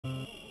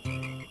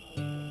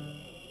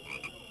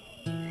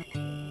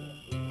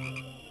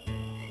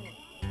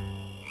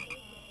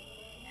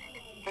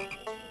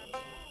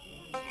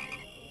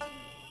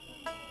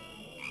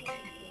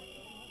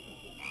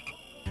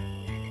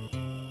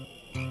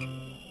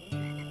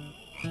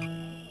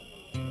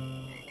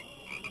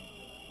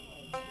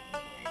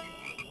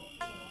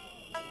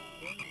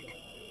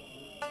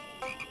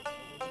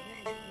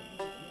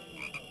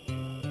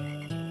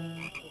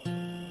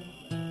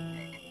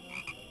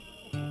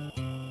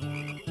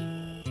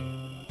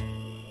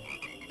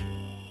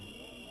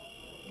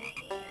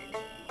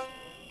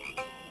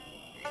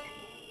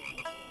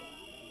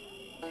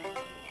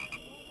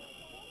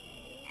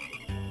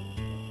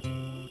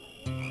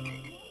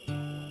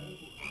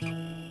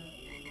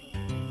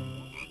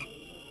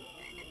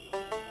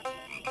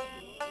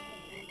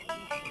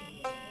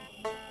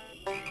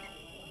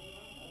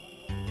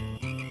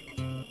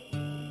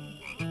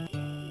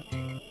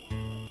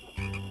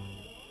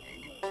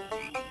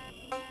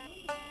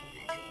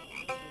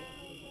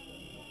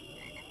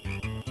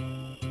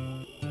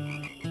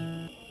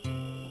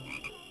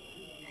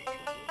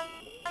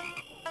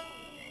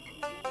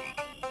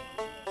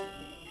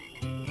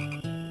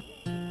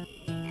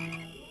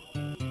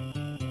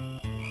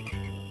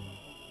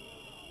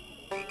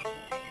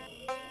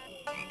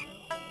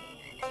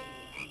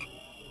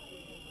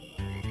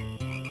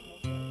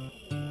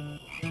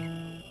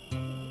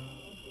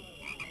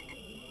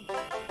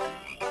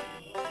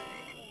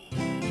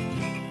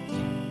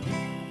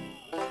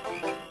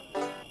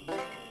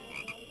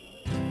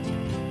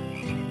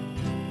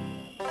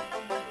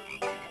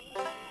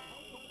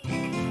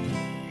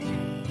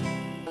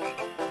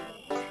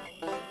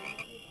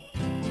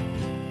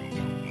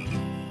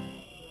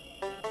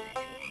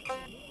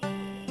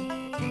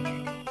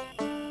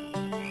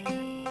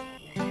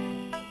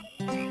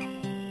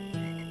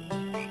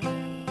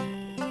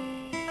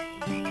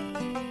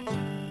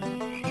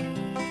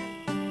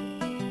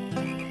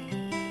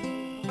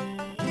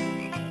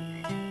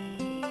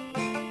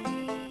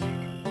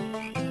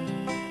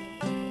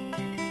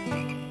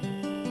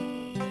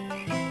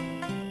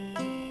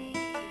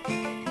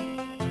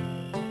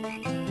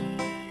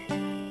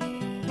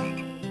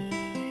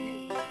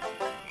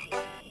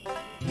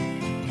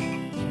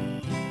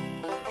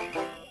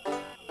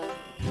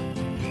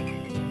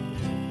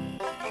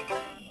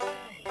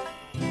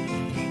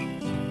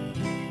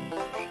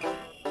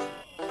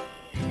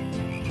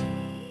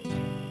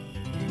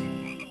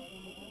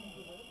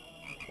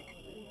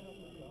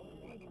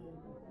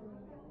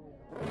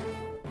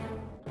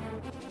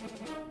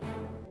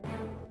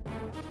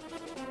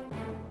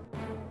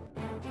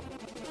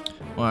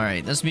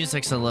Alright, this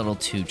music's a little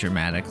too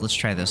dramatic. Let's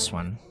try this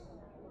one.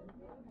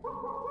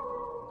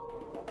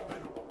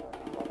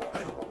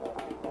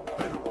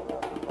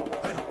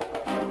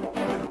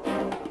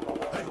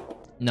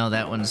 No,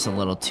 that one's a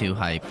little too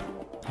hype.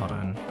 Hold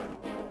on.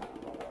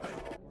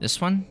 This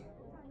one?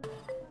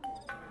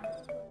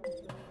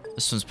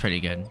 This one's pretty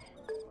good.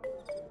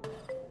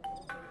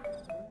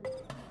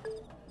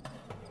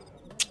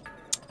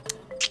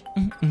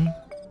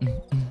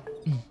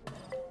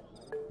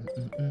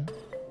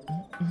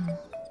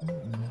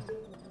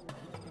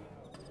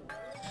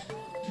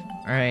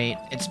 Alright,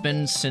 it's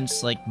been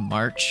since like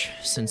March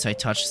since I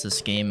touched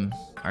this game,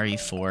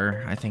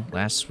 RE4. I think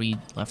last we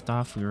left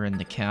off, we were in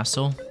the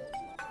castle.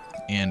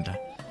 And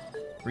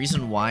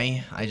reason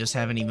why I just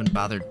haven't even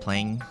bothered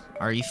playing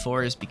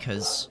RE4 is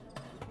because,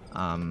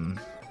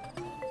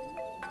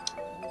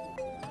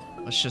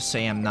 let's just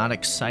say I'm not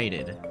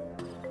excited.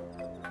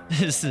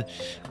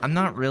 I'm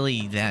not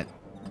really that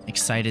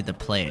excited to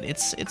play it.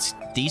 It's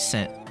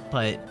decent,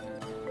 but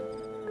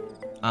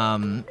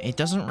it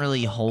doesn't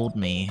really hold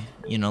me,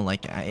 you know,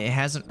 like, it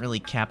hasn't really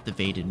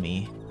captivated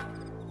me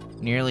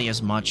nearly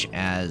as much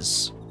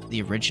as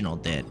the original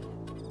did.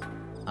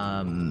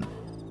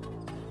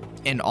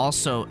 And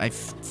also, I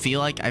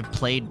feel like I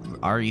played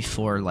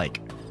RE4,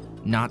 like,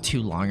 not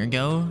too long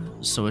ago,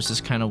 so it's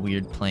just kind of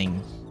weird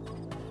playing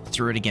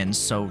through it again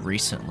so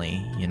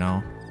recently, you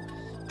know?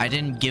 I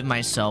didn't give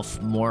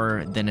myself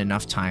more than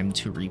enough time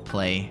to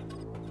replay,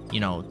 you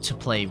know, to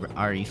play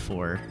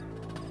RE4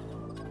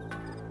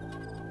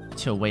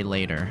 till way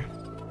later.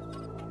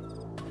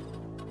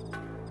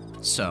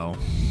 So,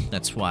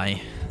 that's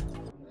why.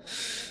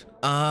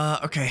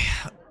 Okay.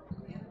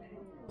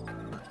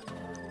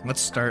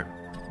 Let's start.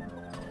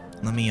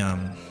 Let me,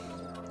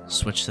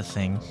 switch the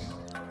thing.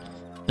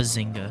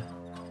 Bazinga.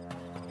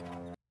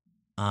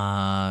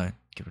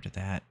 Get rid of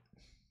that.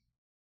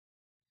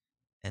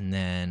 And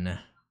then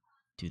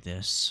do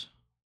this.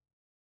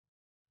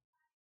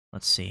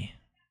 Let's see.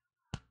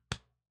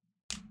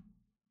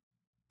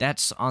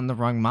 That's on the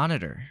wrong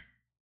monitor.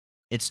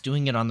 It's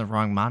doing it on the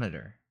wrong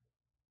monitor.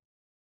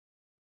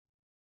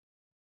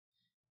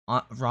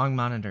 Wrong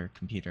monitor,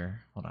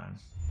 computer. Hold on.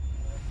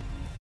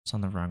 It's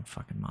on the wrong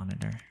fucking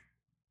monitor.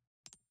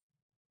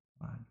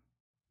 Hold on.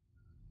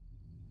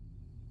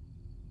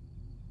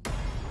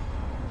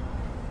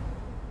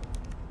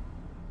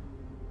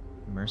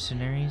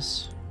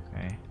 Mercenaries?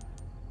 Okay.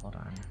 Hold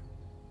on.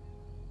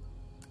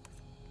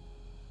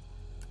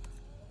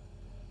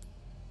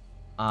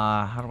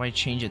 How do I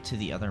change it to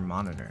the other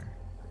monitor?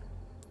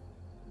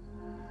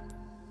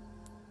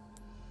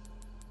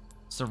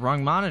 It's the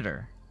wrong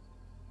monitor.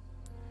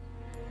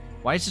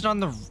 Why is it on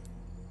the...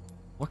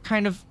 What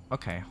kind of...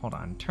 Okay, hold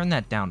on. Turn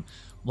that down.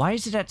 Why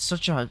is it at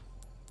such a...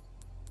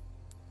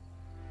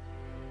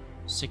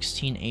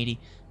 1680?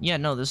 Yeah,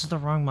 no, this is the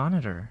wrong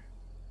monitor.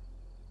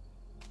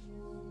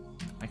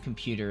 My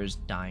computer is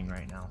dying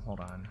right now.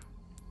 Hold on.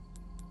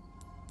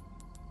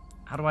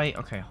 How do I...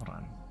 Okay, hold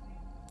on.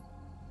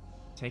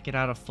 Take it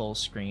out of full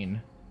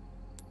screen.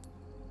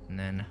 And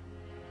then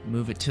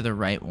move it to the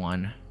right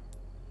one.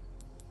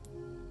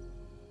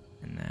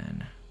 And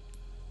then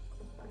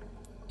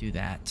do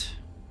that.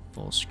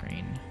 Full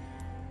screen.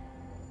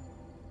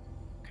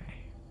 Okay.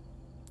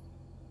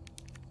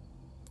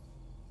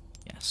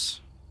 Yes.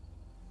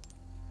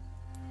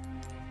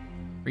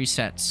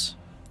 Resets.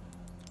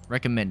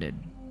 Recommended.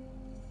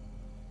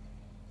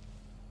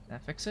 That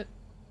that fix it?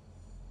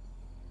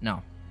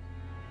 No.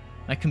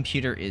 My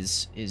computer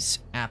is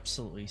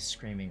absolutely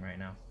screaming right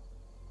now.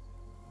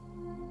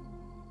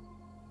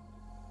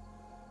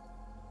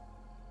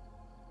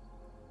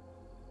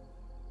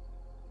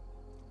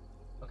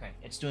 Okay,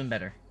 it's doing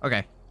better.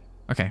 Okay.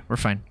 Okay, we're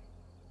fine.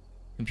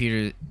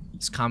 Computer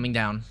is calming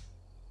down.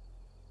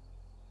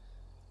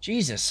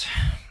 Jesus.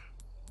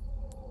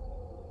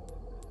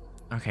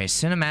 Okay,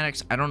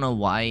 cinematics, I don't know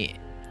why.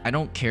 I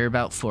don't care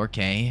about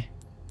 4K.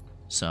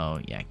 So,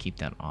 yeah, keep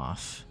that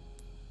off.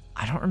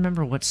 I don't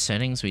remember what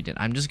settings we did.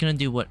 I'm just gonna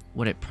do what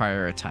it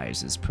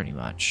prioritizes, pretty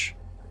much.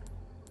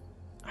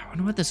 I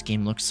wonder what this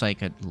game looks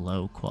like at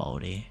low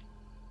quality.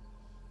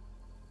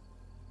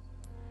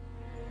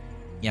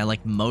 Yeah,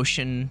 like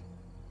motion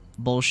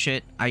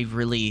bullshit. I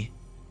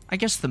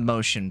guess the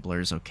motion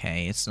blur's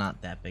okay. It's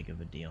not that big of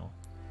a deal.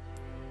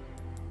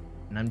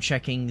 And I'm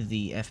checking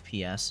the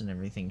FPS and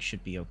everything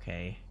should be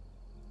okay.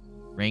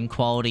 Rain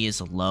quality is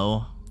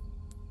low.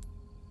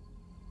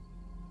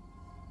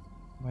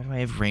 Why do I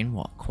have rain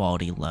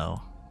quality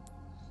low?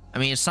 I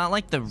mean, it's not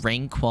like the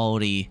rain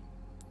quality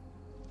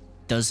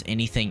does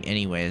anything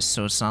anyways,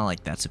 so it's not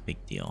like that's a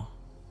big deal.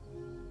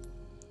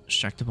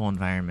 Destructible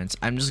environments.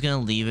 I'm just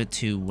gonna leave it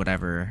to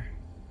whatever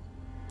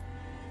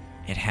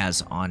it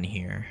has on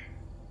here.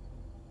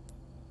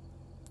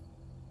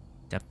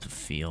 Depth of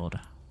field.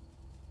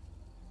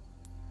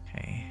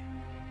 Okay.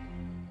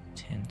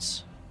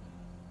 Tints.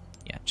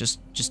 Yeah, just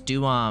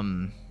do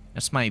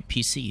that's my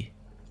PC.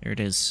 There it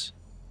is.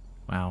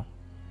 Wow.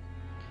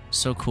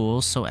 So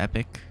cool, so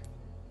epic.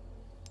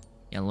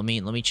 Yeah, let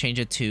me change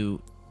it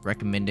to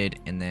recommended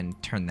and then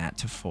turn that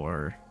to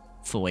full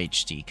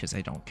HD because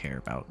I don't care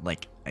about,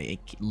 like, I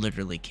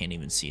literally can't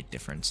even see a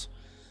difference.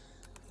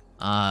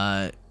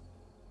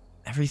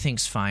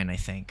 Everything's fine, I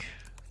think.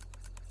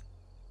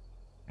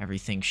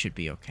 Everything should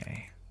be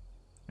okay.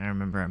 I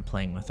remember I'm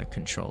playing with a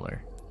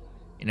controller.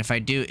 And if I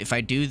do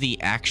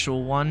the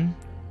actual one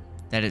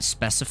that it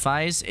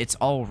specifies, it's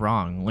all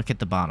wrong. Look at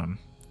the bottom.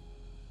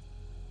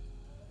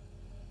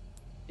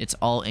 It's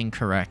all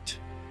incorrect.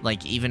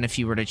 Like, even if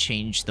you were to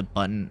change the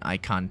button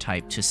icon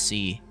type to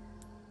C.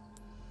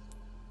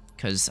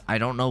 Because I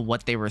don't know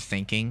what they were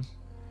thinking.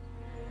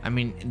 I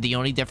mean, the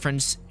only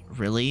difference,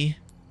 really,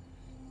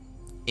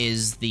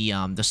 is the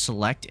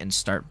select and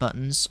start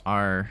buttons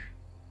are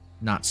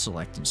not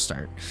select and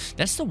start.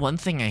 That's the one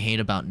thing I hate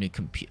about new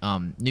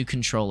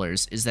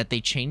controllers, is that they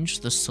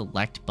changed the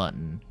select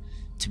button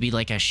to be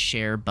like a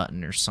share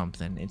button or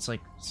something. It's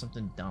like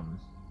something dumb.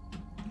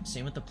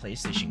 Same with the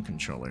PlayStation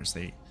controllers.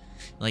 They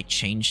like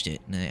changed it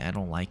and I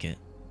don't like it.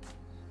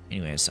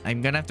 Anyways,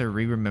 I'm gonna have to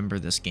remember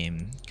this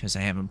game because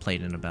I haven't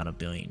played in about 1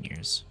 billion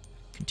years.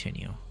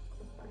 Continue.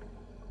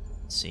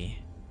 Let's see.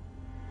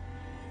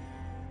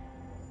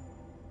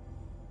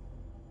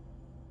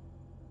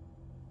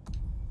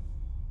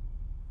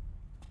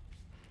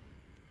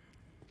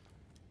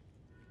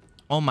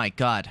 Oh my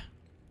god.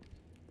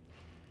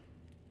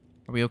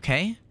 Are we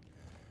okay?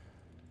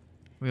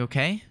 Are we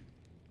okay?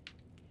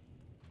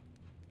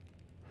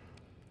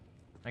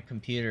 My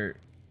computer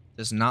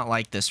does not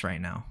like this right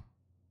now.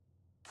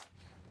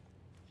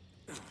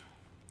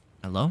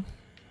 Hello?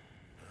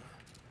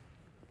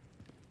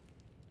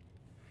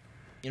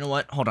 You know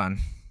what? Hold on.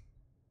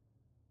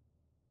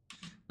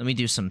 Let me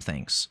do some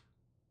things.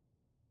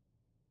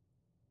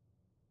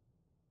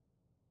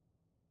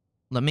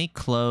 Let me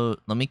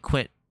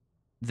quit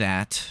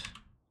that.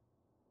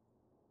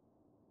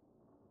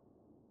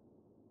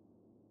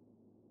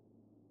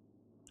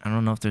 I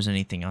don't know if there's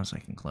anything else I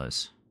can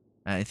close.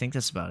 I think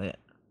that's about it.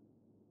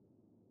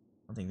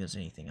 I don't think there's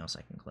anything else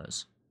I can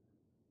close.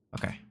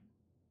 Okay.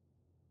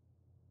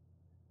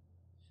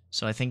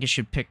 So I think it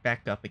should pick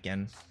back up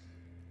again.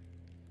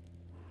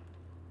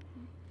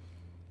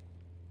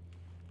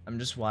 I'm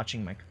just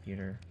watching my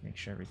computer, make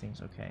sure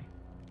everything's okay.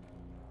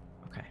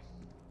 Okay.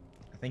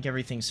 I think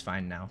everything's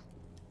fine now.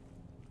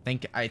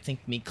 I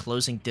think me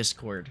closing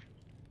Discord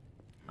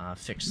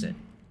fixed it.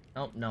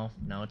 Oh, no,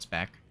 it's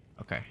back.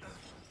 Okay.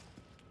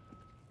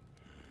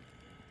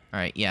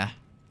 Alright, yeah.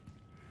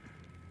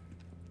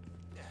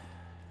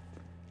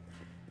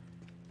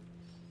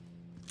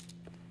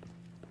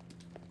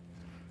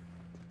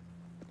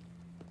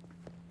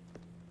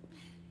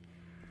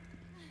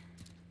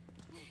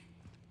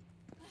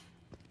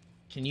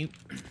 Can you...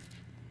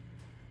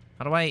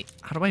 How do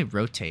I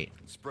rotate?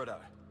 Spread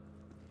out.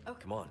 Oh,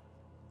 come on.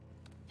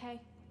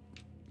 Hey.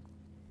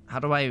 How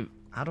do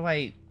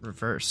I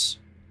reverse?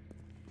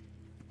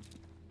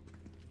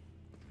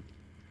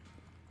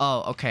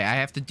 Oh, okay, I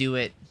have to do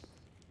it.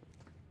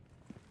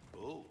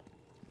 Oh,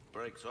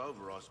 break's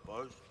over, I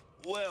suppose.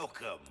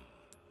 Welcome.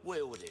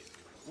 Well then,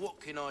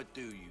 what can I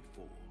do you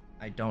for?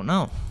 I don't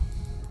know.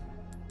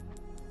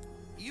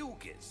 You'll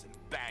get some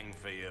bang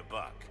for your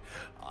buck.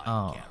 I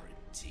Oh.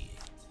 guarantee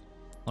it.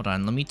 Hold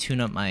on, let me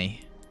tune up my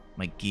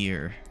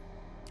gear.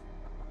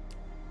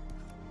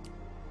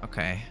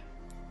 Okay.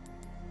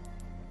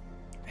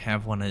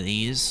 Have one of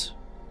these.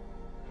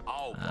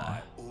 I'll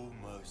buy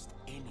almost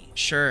any.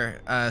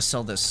 Sure,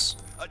 sell this.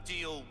 A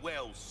deal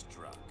well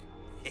struck.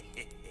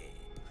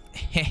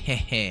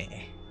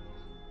 Hehehe.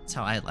 That's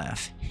how I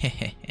laugh.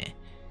 Hehehe.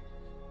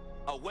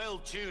 A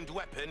well-tuned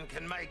weapon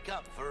can make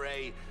up for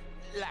a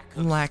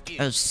Lack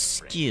of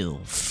skill,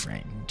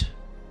 friend.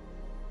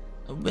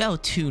 A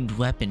well-tuned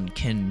weapon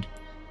can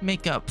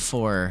make up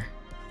for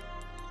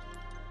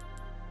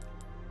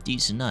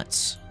these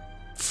nuts,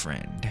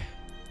 friend.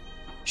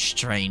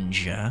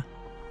 Stranger.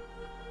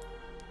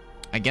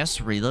 I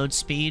guess reload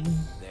speed?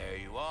 There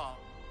you are,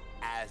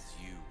 as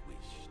you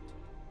wished.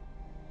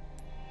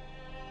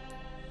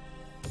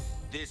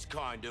 This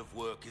kind of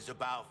work is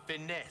about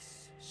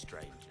finesse,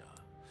 stranger.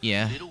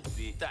 Yeah. Little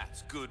bit.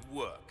 That's good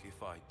work,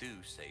 if I do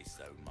say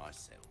so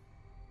myself.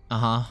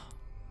 Uh-huh.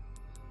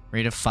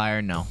 Rate of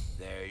fire? No.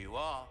 There you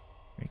are.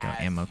 There you go.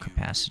 Ammo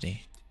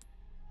capacity.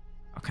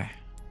 Okay.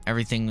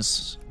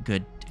 Everything's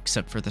good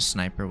except for the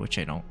sniper, which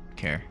I don't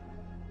care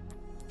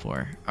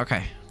for.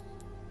 Okay.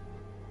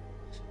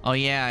 Oh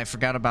yeah, I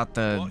forgot about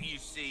the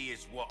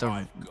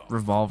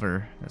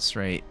revolver. That's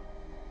right.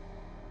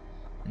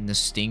 And the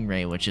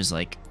Stingray, which is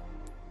like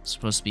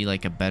supposed to be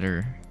like a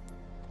better,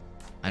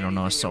 I don't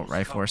know, assault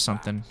rifle or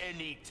something.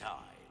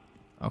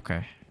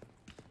 Okay.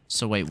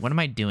 So wait, what am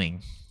I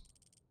doing?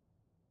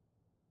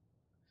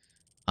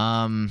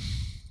 There's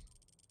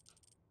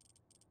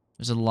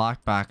a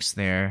lockbox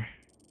there.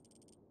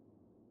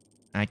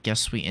 I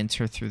guess we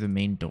enter through the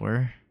main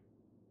door.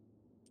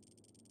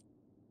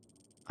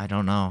 I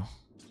don't know.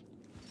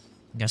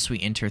 I guess we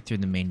enter through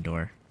the main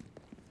door.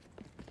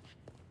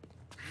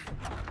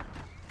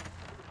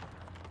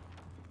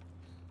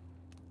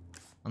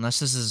 Unless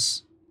this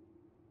is...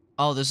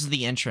 Oh, this is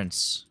the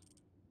entrance.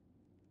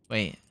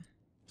 Wait.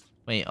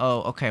 Wait,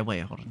 oh, okay,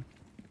 wait, hold on.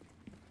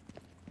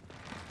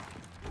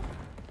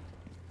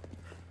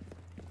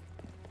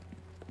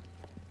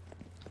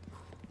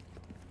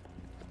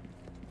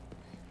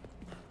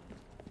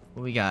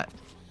 What we got?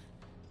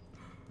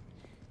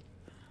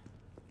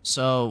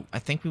 So, I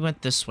think we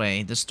went this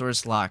way. This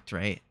door's locked,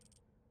 right?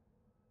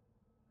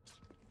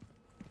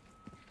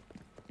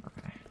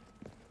 Okay.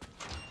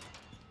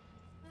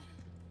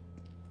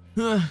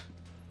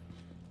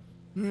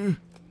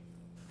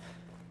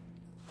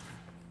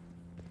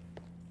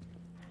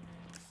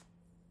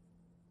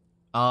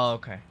 Oh,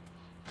 okay.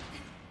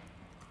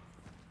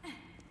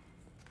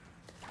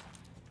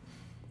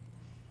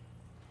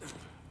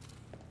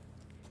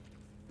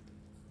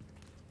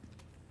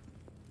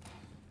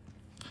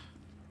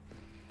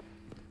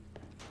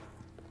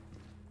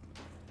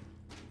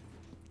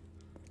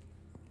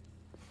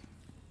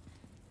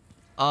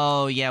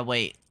 Oh, yeah,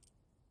 wait.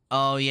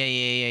 Oh,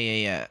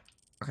 yeah.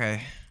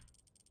 Okay.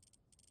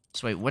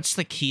 So wait, what's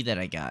the key that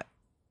I got?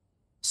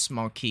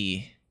 Small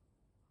key.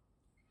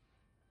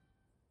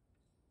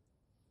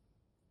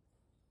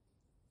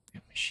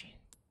 Machine.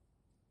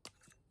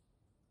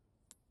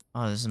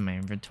 Oh, this is my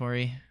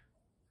inventory.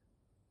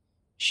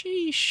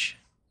 Sheesh.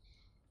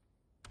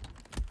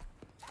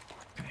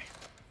 Okay.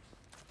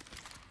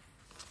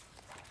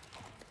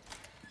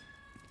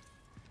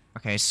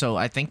 Okay, so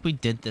I think we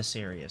did this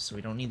area, so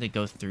we don't need to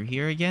go through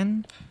here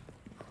again.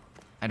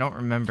 I don't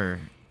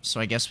remember, so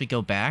I guess we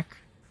go back.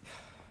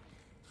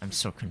 I'm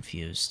so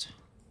confused.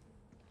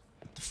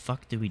 What the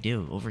fuck do we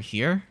do? Over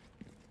here?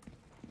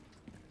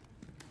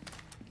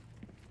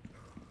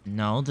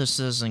 No, this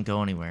doesn't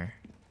go anywhere.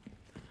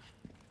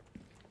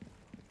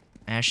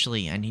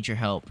 Ashley, I need your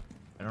help.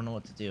 I don't know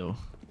what to do.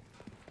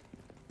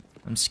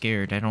 I'm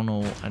scared. I don't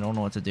know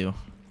what to do.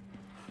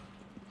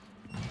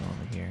 Go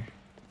over here.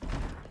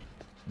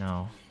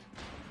 No.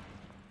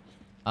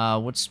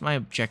 Where's my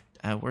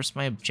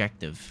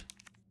objective?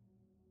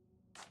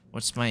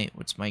 What's my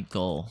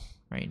goal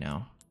right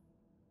now?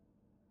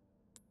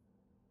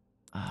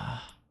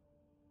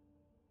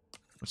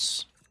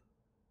 What's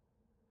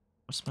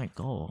my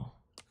goal?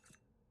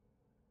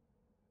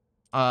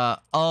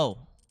 Oh.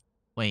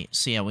 Wait,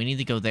 so yeah, we need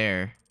to go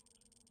there.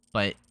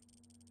 But...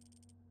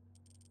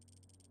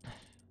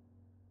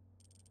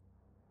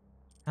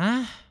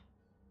 Huh?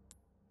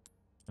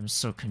 I'm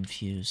so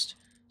confused.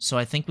 So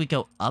I think we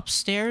go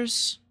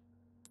upstairs?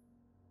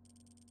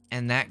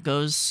 And that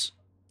goes...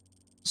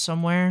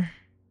 somewhere?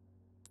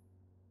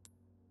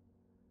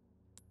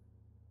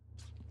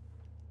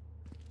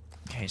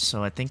 Okay,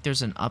 so I think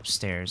there's an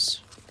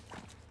upstairs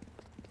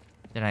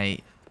that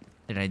I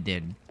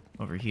did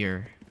over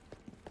here.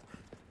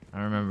 I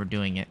don't remember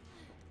doing it.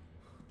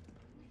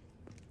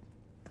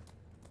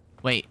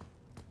 Wait.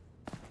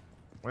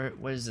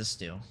 What does this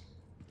do?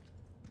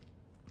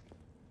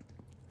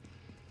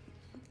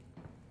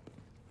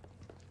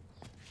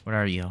 What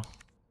are you?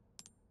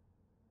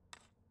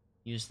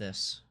 Use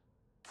this.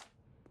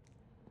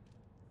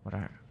 What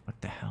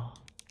the hell?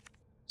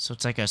 So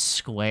it's like a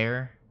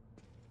square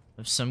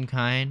of some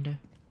kind?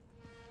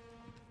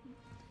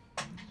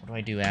 What do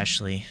I do,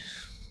 Ashley?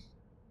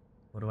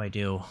 What do I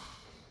do?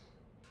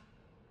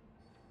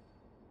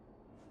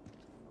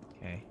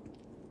 Okay.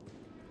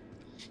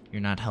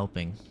 You're not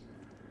helping.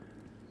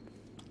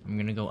 I'm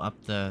gonna go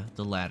up the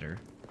ladder.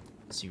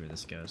 See where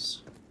this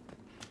goes.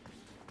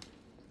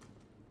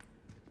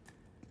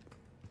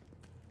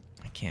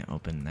 I can't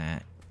open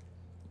that.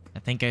 I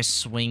think I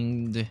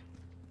swinged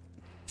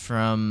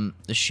from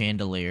the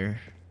chandelier.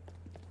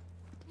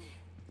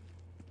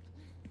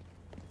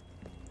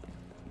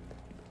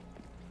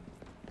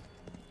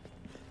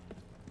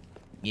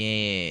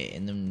 Yeah,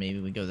 and then maybe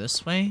we go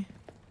this way?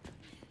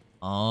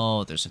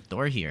 Oh, there's a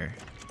door here.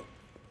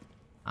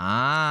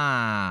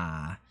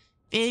 Ah,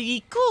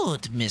 very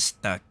good,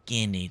 Mr.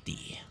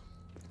 Kennedy.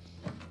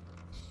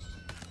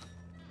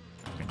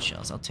 Good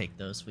shells, I'll take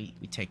those. We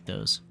take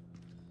those.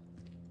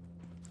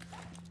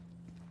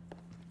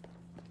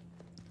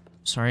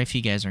 Sorry if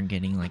you guys aren't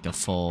getting like a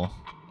full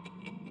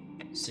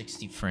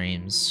 60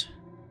 frames.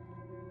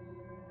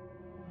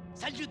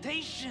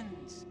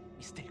 Salutations,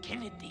 Mr.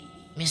 Kennedy.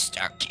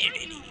 Mr.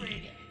 Kennedy.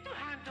 Ready to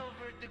hand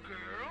over the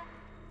girl?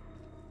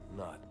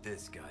 Not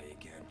this guy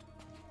again.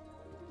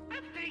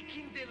 I'm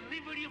taking the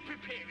liberty of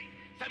preparing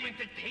some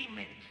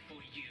entertainment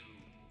for you.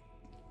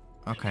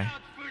 Okay.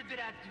 Without further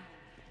ado,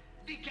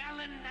 the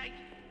gallant knight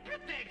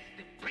protects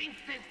the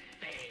princess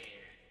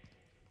fair.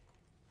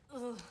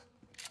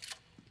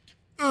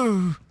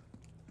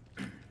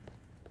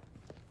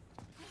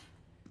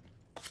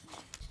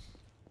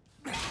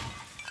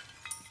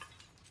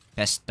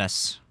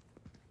 Best.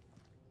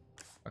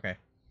 Okay.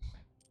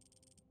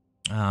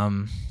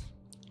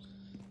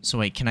 So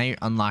wait, can I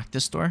unlock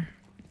this door?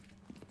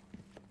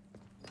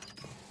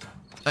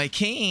 I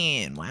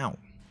can. Wow.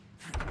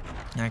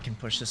 Now I can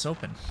push this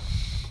open.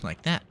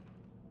 Like that.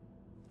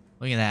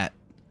 Look at that.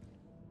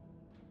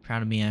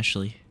 Proud of me,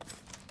 Ashley.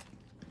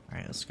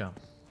 Alright, let's go.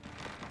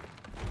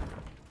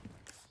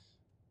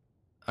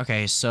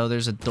 Okay, so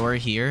there's a door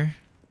here.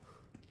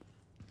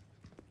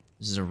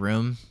 This is a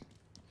room.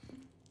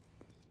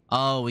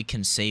 Oh, we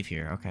can save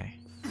here. Okay.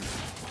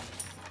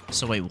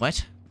 So wait,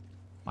 what?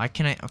 Why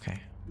can I?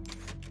 Okay.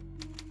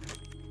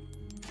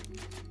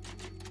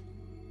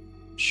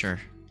 Sure.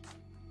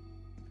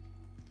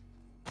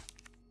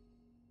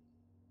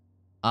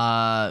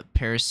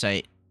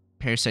 Parasite.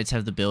 Parasites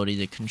have the ability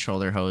to control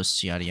their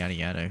hosts, yada yada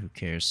yada. Who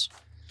cares?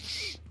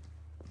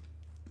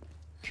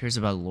 Who cares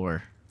about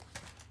lore?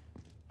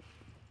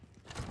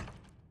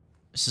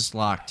 This is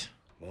locked.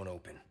 Won't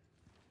open.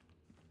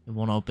 It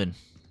won't open.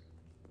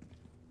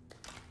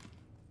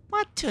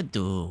 What to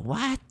do?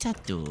 What to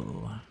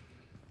do?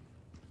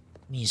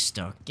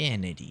 Mr.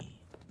 Kennedy.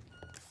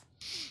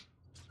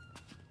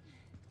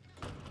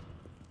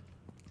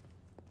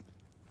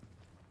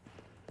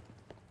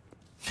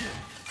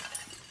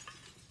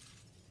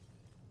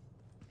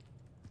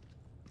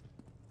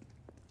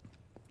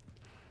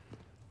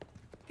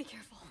 Be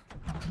careful.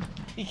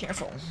 Be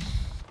careful.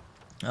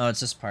 Oh, it's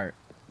this part.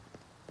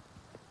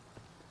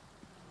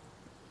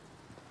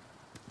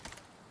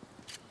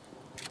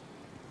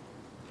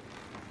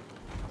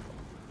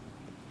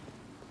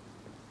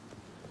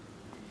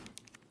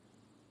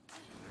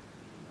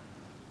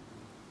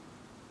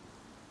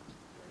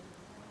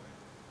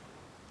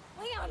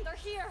 Leon, they're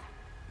here.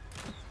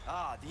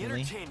 Ah, the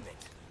Really? entertainment.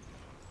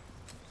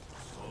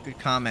 Good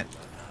comment.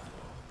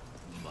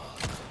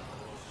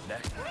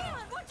 Next. Leon,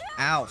 watch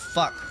out! Ow,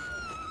 fuck.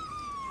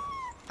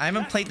 I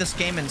haven't played this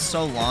game in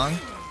so long.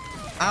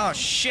 Oh,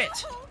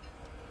 shit.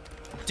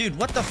 Dude,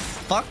 what the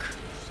fuck?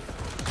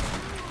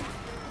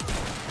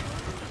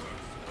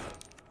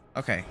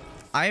 Okay.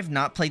 I have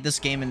not played this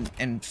game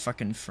in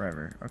fucking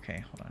forever.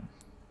 Okay, hold on.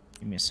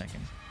 Give me a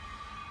second.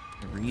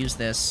 Reuse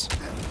this.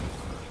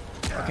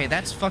 Okay,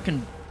 that's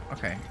fucking...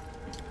 Okay.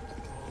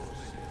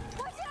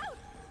 Watch out!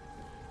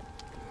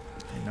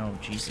 I know,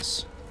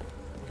 Jesus.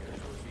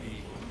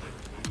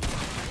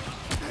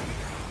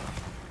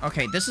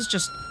 Okay, this is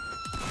just...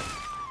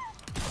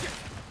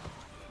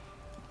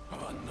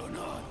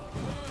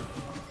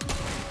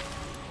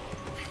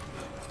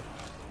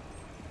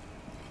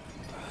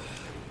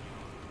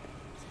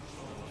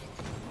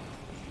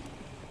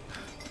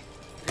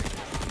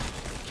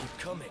 Keep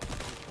coming.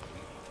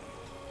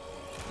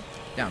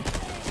 Down.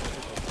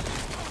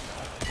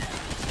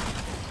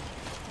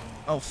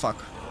 Oh, fuck.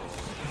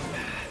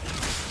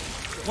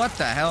 What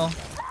the hell?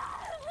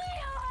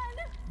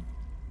 Leon!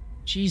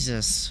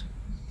 Jesus.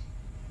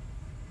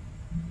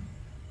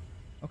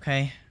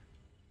 Okay.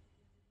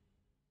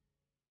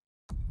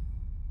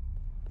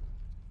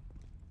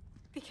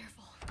 Be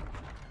careful.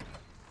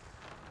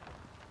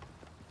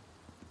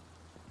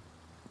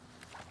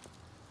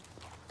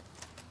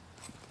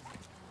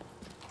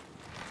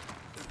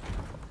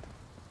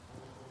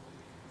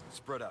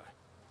 Spread out.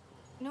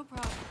 No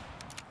problem.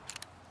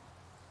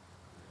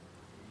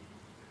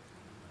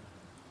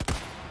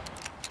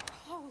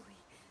 Holy.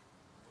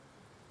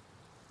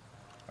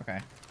 Okay.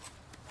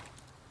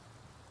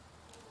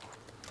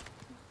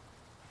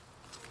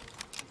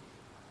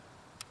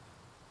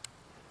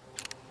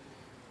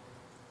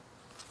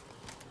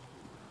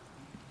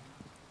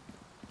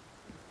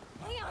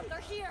 Leon, they're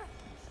here.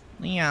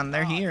 Leon,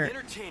 they're Ah, here. the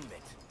entertainment.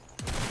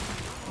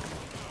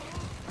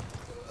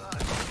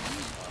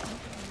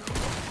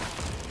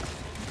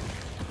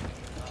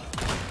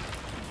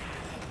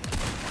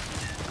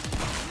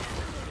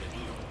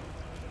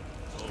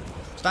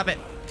 Stop it.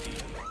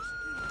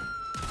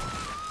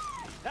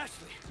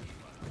 Ashley.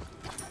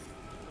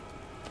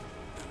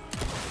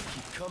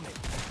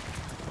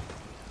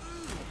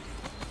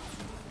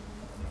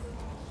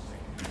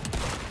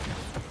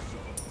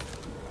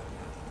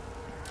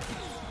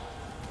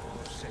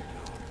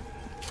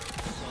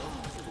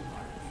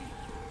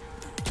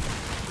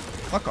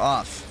 Fuck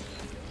off.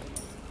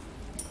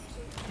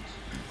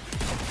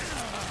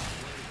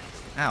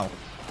 Ow.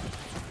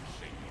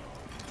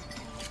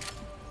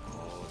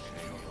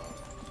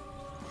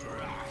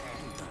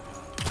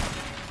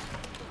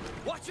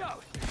 Watch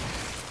out!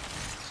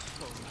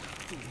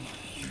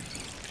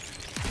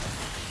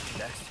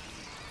 Next.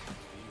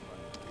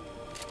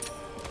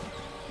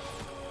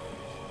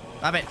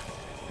 Stop it.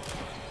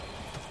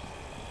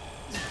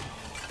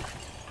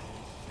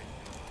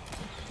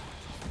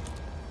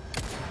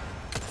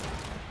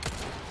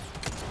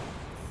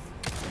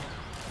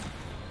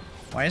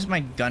 Why is my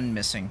gun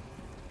missing?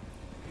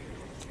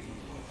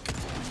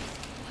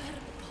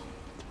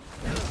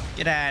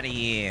 Get out of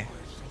here.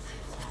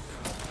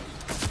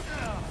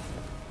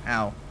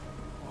 Ow.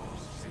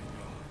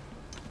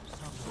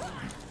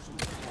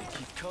 They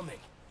keep coming.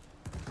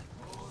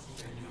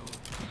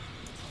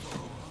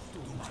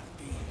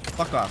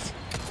 Fuck off.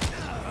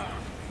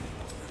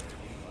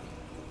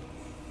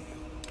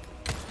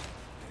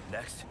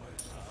 Next.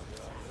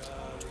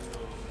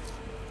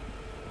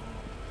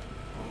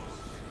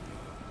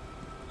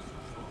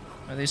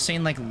 Are they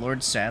saying like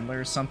Lord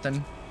Sadler or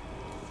something?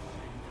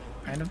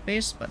 Kind of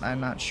based, but I'm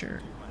not sure.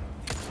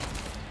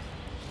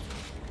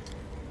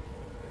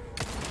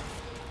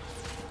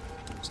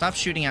 Stop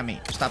shooting at me.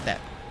 Stop that.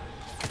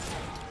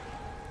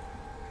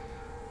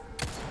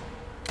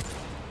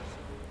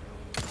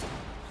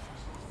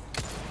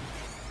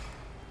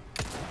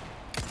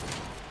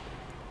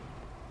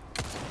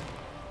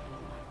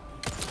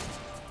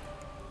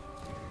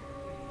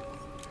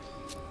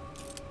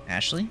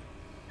 Ashley?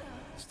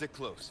 Stick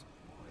close.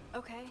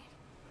 Okay.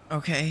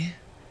 Okay.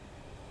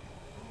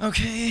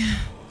 Okay.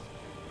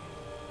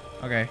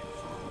 Okay.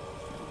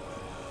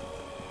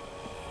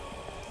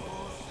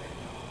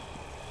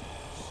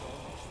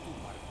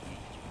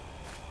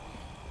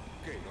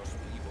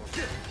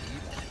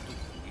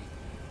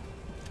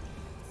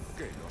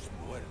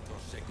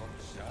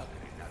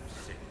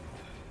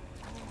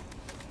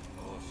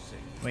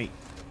 Wait.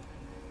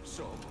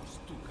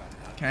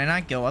 Can I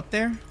not go up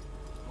there?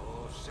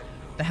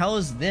 The hell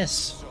is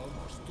this?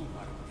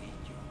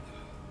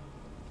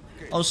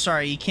 Oh,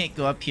 sorry, you can't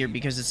go up here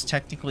because it's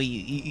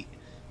technically...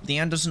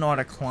 Leon doesn't know how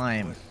to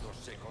climb.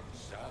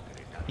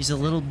 He's a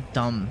little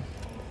dumb.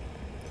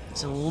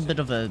 He's a little bit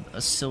of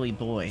a silly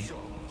boy.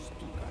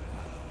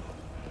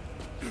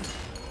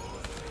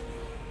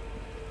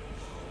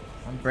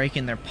 I'm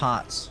breaking their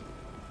pots.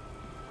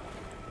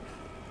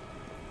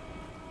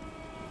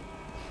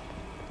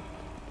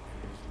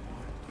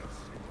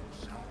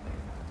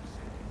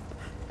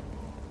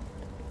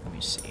 Let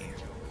me see.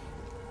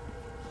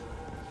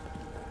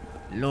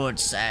 Lord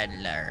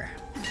Sadler.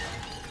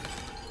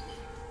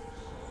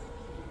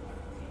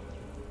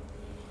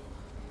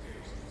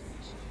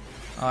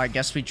 Oh, I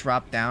guess we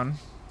drop down.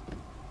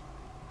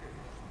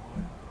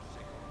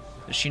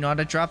 Does she know how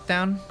to drop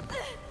down?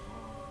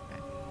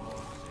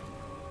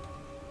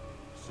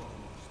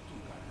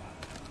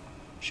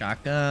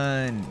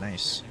 Shotgun.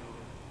 Nice.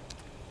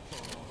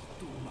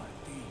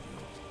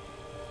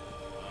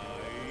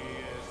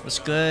 What's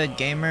good,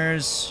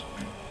 gamers?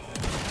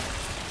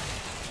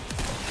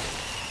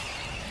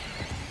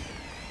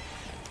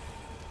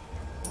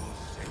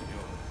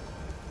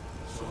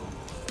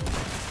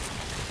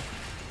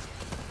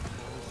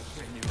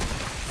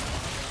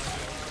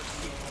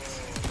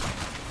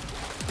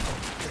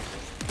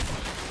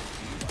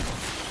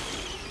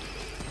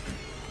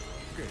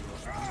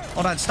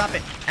 Hold on, stop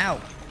it. Ow.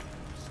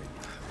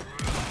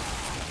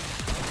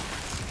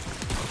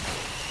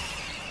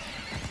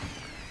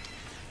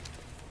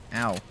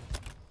 Ow.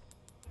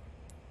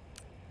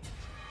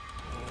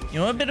 You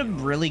know what would have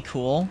been really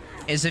cool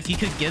is if you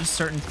could give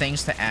certain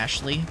things to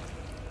Ashley.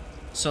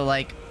 So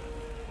like,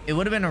 it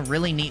would have been a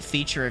really neat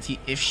feature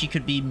if she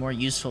could be more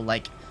useful.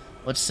 Like,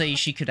 let's say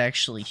she could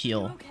actually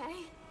heal. Okay.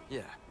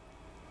 Yeah.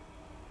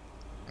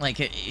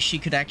 Like, she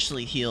could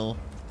actually heal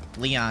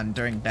Leon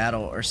during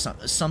battle or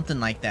something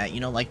like that. You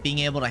know, like being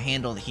able to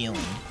handle the healing,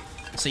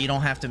 so you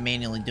don't have to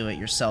manually do it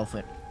yourself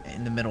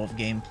in the middle of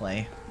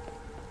gameplay.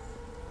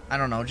 I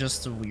don't know,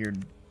 just a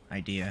weird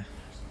idea.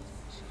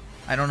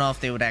 I don't know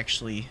if they would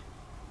actually...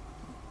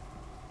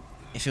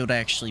 if it would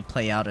actually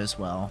play out as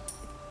well.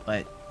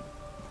 But...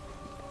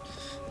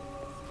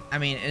 I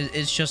mean,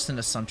 it's just an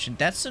assumption.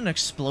 That's an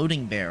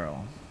exploding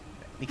barrel.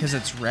 Because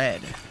it's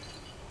red.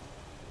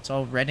 It's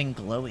all red and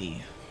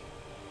glowy.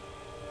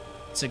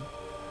 It's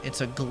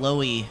a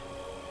glowy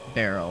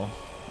barrel.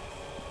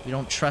 We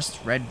don't trust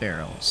red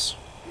barrels.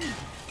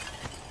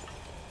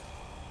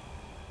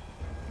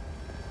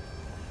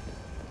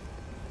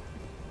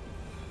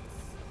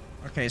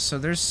 Okay, so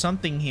there's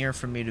something here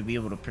for me to be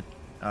able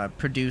to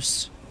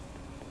produce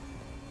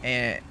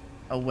a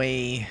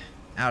way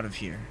out of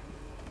here.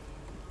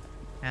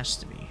 Has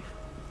to be.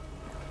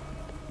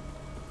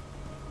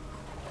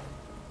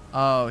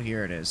 Oh,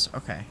 here it is.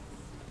 Okay.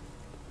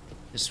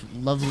 This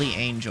lovely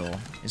angel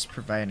is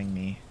providing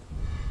me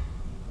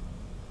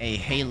a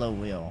halo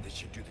wheel. This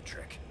should do the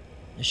trick.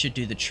 This should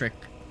do the trick,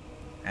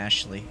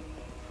 Ashley.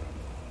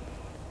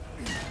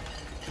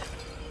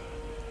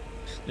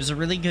 There's a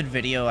really good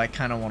video I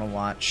kind of want to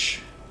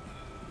watch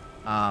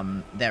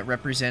that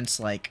represents,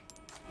 like,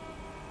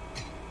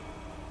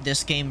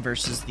 this game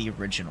versus the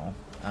original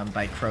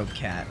by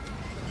Cat.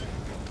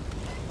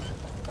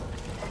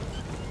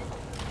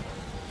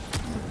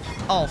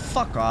 Oh,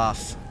 fuck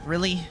off.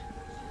 Really?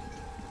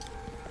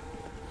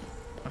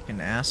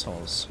 Fucking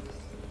assholes.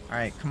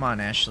 Alright, come on,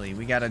 Ashley.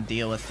 We gotta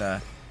deal with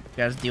the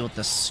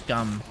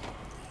scum.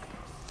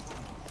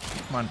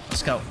 Come on,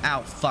 let's go.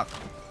 Ow, fuck.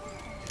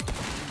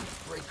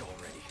 Break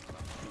already.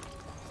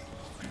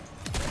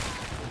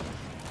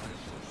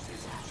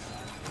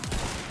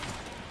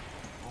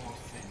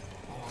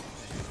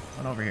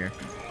 One over here.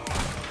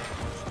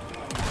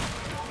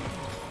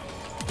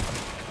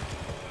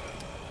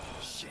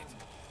 Shit.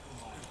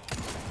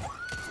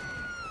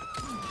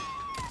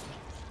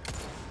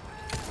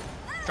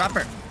 Drop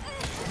her.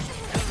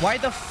 Why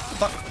the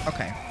fuck?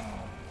 Okay.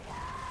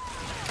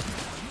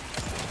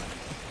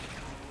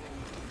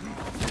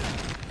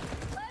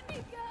 Let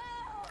me go!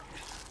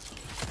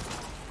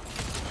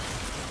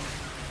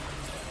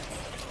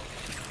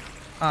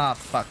 Ah,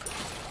 fuck.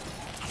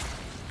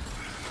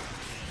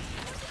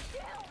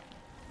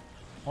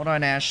 Hold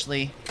on,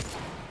 Ashley.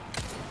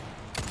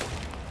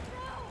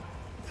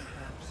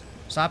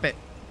 Stop it.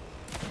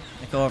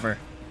 Let go over.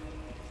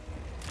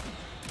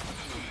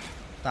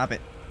 Stop it.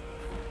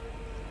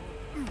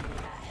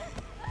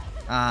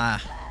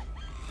 Ah.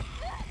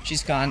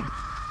 She's gone.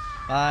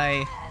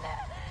 Bye.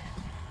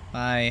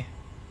 Bye.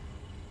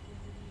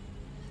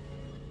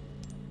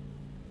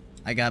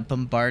 I got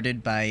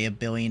bombarded by a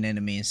billion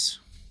enemies.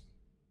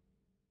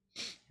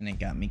 And it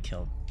got me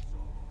killed.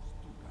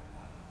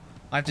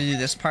 I have to do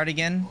this part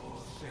again?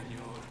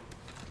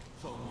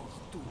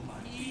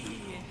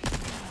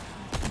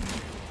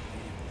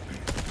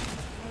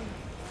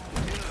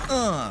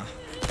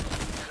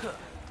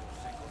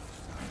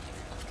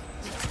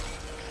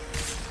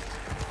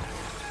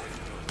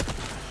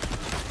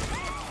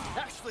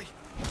 Ashley.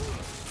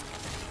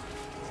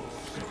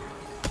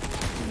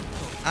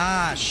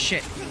 Ah,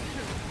 shit.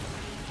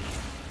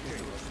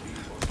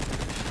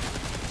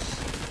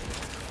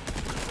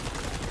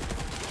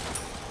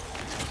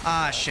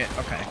 Ah, shit.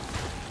 Okay.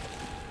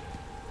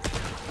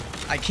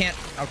 I can't.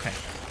 Okay.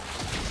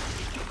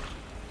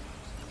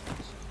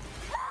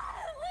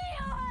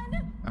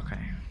 Leon!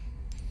 Okay.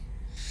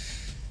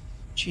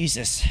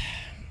 Jesus.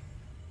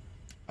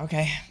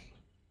 Okay.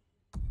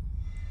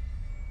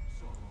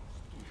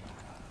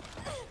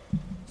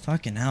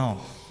 Fucking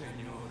hell.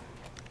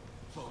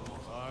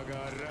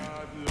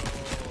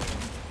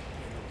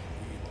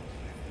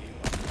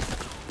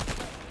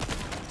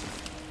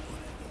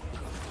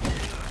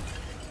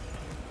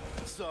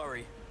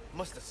 Sorry.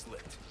 Must have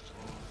slipped.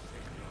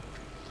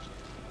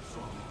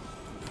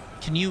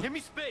 Can you... Give me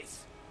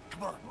space.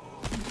 Come on.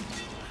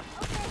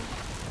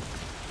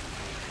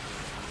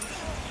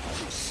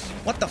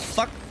 What the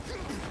fuck?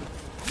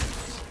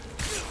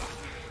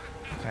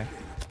 Okay.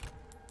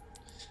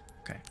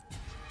 Okay.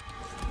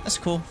 That's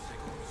cool.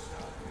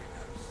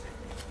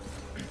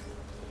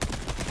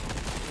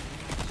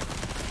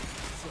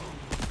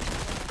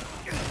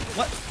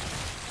 What?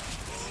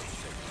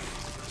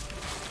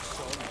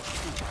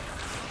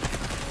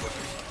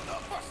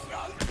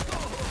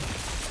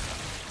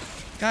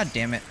 God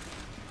damn it.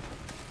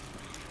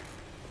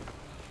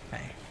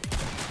 Okay.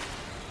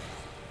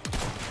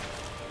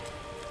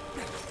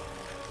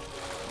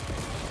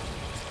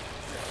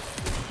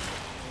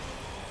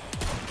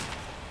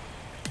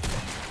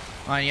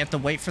 You have to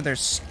wait for their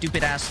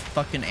stupid ass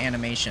fucking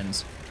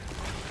animations.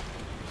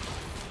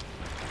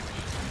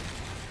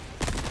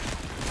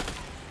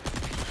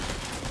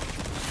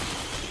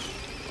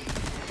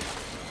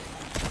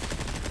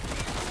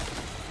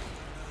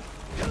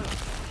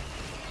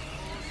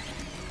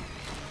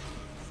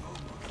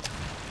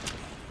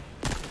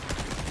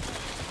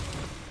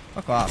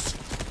 Fuck off.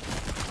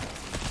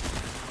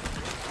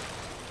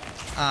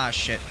 Ah,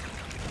 shit.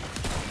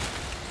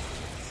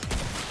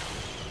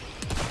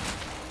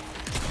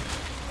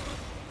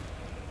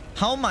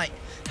 How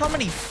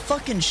many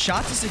fucking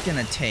shots is it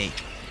gonna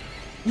take?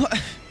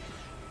 What?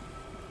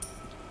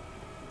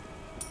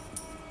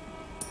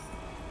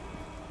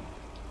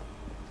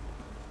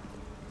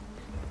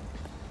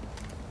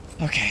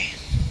 Okay.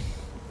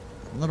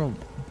 Little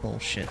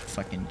bullshit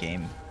fucking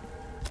game.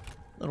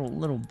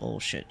 Little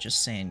bullshit.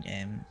 Just saying,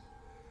 game.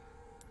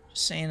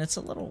 Just saying it's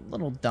a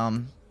little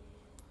dumb.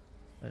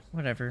 But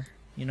whatever,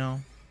 you know.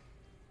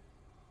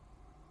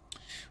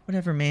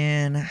 Whatever,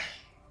 man.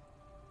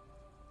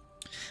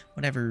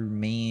 Whatever,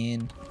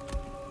 man.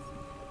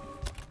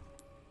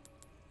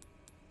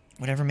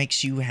 Whatever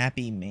makes you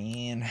happy,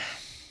 man.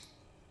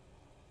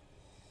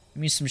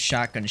 Give me some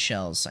shotgun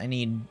shells. I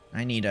need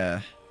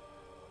a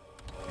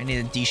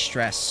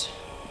de-stress.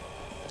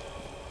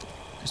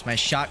 Because my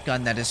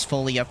shotgun that is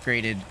fully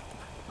upgraded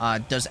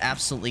does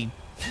absolutely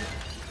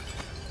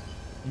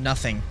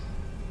nothing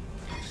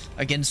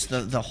against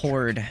the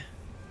horde.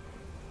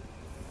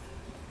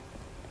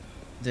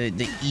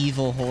 The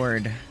evil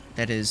horde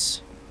that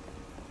is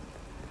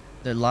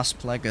the Las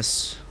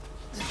Plagas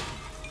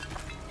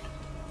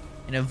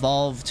An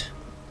evolved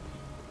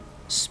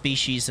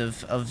species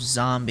of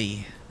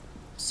zombie.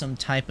 Some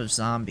type of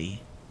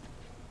zombie.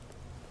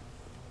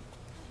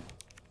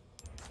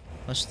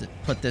 Let's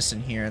put this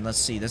in here and let's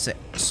see. Does it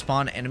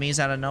spawn enemies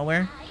out of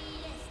nowhere?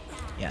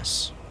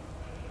 Yes.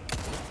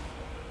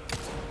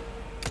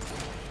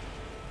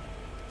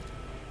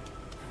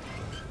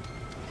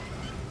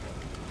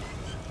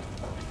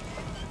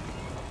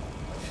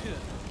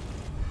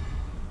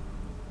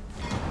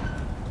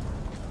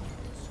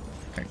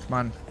 Okay, come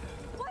on.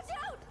 Watch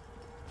out!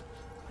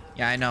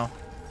 Yeah, I know.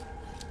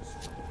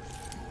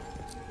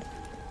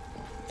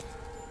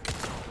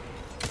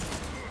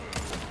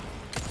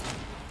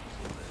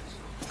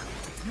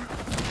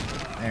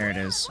 There it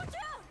is. Watch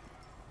out!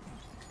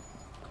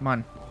 Come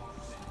on.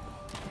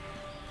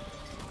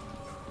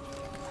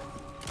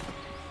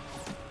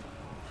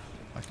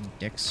 Fucking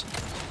dicks.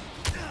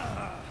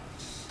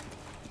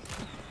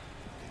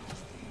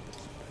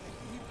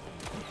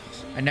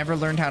 I never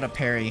learned how to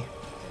parry.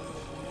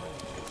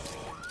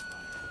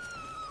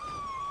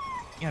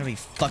 You gotta be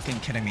fucking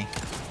kidding me.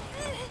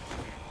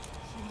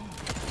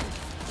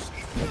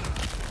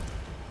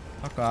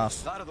 Fuck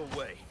off. Out of the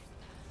way.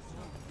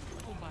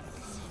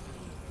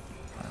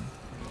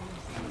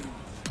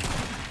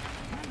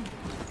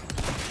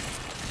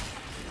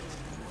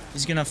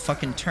 He's gonna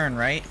fucking turn,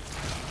 right?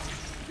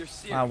 You're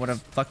serious. Wow, what a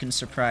fucking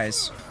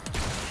surprise.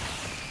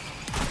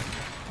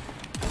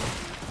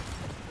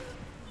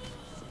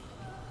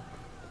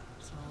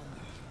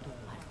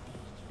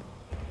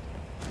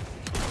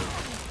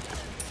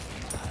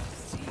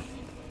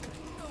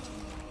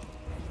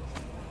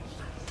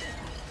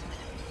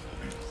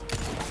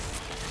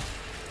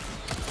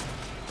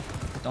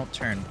 Don't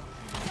turn.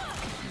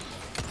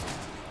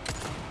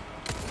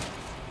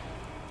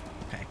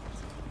 Okay.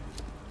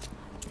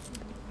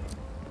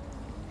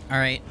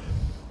 Alright.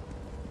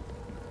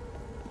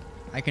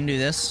 I can do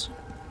this.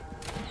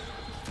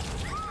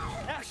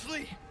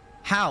 Ashley!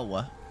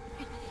 How?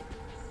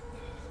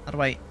 How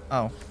do I...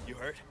 Oh. You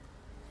hurt?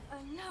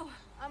 No,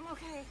 I'm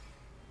okay.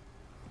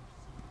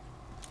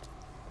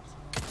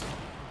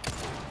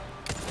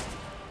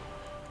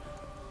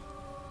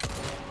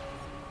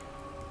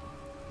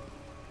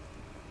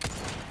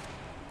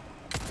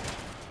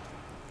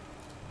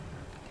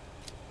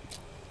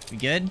 We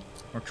good?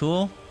 We're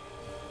cool?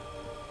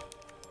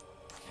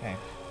 Okay.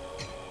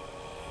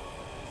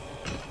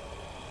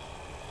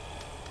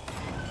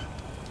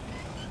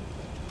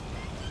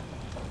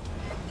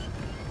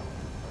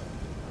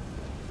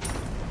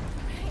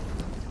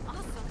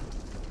 Awesome.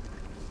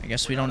 I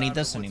guess we don't need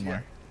this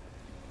anymore.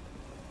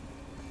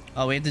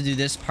 Oh, we have to do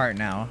this part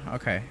now.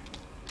 Okay.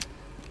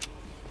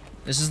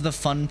 This is the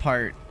fun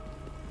part.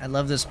 I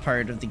love this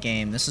part of the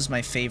game. This is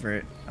my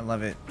favorite. I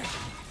love it.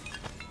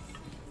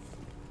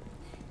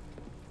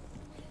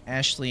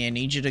 Ashley, I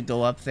need you to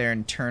go up there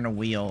and turn a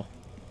wheel.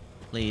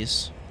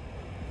 Please.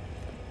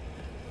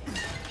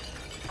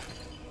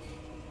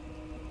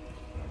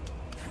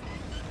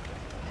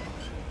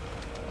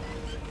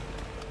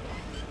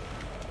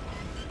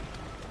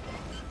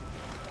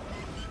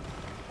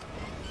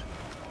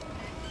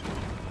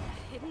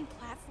 Hidden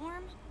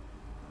platform?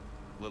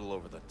 A little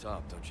over the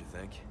top, don't you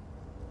think?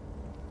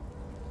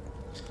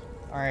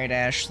 Alright,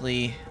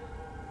 Ashley.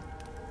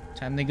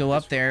 Time to go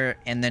up there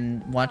and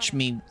then watch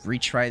me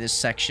retry this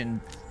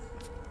section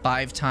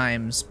 5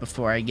 times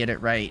before I get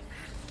it right.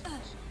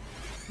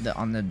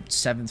 On the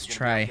 7th You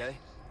try. gonna be okay?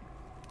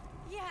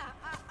 Yeah,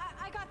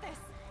 I got this.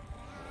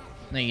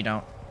 No, you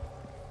don't.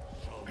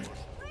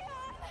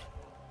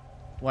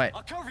 What?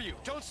 I'll cover you.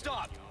 Don't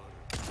stop.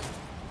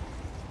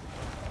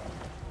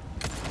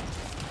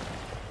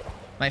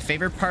 My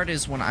favorite part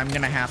is when I'm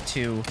gonna have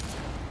to...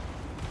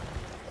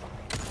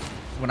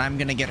 When I'm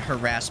gonna get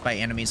harassed by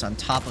enemies on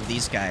top of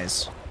these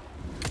guys.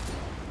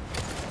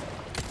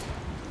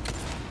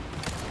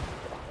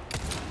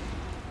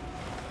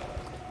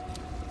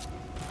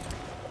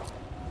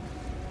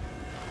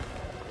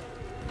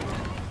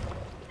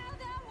 Now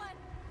that one.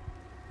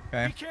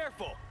 Okay. Be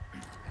careful.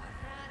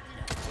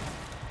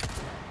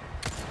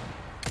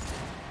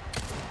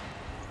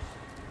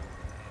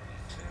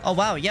 Oh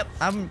wow, yep,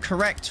 I'm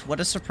correct. What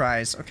a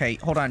surprise. Okay,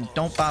 hold on,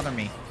 don't bother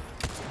me.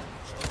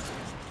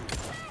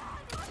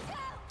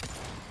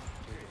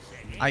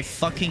 I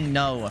fucking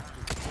know.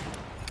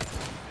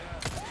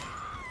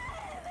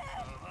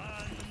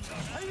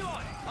 Hang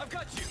on. I've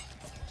got you.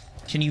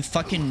 Can you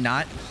fucking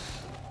not?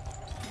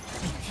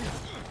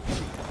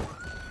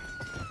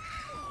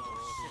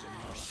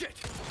 Shit.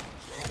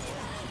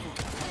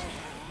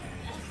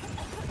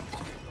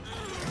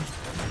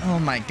 Oh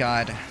my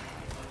god.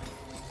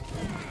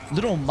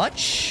 Little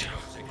much?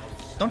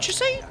 Don't you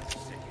say?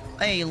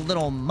 A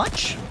little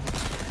much?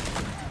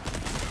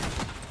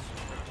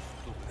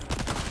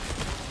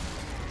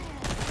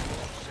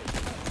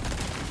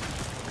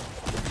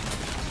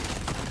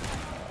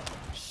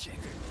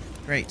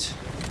 Great.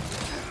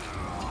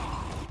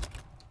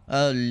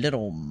 A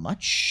little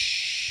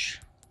much?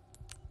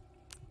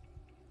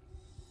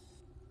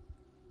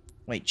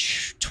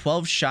 Wait,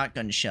 12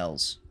 shotgun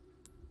shells.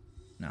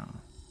 No.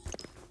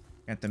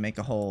 I have to make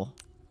a hole.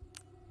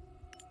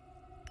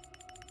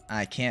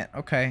 I can't.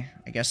 Okay.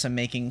 I guess I'm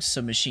making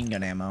some machine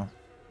gun ammo.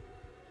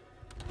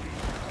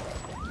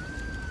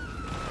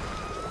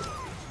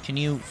 Can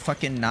you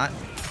fucking not?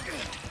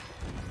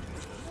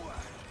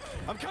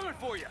 I'm coming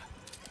for you.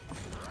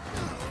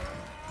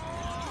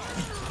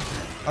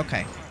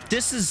 Okay.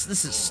 This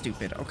is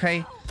stupid,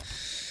 okay?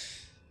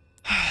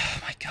 Oh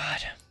my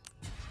god.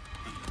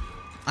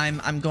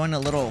 I'm going a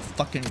little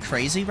fucking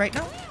crazy right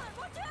now.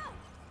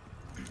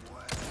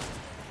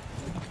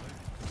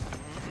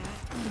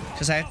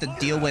 Cuz I have to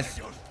deal with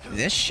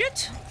this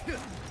shit?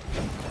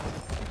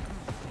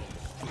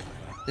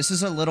 This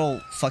is a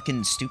little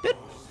fucking stupid.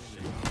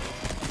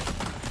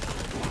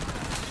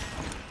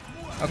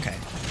 Okay.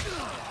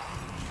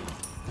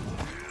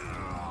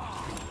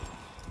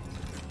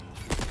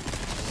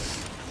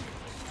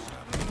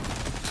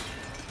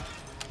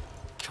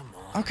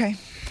 Okay.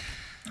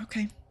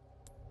 Okay.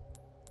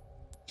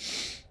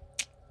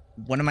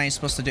 What am I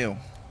supposed to do?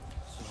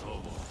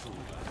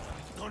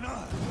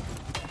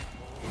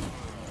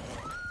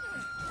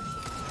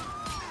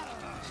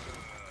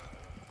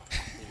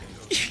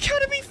 You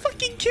gotta be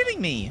fucking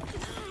kidding me.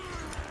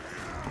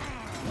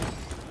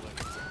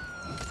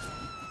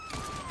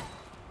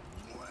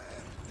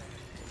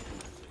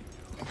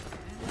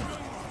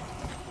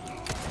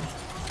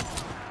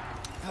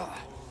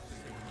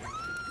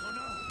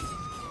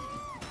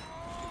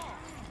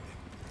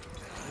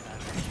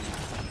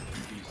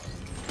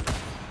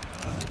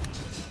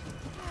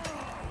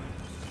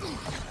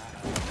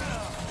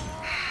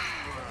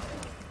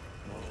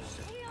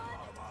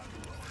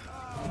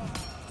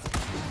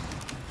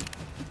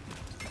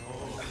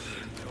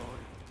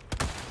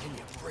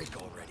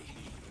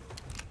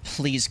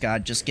 Please,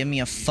 God, just give me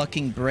a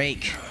fucking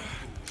break.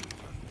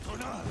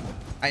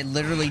 I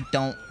literally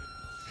don't...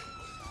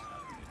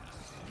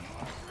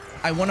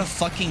 I want to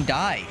fucking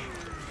die.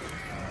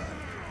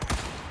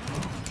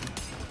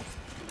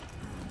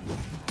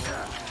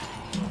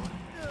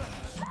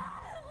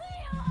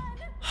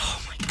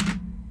 Oh my God.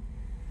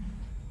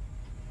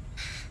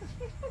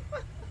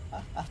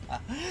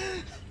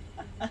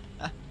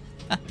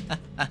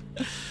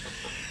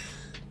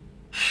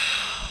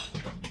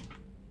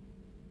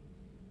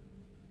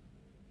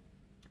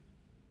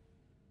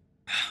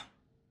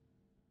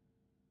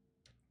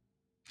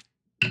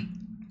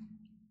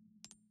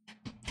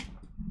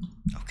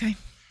 Okay.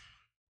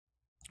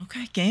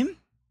 Okay, game.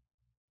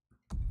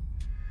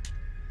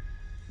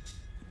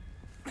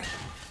 You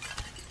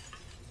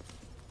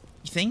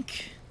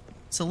think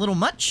it's a little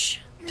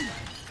much?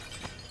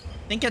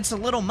 Think it's a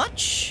little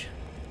much?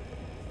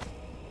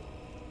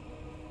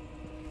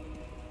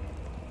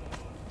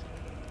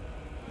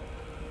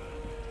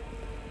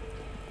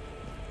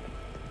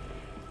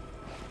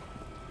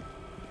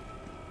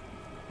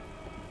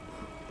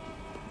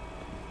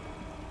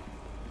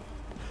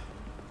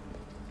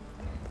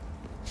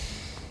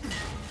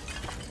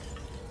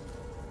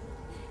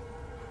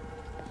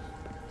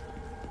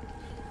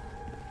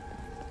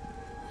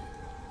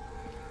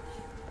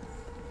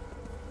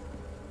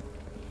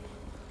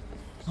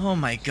 Oh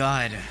my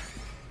God.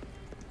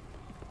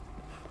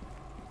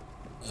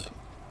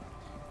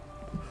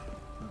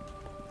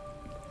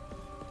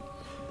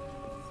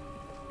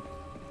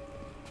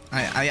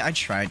 I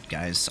tried,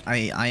 guys.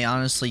 I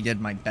honestly did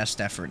my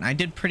best effort. And I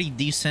did pretty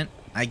decent,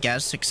 I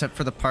guess, except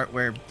for the part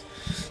where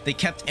they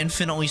kept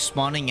infinitely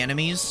spawning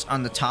enemies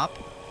on the top,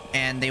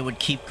 and they would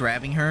keep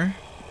grabbing her.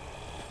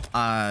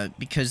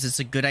 Because it's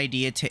a good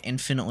idea to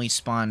infinitely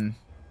spawn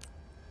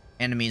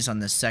enemies on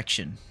this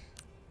section.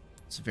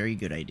 It's a very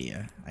good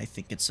idea. I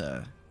think it's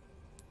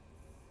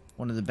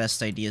one of the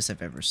best ideas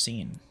I've ever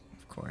seen,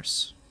 of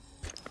course.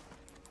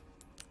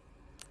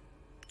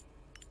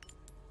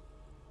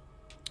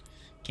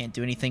 Can't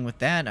do anything with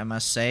that, I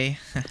must say.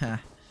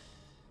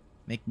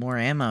 Make more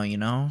ammo, you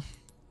know?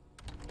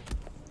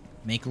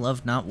 Make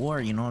love, not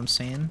war, you know what I'm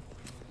saying?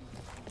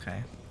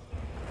 Okay.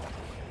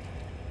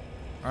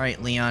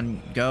 Alright,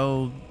 Leon,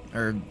 go,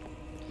 or...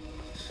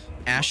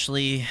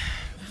 Ashley,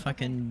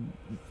 fucking...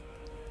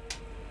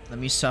 Let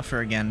me suffer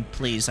again,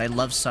 please. I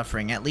love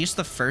suffering. At least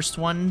the first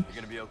one,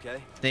 You're gonna be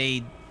okay?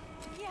 they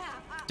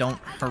don't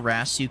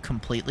harass you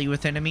completely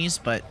with enemies,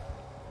 but...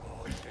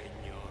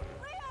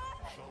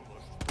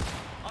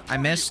 I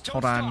missed.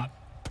 Hold on.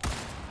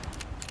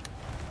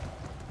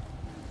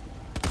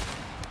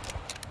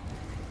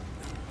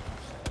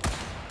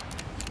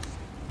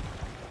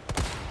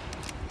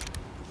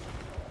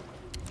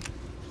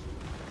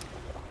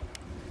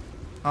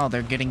 Oh,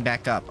 they're getting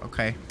back up.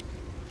 Okay.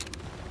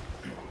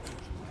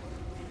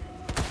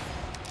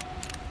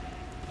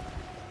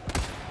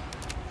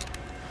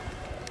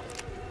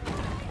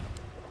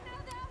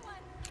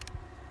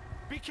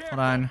 Be careful. Hold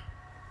on.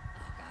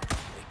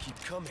 They keep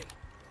coming.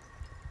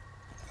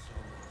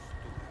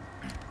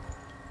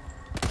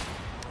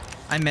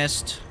 I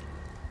missed.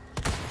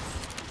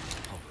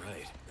 All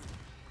right.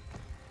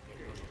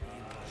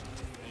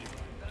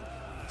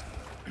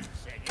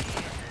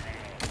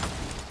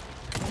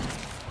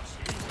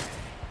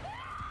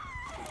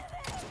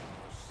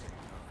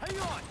 Hang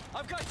on,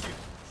 I've got you.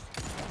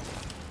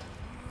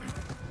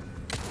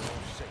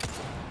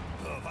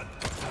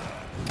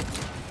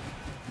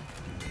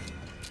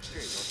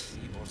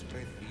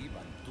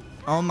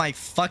 Oh my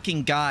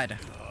fucking god.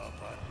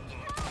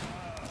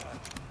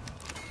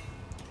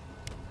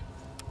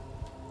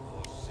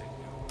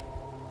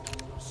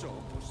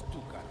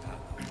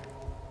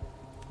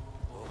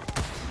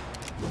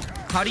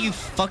 How do you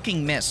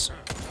fucking miss?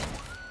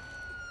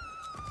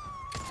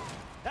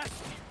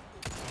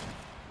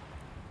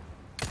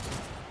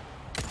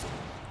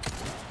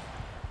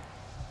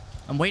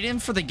 I'm waiting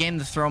for the game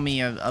to throw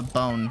me a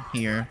bone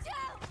here.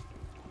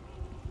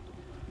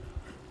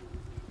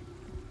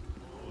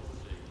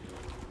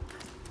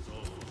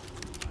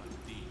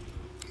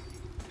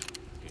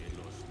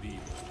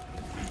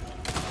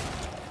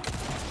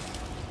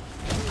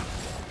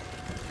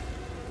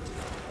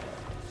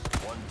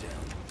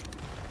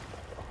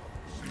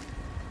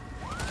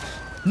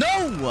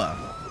 No!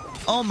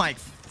 Oh my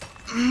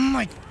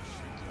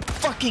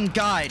fucking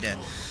god.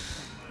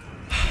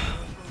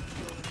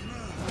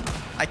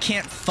 I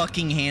can't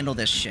fucking handle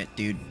this shit,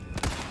 dude.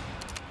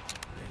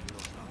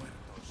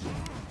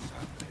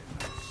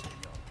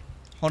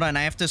 Hold on,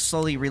 I have to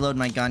slowly reload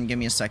my gun. Give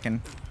me a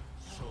second.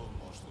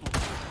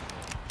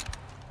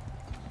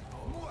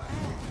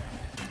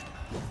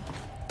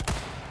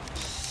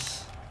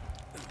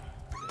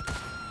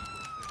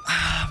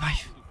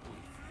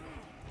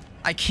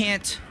 I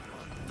can't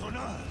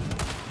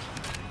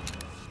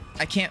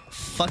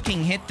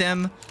fucking hit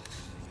them.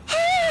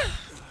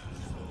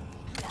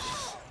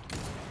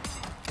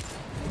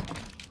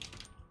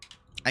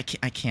 I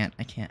can't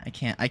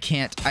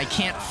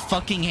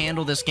fucking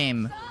handle this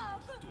game.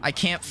 I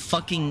can't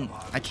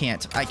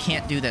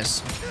do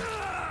this.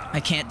 I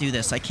can't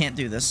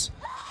do this.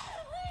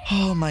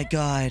 Oh my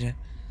god.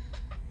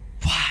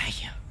 Why?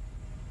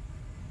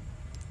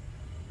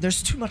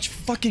 There's too much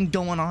fucking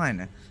going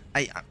on.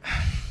 Like,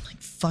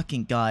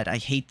 fucking god, I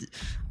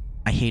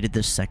hated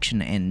this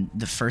section in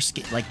the first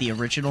game, like the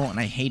original, and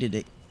I hated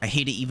it. I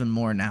hate it even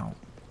more now.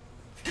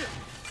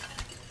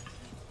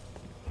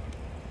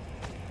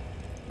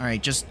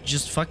 Alright,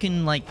 just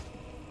fucking, like,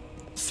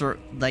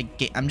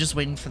 I'm just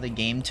waiting for the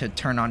game to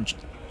turn on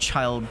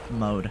child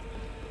mode.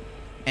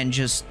 And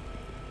just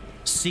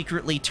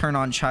secretly turn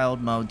on child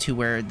mode to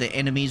where the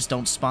enemies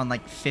don't spawn,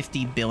 like,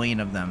 50 billion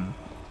of them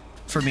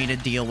for me to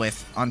deal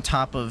with, on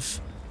top of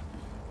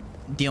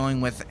dealing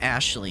with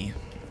Ashley.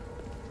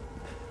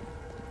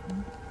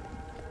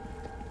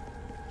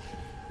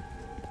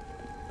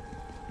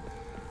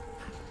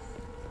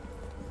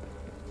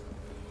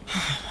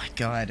 Oh my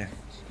god.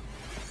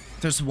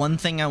 There's one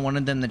thing I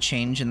wanted them to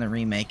change in the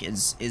remake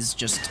is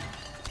just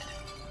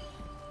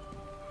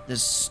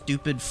this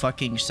stupid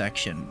fucking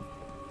section.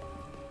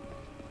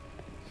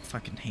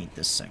 Fucking hate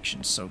this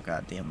section so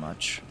goddamn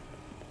much.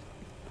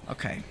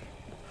 Okay.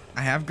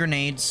 I have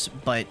grenades,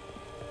 but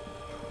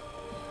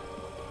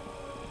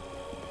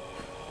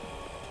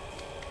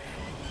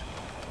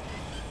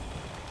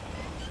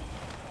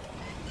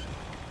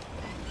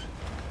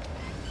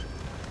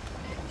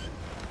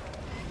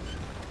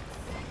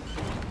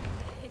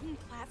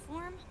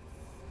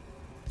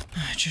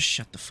just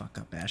shut the fuck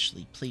up,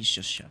 Ashley. Please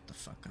just shut the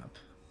fuck up.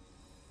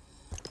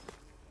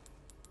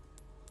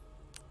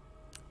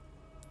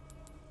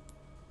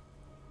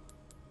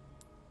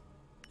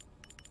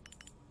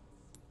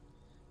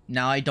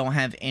 Now I don't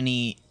have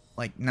any,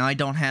 like, now I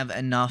don't have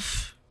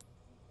enough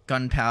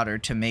gunpowder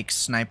to make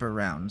sniper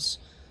rounds.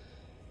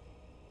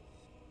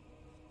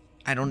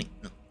 I don't.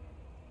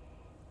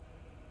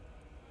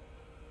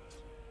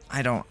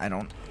 A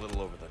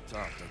little over the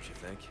top, don't you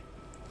think?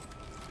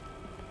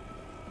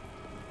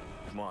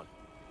 Come on.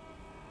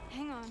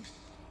 Hang on.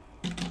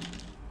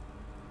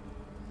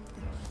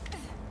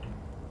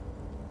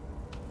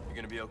 You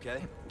gonna be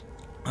okay?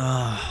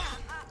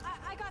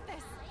 I got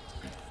this.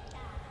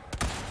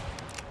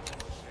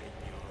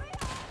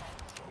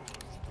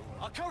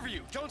 I'll cover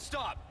you. Don't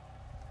stop.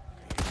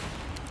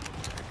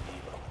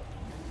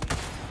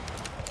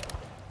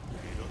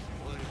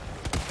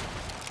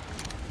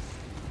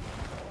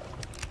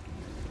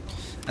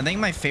 I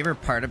think my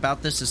favorite part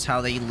about this is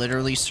how they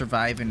literally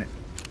survive in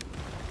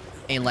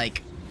a,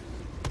 like,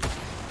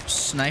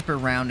 sniper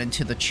round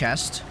into the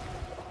chest.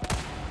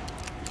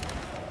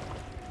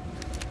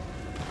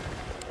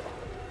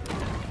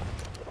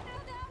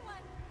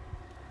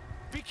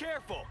 Be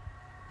careful.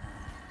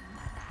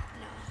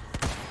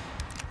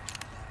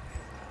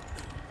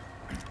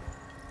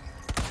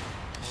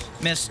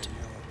 Missed.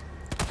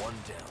 One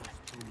down.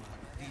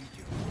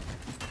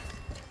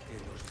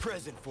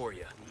 Present for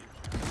you.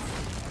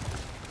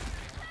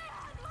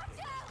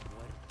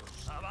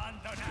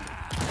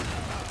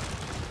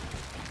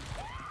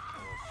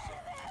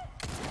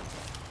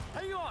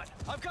 Hang on!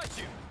 I've got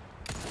you!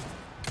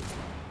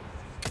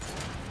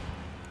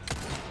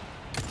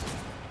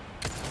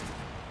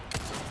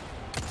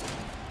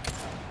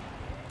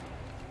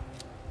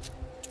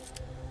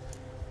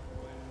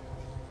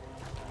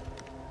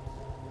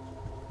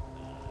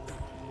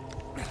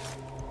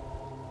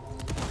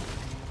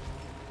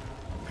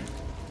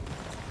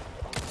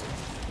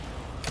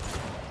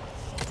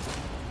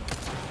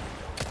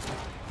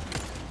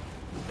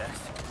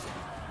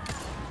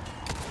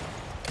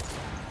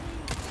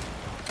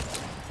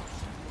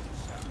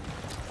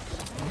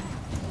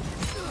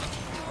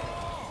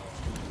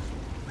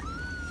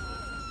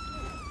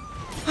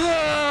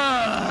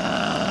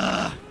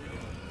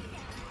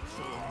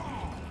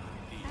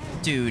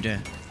 Dude.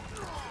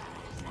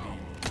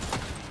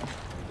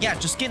 Yeah,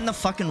 just get in the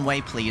fucking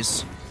way,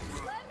 please.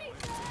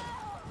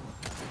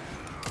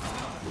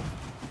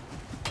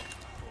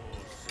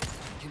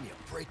 Give me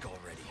a break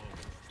already.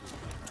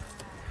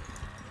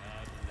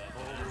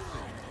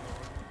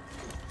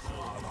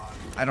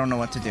 I don't know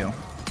what to do.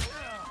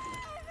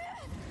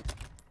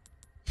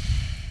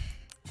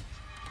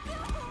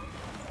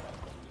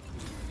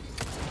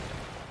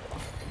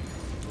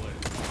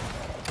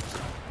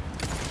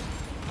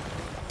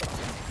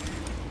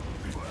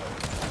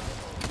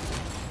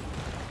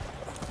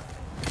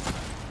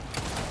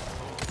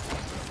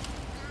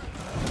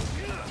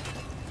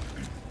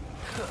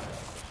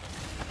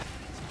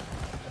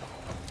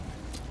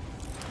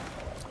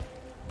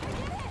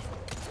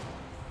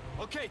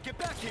 Okay, get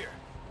back here.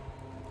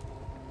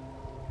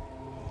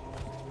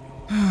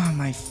 Oh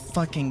my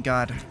fucking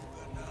god.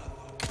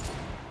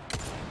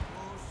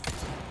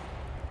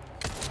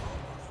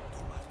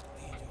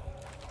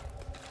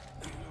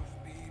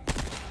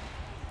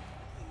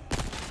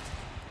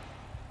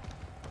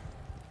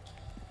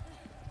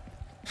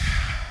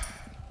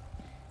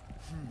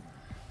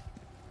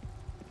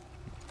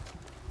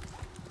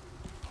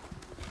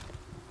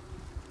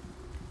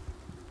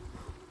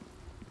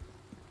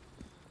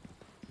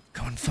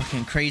 Going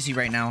fucking crazy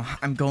right now.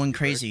 I'm going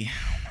crazy.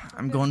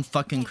 I'm going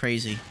fucking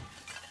crazy.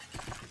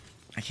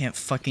 I can't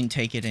fucking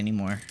take it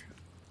anymore.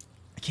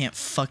 I can't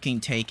fucking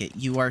take it.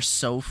 You are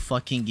so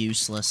fucking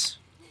useless.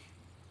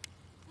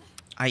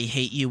 I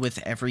hate you with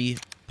every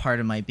part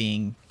of my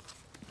being.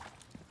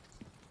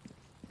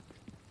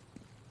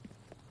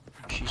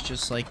 She's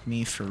just like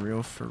me, for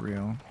real, for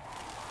real.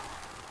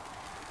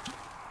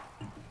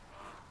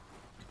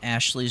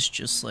 Ashley's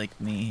just like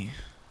me.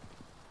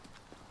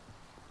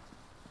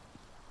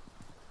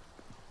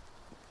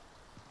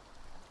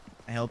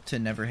 I hope to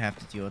never have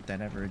to deal with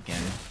that ever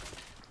again.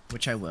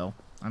 Which I will.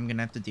 I'm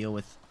gonna have to deal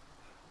with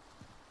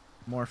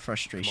more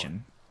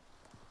frustration.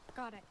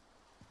 Got it.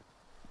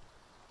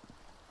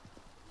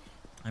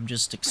 I'm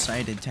just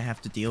excited to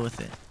have to deal with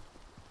it.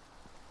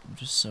 I'm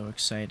just so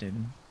excited.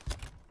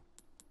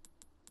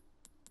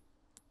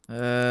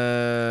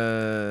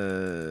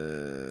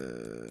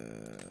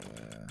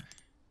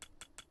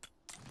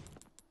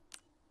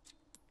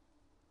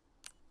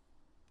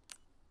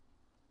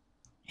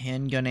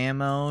 Handgun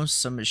ammo,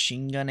 some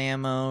machine gun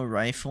ammo,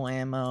 rifle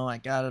ammo. I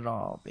got it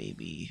all,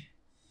 baby.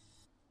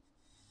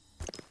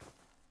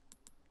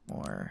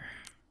 More.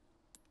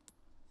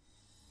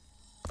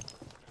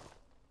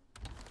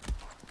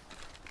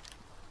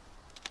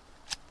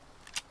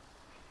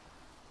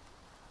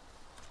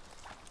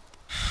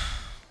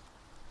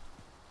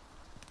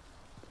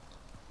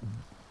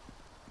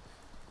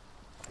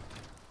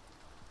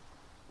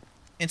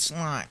 It's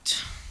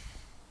locked.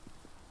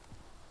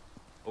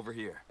 Over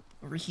here.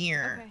 Over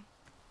here. Okay.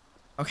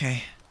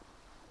 Okay.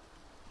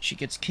 She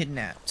gets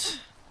kidnapped.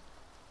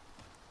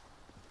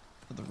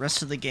 For the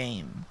rest of the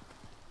game.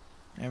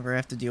 Never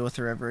have to deal with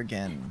her ever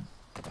again.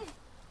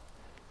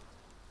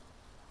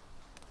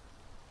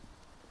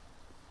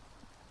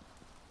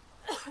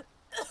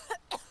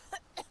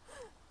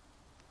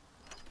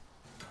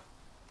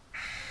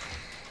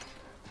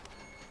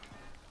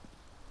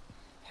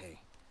 Hey,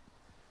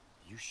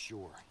 you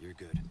sure you're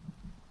good?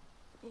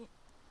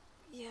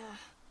 Yeah.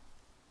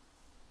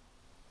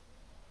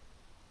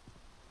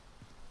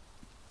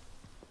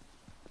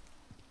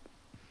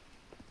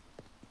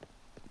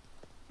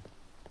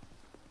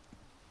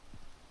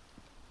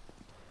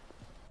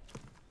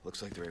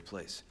 Looks like the right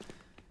place.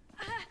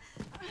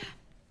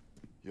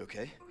 You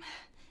okay?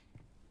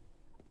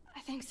 I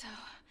think so.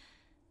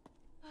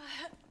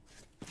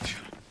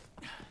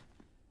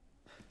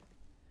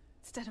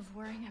 Instead of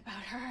worrying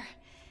about her,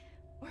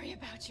 worry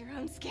about your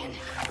own skin.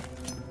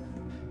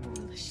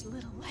 Foolish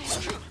little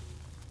lamb.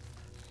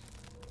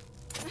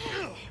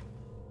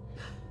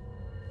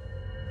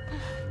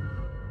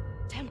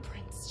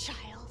 Temperance,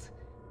 child.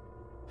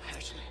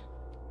 Ashley.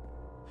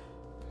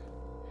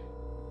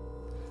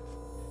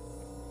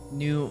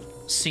 New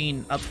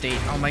scene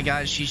update. Oh my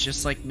god, she's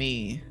just like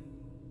me.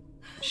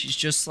 She's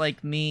just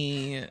like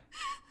me.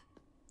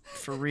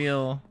 For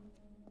real.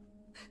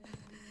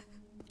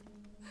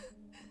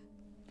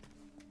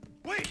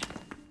 Wait!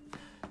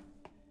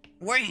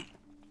 Wait!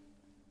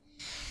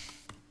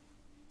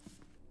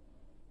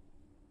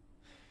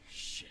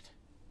 Shit.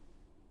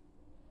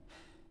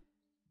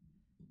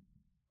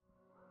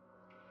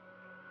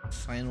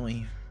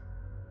 Finally.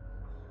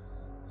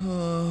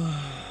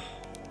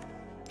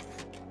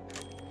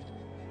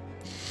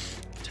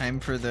 Time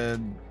for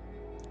the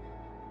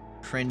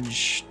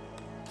cringe,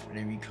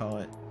 whatever you call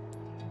it.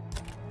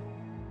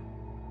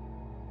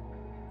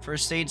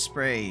 First aid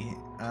spray.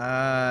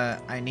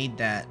 I need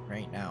that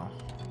right now.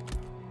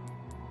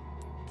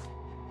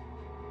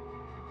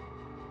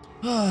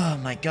 Oh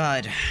my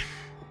god.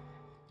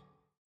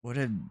 What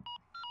a...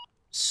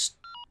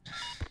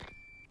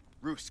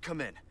 Roost, come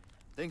in.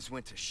 Things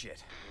went to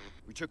shit.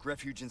 We took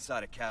refuge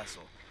inside a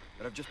castle,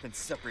 but I've just been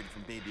separated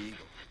from Baby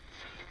Eagle.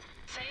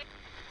 Saving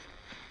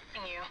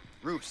you.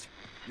 Roost,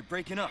 you're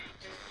breaking up.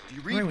 Do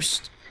you read me?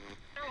 Roost.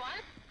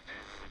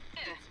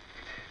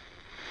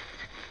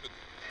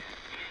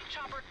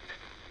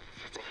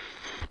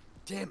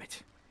 Damn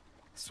it.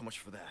 So much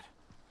for that.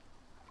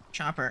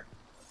 Chopper.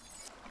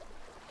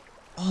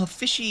 Oh,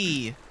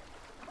 fishy.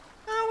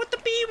 Oh, with the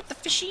bee, with the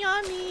fishy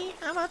on me.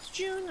 How about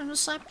June? I'm gonna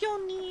slap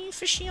your knee.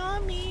 Fishy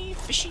on me,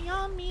 fishy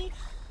on me.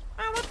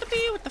 I want the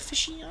bee with the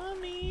fishy on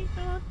me.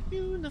 I want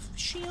you, the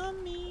fishy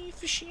on me,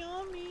 fishy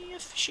on me,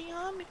 fishy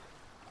on me.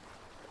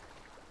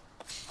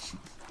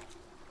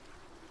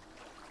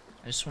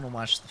 I just want to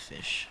watch the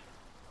fish.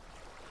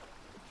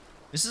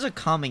 This is a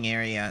calming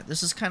area.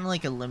 This is kind of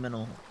like a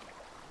liminal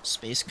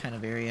space kind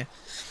of area.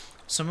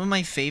 Some of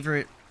my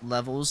favorite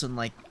levels in,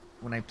 like,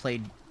 when I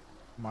played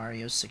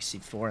Mario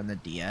 64 and the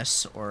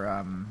DS,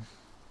 or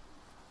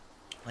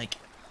like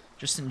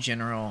just in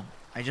general,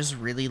 I just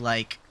really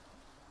like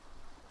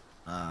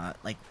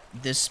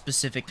this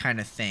specific kind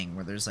of thing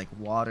where there's like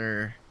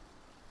water,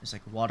 there's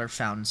like water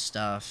fountain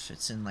stuff,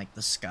 it's in like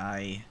the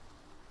sky.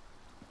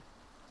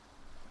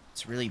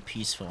 It's really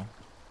peaceful.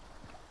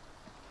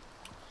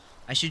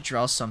 I should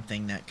draw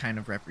something that kind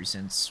of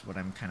represents what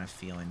I'm kind of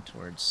feeling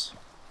towards.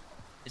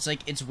 It's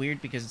like, it's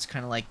weird because it's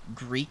kind of like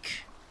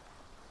Greek,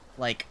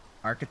 like,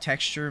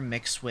 architecture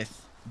mixed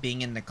with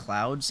being in the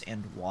clouds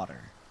and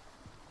water.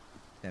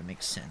 That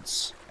makes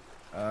sense.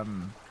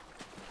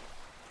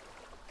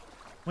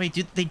 Wait,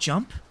 did they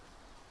jump?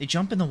 They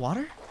jump in the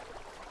water?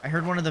 I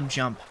heard one of them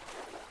jump.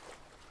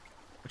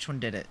 Which one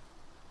did it?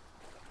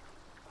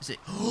 Is it?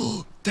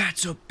 Oh,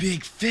 that's a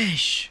big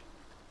fish!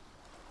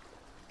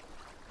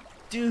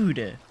 Dude!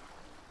 Look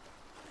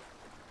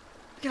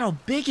at how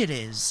big it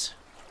is!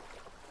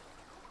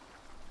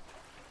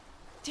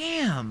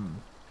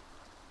 Damn!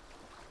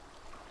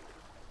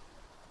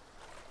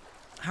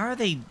 How are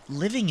they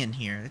living in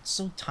here? It's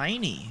so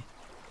tiny.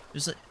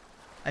 There's a,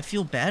 I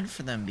feel bad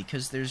for them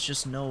because there's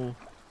just no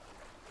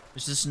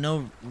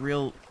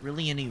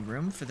really any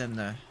room for them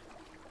to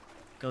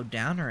go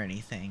down or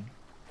anything.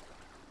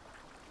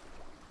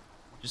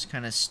 Just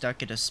kind of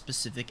stuck at a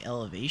specific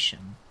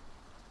elevation.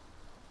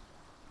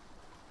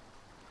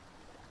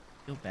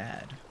 Feel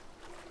bad.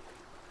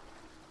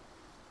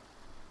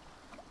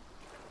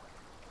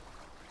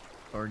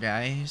 Poor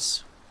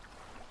guys.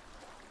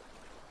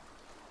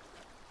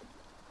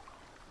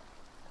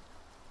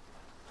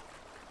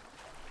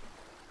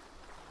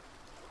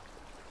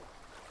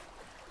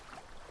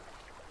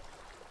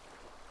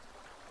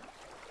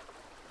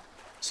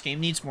 This game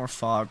needs more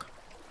fog.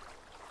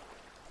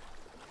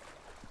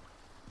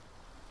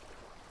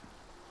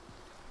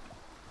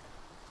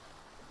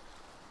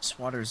 This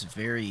water is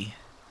very...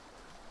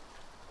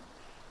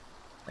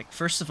 Like,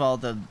 first of all,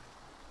 the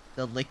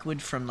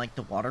liquid from, like,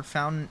 the water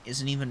fountain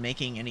isn't even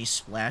making any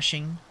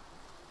splashing.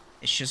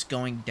 It's just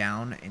going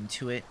down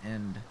into it,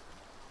 and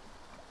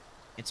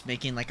it's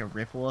making, like, a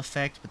ripple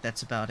effect, but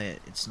that's about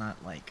it. It's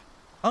not, like...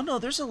 Oh, no,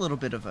 there's a little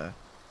bit of a...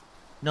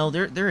 No,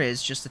 there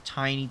is, just a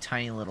tiny,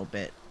 tiny little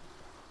bit.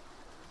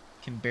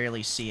 Can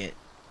barely see it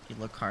if you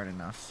look hard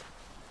enough.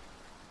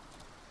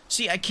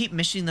 See, I keep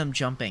missing them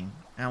jumping,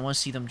 and I want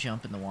to see them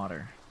jump in the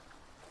water.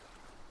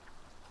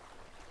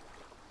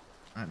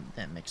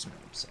 That makes me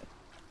upset.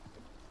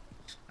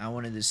 I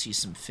wanted to see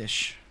some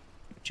fish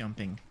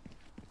jumping.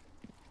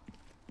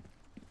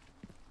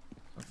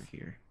 Over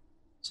here.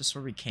 Is this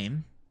where we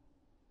came?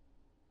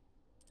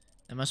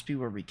 That must be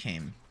where we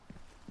came.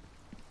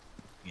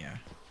 Yeah.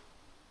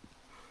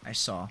 I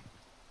saw.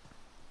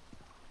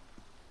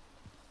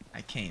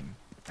 I came.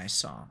 I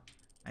saw.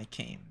 I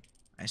came.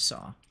 I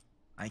saw.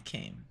 I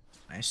came.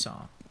 I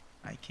saw.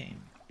 I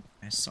came.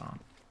 I saw.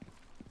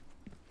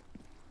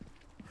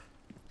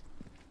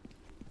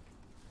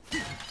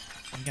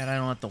 Thank God I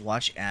don't have to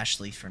watch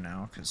Ashley for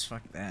now, because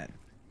fuck that.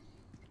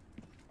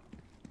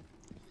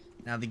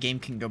 Now the game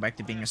can go back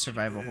to being a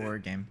survival horror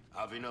game.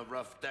 Having a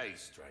rough day,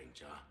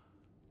 stranger?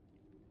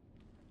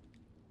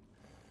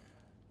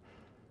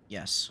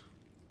 Yes.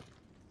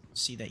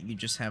 See that you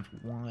just have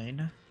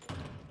wine.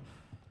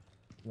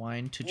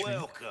 Wine to drink.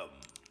 Welcome.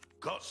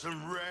 Got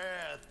some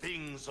rare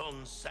things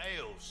on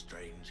sale,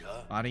 stranger.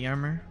 Body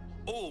armor.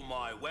 All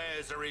my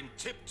wares are in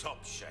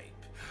tip-top shape,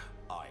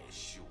 I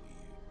assure you.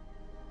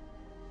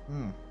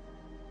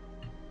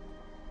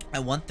 I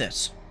want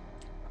this.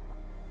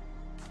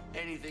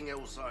 Anything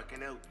else I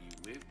can help you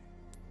with?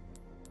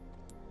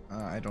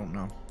 I don't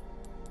know.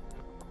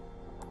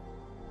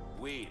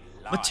 We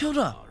like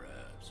Matilda! our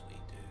herbs, we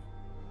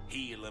do.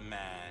 Heal a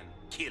man,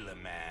 kill a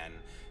man,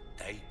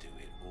 they do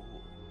it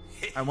all.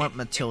 I want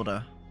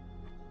Matilda.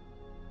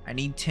 I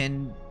need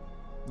 10,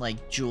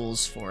 like,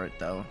 jewels for it,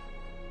 though.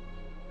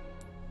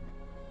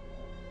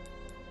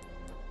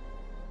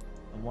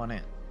 I want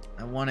it.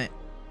 I want it.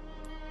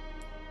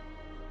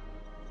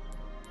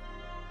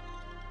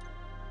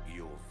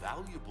 Your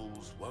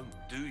valuables won't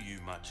do you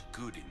much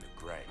good in the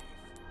grave.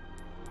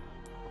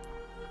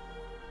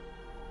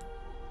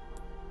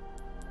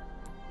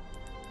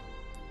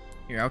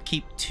 Here, I'll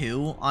keep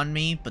 2 on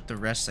me, but the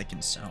rest I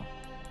can sell.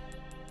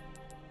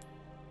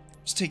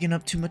 It's taking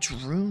up too much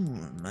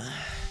room. Well,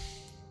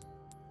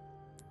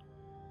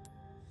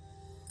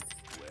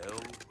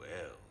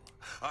 well.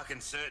 I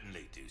can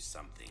certainly do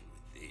something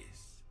with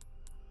this.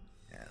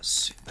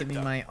 Yes. Give me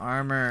my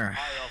armor.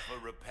 I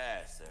offer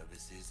repair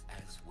services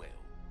as well.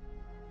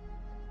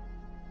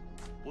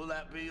 Will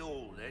that be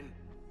all then?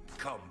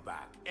 Come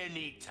back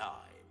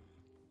anytime.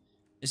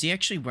 Is he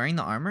actually wearing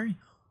the armor?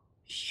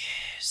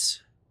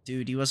 Yes.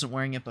 Dude, he wasn't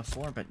wearing it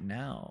before, but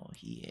now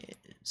he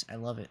is. I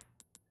love it.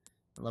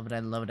 I love it, I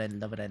love it, I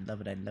love it, I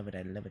love it, I love it,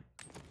 I love it.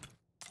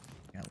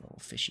 Got a little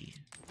fishy.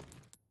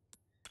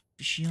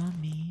 Fishy on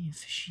me,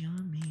 fishy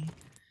on me.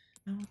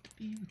 I want to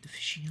be with the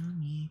fishy on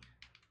me.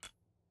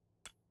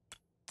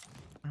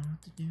 I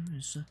want to do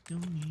is suck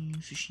on me,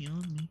 fishy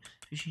on me,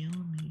 fishy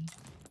on me.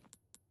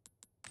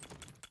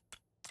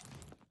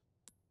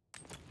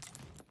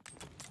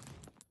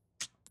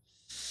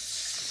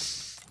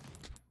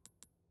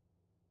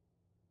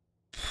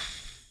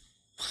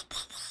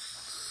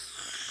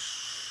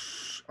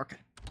 Okay.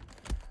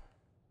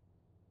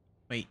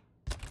 Wait.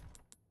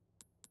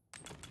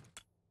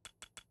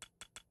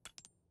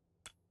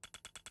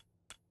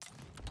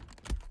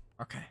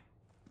 Okay.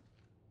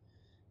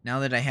 Now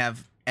that I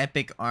have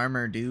epic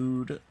armor,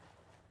 dude,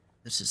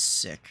 this is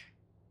sick.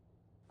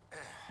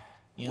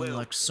 You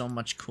look so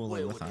much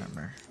cooler with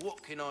armor.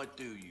 What can I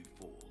do you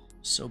for?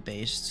 So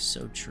based,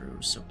 so true,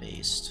 so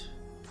based.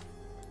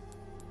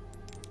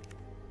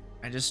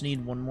 I just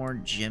need one more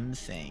gym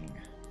thing.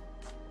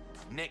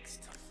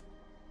 Next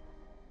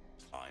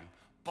time,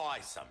 buy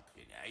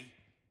something, eh?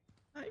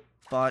 I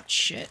bought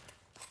shit.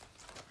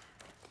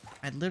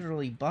 I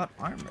literally bought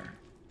armor.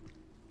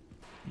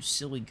 You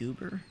silly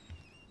goober.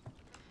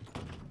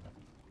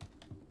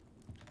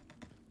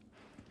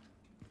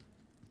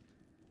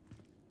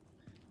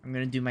 I'm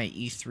gonna do my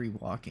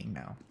E3 walking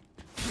now.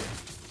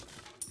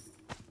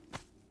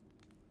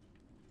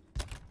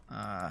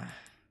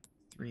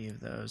 3 of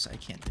those. I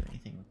can't do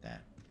anything with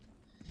that.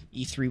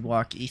 E3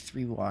 walk,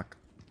 E3 walk.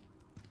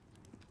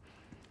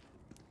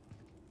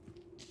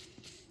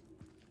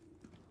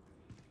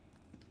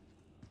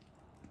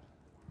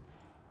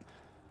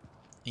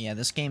 Yeah,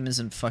 this game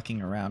isn't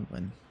fucking around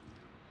when...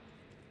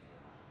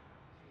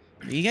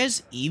 Are you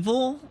guys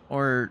evil?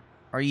 Or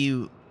are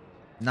you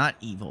not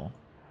evil?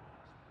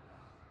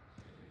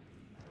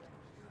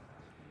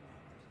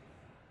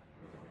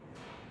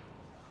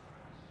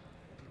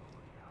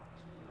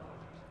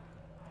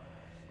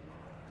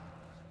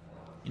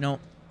 You know,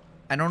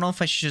 I don't know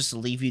if I should just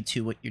leave you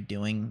to what you're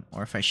doing,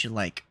 or if I should,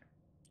 like,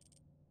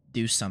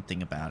 do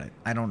something about it.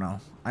 I don't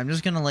know. I'm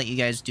just gonna let you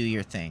guys do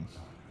your thing.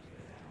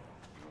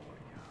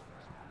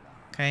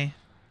 Okay?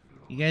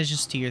 You guys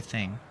just do your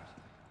thing.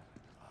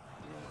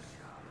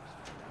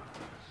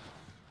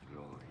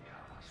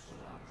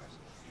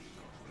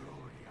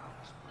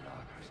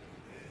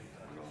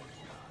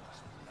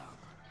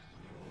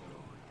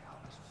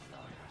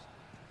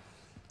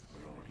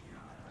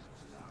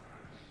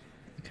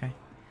 Okay.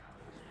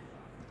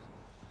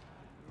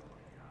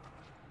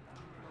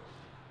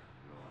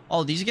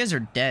 Oh, these guys are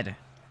dead.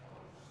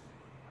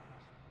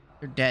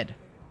 They're dead.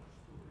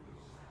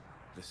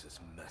 This is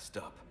messed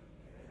up.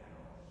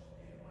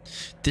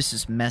 This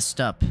is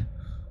messed up.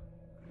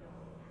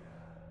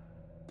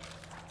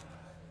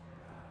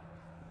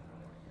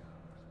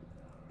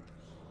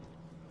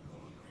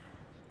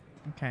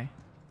 Okay.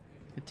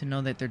 Good to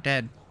know that they're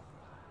dead.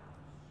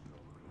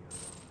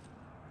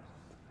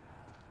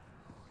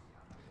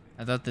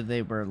 I thought that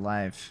they were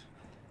alive.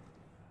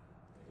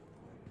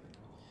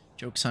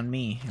 Joke's on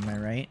me, am I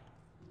right?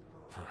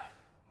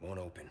 Won't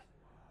open.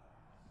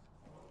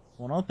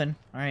 Won't open.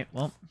 Alright,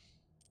 well.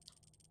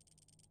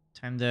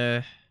 Time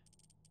to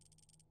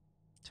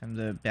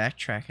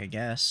backtrack, I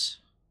guess.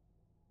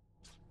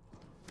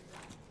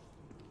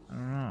 I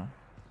don't know.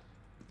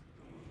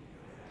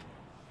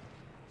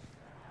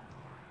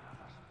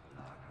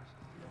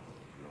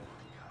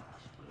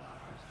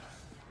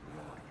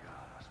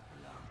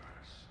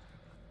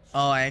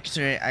 Oh, I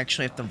actually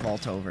have to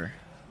vault over.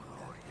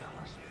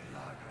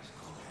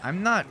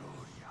 I'm not,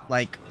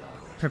 like,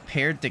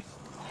 prepared to,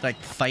 like,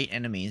 fight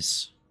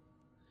enemies.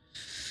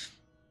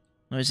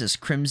 What is this?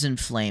 Crimson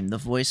Flame. The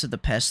voice of the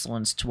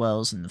pestilence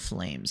dwells in the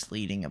flames,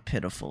 leading a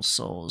pitiful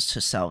souls to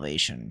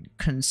salvation.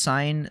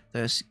 Consign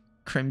the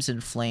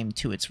crimson flame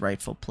to its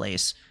rightful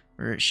place,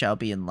 where it shall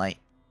be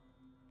enlightened.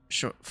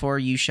 For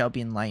you shall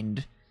be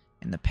enlightened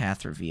in the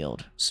path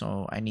revealed.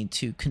 So I need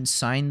to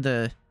consign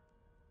the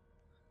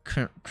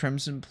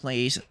crimson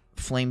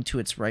flame to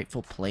its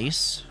rightful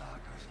place.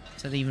 What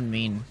does that even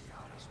mean?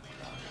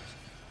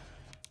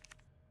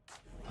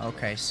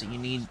 Okay, so you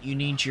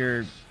need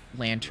your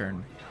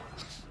lantern.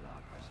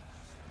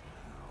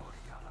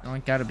 You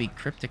don't gotta be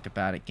cryptic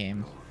about it,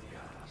 game.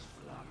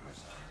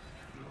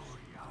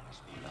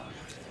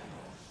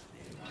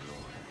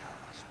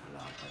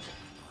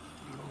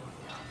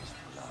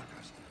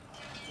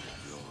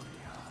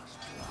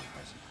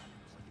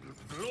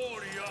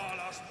 Gloria a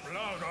las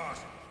plagas!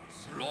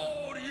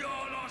 Gloria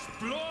a las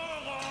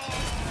plagas!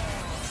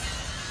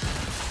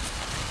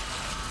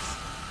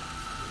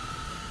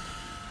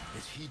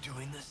 Is he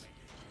doing this?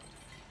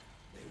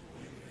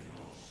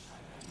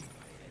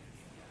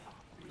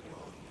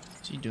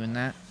 Is he doing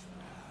that?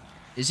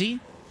 Is he?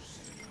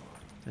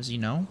 Does he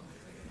know?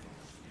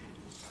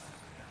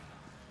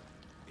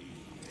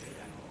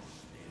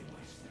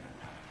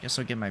 Guess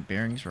I'll get my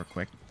bearings real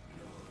quick.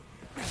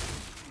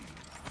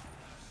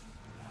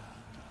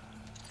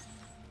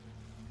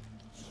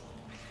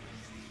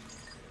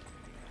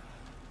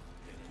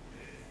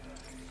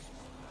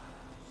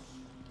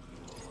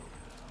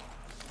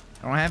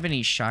 I don't have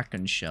any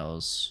shotgun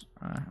shells.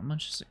 How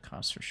much does it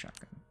cost for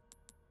shotgun?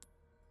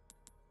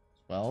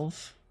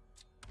 12?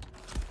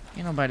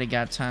 Ain't nobody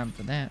got time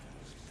for that.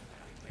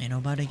 Ain't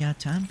nobody got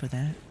time for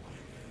that.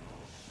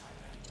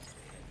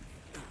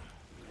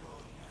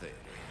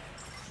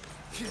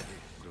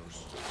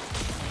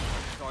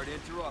 Sorry to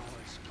interrupt.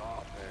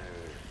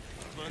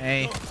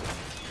 Hey. What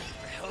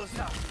the hell is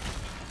that?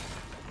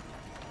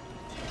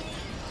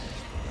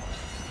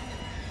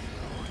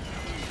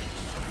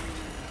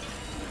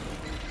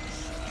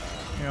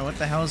 Yeah, what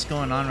the hell is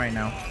going on right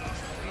now?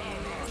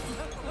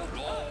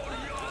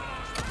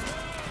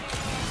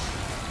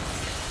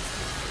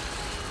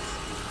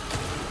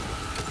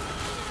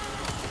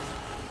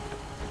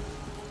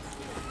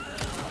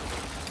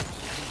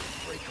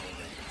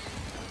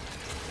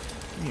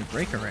 Give me a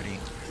break already.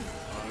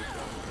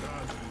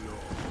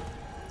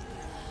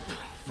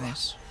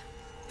 Nice.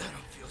 I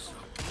don't feel so.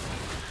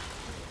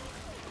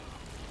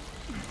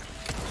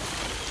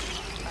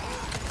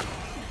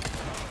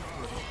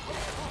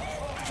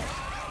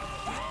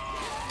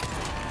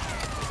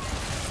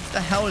 What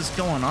the hell is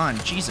going on?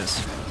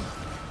 Jesus.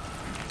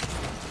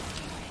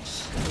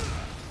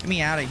 Get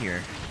me out of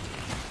here.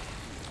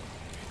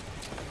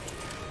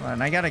 Hold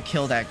on, I gotta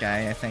kill that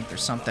guy, I think, or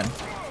something.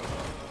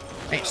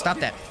 Hey, stop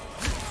that.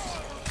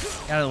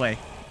 Get out of the way.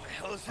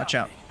 Watch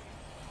out.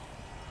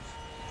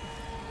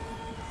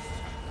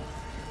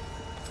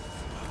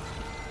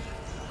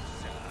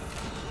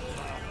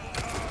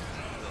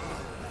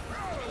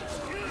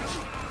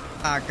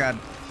 Ah, God.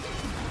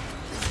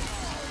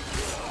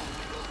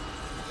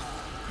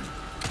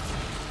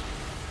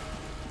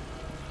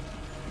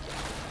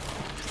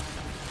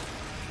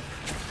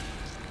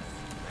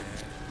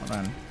 Hold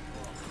on.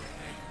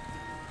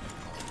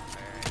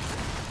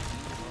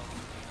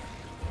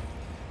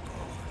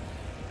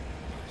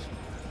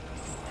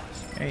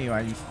 There you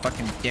are, you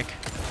fucking dick.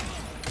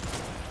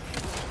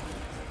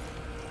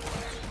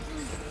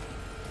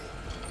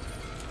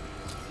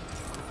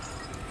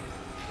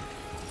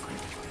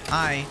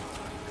 Hi.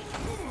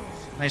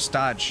 Nice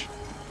dodge.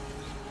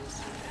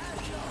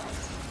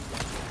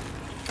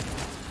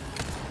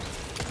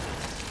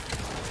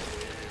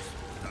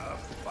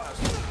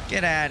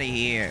 Get out of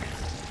here.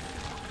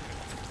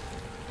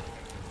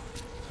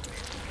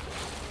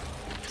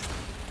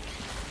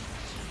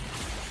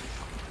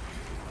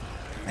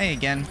 Hey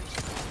again.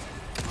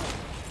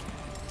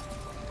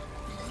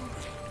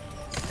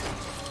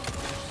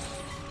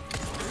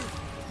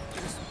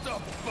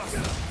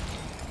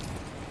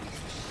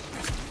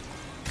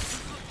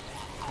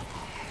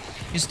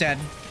 He's dead.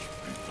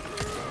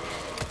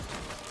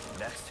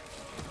 Next.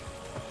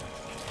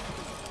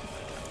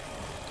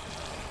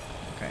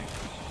 Okay.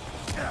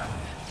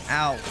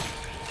 Ow.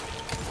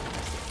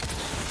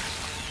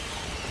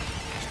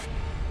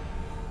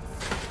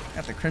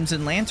 Got the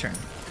Crimson Lantern.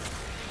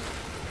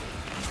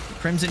 The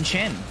Crimson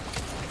Chin.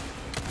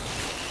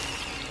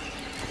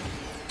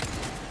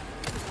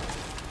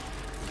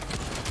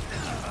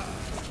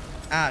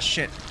 Ah,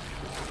 shit.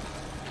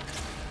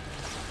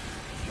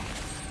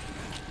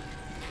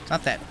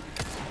 Stop that.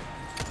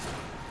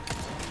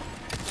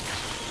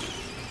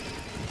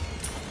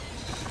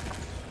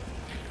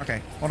 Okay,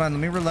 hold on,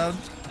 let me reload.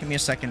 Give me a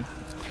second.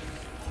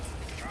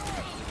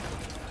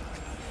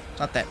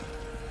 Stop that.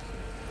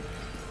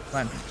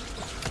 Come on.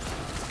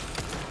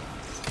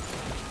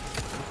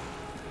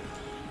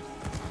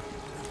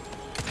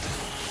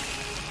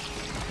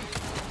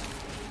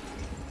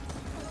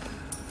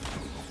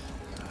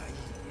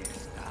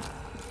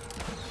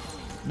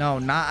 No,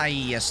 not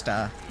ahí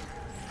está.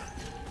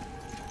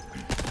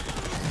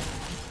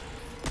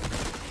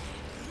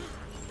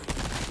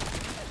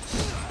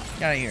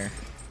 Get out of here.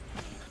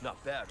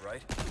 Not bad,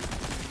 right?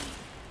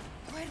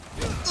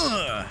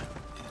 Ugh.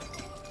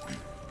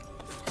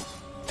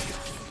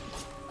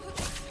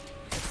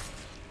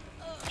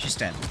 She's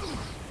dead.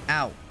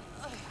 Ow.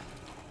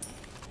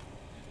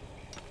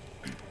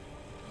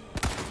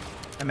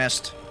 I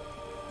missed.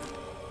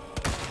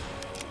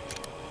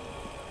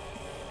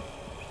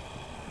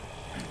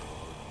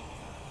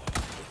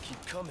 They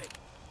keep coming.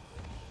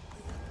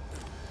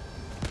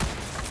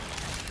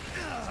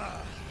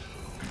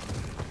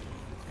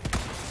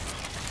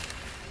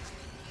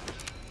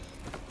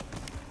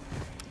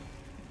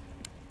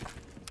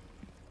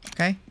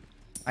 Okay.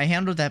 I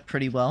handled that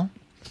pretty well,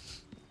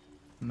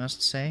 I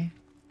must say.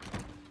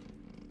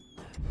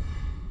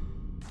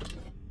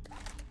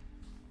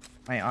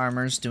 My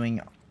armor's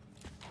doing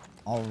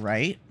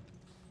alright.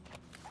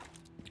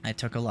 I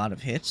took a lot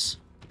of hits.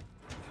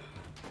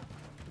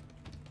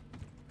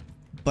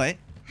 But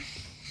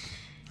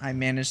I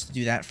managed to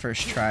do that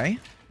first try.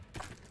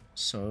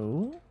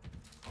 So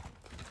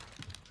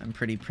I'm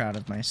pretty proud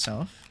of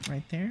myself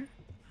right there.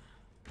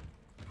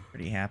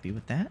 Pretty happy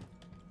with that.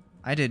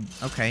 I did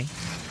okay.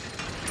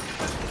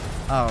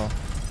 Oh.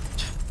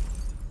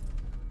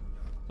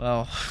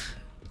 Well,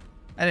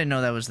 I didn't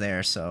know that was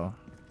there, so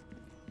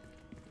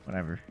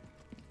whatever.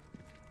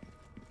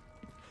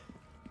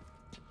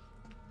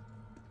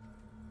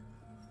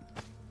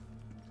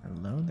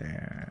 Hello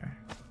there.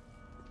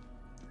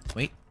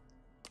 Wait.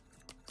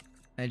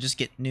 I just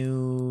get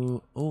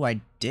new... Oh,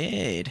 I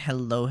did.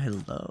 Hello,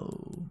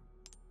 hello.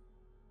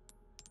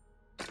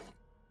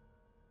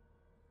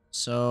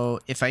 So,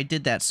 if I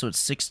did that, so it's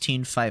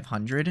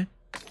 16,500.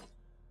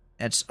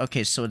 That's...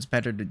 Okay, so it's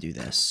better to do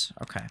this.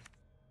 Okay.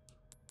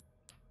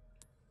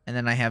 And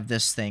then I have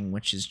this thing,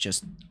 which is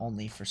just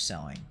only for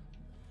selling.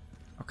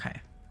 Okay.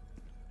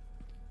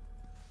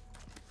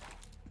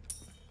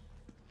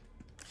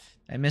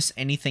 Did I miss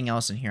anything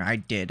else in here? I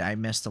did. I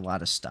missed a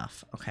lot of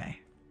stuff. Okay.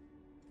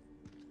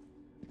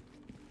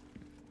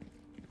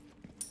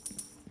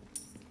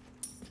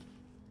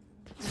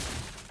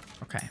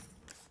 Okay.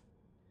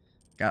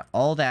 Got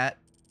all that,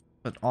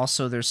 but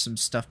also there's some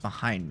stuff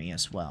behind me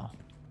as well.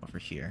 Over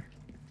here.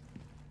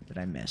 That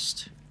I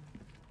missed.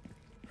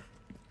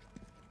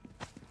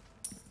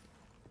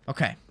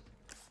 Okay.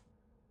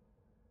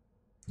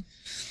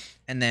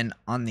 And then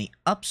on the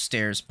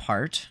upstairs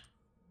part,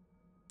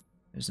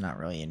 there's not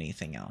really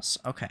anything else.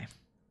 Okay.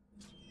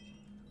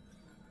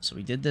 So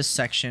we did this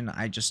section.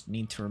 I just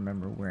need to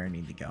remember where I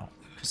need to go,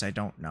 because I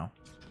don't know.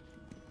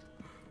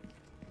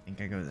 I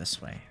think I go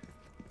this way.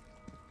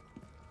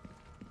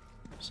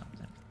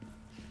 Something.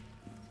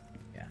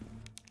 Yeah.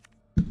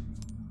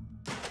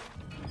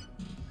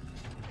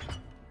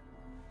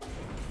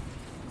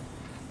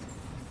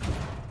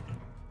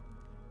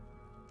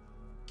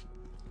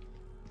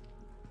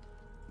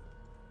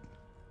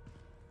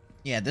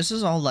 Yeah, this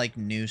is all like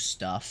new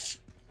stuff.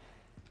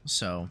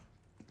 So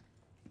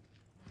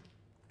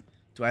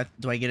do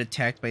I get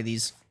attacked by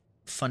these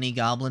funny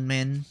goblin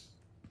men?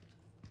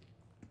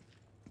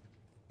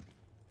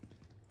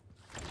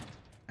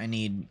 I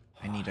need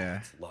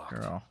a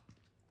girl.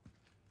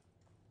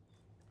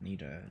 I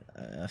need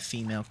a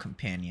female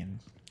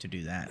companion to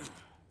do that.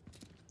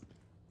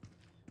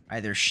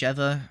 Either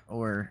Sheva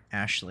or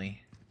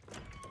Ashley.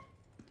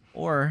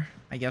 Or,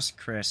 I guess,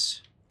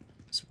 Chris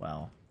as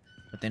well.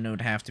 But then it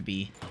would have to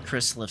be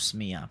Chris lifts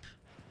me up.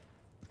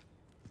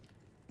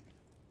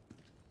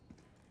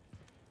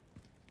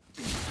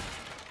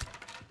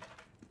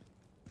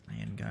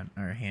 Handgun,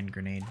 or hand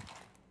grenade.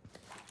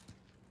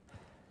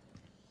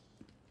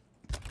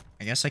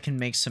 I guess I can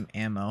make some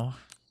ammo.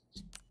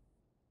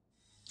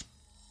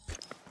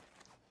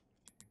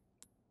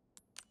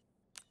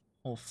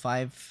 Oh,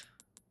 5.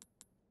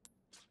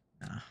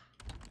 Nah.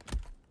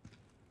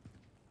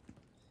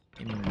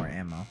 Give me more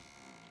ammo.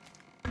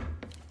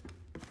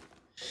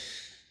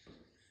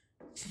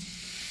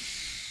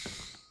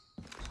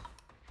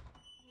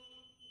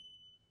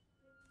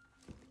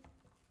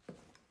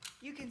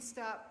 You can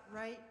stop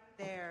right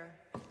there,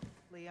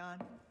 Leon.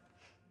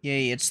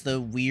 Yay, it's the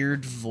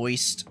weirdly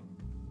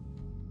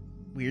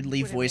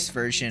voiced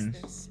version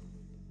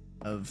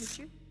of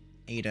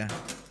Ada.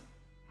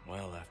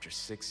 Well, after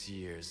 6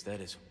 years,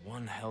 that is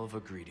one hell of a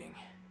greeting,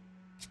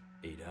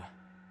 Ada.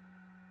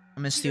 I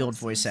miss the old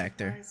voice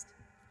actor.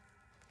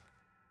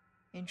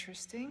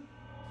 Interesting.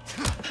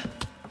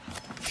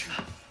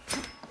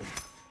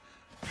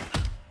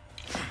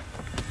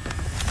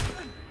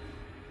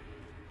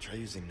 Try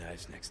using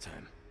knives next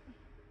time.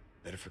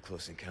 Better for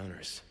close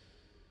encounters.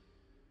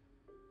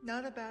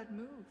 Not a bad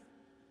move.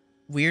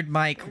 Weird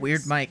mic,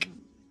 weird mic.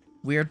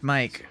 Weird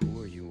mic. So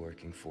who are you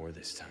working for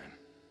this time?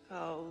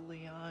 Oh,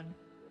 Leon.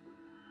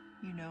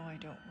 You know I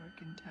don't work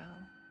in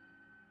town.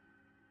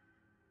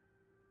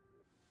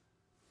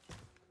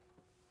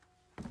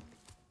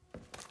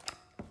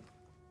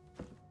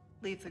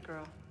 Leave the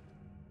girl.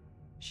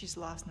 She's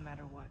lost no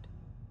matter what.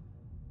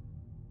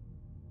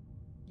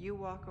 You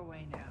walk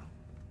away now,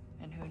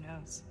 and who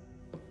knows?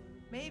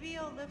 Maybe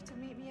you'll live to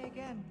meet me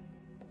again.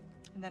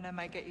 And then I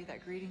might get you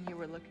that greeting you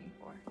were looking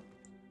for.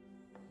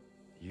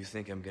 You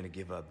think I'm gonna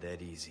give up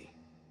that easy?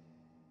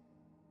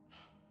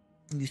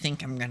 You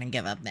think I'm gonna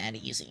give up that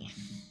easy?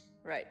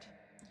 Right.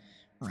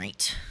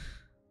 Right.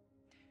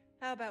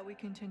 How about we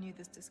continue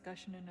this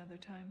discussion another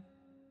time?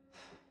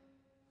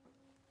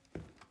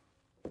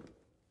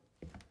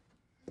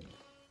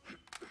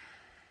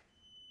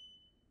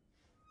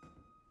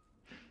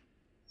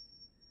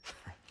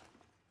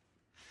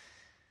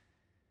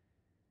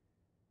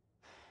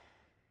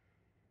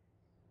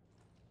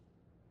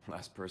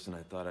 Last person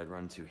I thought I'd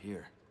run to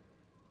here.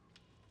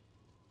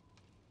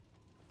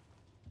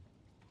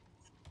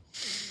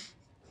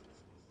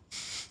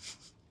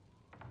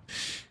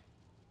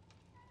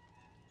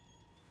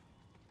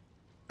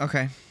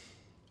 Okay.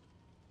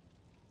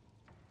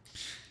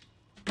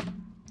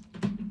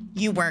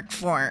 You work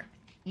for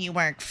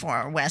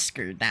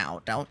Wesker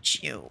now,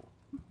 don't you?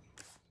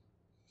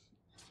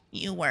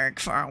 You work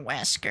for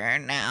Wesker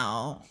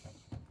now.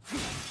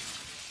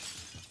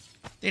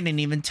 They didn't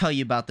even tell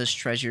you about this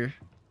treasure.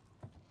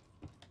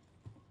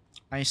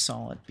 I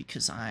saw it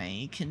because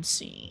I can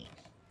see.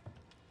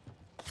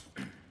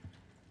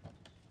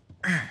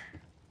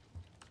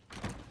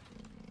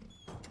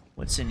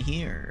 What's in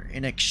here?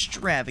 An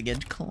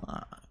extravagant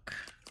clock.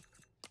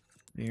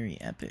 Very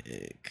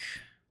epic.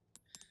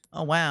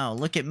 Oh wow,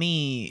 look at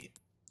me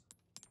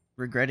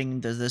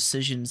regretting the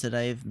decisions that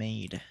I have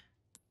made.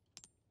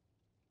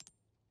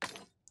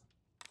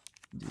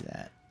 Do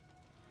that.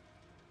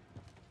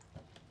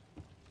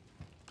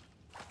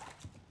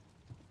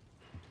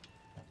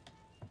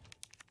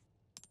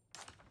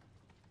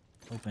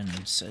 Open,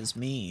 says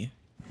me.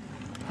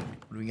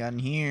 What do we got in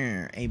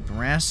here? A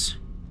brass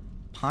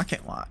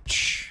pocket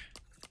watch.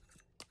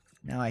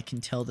 Now I can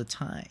tell the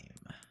time.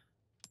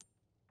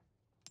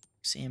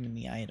 Examine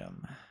the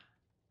item.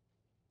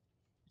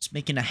 It's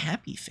making a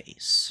happy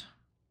face.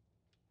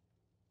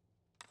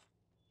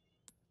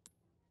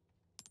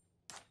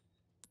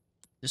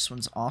 This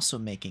one's also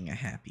making a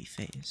happy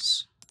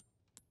face.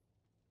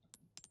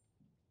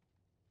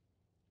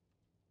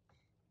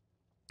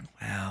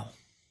 Wow.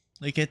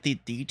 Look at the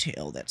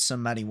detail that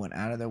somebody went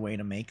out of their way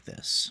to make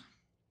this.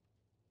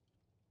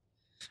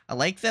 I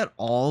like that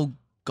all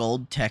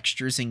gold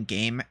textures in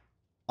game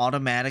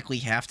automatically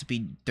have to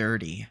be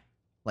dirty.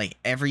 Like,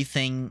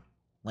 everything,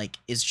 like,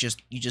 is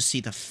just, you just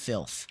see the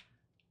filth.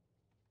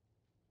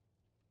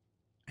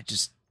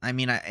 I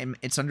mean,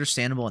 it's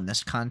understandable in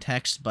this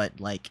context, but,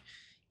 like,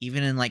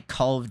 even in, like,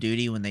 Call of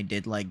Duty, when they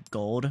did, like,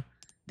 gold,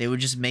 they would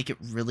just make it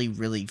really,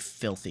 really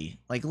filthy.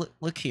 Like,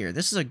 look here.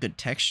 This is a good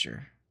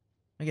texture.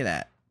 Look at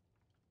that.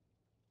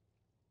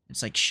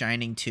 It's, like,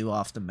 shining, too,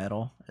 off the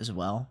metal as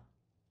well.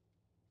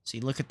 See,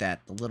 look at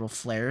that. The little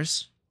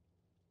flares.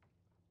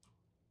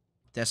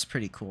 That's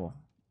pretty cool.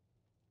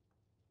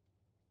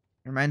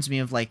 It reminds me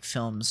of, like,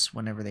 films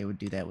whenever they would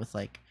do that with,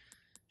 like,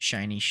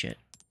 shiny shit.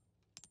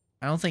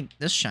 I don't think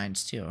this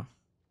shines, too.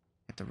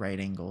 At the right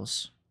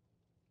angles.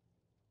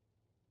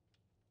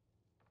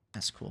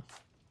 That's cool.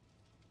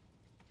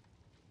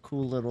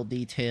 Cool little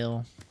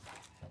detail.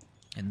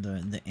 And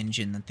the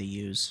engine that they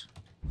use.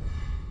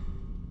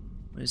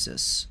 What is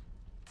this?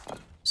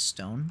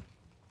 Stone?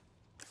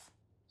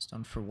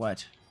 Stone for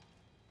what?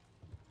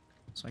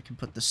 So I can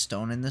put the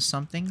stone into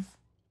something?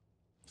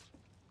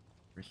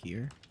 Over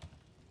here.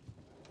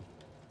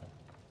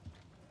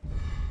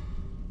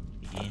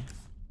 Yeah.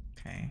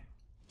 Okay.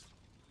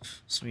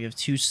 So we have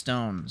 2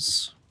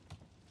 stones.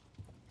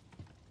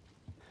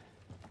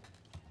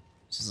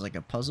 This is like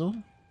a puzzle?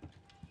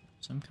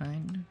 Some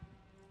kind?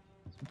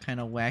 Some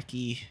kind of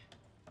wacky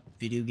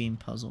video game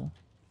puzzle.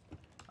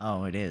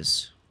 Oh, it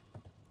is.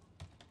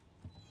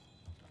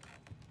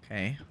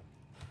 Okay.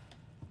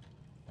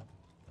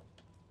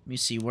 Let me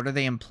see, what are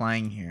they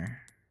implying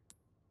here?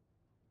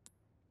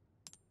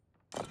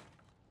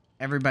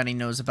 Everybody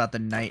knows about the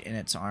knight and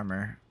its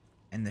armor,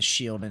 and the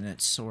shield and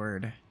its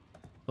sword.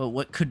 But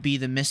what could be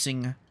the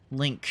missing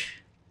link?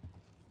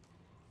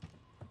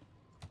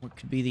 What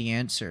could be the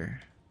answer?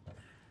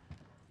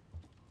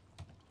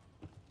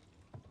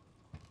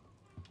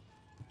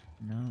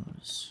 Who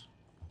knows?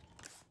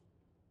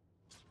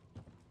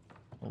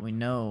 What we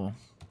know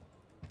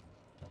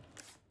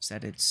is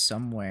that it's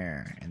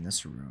somewhere in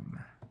this room.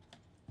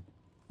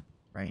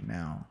 Right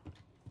now.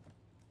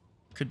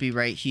 Could be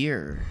right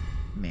here,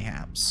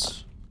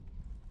 mayhaps.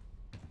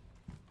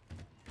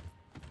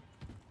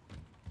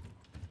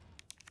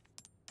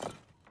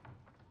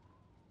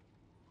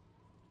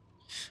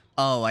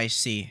 Oh, I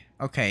see.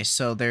 Okay,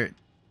 so they're...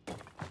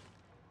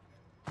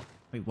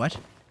 Wait, what?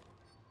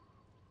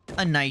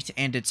 A knight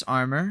and its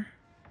armor.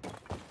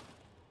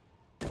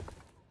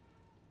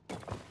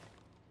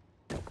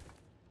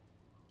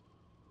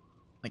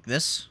 Like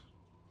this?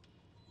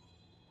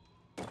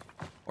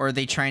 Or are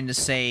they trying to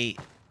say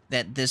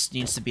that this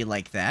needs to be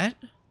like that?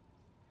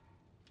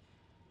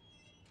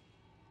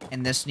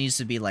 And this needs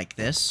to be like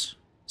this?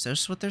 Is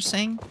this what they're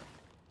saying?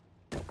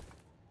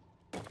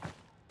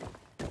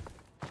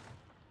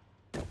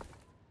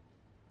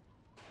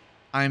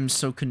 I'm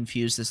so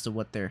confused as to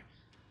what they're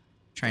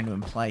trying to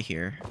imply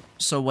here.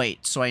 So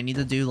wait, so I need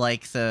to do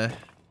like the...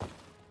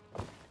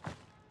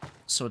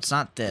 So it's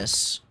not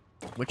this.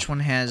 Which one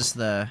has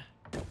the...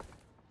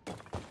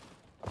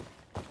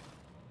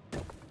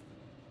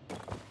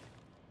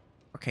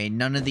 Okay,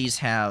 none of these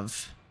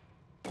have...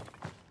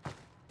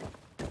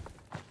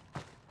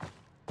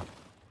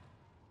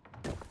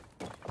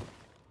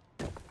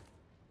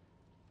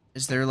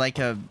 Is there like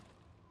a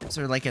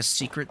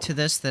secret to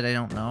this that I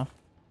don't know?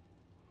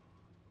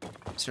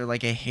 Is there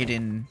like a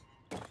hidden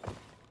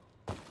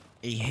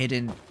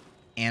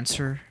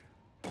answer?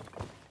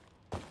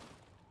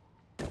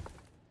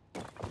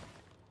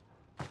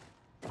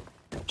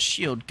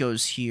 Shield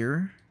goes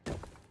here.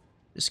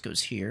 This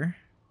goes here.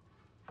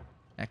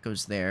 That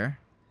goes there.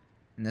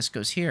 And this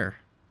goes here,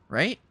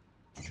 right?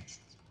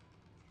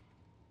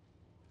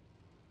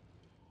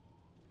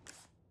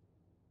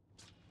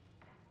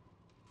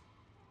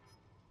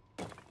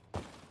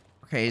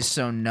 Okay,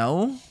 so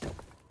no.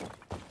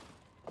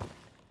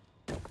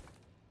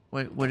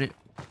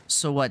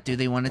 So what, do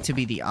they want it to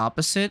be the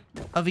opposite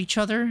of each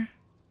other?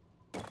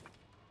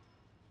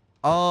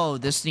 Oh,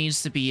 this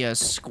needs to be a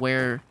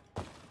square.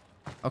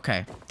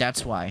 Okay,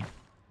 that's why.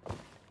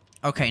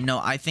 Okay, no,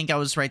 I think I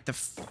was right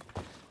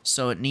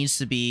So it needs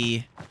to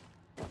be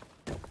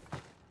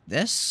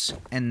this,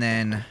 and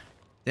then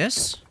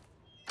this.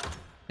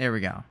 There we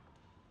go.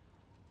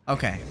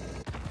 Okay.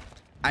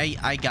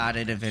 I got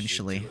it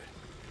eventually.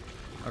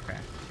 Okay.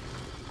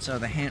 So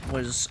the hint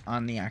was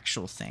on the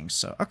actual thing,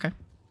 so okay.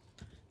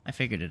 I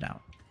figured it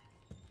out.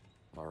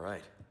 All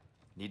right.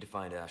 Need to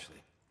find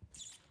Ashley.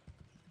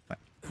 What?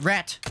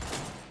 Rat!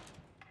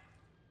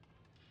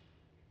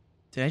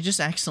 Did I just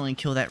accidentally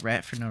kill that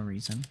rat for no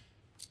reason?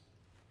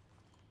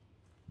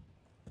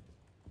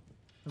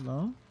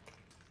 Hello?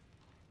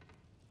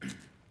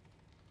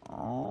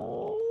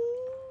 Oh.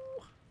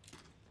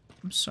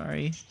 I'm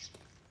sorry.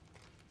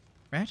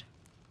 Rat?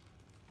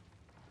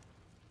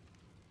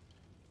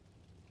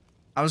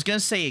 I was gonna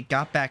say it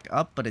got back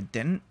up, but it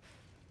didn't.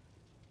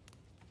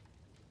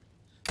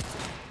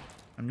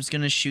 I'm just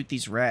gonna shoot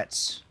these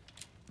rats.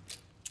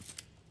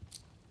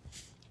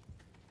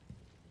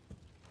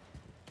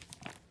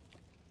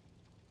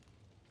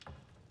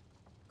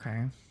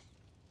 Okay.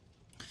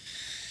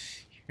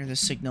 Hear the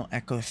signal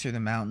echo through the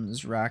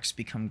mountains, rocks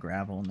become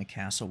gravel, and the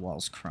castle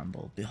walls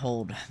crumble.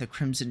 Behold, the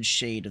crimson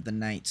shade of the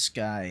night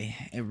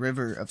sky. A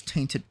river of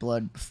tainted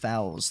blood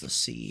befouls the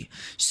sea.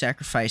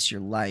 Sacrifice your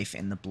life,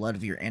 and the blood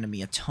of your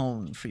enemy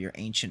atone for your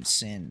ancient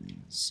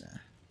sins.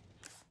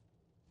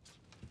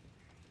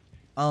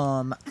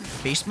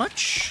 Based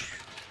much?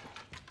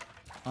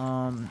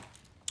 A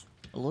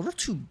little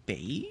too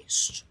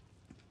based?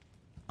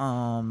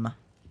 A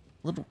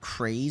little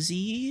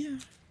crazy?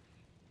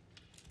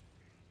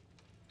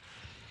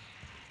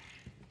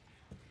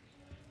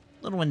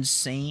 A little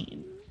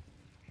insane?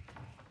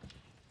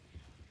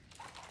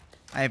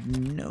 I have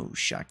no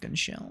shotgun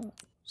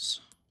shells.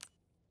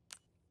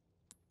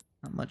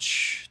 Not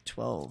much.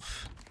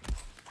 12.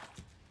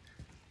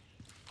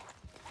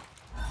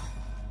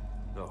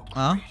 Oh,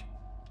 Huh? great.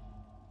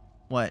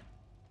 What?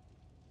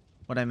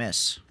 What'd I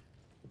miss?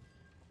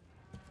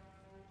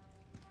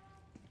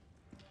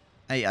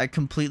 I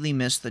completely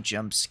missed the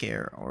jump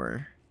scare,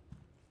 or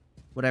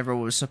whatever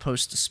was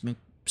supposed to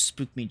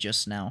spook me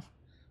just now.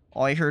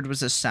 All I heard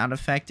was a sound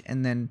effect,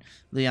 and then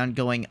Leon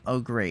going,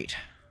 "Oh great."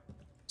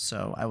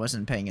 So I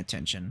wasn't paying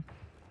attention.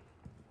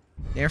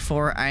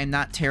 Therefore, I am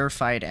not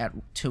terrified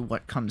to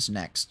what comes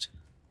next.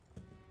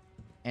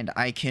 And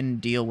I can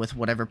deal with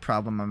whatever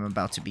problem I'm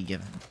about to be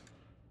given.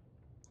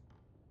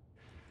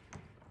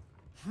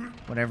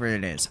 Whatever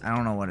it is. I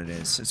don't know what it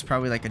is. It's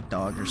probably like a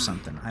dog or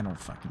something. I don't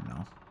fucking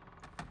know.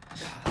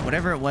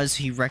 Whatever it was,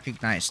 he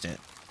recognized it.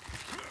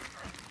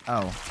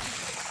 Oh.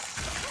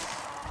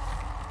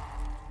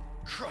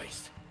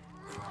 Christ.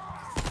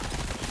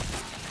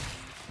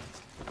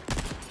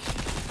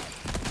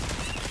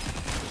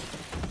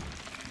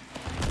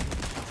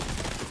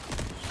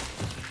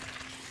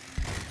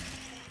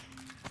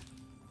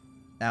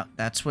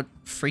 That's what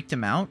freaked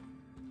him out?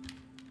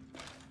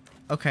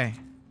 Okay.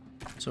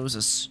 So it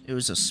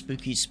was a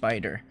spooky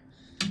spider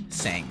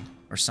thing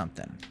or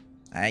something.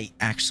 I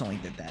accidentally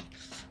did that.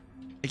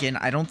 Again,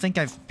 I don't think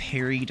I've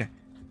parried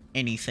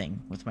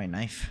anything with my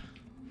knife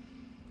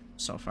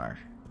so far.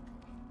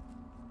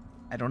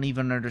 I don't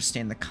even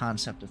understand the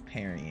concept of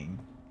parrying.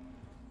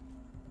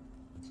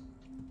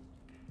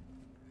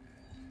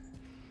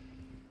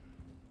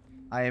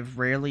 I have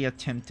rarely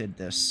attempted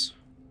this.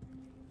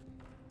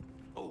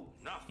 Oh,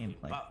 nothing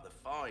Gameplay. but the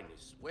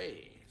finest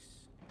ways.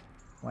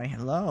 Why,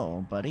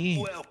 hello, buddy.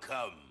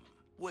 Welcome.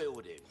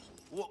 Wilden,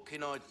 what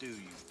can I do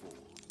you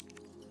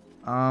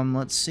for?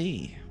 Let's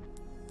see.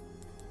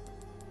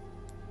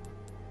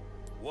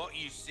 What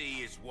you see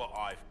is what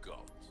I've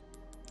got.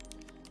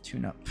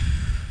 Tune up.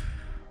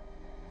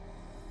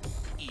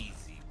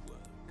 Easy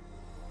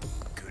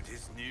work. Good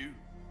as new.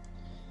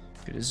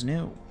 Good as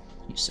new,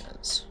 he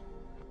says.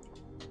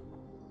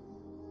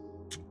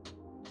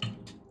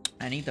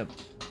 I need to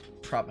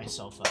prop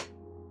myself up.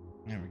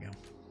 There we go.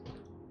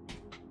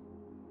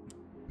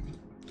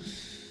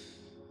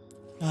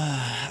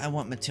 I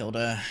want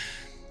Matilda.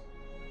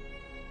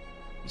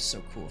 It'd be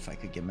so cool if I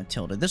could get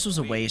Matilda. This was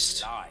a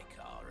waste. Like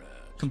our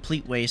urge.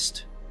 Complete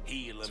waste.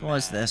 Heal a So what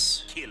is man,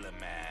 this? Kill a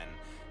man.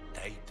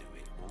 They do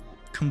it all.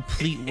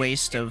 Complete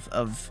waste of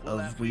We'll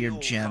have you weird all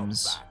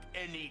gems. come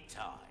back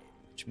anytime.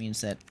 Which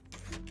means that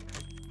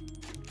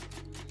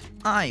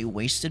I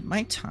wasted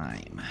my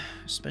time.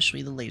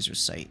 Especially the laser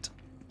sight.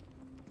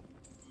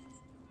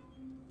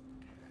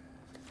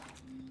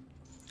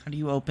 How do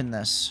you open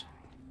this?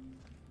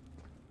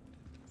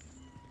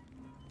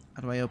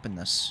 How do I open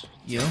this?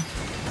 You?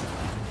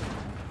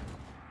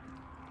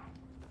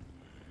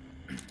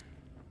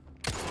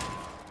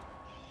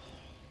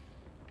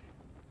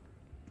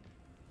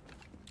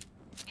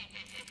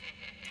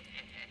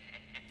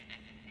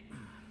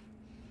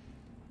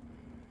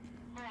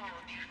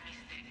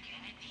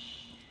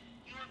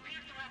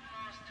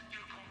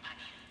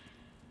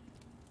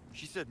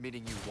 She said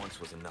meeting you once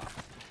was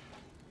enough.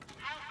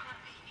 How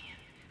convenient,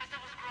 as I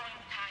was growing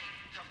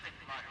tired of the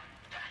modern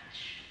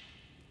Dutch.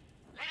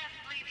 Let us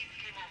play this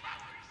game of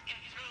ours in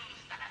true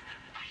Salazar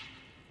fashion.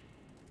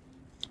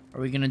 Are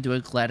we gonna do a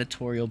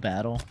gladiatorial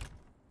battle?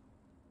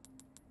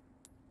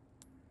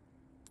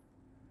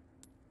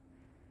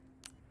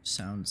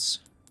 sounds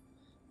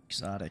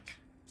exotic.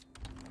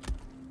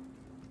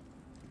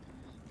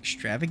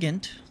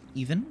 Extravagant,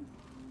 even.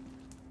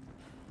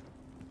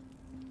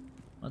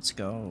 Let's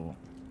go.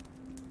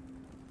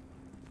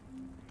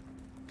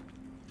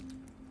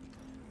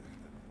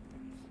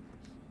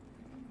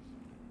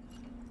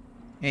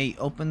 Hey,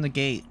 open the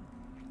gate.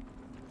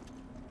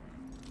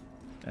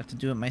 I have to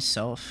do it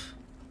myself.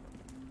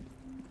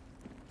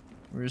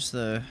 Where's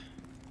the...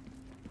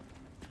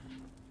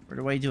 Where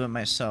do I do it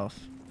myself?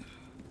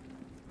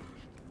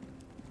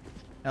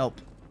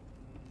 Help.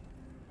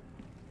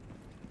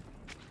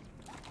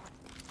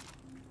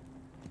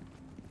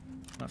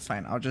 Oh,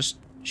 fine, I'll just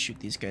shoot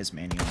these guys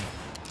manually.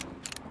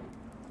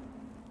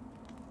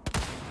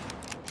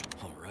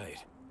 All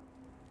right.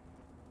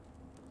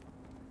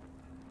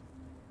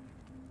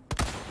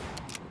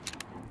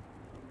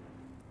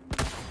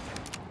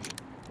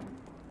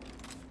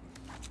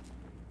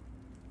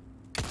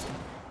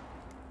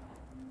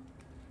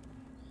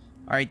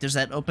 Alright, does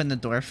that open the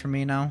door for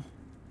me now?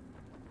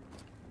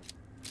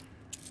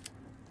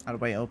 How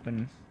do I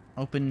open?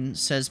 Open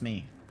says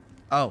me.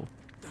 Oh.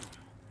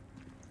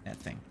 That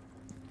thing.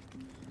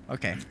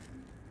 Okay.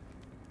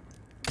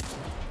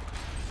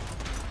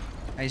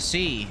 I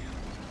see.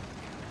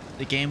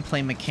 The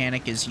gameplay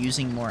mechanic is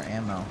using more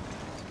ammo.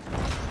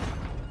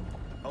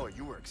 Oh,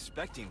 you were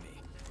expecting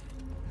me.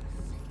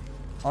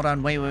 Hold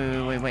on,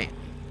 wait.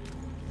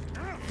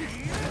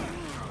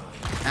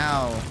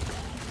 Ow.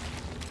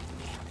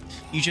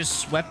 You just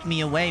swept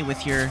me away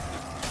with your...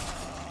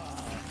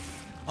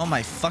 Oh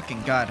my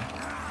fucking god.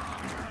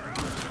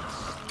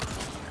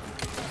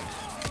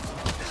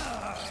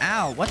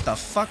 Ow, what the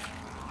fuck?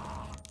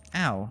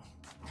 Ow.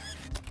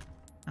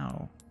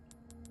 Ow.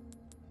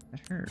 That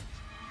hurt.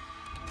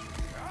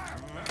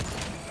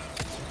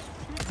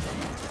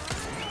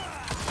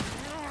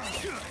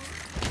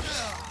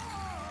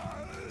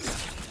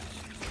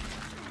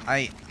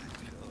 I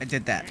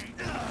did that.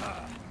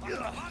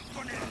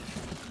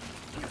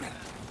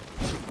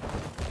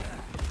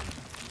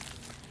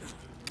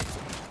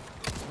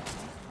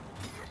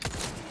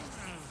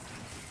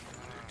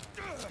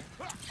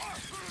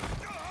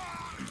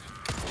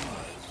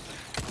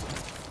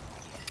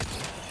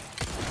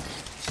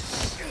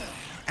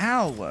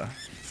 Ow!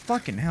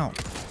 Fucking hell.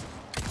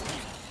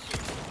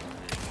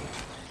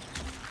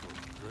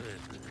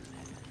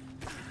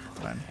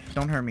 Hold on.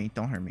 Don't hurt me.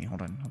 Don't hurt me.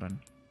 Hold on.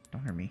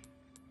 Don't hurt me.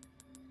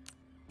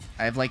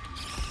 I've like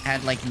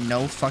had like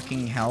no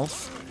fucking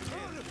health.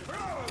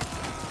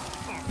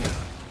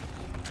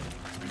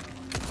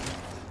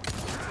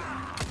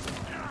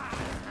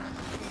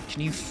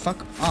 Can you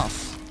fuck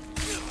off?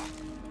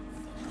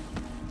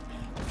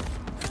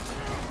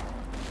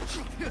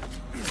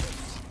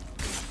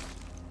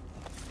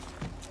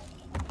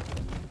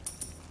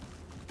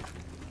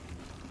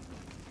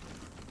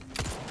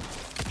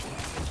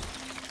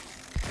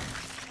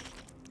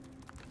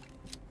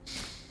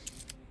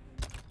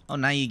 Oh,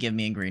 now you give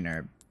me a green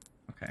herb.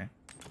 Okay.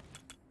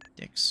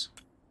 Dicks.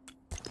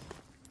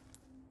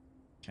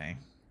 Okay.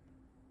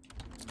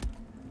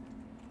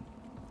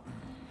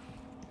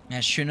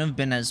 That shouldn't have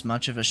been as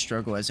much of a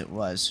struggle as it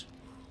was.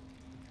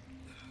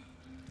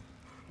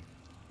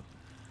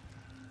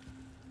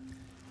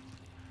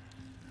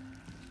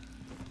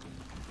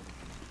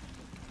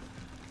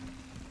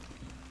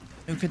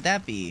 Who could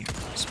that be?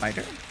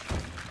 Spider?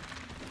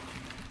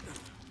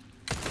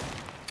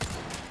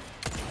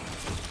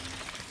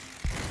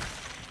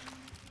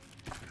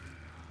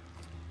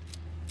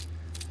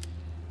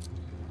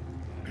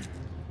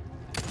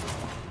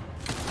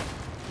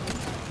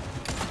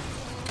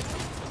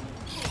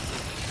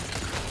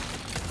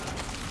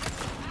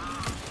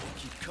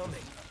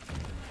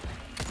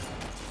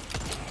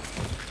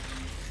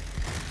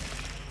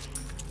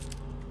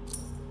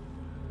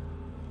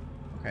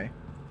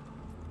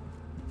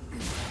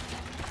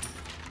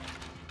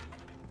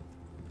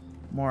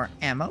 More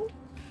ammo?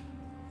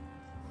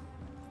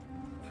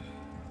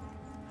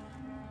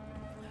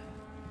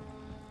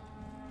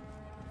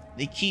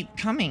 They keep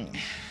coming.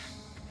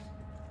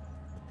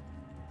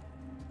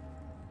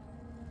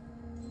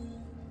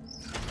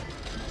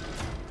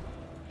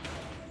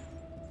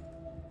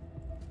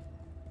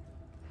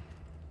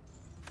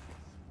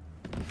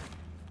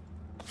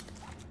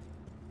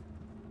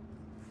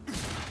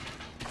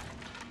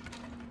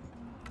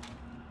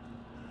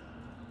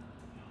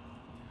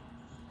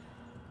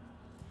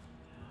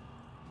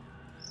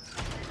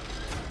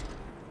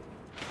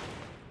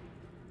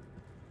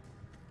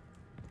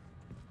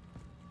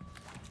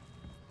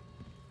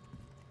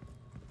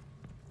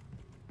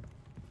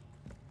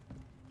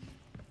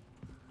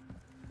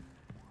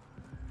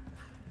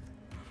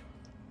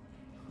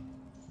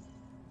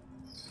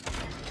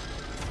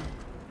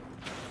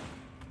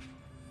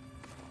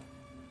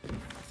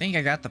 I think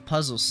I got the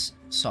puzzle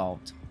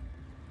solved.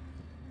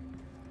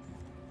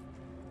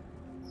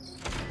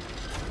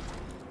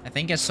 I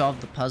think I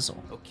solved the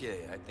puzzle.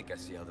 Okay, I think I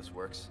see how this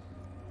works.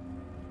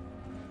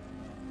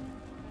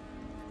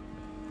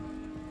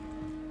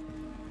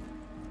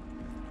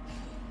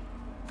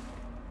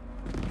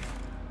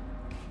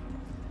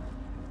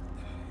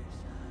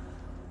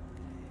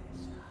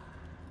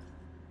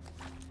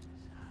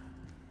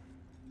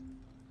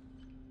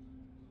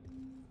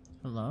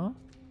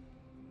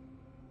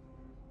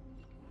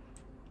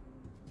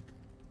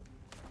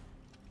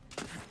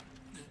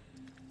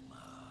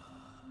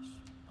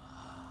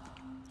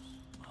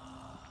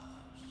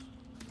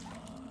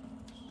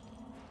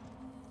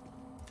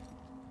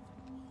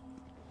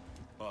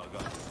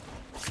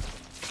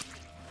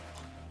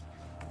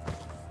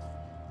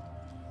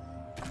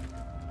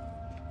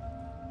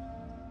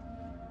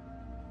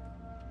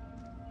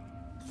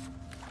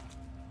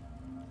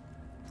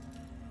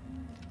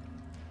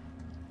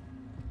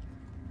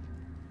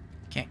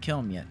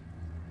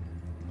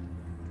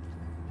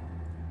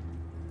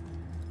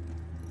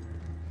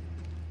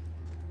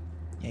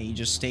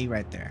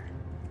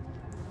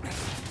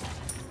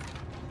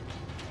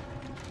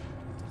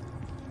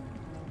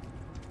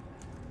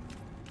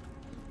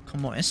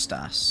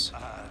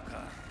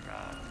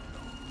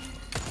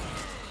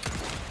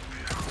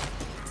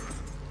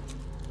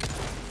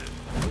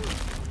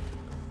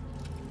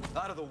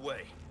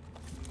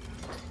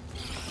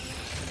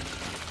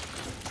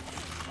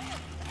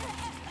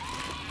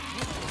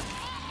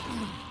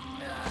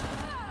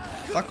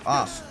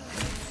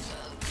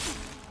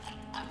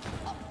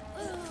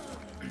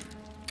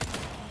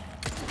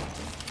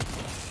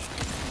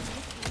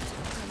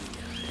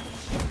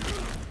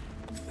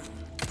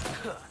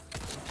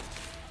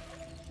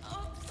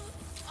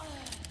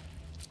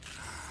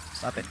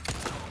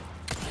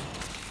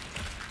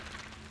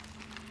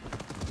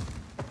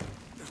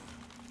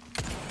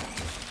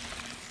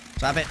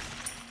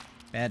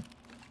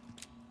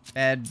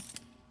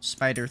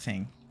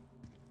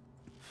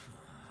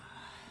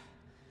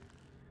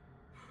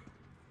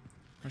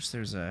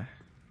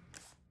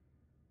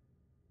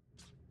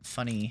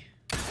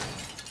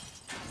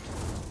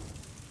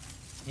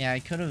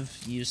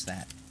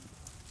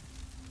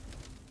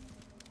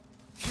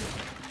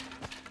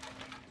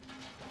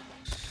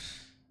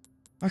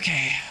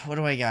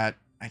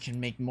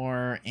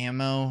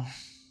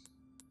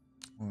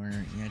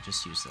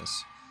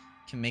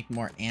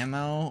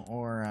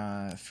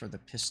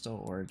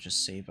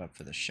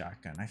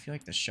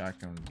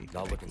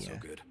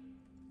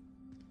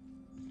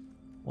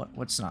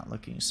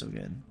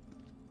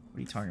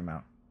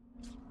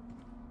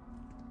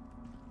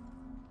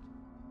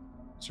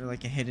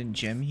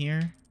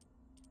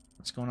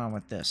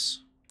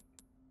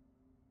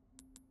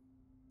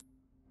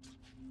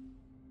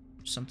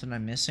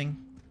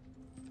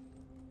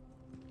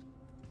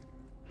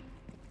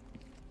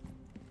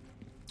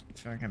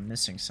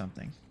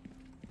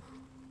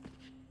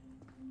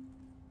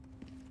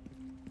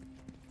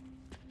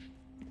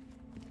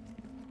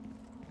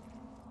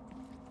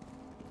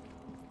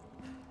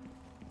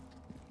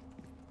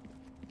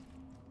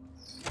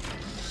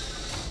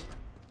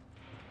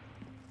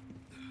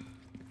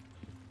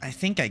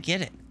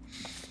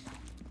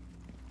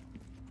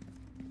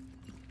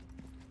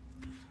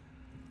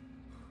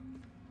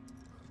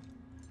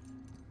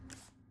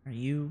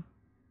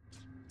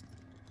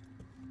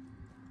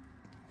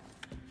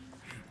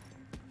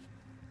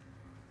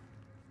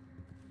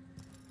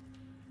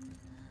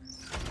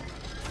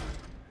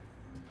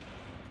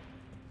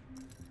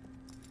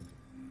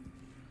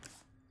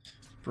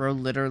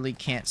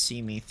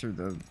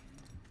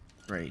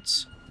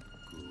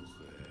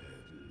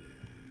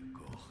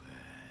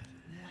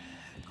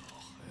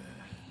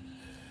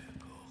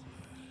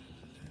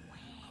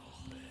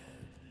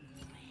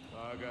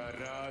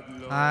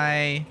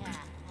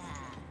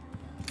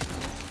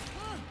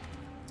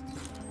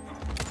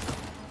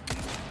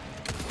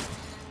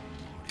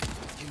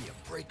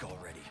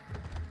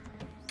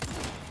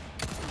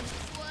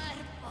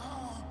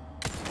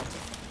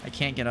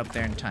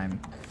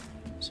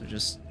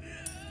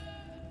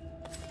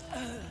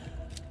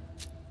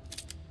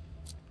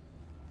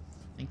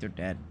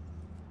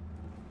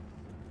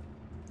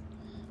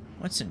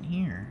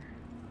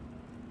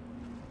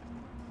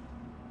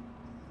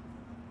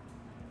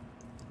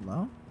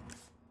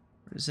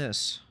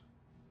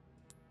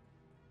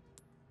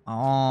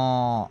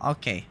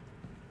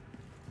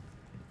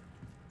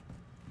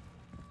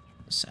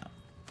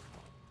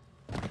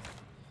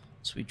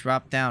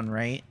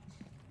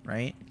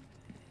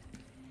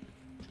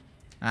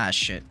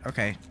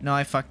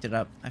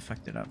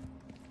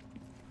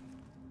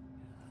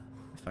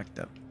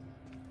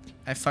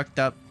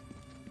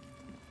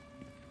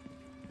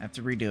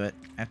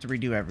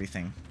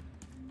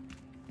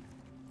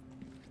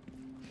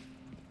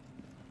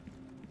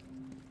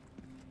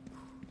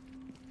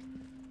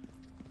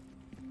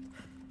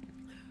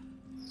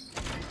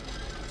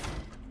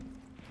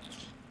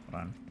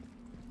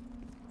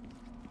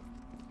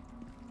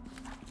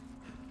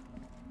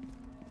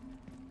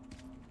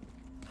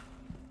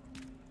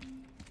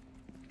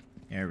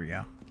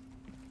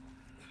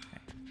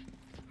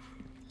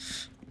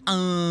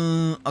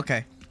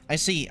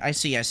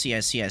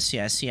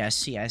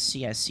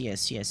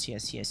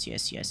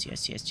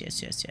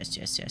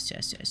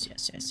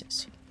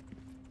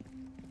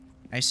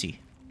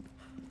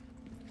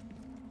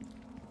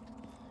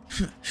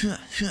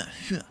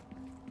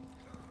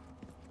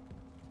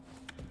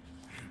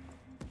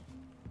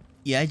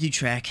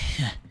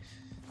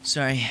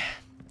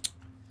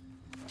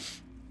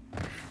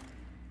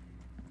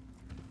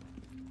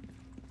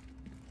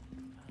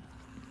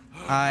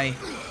 Hi.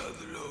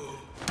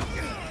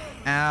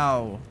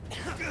 Ow.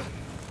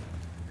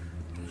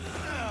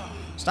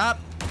 Stop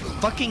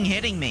fucking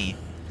hitting me.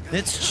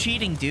 That's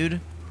cheating, dude.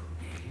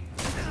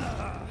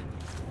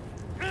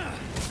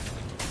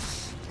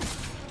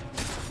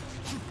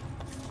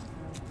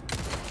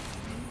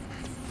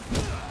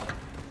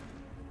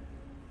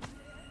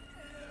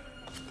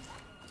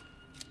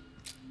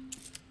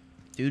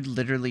 Dude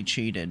literally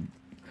cheated.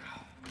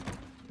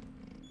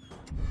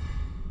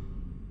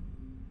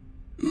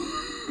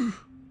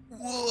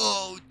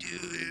 Whoa,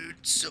 dude.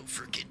 So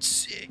freaking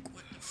sick.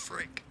 What the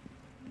frick?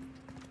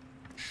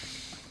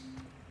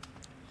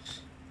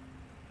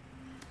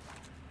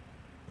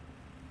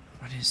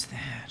 What is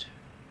that?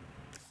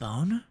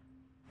 Bone?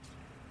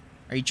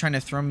 Are you trying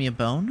to throw me a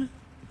bone?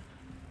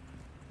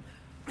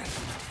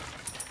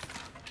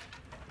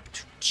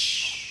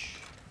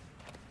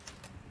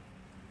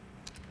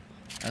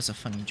 That's a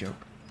funny joke.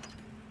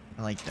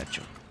 I like that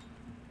joke.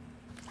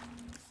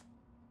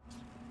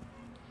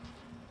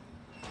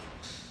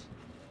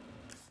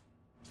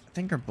 I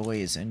think our boy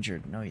is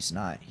injured. No, he's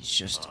not. He's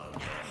just...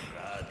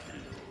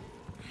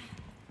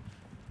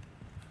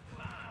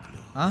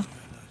 Huh?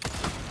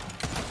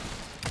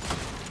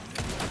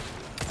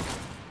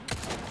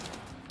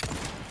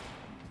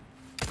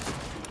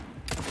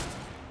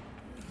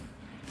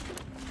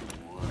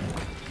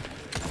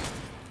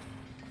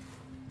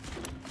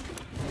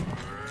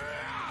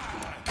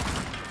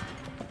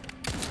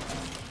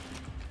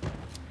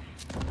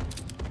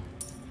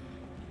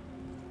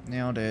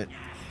 Nailed it.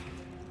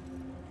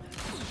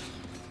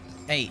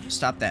 Hey,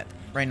 stop that.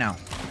 Right now.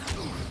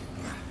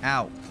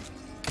 Ow.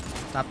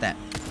 Stop that.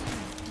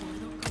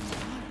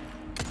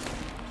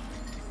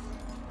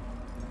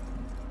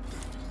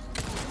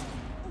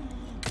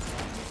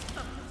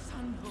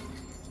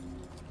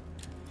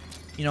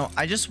 You know,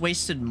 I just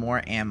wasted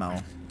more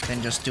ammo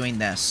than just doing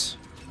this.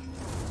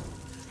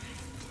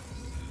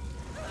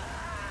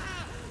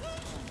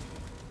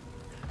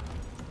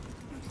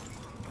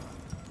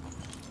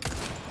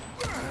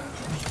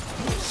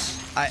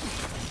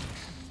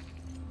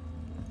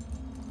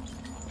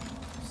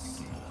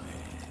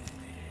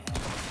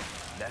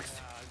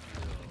 Next.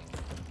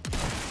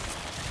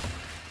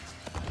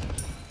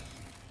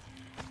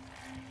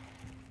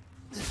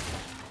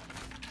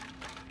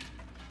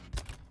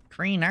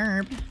 Green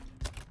herb.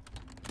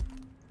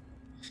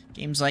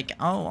 Game's like,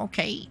 oh,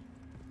 okay.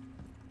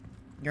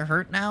 You're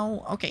hurt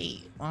now?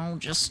 Okay, well,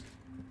 just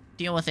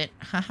deal with it.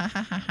 Ha ha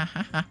ha ha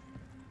ha ha.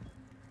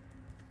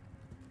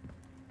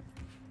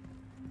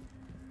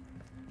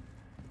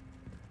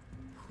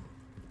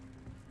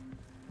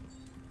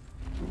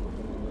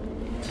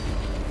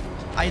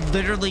 I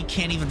literally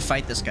can't even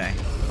fight this guy.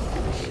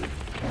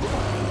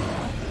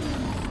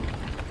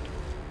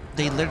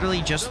 They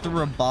literally just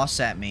threw a boss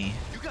at me.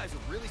 You guys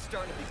are really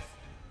starting to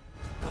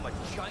become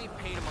a giant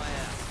pain in my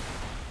ass.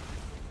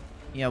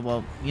 Yeah,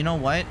 well, you know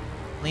what,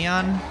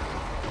 Leon?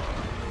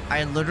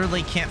 I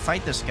literally can't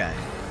fight this guy.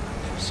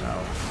 So,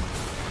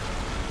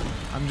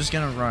 I'm just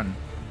gonna run.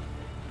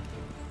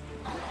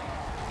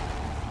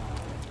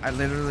 I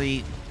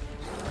literally...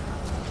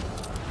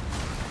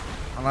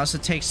 Unless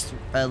it takes,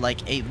 like,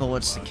 8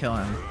 bullets to kill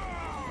him.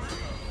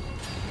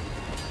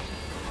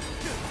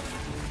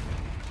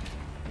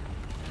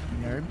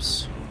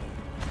 Nerds.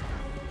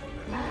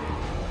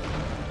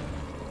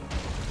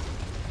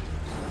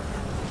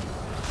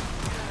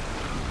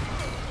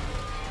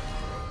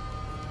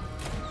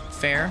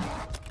 Fair.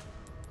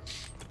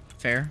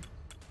 Fair.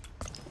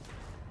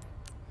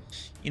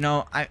 You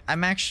know,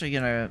 I'm actually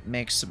gonna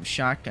make some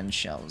shotgun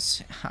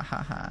shells. Ha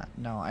ha ha.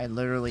 No, I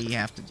literally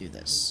have to do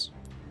this.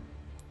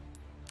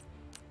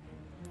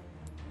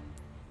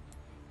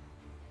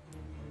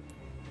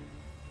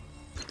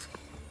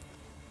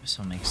 Guess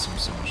I'll make some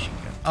submachine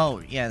gun.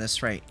 Oh, yeah,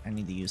 that's right. I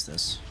need to use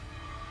this.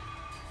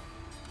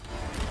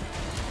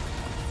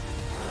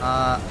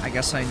 I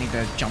guess I need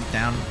to jump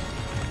down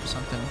or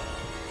something.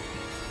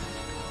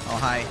 Oh,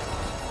 hi.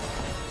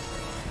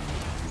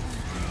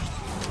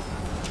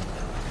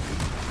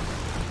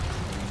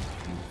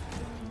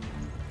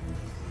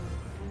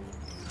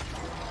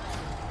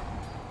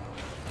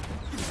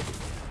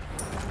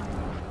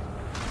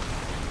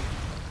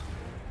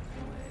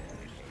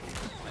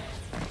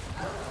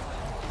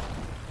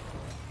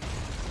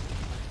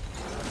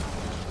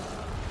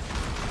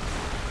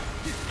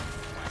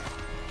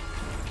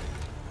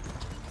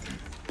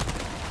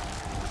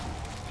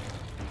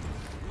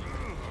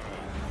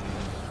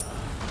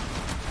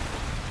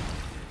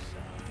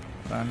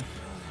 Done.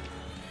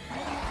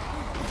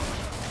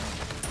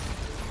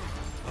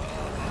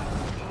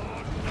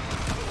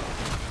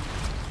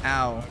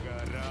 Ow.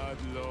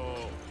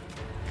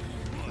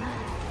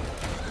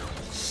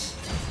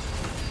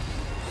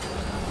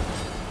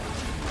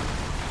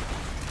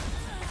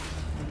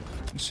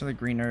 Thanks for the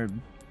green herb.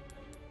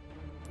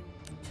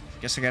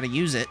 Guess I gotta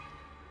use it.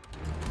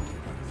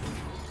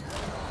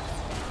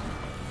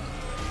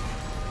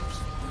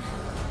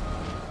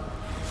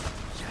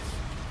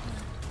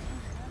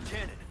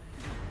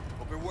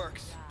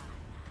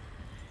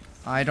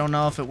 I don't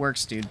know if it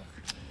works, dude.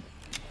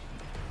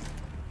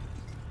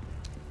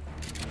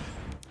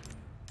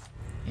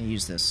 Let me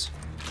use this.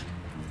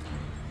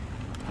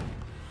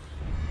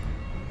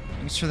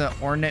 Thanks for the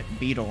ornate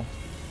beetle.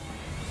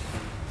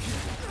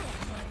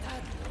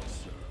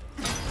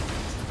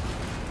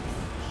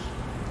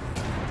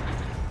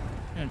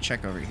 I'm gonna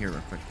check over here real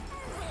quick.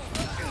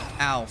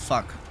 Ow,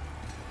 fuck.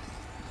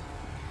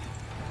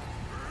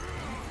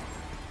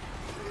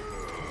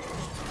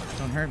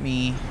 Don't hurt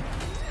me.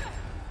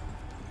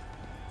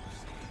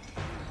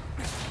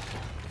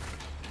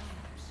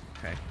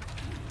 Okay.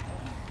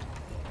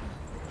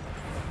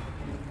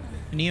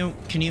 Can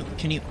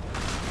you,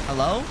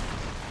 hello?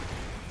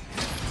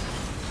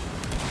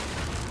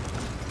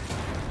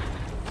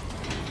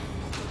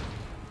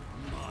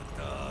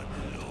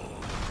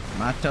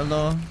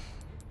 Mátalo.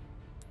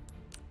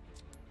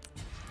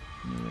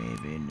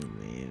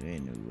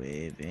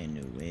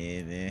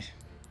 Nueve.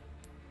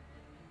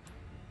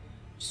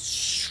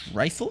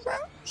 Rifle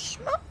rounds?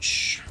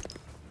 Much?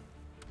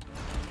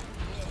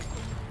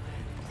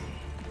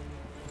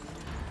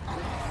 I'm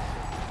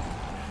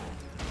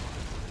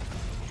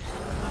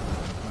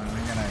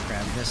gonna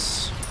grab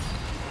this.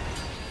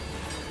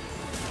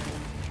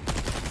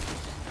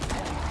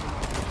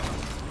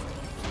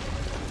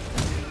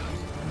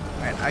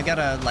 Alright, I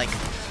gotta, like...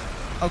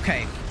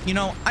 Okay, you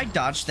know, I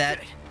dodged that,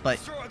 but...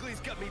 Sir Ugly's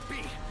got me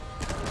beat.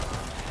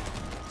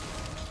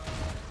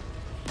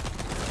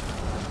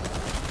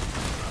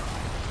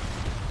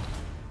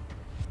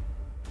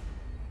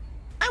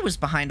 I was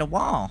behind a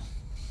wall.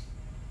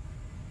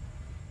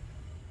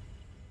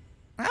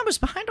 I was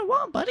behind a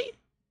wall, buddy.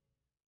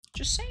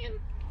 Just saying.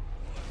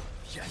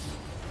 Yes.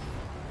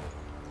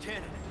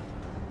 Cannon.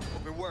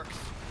 Hope it works.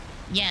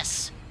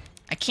 Yes,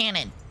 a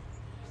cannon.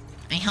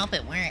 I hope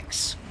it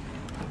works.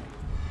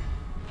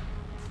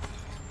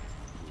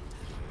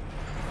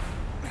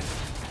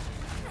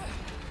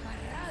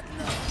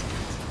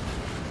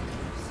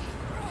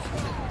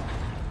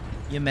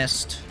 You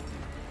missed.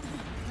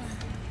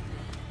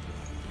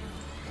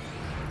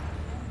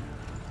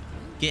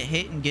 Get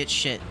hit and get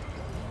shit.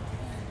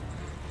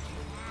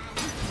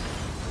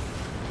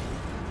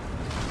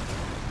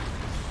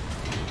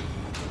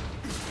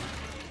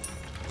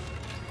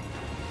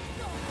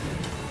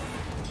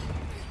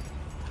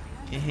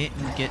 Get hit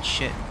and get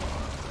shit.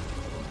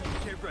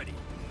 Get ready.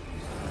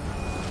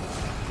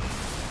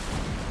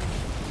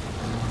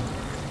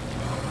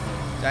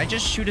 Did I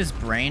just shoot his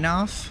brain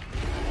off?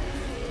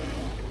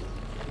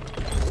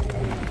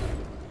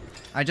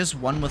 I just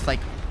won with like...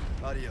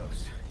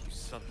 Adios, you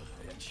son of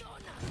a bitch.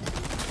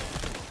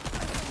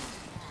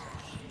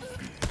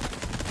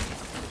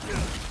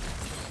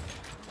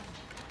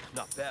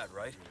 Not bad,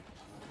 right?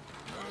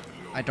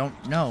 I don't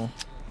know.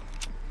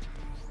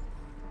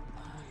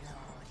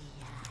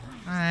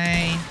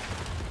 Hi.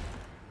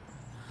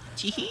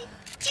 Teehee.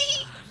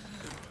 Teehee.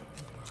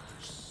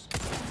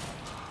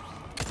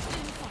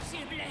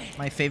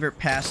 My favorite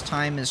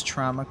pastime is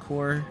trauma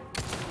core.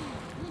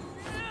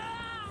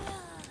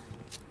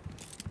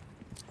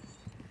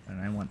 And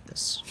I want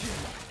this.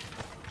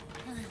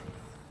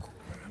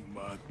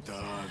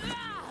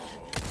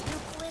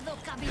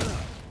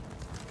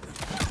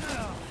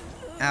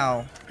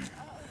 Ow.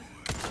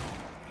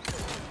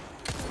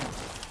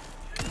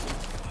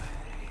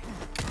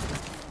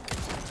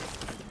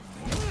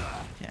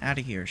 Get out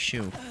of here,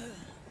 shoo.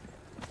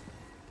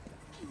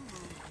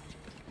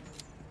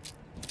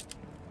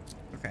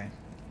 Okay.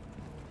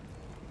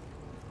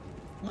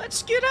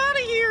 Let's get out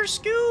of here,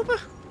 Scoob!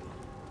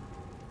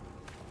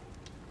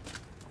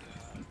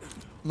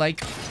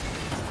 Like,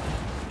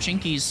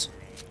 chinkies.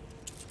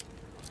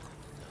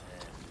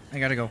 I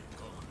gotta go.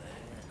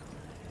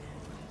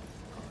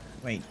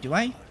 Wait, do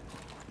I?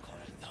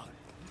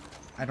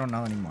 I don't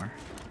know anymore.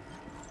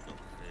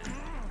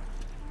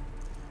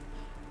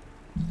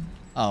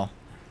 Oh,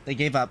 they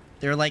gave up.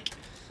 They're like,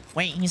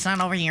 wait, he's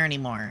not over here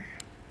anymore.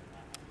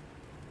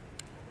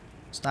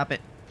 Stop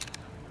it.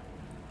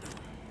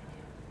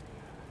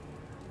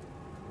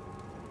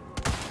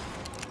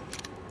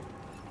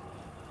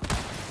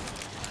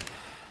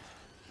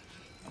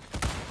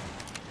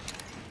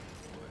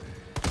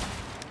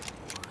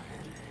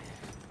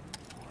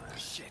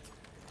 Shit.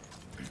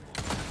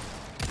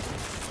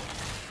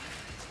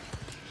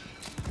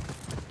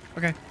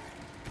 Okay.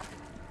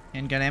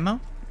 Handgun ammo?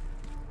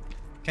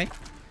 Okay.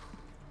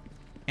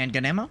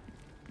 Handgun ammo?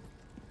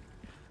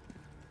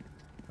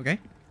 Okay.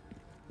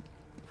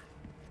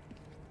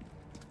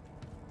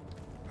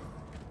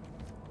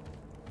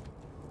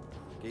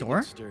 Gate Door?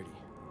 looks sturdy.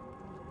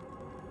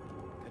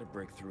 Gotta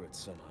break through it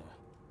somehow.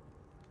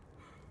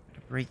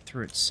 Gotta break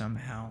through it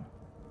somehow.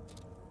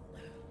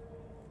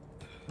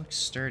 Looks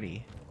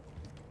sturdy.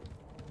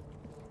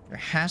 There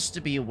has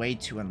to be a way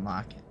to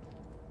unlock it.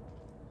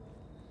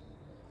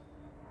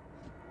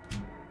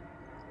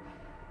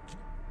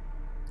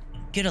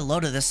 Get a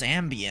load of this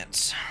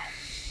ambience.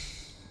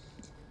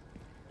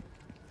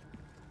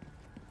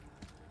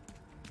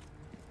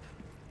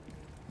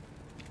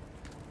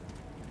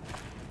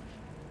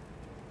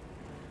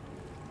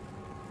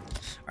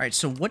 Alright,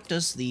 so what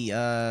does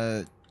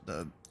the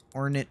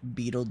ornate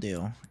beetle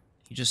do?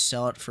 You just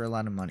sell it for a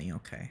lot of money,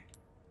 okay.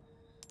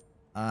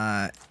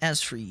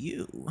 As for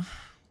you,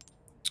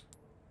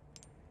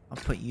 I'll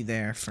put you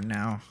there for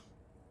now.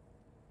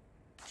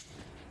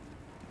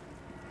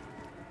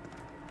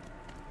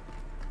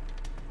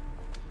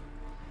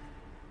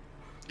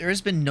 There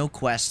has been no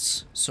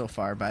quests so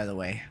far, by the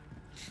way,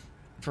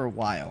 for a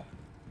while,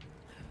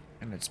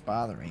 and it's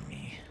bothering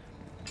me.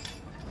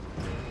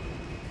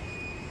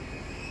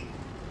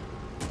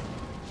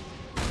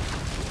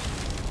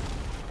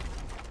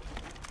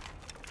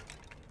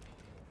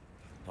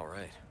 All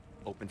right,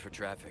 open for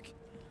traffic.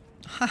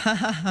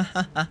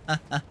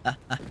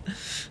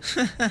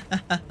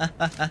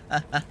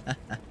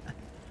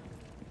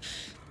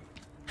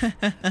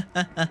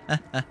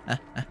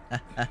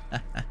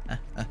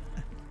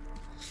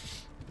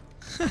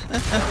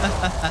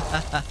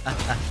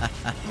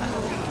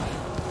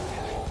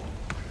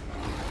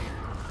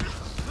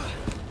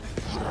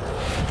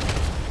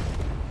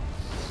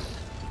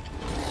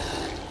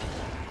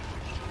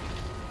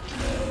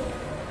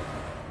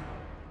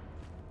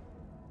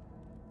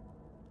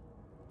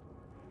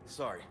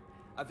 Sorry,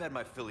 I've had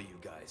my fill of you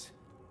guys.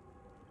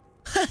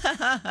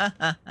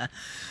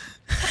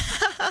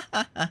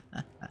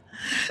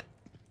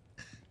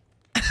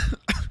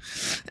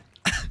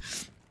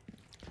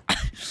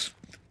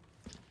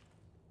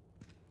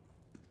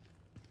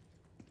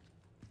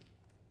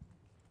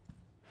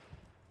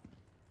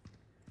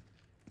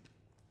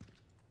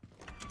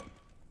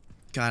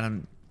 God,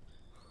 I'm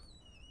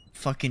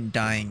fucking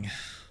dying.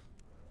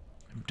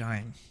 I'm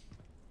dying.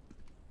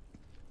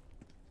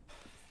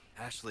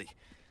 Ashley,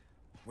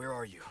 where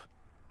are you?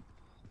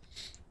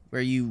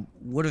 Where you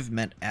would have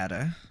met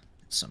Ada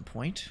at some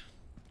point.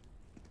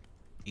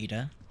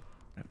 Ada,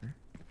 whatever.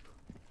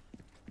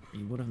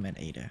 You would have met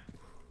Ada.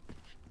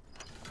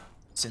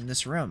 It's in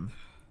this room.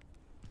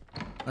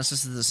 Unless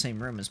this is the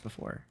same room as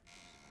before.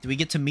 Do we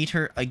get to meet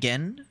her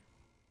again?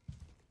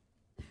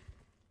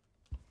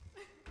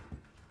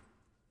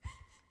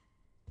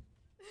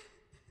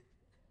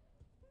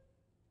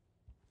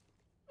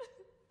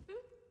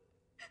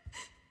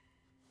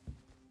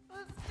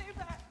 Stay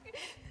back.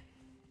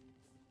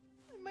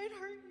 I might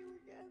hurt you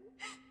again.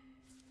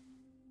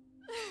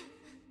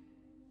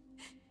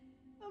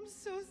 I'm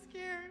so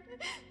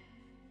scared.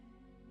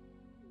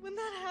 When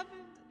that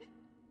happened,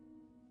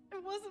 I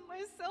wasn't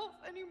myself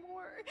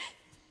anymore.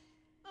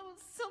 I was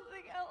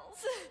something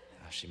else.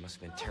 Oh, she must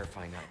have been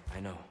terrifying. I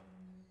know.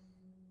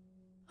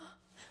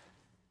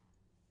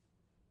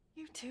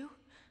 You too?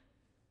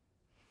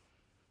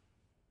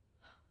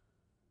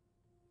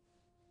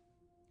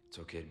 It's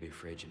okay to be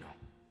afraid, you know.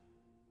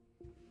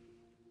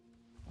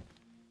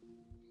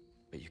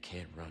 But you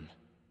can't run.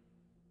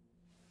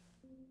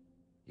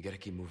 You gotta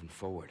keep moving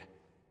forward.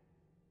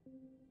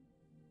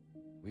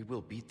 We will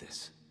beat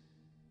this.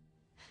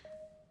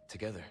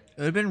 Together. It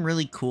would have been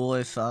really cool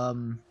if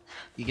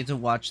you get to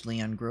watch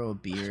Leon grow a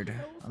beard.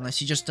 Unless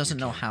he just doesn't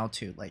know how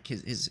to. Like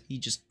he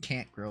just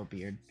can't grow a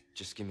beard.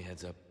 Just give me a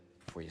heads up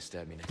before you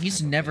stab me next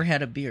He's time, never okay?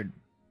 had a beard.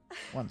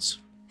 Once.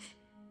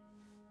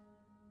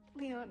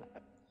 Leon,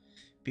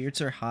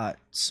 Beards are hot,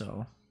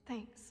 so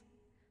thanks.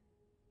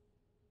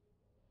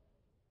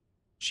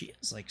 she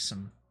has like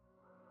some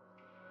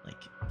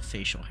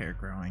facial hair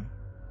growing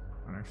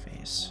on her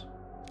face.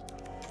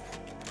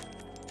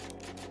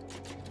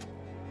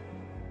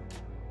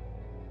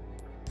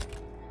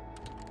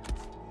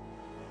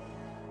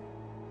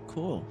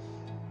 Cool.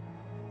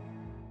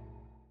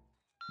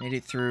 Made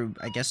it through,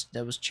 I guess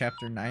that was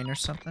chapter 9 or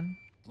something?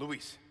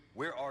 Luis,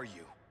 where are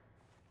you?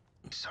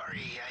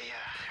 Sorry,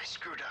 I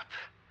screwed up.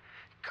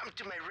 Come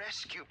to my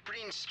rescue,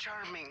 Prince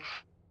Charming.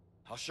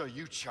 I'll show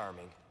you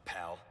charming,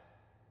 pal.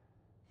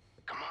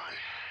 Come on.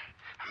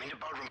 I'm in the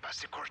ballroom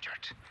past the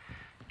courtyard.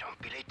 Don't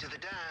be late to the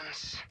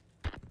dance.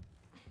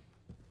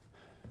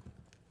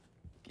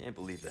 Can't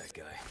believe that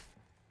guy.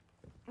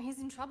 He's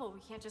in trouble. We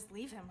can't just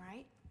leave him,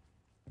 right?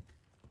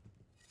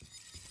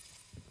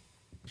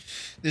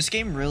 This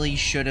game really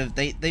should have,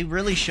 they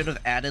really should have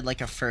added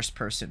like a first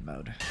person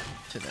mode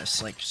to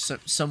this. Like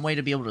some way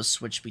to be able to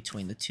switch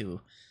between the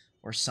two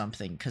or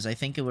something. Because I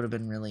think it would have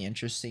been really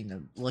interesting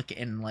to look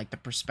in like the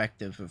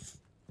perspective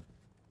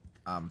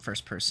of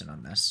first person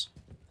on this.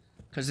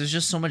 Because there's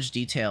just so much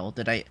detail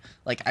that I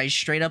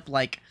straight up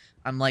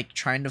I'm like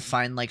trying to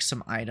find like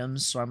some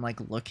items. So I'm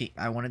like looking,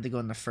 I wanted to go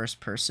in the first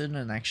person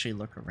and actually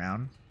look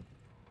around.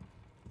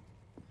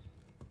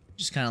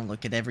 Just kind of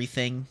look at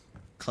everything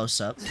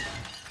close up.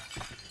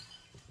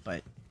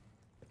 But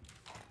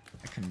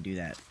I couldn't do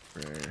that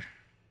for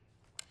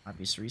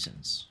obvious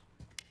reasons.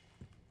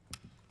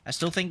 I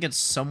still think it's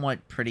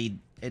somewhat pretty,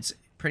 it's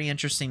pretty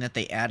interesting that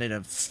they added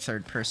a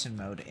third person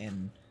mode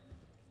in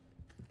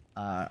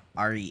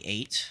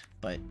RE8,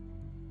 but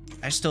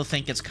I still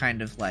think it's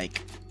kind of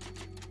like,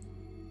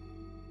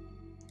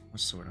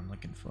 what's the word I'm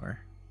looking for?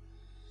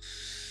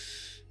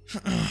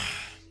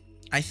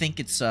 I think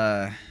it's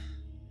kind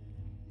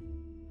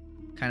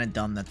of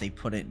dumb that they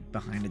put it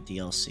behind a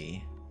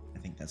DLC. I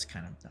think that's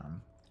kind of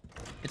dumb.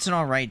 It's an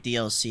alright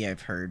DLC,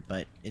 I've heard,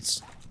 but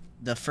it's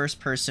the first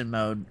person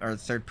mode or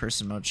third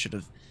person mode should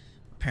have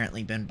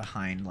apparently been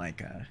behind like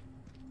a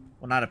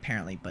Well, not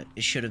apparently, but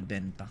it should have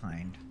been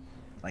behind.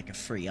 Like a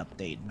free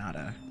update, not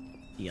a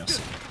DLC.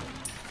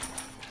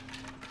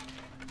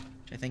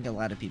 Which I think a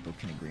lot of people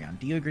can agree on.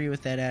 Do you agree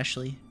with that,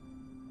 Ashley?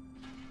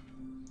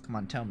 Come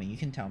on, tell me. You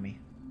can tell me.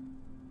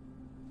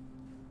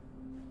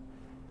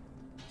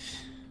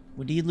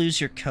 Would you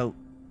lose your coat?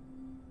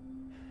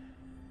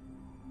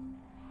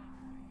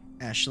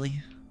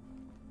 Ashley?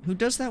 Who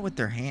does that with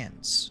their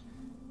hands?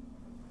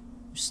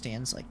 Who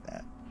stands like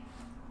that?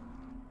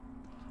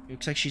 It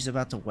looks like she's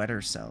about to wet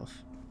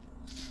herself.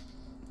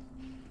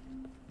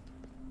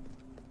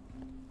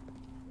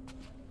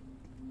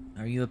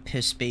 Are you a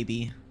piss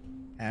baby,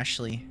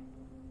 Ashley?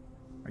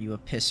 Are you a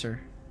pisser?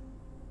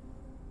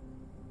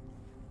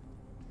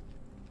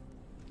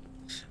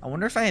 I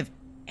wonder if I have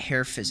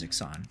hair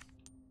physics on.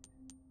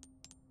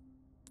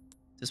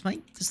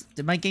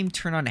 Did my game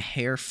turn on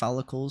hair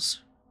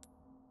follicles?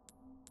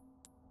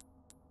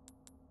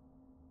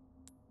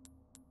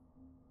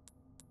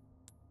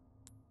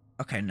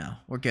 Okay, no.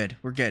 We're good.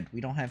 We're good.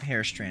 We don't have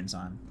hair strands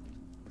on.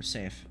 We're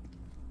safe.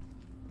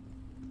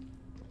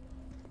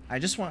 I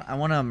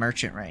want a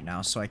merchant right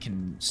now so I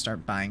can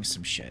start buying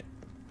some shit.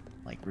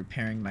 Like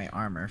repairing my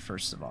armor,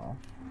 first of all.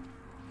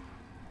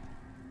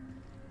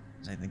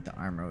 Because I think the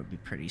armor would be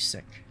pretty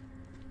sick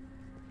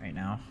right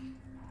now.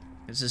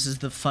 Because this is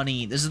the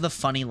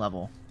funny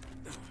level.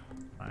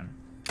 Fine.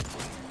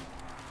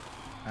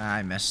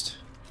 I missed.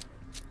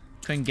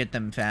 Couldn't get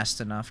them fast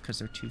enough because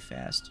they're too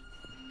fast.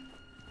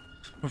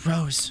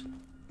 Rose!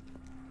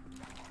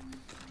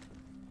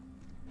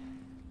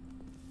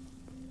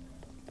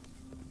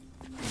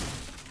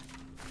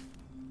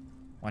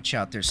 Watch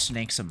out, there's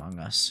snakes among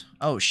us.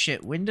 Oh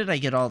shit, when did I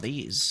get all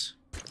these?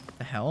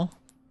 The hell?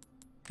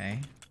 Okay.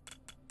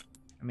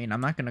 I mean,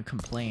 I'm not gonna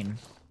complain.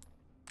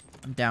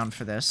 I'm down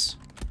for this.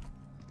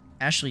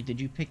 Ashley,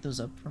 did you pick those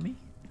up for me?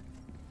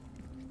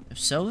 If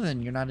so,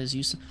 then you're not as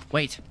used to—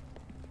 Wait!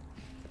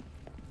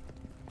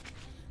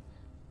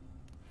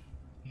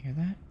 You hear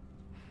that?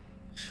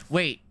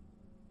 Wait.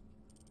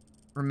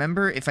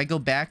 Remember, if I go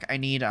back, I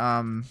need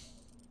to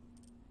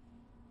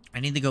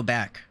go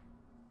back.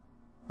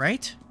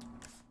 Right?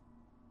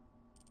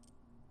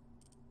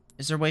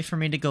 Is there a way for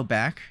me to go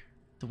back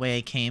the way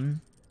I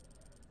came?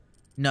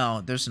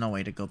 No, there's no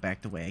way to go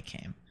back the way I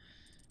came.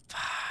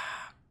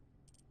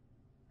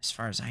 As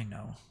far as I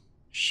know.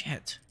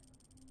 Shit.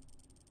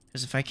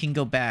 Because if I can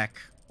go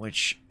back,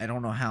 which I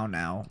don't know how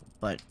now,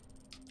 but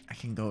I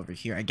can go over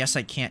here. I guess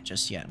I can't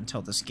just yet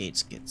until this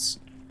gate gets—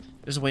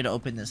 There's a way to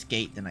open this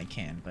gate, then I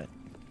can, but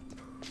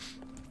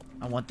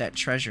I want that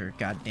treasure,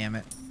 god damn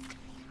it.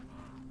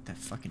 That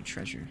fucking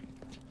treasure.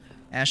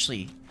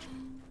 Ashley,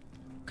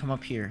 come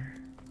up here.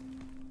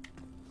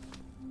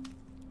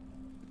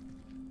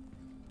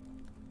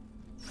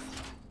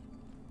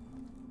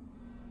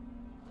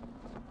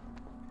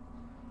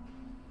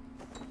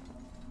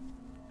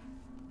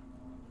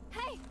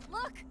 Hey,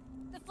 look!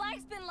 The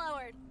flag's been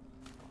lowered.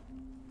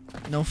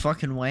 No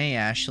fucking way,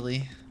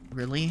 Ashley.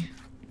 Really?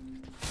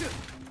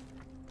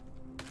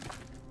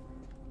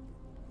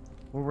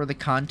 What were the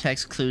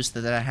context clues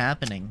to that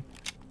happening?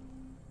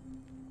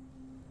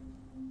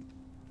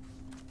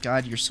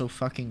 God, you're so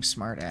fucking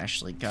smart,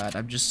 Ashley. God,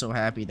 I'm just so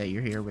happy that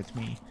you're here with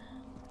me.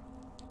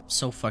 I'm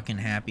so fucking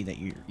happy that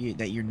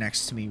you're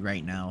next to me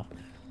right now,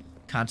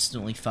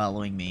 constantly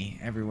following me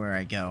everywhere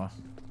I go.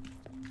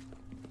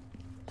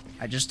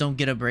 I just don't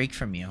get a break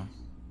from you.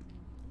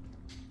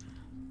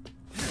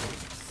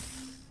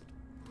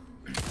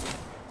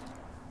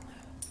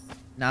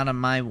 Not on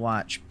my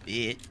watch,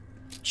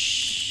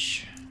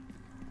 bitch.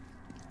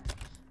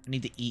 I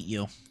need to eat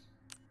you. I'm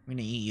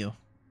gonna eat you.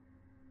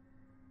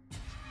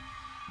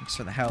 Thanks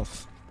for the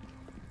health.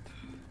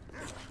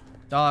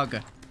 Dog.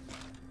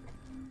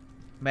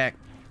 Back.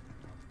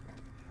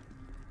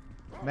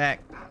 Back.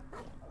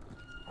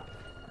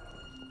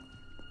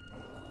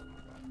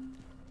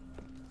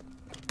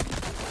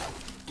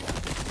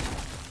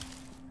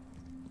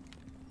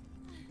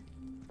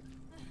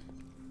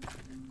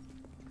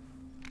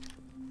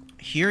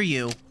 I hear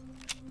you.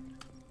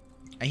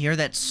 I hear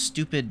that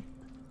stupid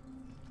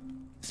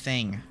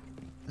thing.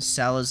 The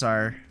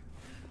Salazar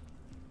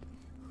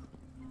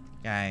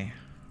guy.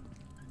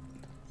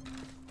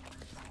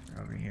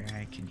 You're over here,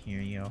 I can hear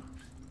you.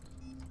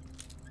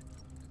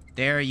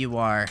 There you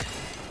are.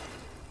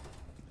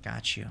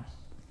 Got you.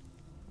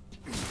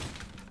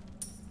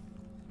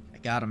 I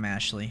got him,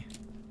 Ashley.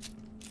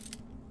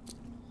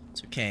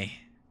 It's okay.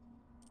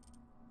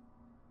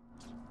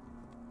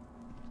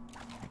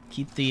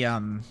 Keep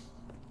the,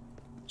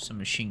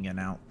 submachine gun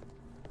out.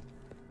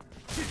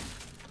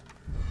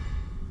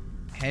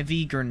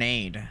 Heavy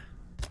grenade.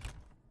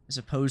 As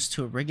opposed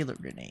to a regular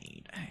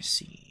grenade. I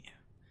see.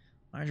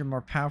 Larger,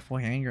 more powerful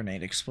hand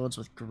grenade explodes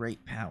with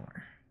great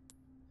power.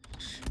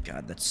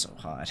 God, that's so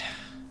hot.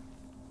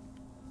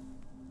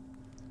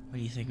 What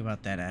do you think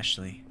about that,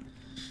 Ashley?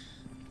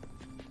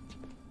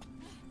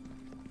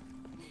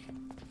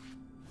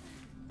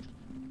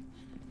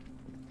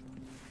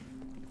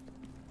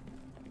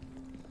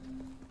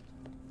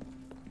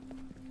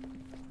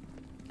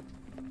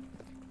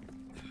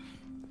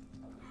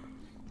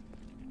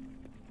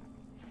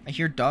 I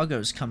hear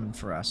doggos coming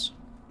for us.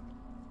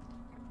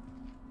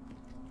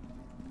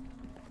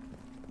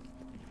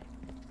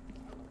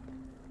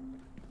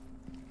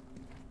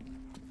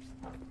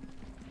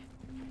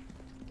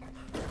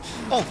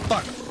 Oh,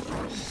 fuck.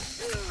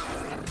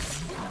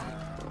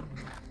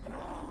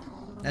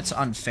 That's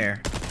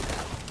unfair.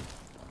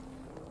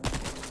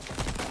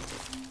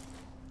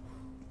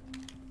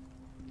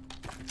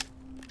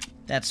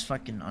 That's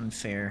fucking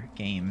unfair,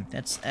 game.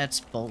 That's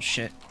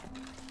bullshit.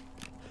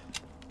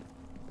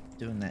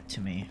 Doing that to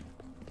me.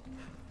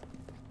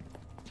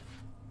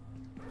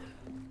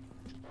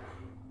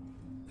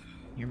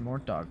 You're more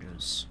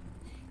doggos.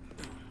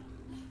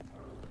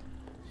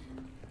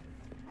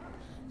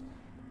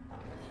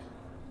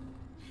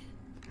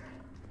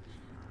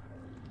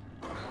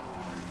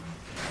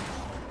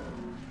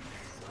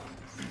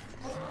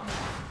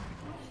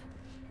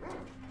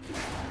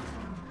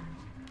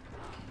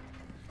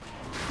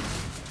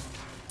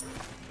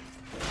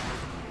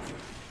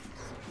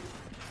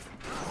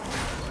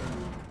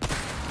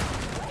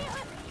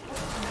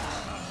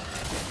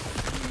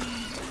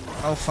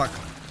 Oh, fuck.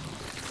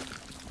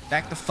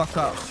 Back the fuck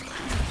up.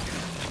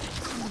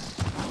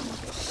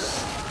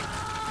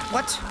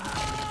 What?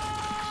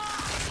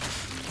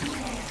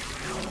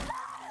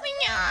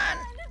 Leon!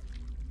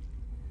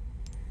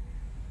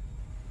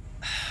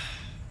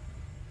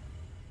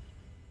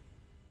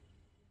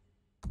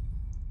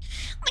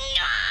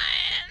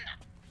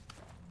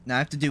 Now I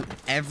have to do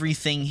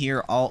everything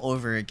here all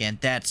over again.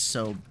 That's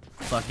so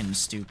fucking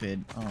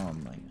stupid. Oh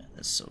my god,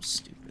 that's so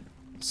stupid.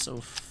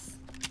 So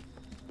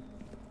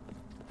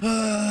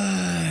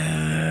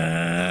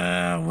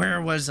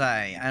where was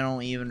I? I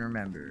don't even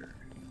remember.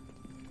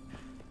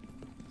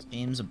 This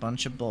game's a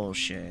bunch of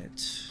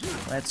bullshit.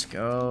 Let's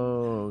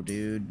go,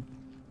 dude.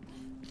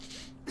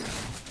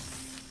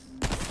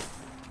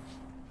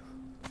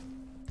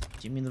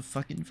 Give me the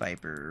fucking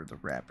Viper, the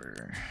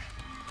rapper.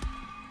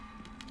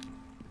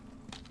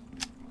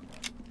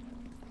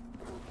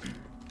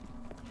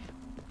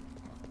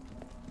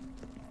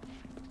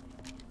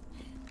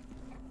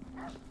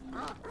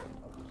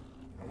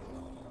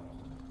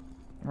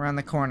 Around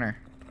the corner.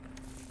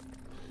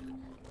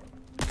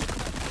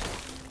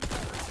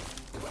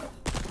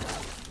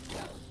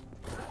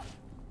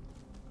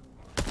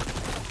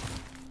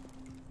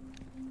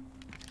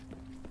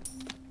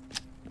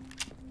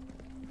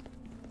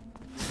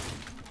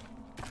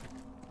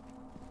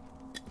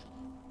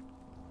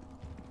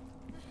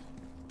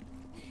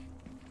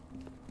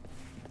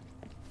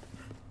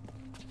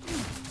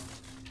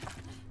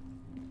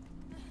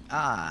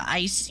 Ah,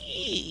 I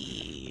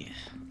see.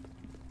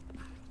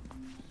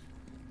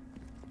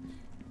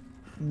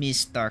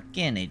 Mr.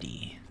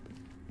 Kennedy.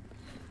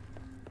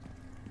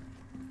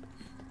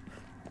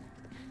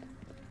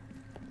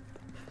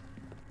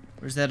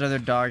 Where's that other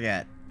dog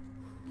at?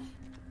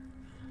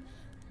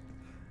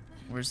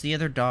 Where's the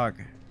other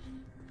dog?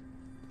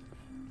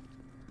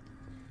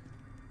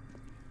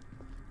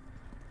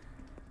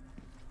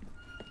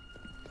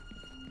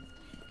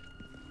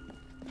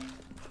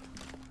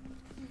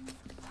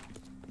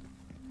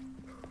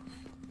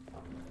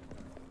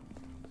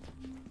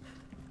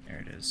 There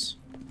it is.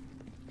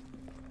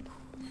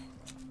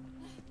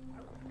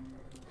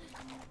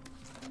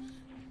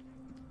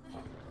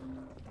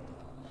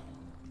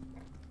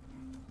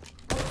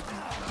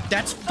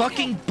 That's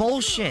fucking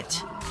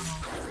bullshit. Oh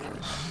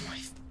my.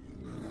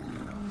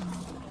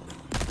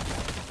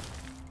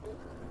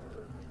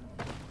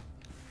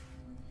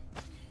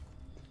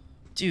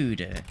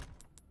 Dude,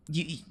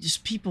 you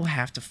just people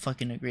have to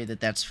fucking agree that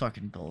that's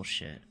fucking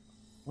bullshit.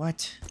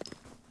 What?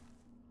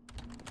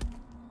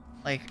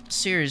 Like,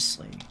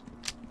 seriously.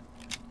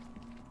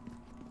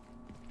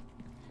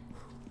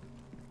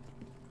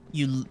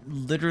 You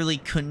literally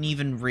couldn't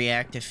even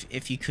react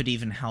if you could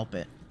even help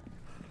it.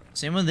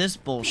 Same with this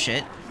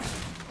bullshit.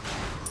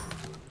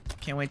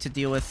 Can't wait to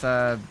deal with,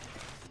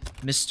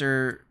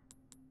 Mr.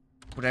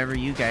 whatever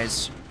you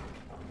guys...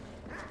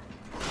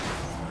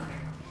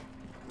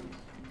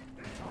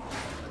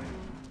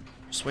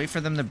 Just wait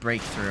for them to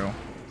break through.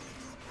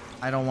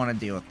 I don't want to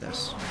deal with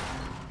this.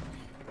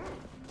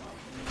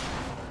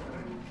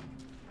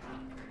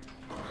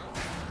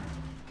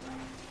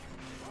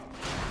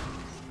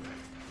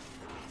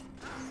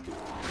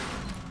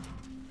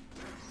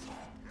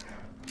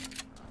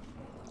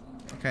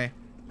 Okay.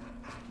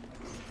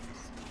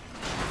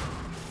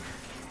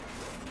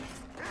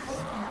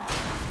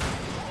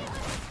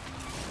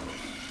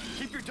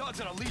 Keep your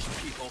dogs on a leash,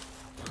 people.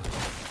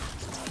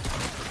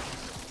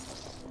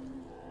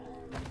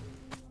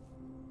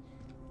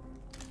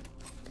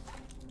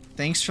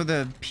 Thanks for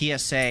the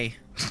PSA.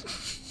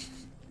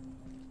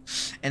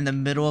 In the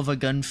middle of a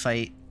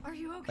gunfight. Are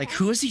you okay? Like,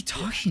 who is he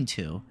talking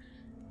to?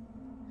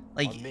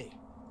 Like, On me.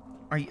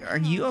 are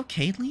you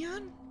okay,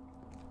 Leon?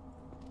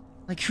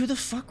 Like, who the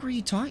fuck were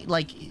you talking?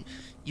 Like,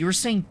 you were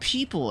saying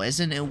people, as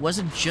in it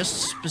wasn't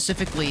just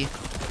specifically...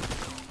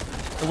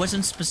 It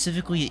wasn't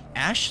specifically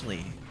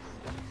Ashley.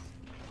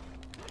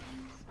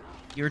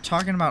 You were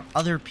talking about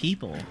other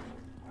people.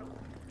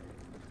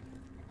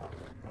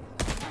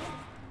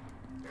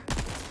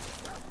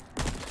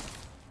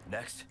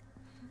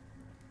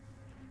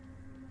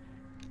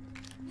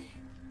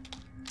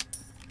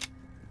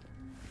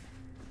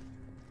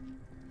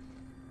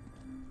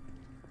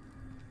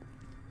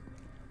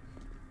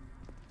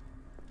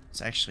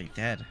 It's actually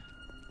dead.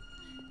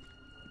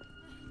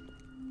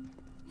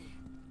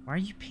 Why are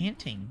you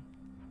panting?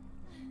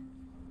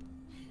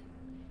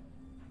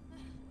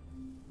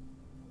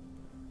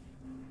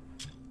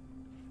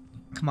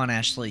 Come on,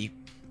 Ashley.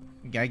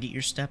 You gotta get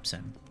your steps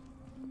in.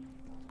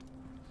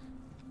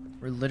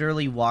 We're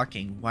literally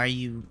walking. Why are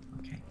you...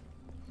 Okay.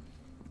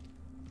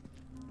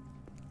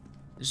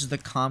 This is the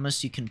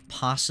calmest you can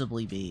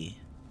possibly be.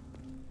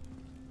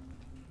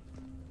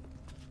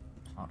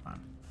 Hold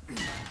on.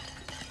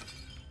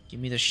 Give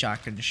me the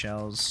shotgun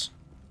shells.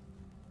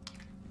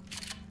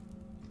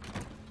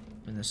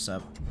 Open this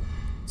up.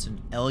 It's an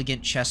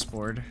elegant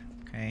chessboard.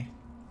 Okay.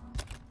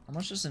 How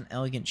much does an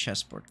elegant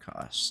chessboard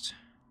cost?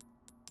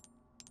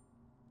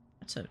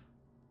 That's it.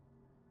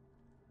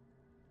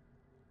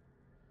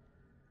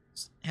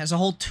 It has a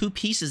whole 2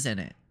 pieces in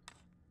it.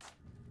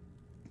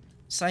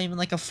 It's not even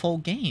like a full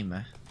game.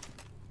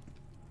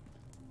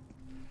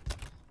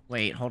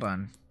 Wait, hold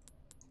on.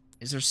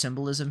 Is there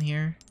symbolism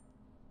here?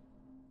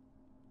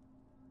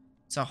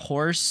 It's a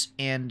horse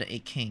and a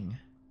king.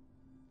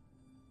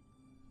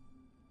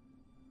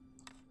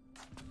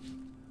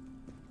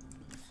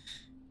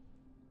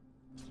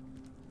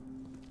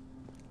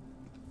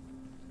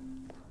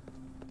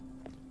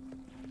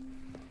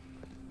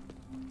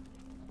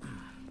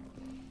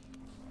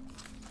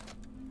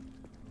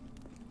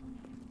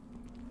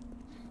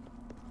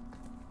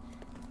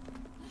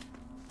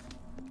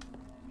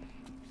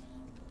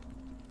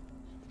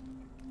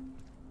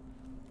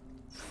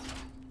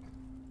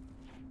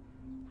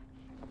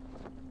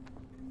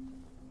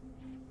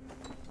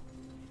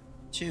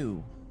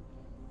 Two.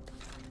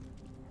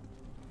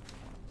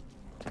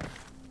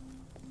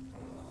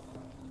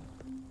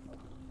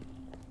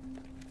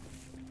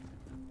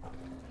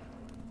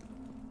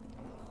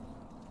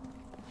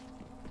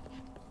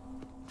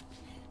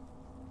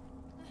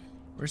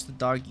 Where's the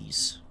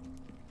doggies?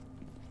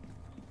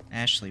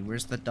 Ashley,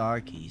 where's the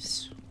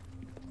doggies?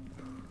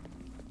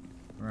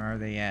 Where are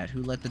they at?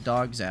 Who let the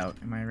dogs out?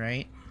 Am I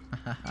right?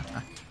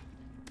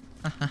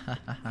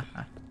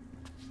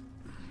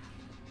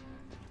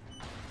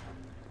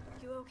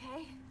 You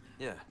okay?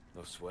 Yeah,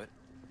 no sweat.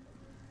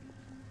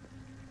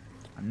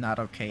 I'm not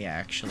okay,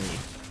 actually.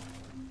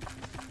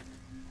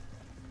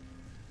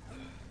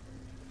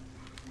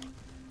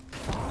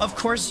 Of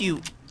course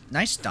you...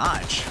 Nice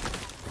dodge.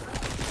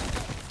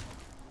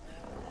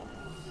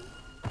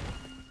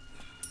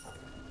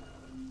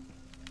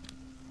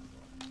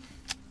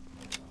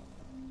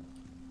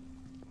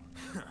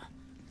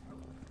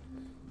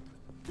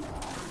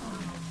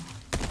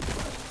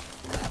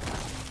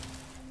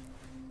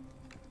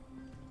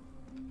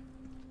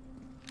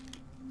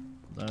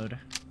 Load.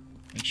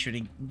 Make sure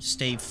to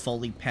stay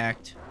fully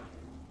packed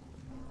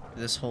for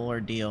this whole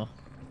ordeal.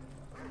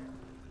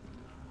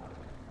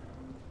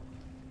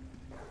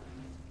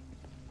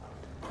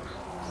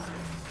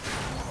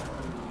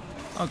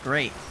 Oh,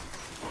 great.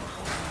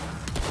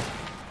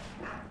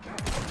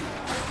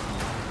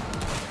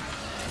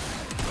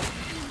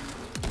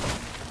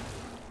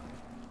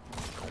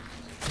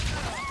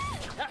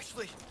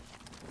 Ashley!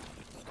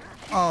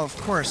 Oh, of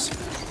course.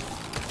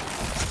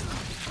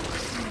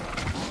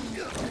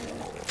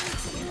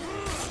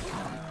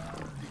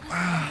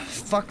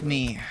 Fuck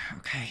me.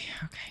 Okay,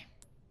 okay.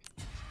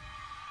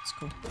 It's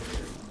cool.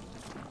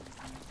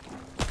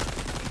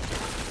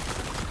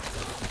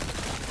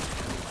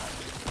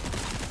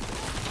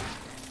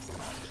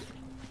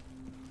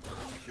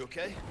 You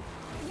okay?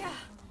 Yeah.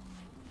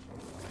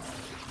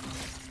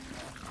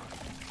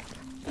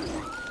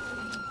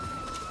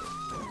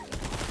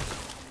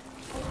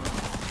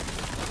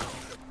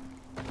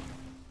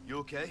 You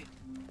okay?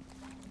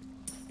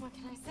 What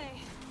can I say?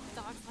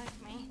 Dogs like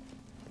me.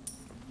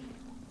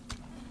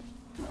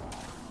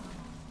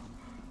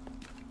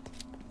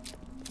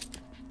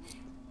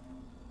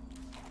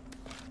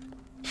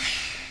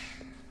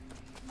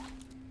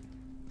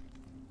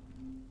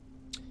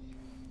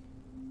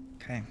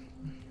 Okay.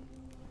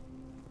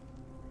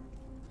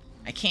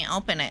 I can't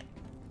open it.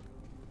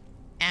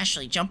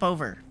 Ashley, jump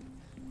over.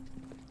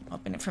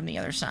 Open it from the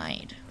other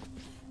side.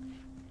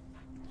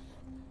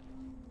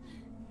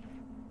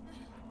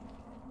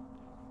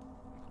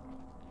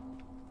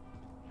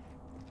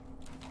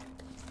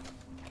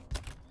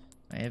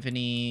 Do I have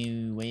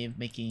any way of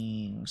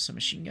making some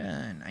machine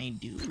gun? I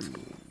do.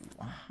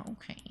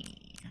 Okay.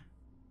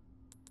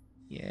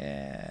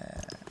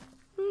 Yeah.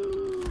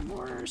 Ooh,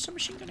 more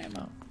submachine gun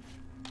ammo.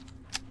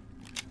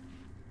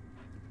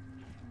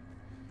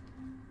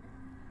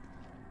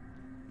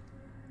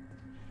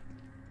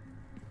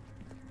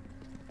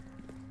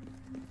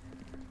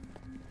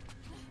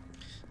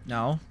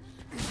 No.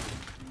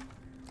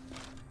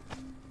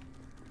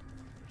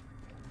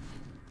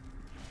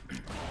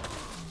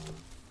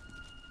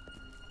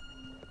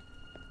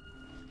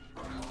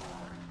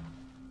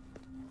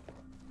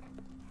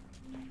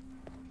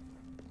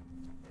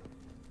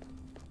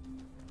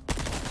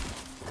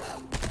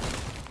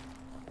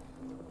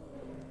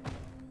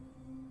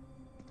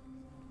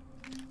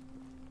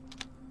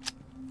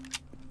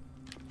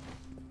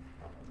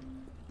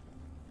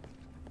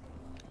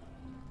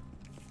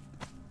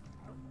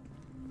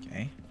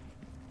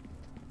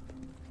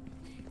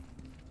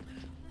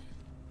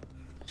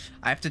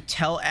 I have to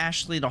tell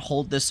Ashley to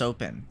hold this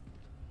open.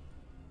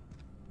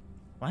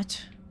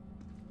 What?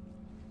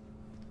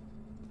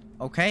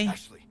 Okay.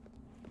 Ashley.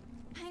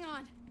 Hang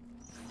on.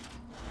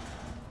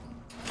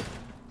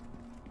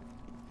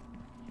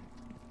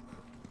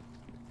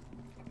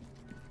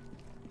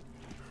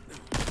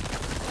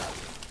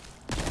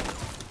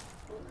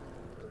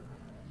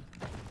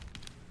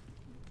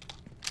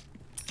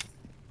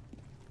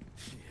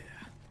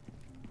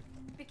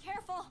 Be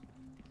careful.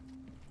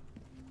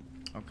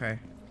 Okay.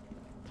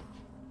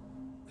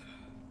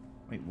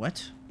 Wait,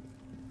 what?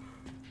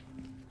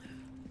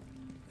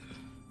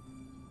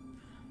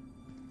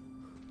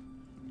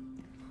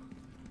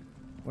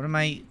 What am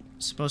I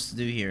supposed to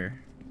do here?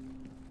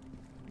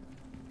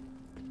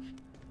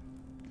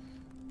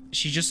 Is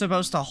she just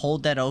supposed to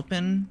hold that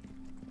open?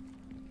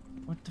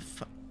 What the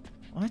fuck?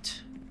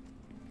 What?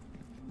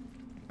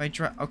 If I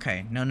try—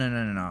 okay. No.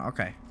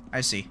 Okay.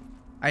 I see.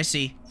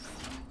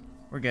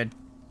 We're good.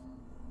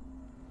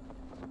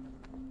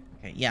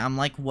 Okay, yeah, I'm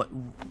like, what?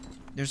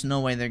 There's no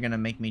way they're gonna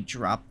make me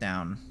drop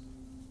down.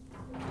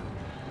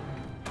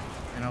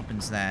 And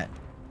opens that.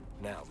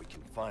 Now we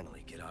can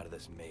finally get out of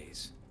this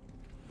maze.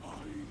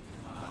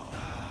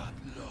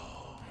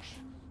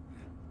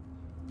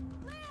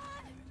 Leon!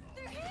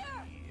 They're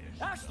here!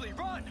 Ashley,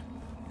 run!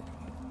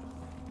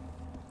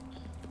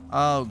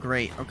 Oh,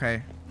 great.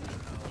 Okay.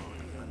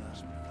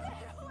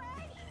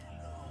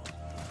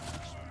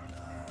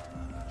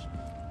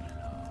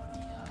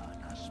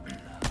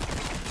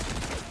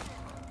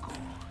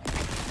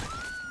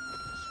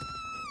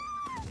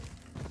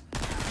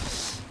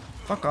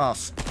 Fuck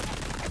off.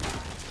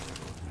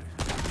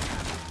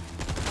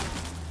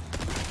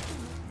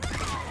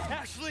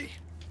 Ashley!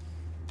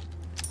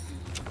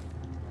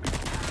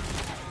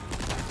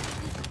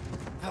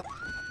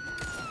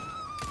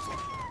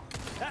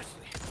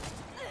 Ashley!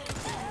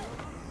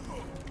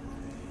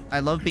 I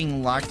love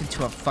being locked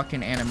into a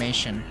fucking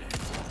animation.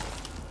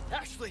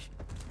 Ashley!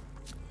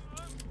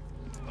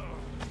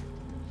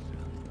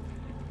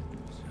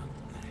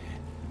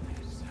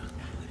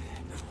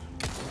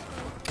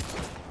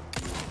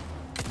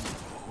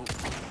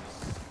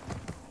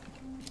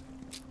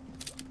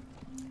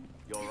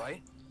 You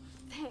alright?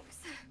 Thanks.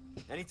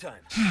 Anytime.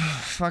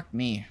 Fuck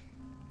me.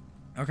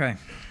 Okay.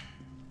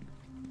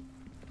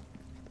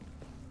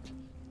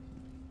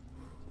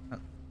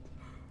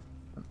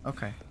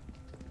 Okay.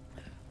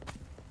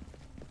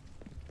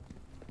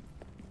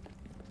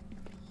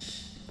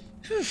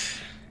 Whew.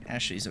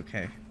 Ashley's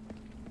okay.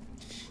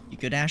 You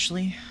good,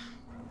 Ashley?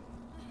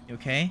 You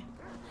okay?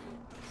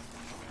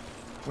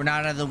 We're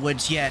not out of the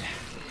woods yet.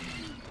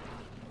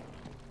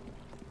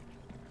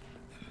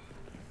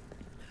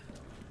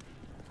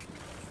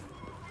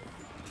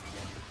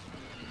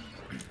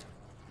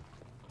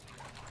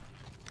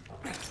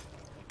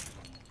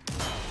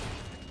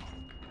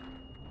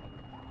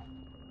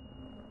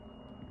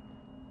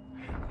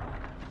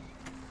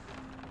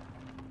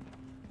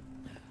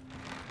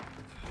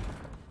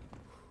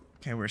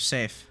 Okay, we're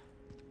safe.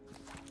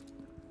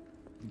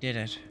 We did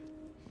it.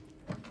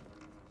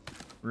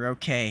 We're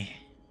okay.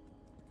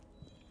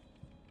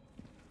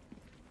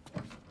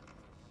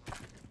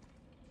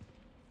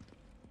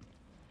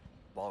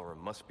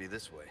 Ballroom must be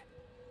this way.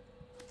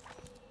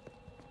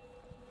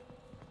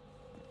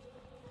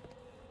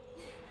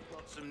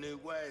 Got some new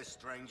wares,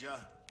 stranger.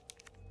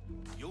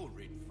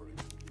 You're in for it.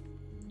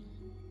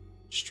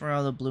 Destroy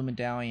all the blue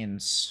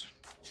medallions.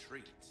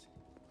 Treat.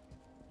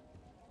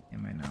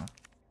 Am I now?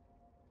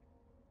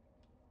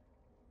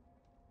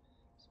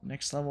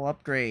 Next level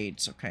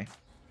upgrades. Okay.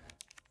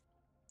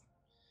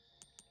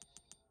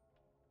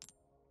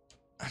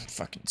 I'm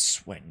fucking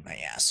sweating my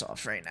ass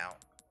off right now.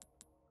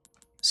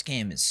 This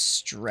game is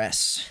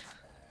stress.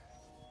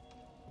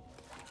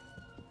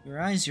 Your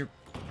eyes,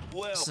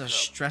 this is a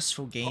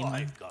stressful game,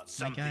 I've got my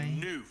something guy.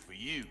 new for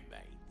you,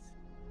 mate.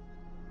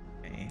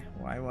 Okay,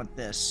 well, I want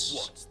this.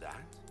 What's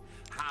that?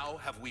 How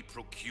have we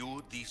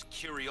procured these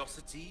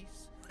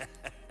curiosities?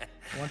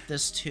 I want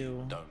this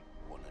too. Don't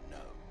want to know,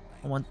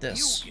 mate. I want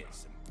this. You'll get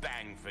some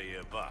bang for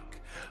your buck.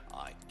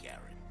 I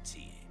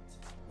guarantee it.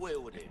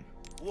 Well then,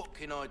 what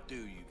can I do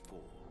you for?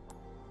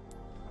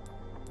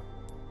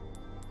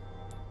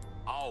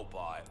 I'll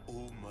buy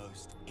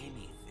almost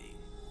anything.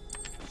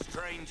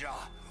 Stranger.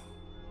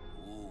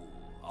 Ooh,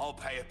 I'll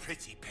pay a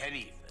pretty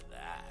penny for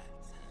that.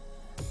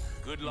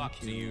 Good luck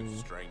to you,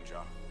 stranger.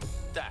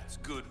 That's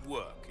good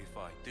work, if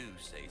I do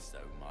say so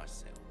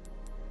myself.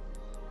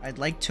 I'd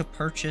like to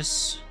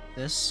purchase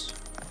this.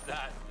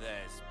 That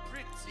there's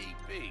pretty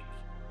big.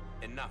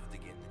 Enough to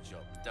get the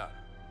job done,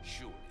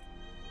 surely.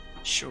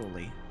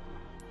 Surely.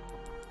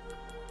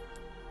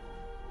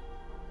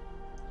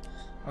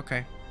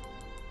 Okay.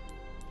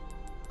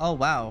 Oh,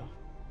 wow.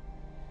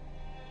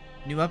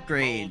 New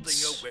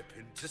upgrades. Holding a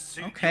weapon to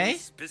suit Okay. your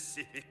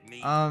specific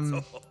needs.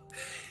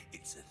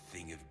 It's a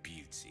thing of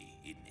beauty,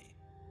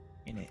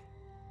 isn't it?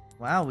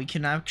 Wow, we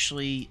can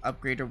actually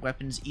upgrade our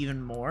weapons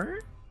even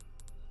more?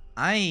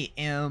 I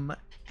am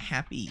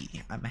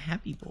happy. I'm a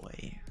happy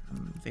boy.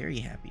 I'm a very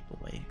happy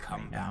boy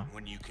Come right back now.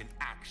 when you can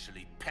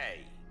actually pay,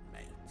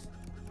 mate.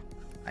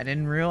 I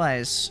didn't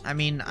realize. I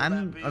mean,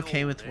 I'm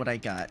okay with what I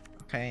got.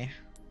 Okay?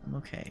 I'm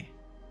okay.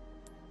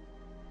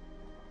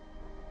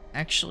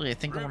 Actually, I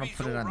think I want to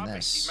put it on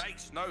this. It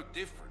makes no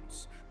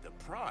difference. The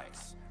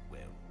price, well,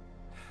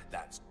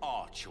 that's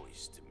our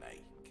choice to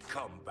make.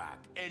 Come back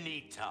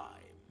anytime.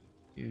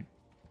 Dude,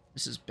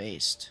 this is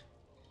based.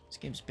 This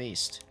game's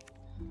based.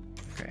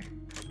 Okay.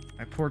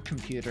 My poor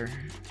computer.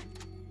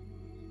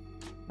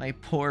 My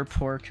poor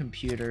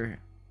computer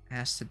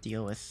has to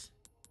deal with...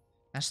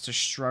 has to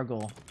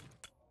struggle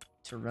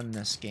to run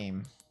this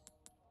game.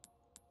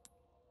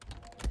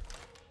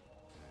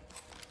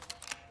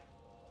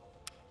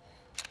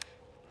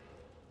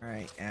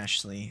 Alright,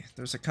 Ashley.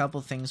 There's a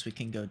couple things we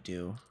can go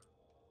do.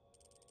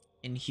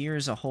 In here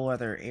is a whole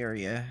other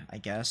area, I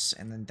guess,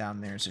 and then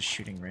down there is a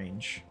shooting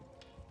range.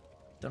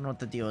 Don't know what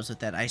the deal is with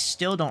that. I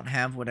still don't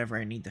have whatever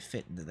I need to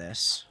fit into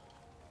this.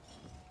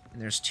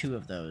 And there's 2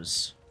 of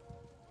those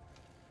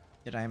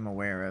that I'm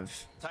aware of.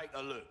 Take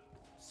a look.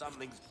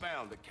 Something's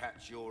bound to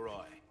catch your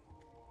eye.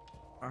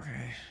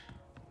 Okay.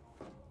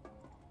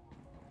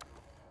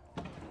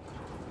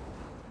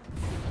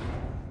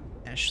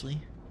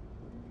 Ashley?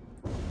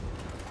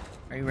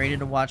 Are you ready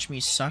to watch me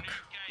suck?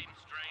 Game,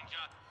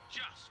 stranger,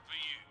 just for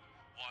you.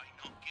 Why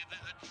not give it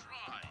a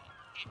try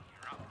if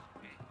you're up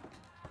for it?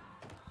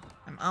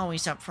 I'm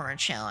always up for a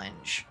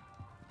challenge.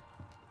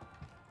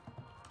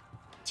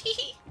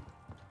 Teehee.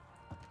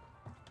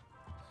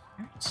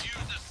 Use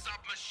a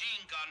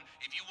submachine gun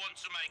if you want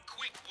to make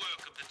quick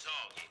work of the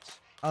targets.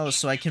 Oh,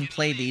 so I can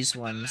play live these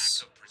with the lack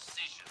ones. of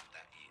precision,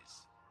 that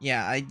is.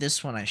 Yeah,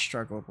 this one I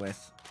struggled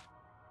with.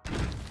 3,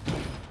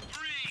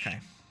 Okay.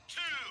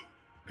 2,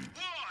 1,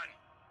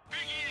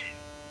 begin!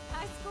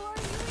 High score,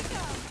 here we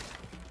go.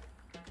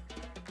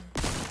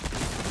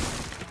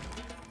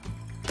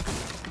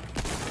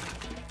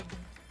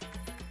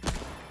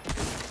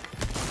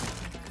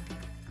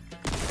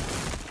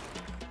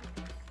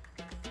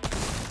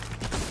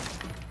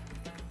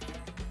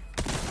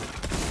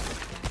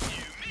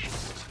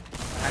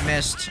 I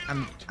missed.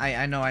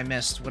 I know I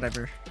missed.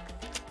 Whatever.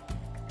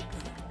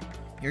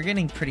 You're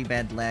getting pretty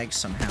bad lag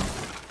somehow.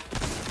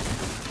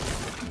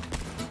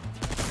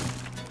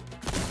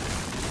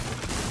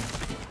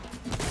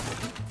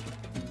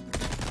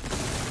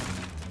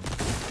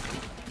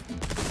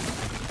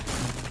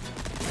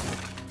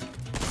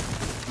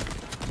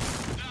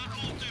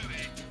 That'll do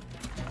it.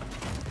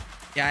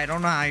 Yeah, I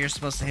don't know how you're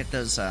supposed to hit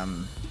those,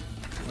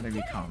 whatever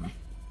you call them.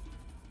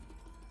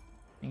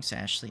 Thanks,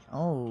 Ashley.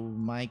 Oh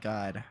my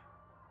god.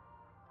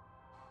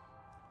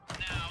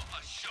 Now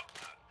a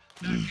shotgun.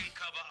 That can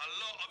cover a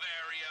lot of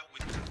area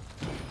with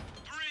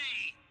 3,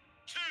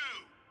 2,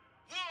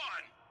 1,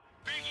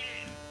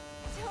 begin!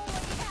 Tell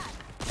what you got.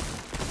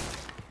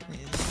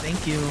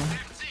 Thank you.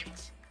 That's it!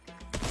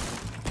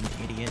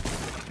 Fucking idiot.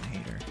 Fucking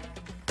hater.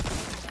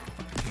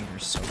 Fucking hater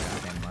so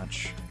goddamn much.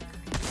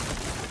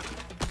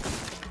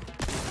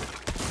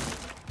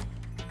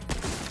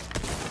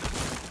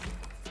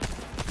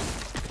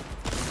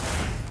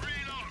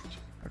 Reload!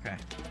 Okay.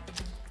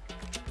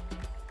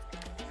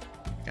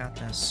 Got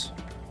this.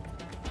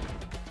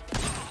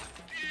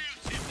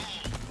 Beautiful!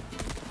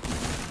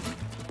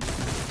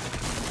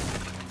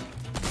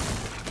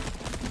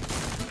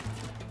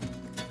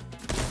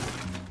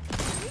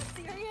 Are you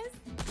serious?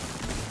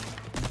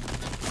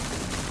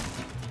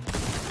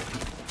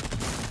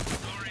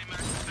 Sorry,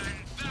 man,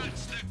 and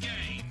that's the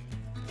game!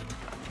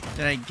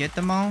 Did I get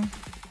them all?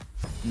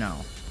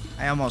 No.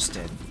 I almost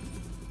did.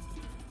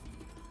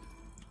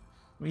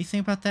 What do you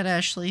think about that,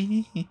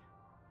 Ashley? What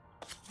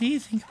do you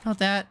think about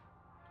that?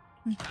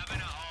 Having a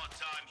hard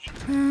time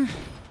here.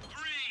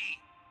 3,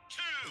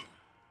 2,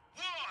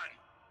 1,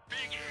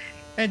 begin!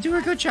 I do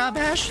a good job,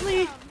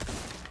 Ashley.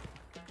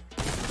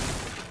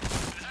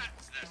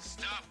 That's the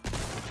stuff.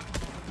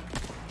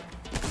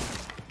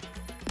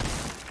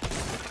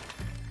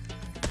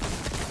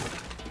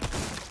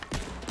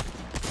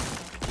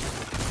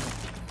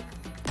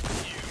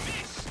 You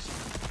missed.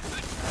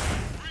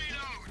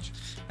 Reload.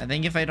 I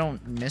think if I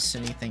don't miss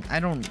anything, I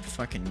don't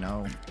fucking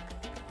know.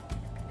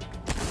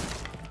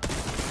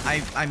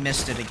 I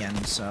missed it again,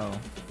 so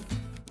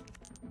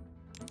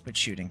quit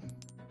shooting.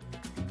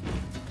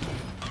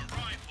 A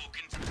rifle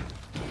can.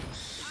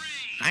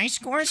 3, High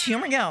scores,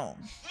 here we go. 1,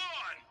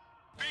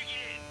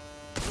 begin!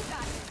 You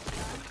got this,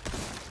 son.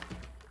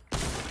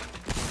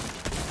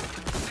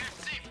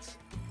 That's it!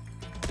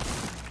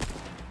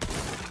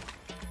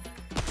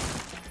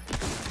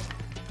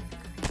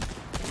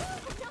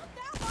 Ooh, not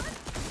that one.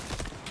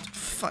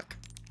 Fuck.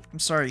 I'm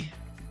sorry.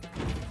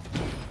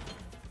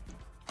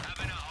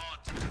 Having a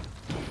hard time.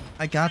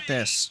 I got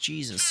this.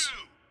 Jesus.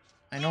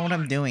 I know what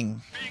I'm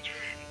doing. Begin!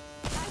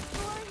 High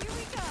score, here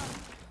we go.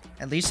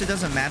 At least it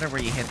doesn't matter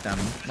where you hit them.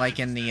 Like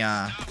in the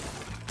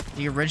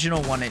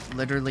original one, it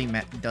literally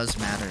does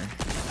matter.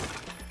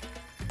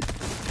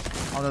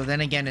 Although then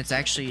again, it's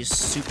actually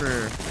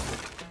super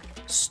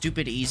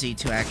stupid easy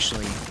to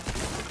actually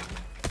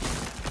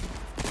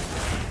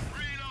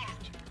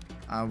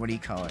what do you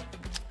call it?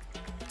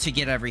 To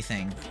get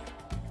everything.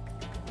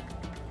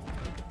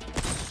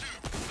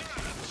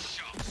 Superb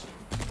shot!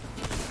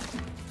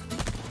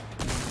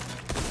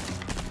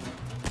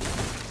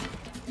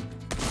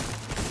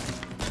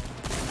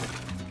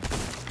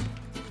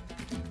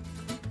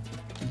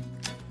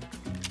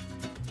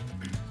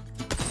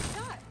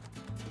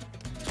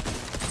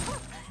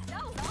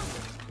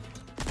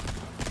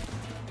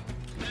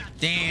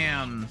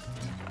 Damn.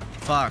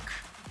 Fuck.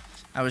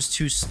 I was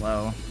too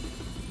slow.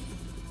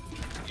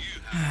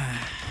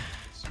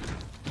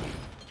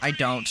 I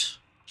don't.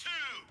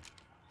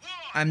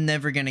 I'm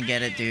never gonna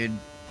get it, dude.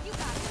 You got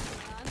this,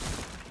 Leon.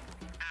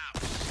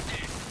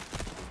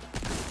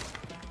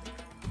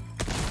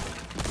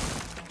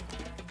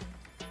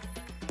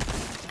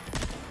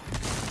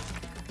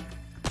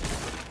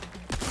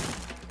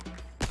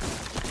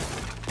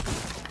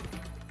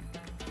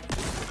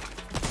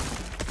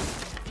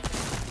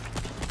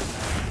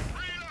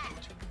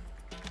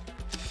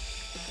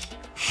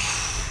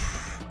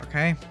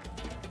 Okay.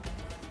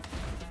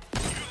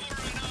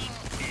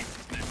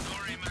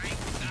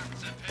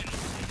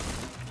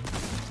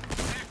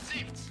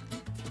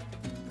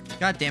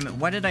 God damn it,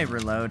 why did I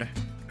reload?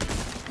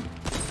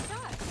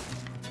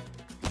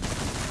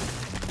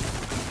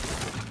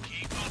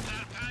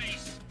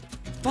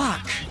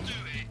 Fuck!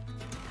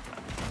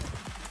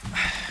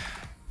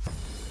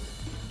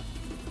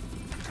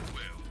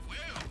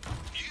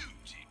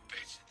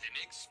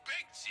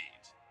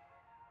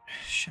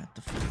 Shut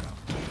the fuck up,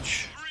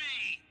 bitch.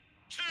 3,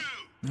 2,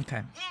 Okay.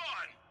 1,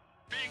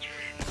 begin.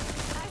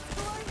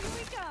 Explore, here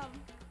we come.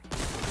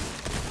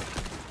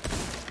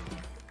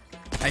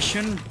 I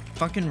shouldn't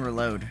fucking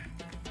reload.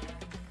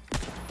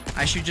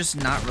 I should just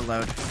not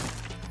reload.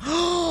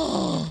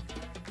 Oh!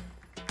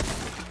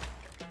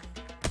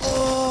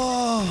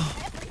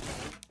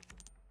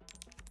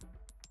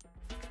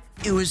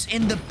 It was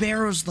in the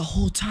barrels the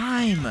whole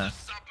time.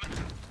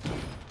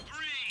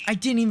 I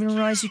didn't even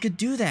realize you could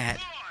do that.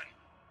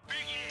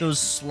 Those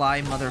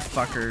sly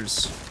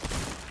motherfuckers.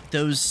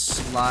 Those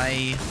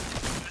sly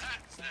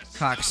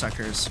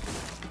cocksuckers.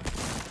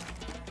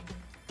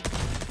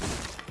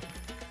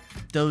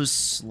 Those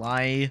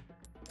sly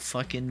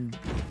fucking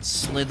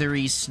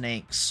slithery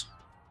snakes.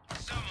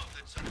 Some of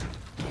the time.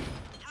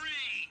 3,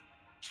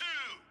 2,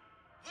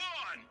 1,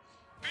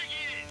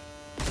 begin.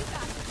 You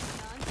got this,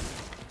 Leon.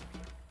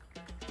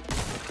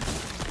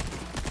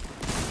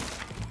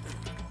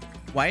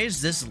 Why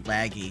is this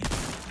laggy?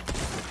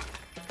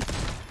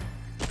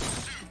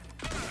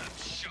 Superb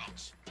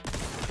shot.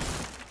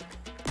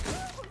 Ooh,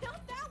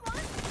 not that one.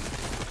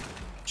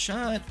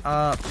 Shut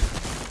up.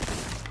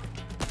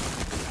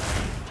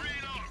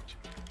 Reload.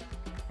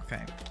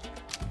 Okay.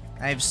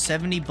 I have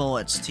 70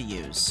 bullets to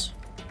use.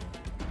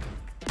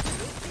 Are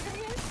you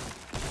serious?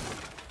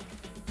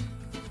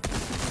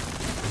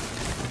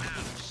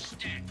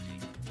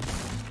 Outstanding.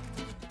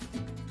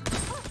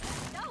 Oh,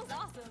 that was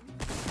awesome.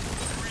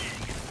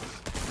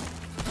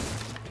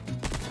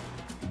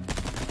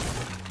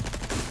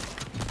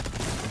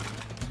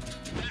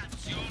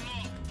 That's your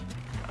lot.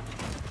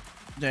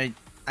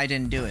 I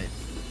didn't do it.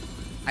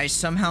 I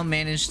somehow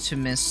managed to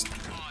miss I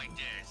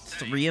dare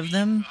say 3 of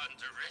them.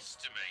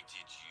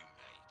 underestimated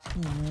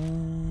you,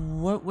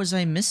 mate. What was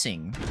I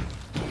missing?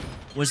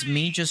 Was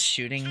me just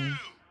shooting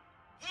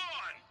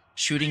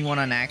 1. one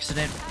on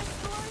accident?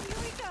 Explore, here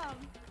we come.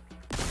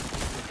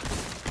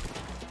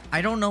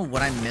 I don't know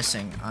what I'm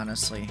missing,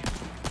 honestly. Are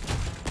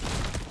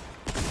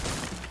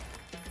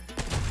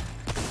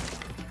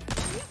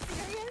you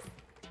serious?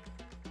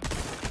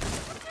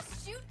 Don't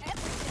just shoot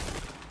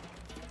everything.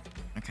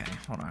 Okay,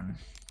 hold on.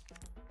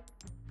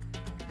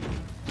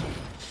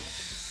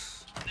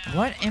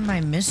 What am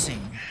I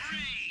missing? 3,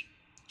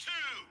 2,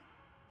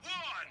 1,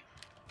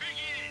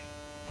 begin.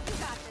 You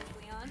got this,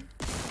 Leon.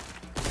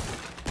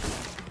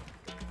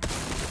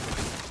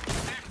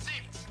 That's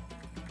it.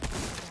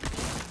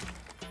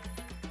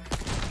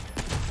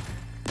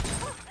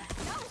 Oh,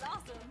 that was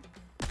awesome.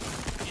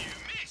 You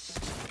missed.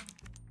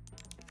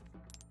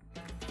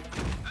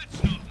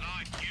 That's not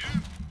like you.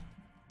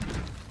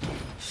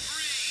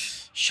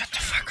 3, Shut the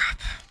fuck up.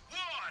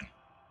 1,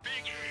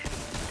 begin.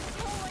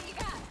 Oh, what you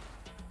got?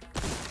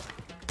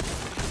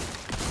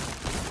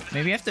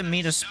 Maybe I have to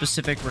meet a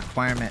specific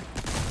requirement.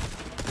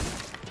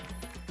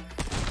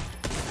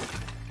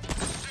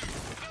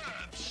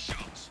 Superb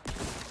shot.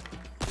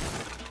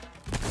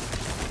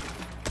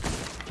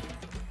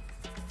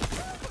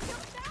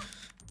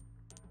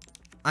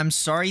 I'm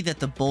sorry that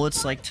the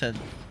bullets like to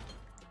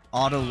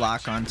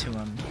auto-lock onto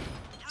him.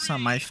 It's not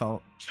my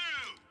fault. 2,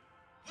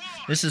 1.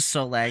 This is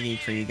so laggy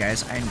for you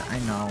guys. I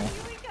know. Here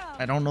we go.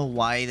 I don't know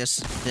why this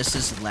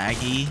is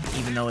laggy,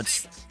 even though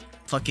it's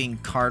fucking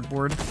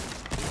cardboard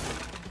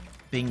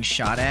being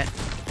shot at.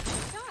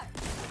 Shot.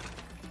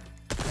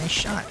 Nice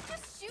shot.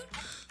 Just shoot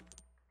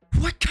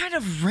What kind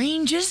of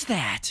range is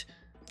that?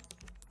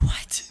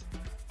 What?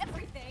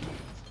 everything.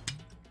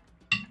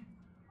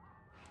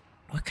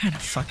 What kind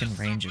of fucking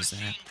range is that?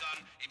 Machine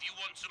gun if you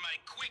want to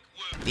make quick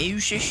work.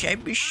 Use a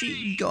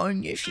submachine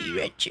gun if you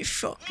had to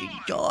fucking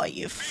die,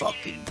 you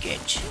fucking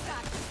bitch. You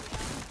got this,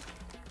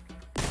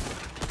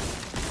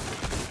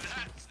 Leon.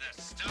 That's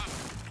the stuff.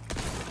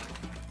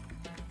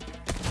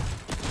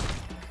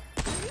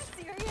 Are you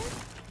serious?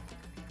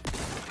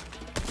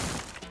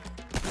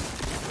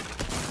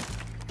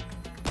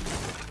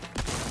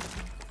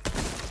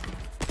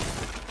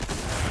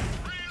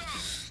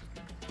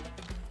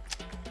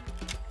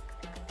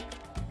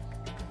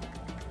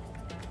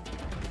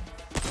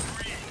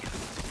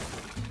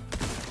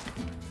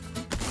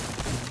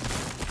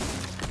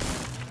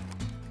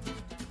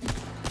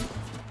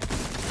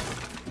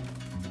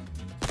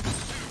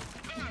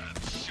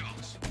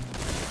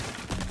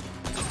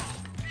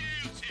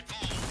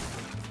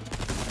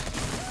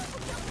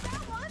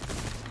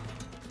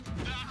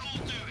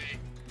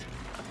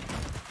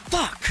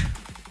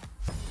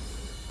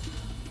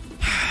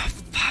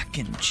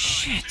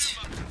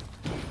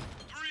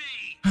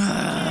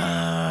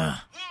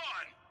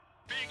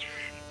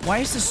 Why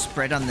is the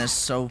spread on this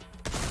so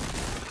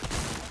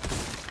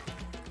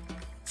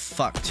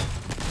fucked?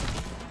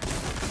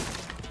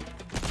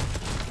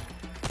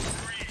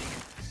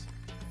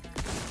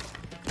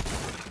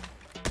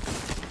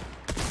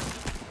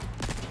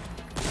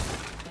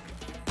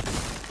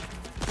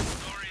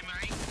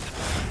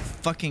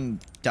 Fucking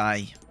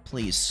die,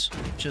 please.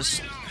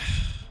 Just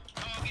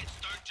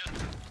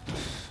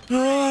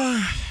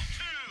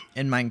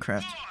in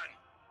Minecraft.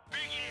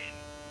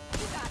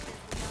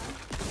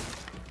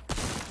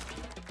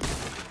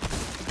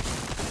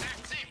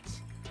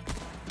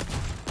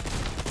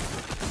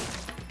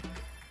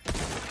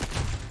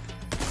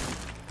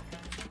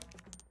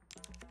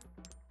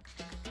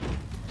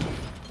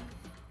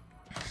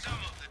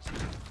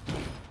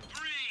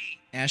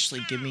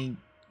 Ashley, give me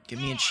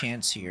a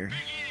chance here.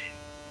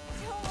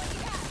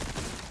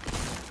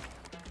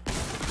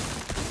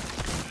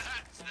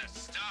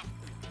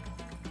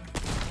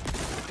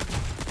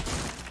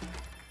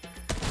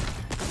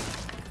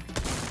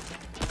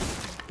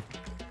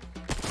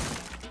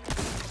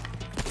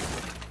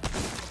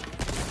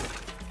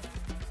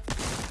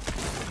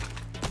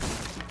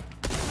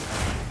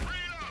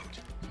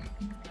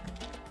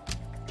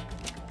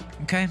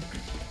 Okay.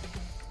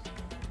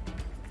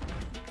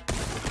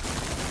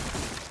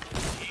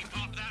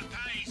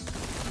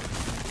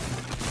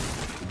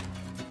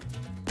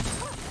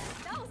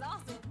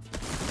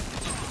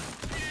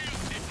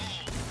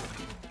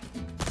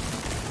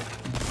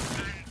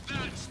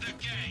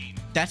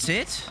 That's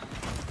it?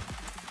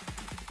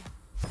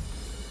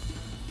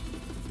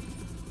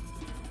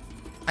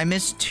 I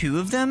missed 2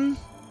 of them?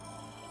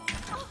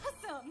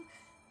 Awesome.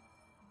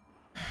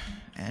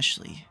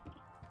 Ashley,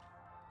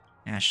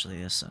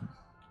 listen.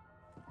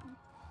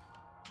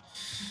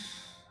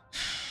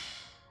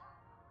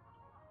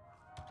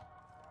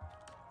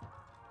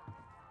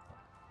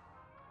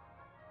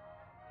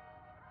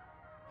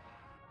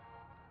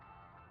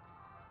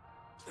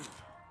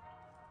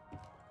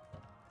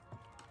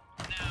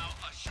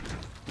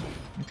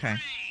 Okay.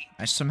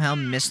 I somehow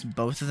missed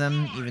both of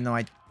them, even though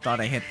I thought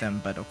I hit them,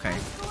 but okay.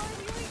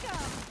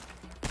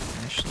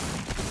 Ashley.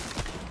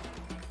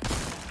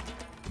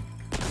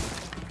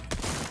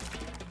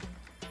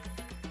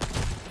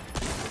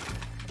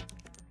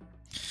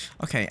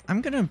 Okay,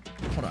 I'm gonna...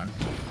 Hold on.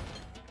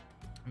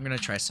 I'm gonna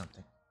try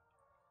something.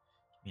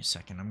 Give me a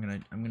second. I'm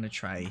gonna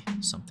try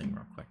something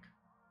real quick.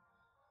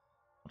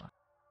 Hold on.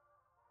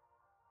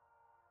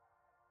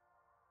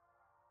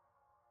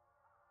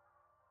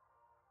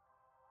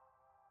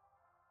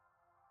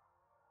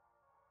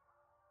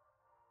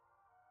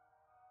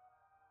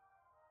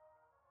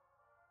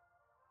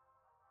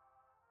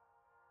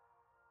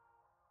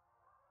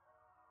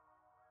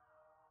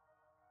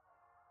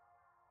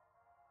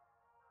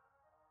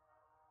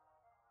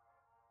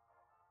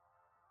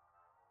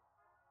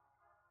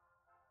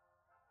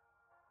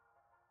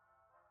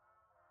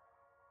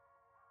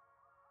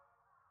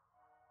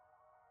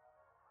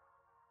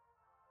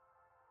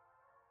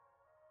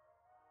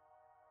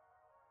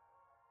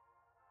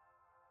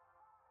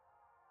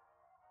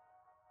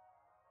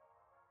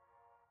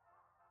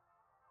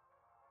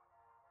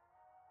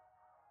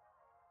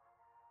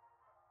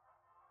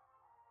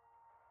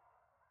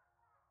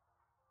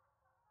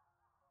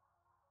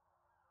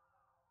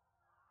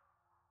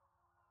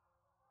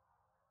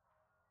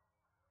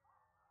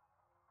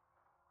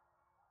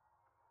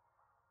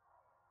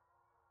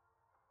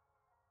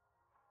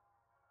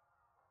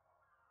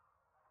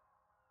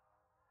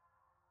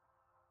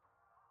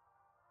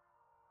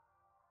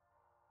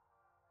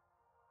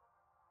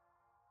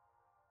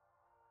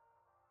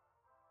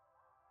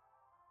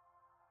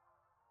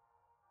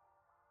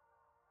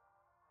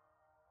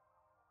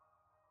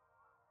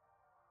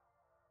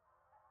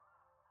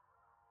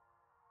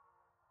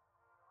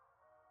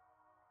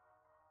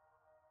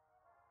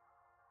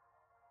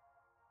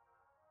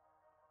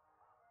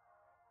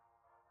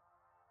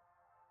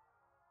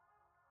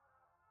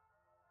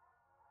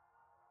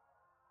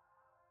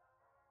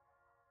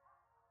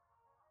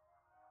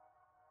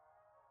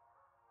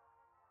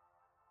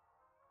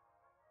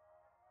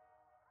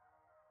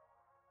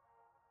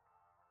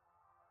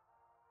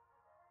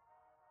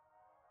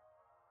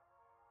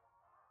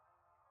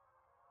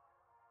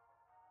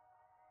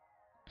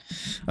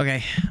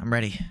 Okay, I'm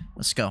ready.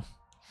 Let's go.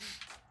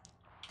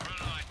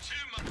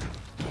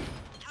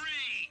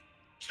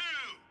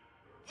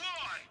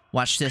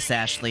 Watch this,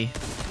 Ashley.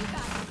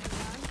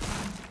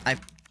 I'm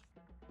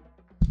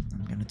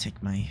gonna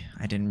take my...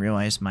 I didn't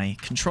realize my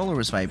controller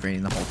was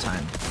vibrating the whole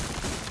time.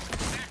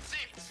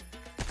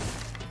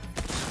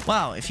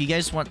 Wow, if you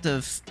guys want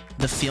the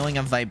feeling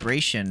of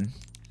vibration,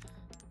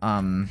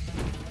 you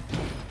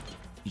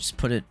just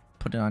put it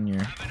on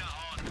your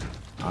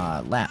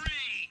lap,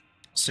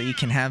 so you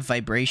can have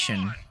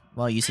vibration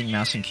while using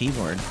mouse and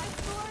keyboard.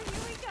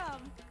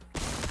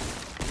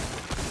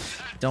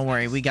 Don't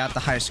worry, we got the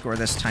high score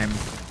this time,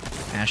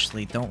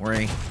 Ashley. Don't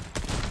worry.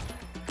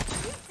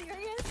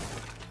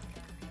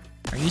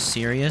 Are you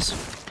serious?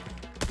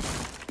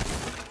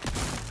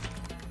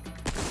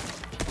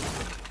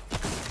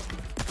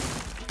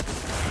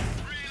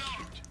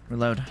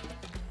 Reload.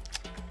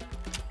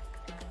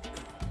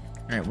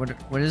 Alright,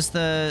 what is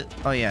the...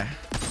 Oh, yeah.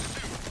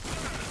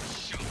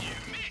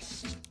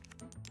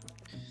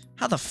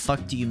 How the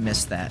fuck do you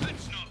miss that?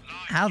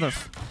 How the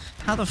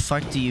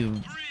fuck do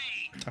you...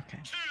 Okay.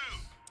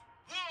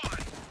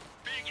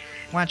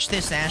 Watch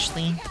this,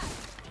 Ashley.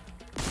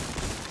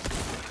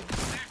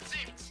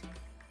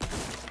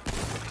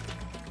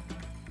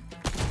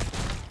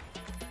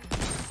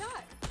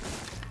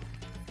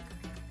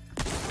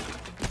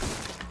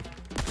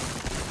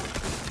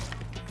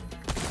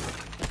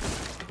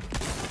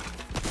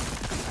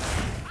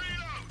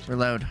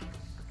 Reload.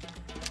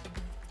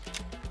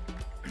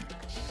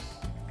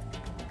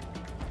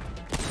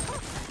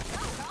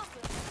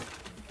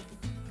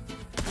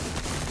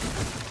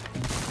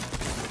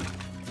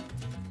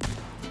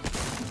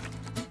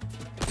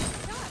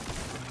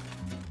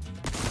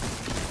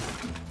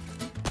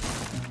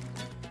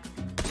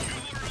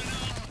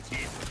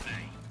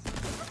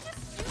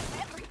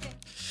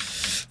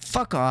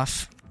 Fuck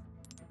off.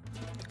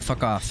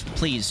 Fuck off.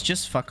 Please,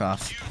 just fuck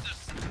off.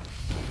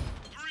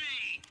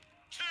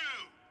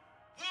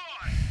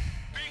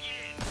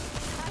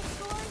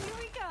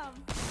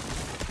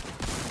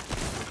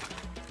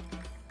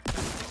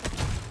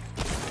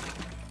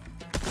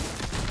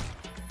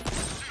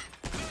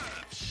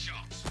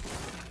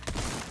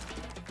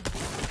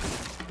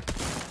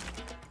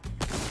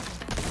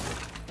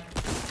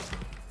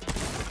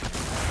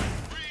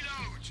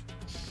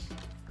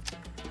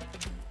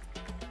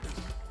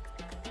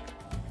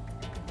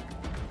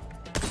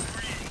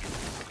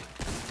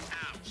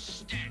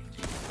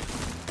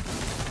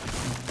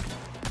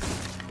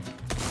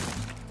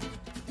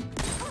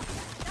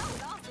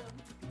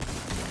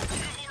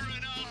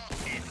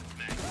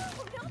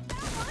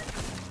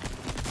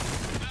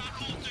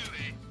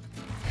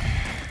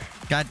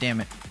 God damn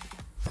it.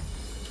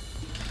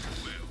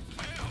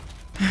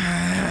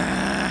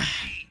 I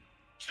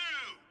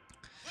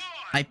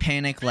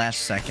panicked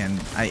last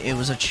second. It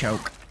was a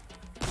choke.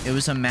 It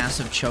was a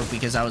massive choke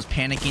because I was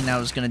panicking that I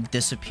was gonna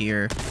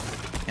disappear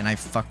and I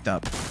fucked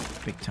up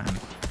big time.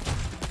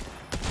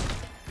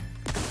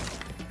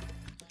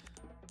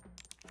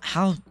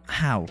 How?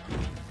 How?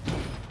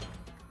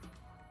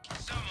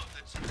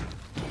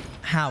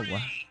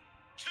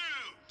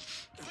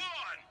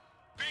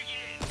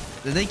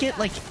 Did they get,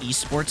 like,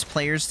 esports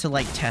players to,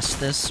 like, test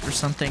this or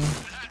something?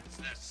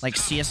 Like,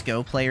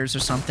 CSGO players or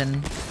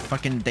something?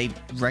 Fucking, they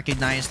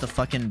recognize the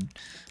fucking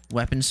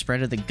weapon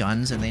spread of the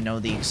guns and they know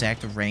the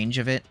exact range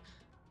of it?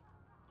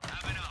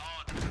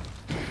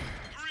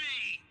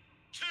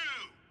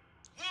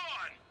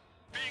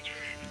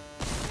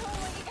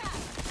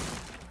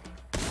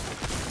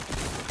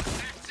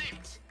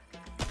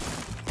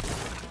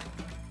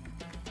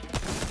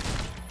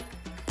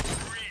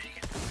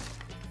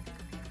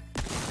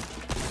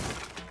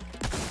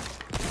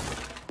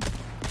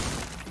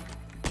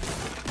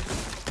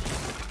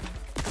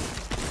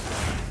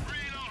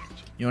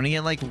 You only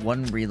get like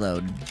one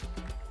reload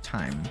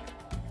time.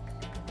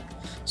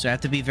 So I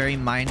have to be very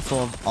mindful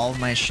of all of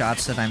my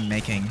shots that I'm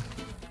making.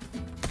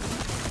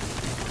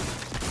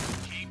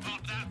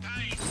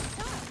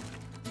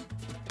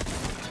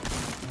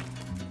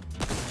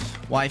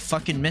 Well, I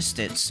fucking missed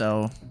it,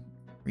 so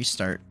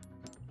restart.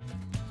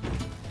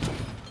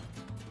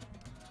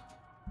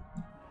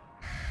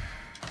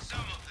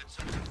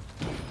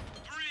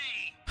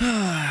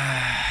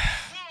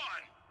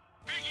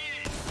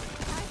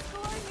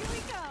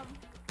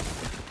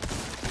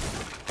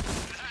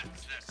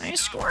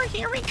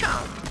 Here we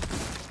come.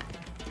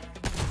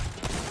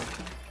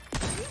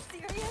 Are you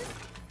serious?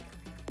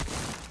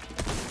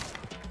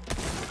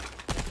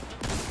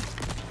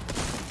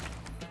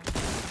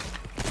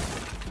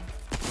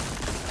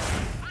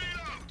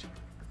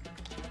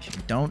 Okay,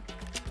 don't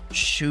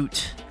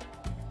shoot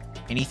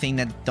anything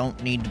that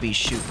don't need to be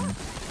shooting.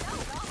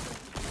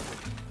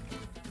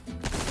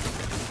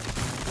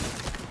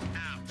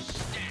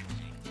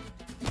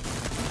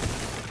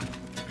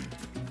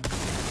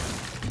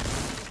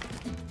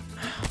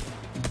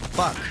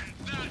 Fuck.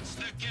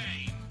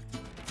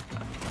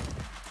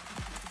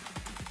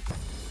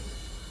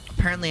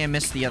 Apparently I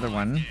missed the other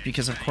one,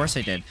 because of course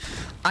I did.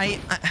 Oh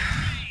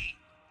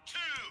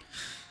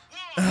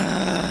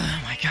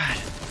my god.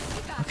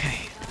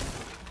 Okay.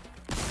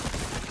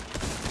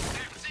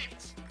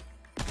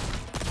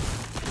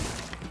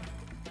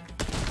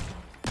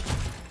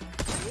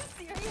 Are you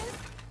serious?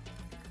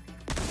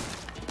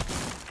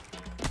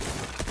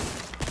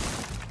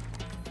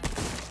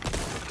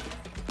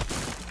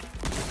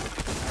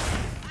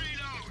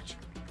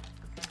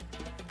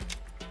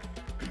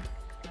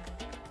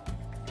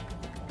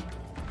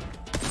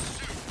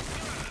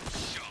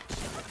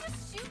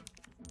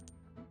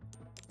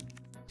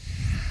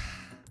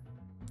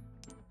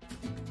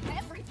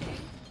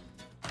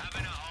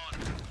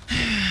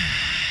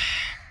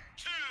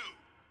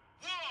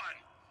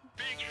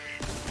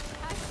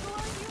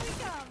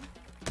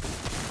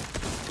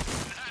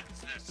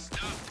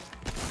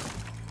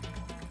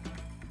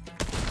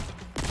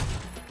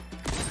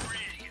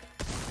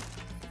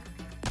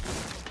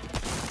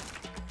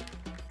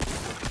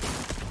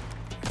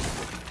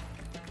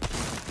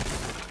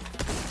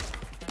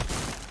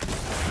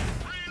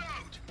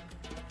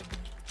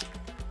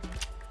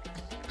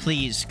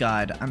 Please,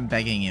 God, I'm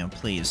begging you,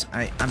 please.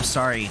 I'm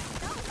sorry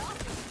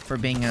for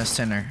being a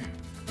sinner.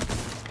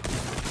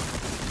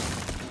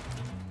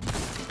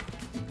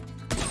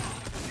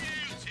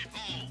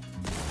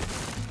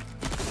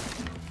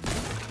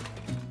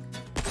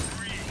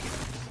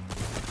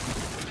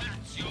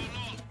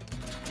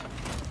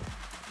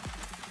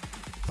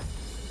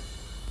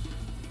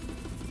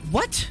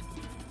 What?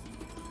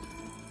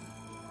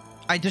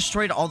 I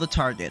destroyed all the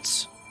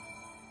targets.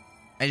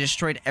 I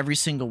destroyed every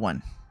single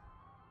one.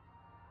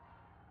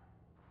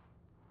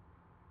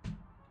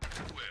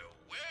 Well,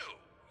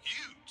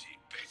 you did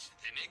better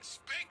than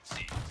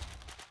expected.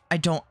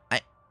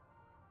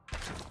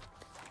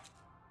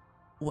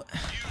 What?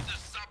 Use the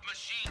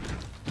submachine.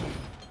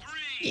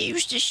 3,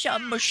 Use the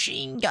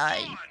submachine gun.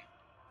 1,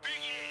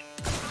 begin.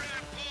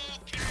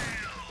 Triple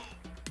kill.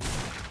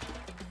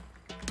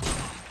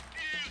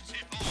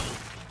 Beautiful.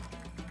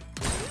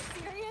 Are you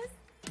serious?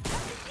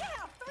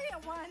 Yeah, 3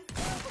 at once.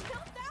 We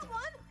killed that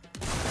one.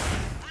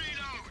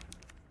 Reload.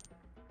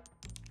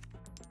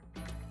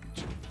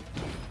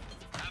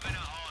 Having a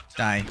hard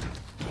time. Die.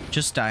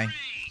 Just die.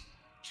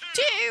 3,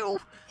 2,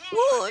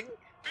 1.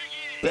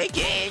 begin.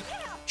 Begin.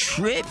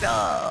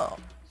 Triple.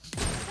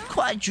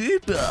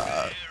 Quadruple.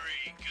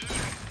 Very good.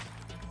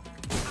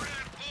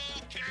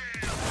 Triple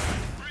kill.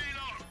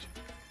 Reload.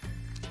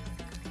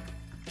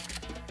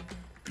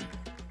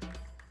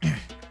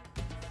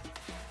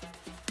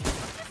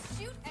 Just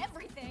shoot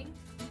everything.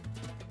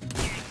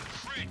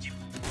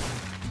 Incredible.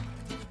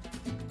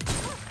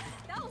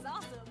 That was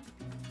awesome.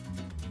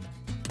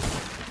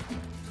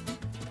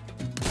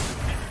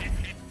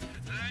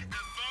 Let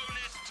the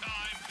bonus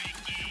time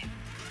begin.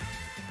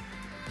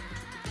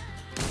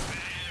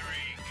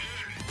 Very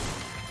good.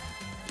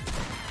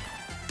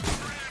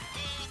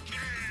 Triple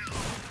kill.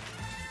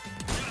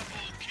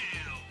 Double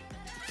kill.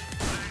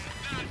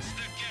 And that's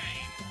the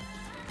game.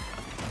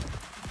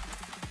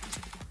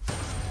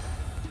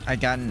 I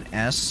got an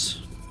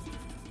S.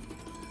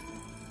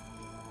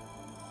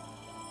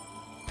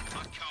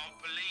 I can't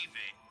believe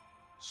it.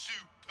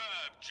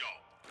 Superb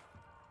job.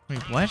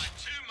 Wait, what?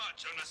 Too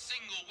much on a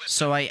single weapon.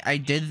 So I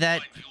did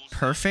that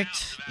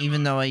perfect,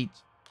 even though I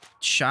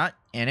shot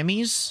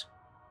enemies?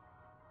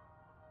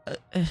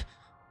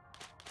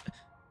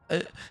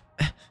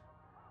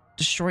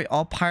 Destroy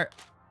all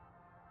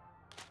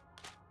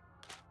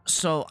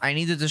So I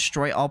need to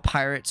destroy all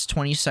pirates,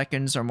 20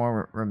 seconds or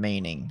more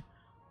remaining.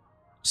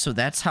 So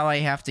that's how I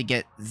have to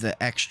get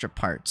the extra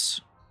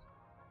parts.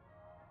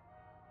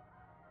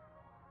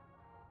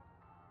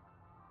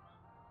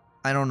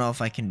 I don't know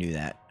if I can do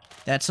that.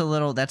 That's a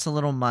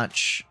little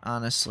much,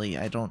 honestly.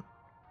 I don't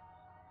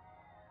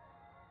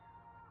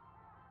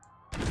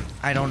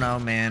know,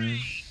 man.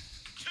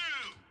 2,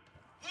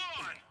 1,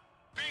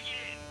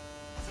 begin.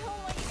 Show 'em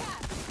what you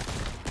got.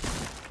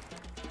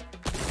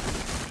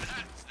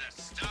 That's the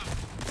stuff.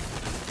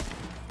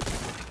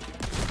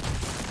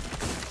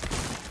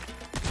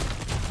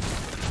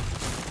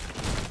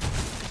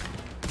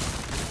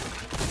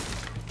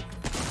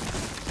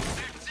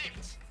 That's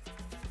it.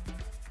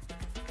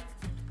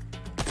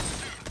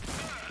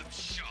 Superb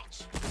shot.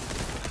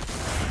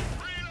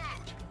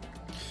 Reload.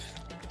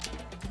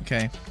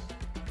 Okay.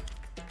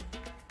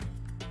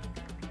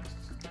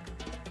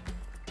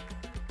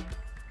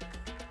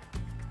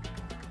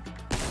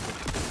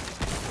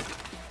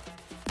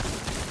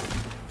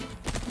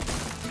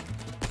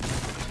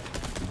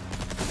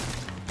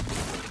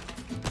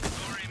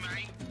 Sorry,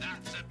 mate.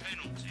 That's a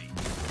penalty.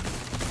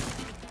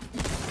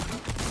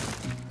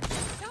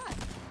 Shot.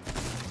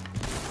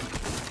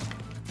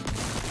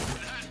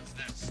 That's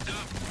the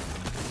stuff.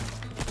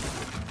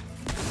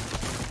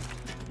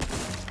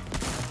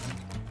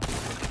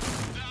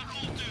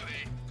 That'll do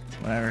it.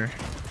 Whatever.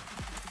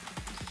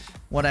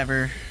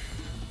 Whatever.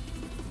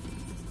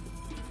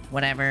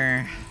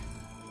 Whatever.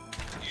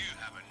 You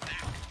have a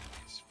knack for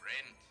this,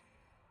 friend.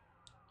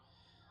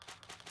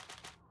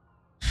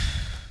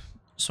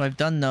 So I've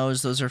done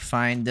those. Those are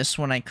fine. This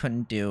one I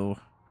couldn't do.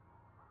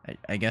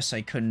 I guess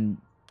I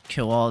couldn't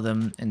kill all of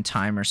them in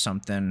time or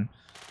something.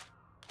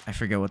 I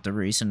forget what the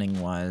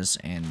reasoning was.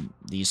 And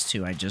these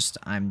two, I'm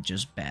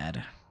just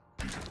bad.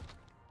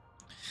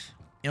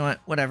 You know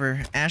what?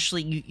 Whatever.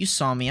 Ashley, you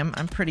saw me.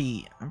 I'm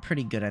pretty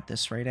good at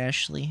this, right,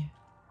 Ashley?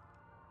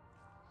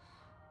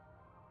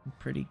 I'm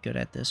pretty good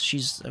at this.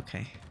 She's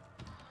okay.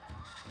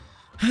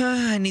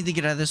 I need to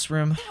get out of this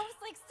room. That was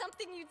like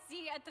something you'd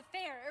see at the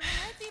fair. It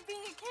reminds me of being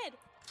a kid.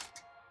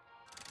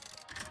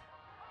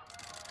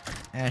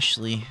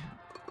 Ashley.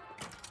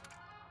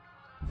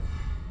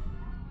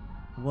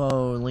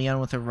 Whoa, Leon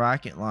with a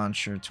rocket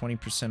launcher.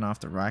 20% off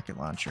the rocket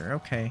launcher.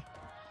 Okay.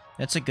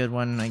 That's a good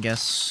one, I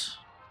guess.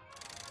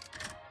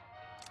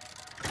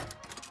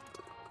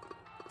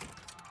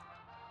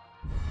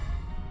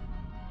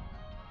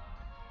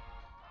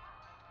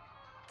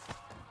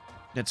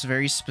 That's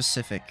very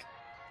specific.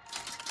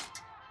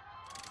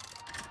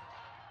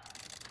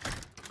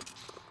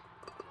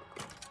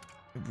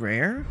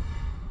 Rare?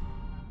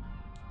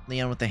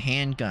 Leon with a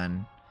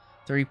handgun.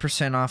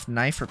 30% off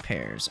knife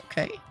repairs.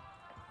 Okay.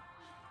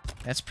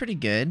 That's pretty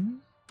good.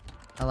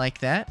 I like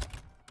that.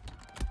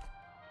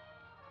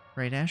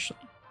 Right, Ashley?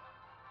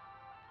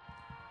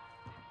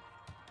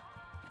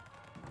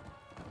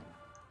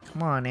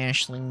 Come on,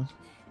 Ashley.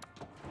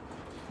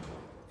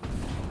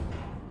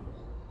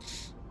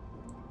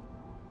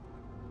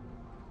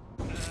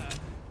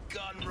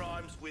 Gun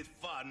rhymes with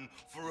fun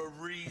for a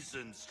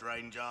reason,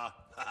 stranger.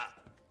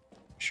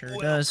 Sure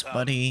does,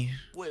 buddy.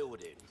 Well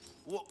then,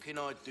 what can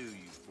I do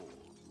you for?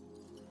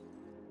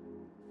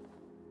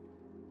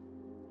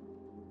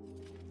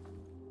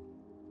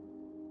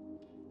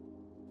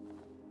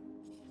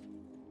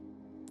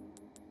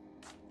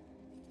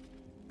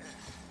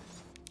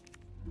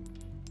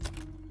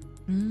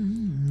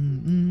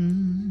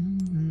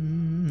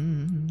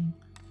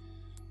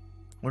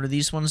 What do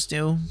these ones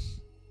do?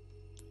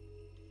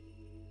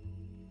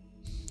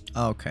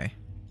 Oh, okay.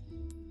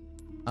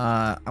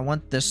 I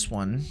want this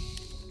one.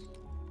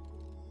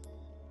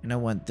 And I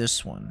want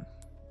this one.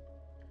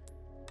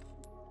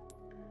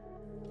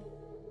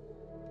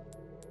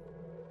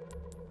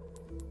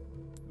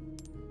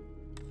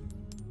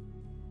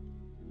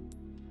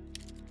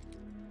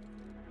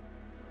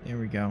 There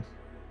we go.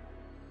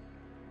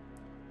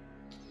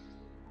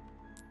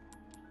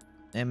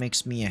 That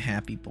makes me a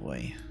happy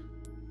boy.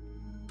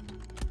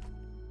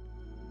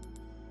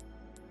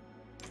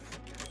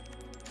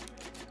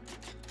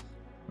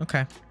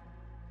 Okay.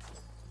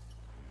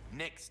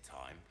 Next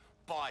time,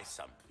 buy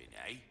something,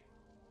 eh?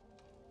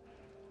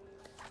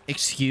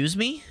 Excuse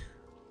me?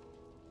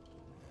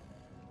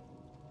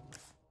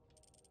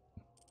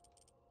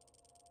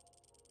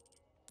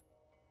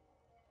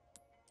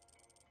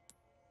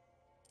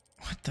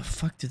 What the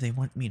fuck do they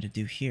want me to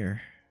do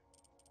here?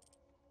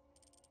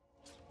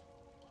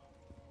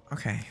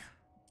 Okay.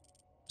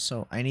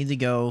 So I need to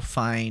go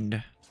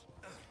find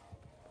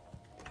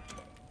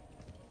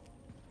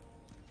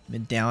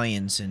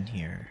medallions in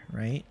here,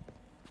 right?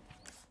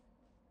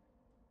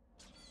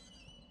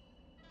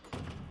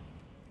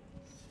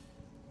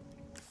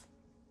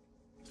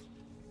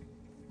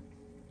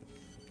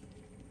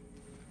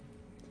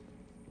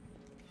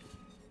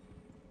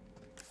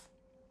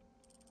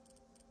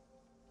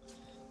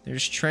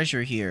 There's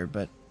treasure here,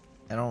 but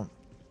I don't...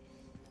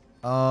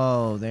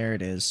 Oh, there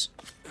it is.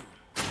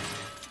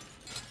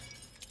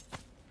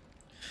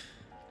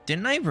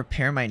 Didn't I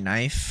repair my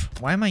knife?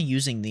 Why am I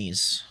using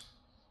these?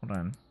 Hold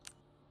on.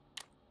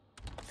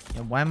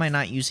 Yeah, why am I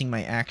not using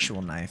my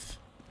actual knife?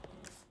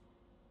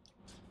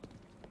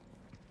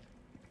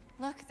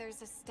 Look,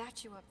 there's a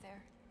statue up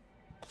there.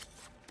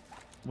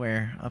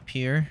 Where? Up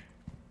here?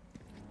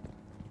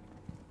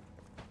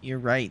 You're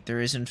right,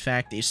 there is in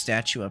fact a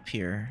statue up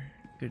here.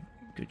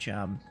 Good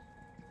job.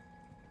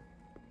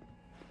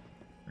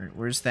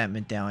 Where's that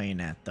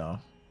medallion at, though?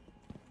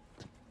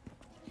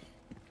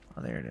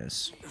 Oh, there it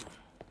is.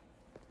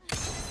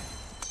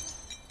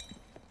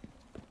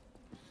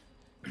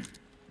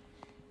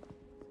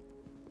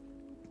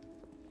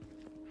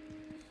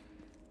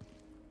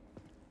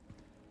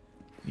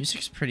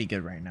 Music's pretty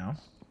good right now.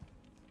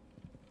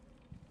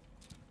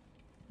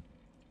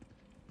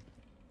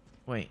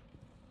 Wait.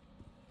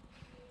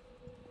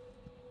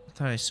 I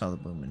thought I saw the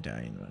blue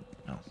medallion, but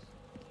no.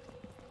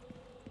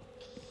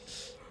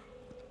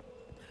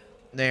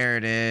 There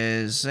it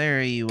is.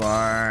 There you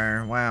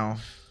are. Wow.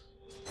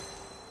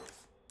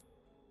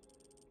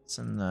 It's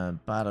in the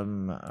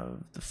bottom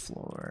of the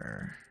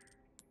floor.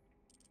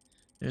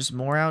 There's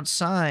more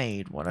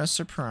outside. What a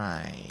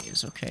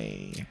surprise.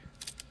 Okay.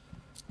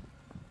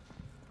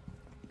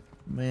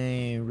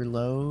 May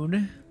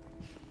reload.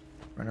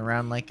 Run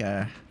around like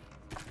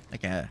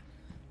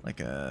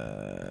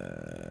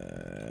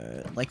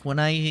when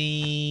I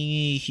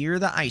hear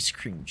the ice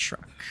cream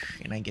truck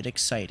and I get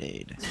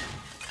excited.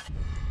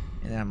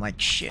 And then I'm like,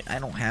 shit, I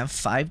don't have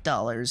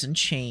 $5 in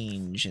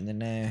change. And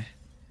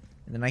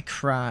then I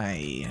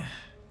cry.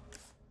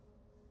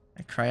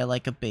 I cry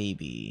like a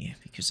baby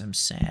because I'm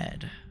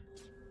sad.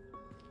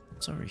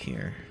 What's over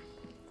here?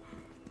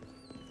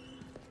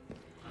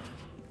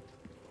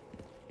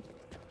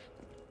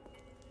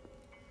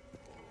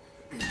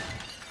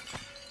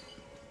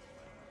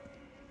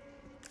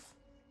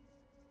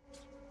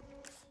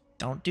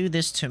 Don't do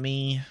this to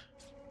me.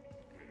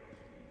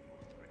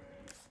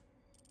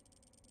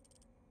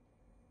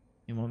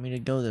 You want me to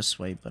go this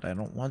way, but I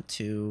don't want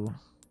to.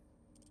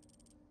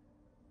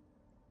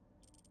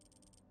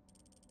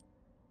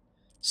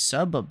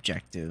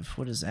 Sub-objective?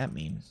 What does that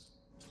mean?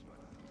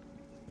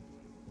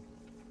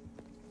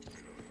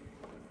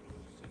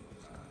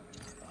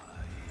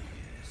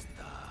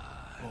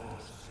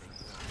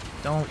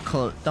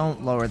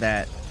 Don't lower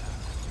that.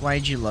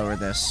 Why'd you lower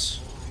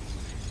this?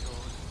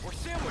 We're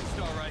sandwiched,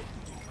 all right.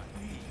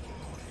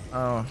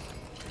 Oh,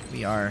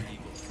 we are.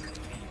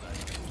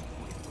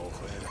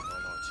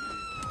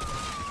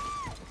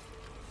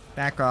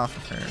 Back off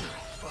of her.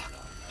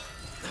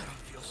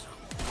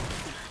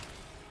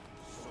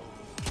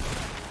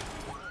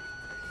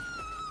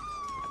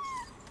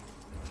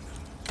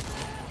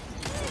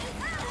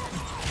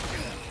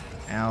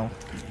 Ow.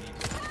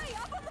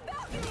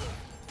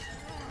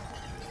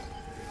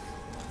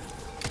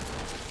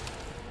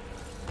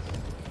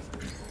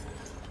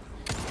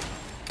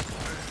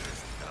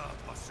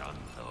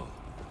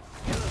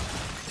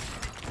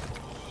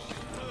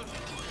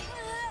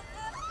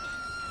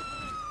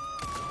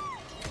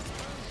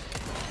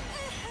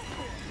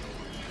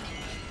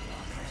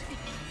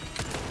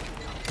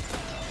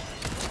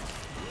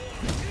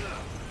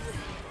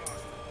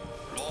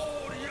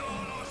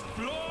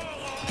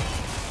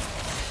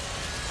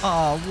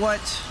 Oh,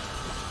 what?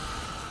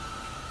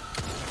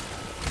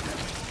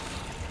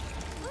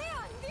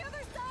 Leon, the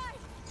other side!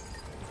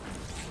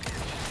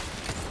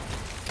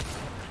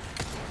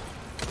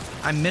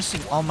 I'm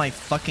missing all my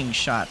fucking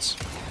shots.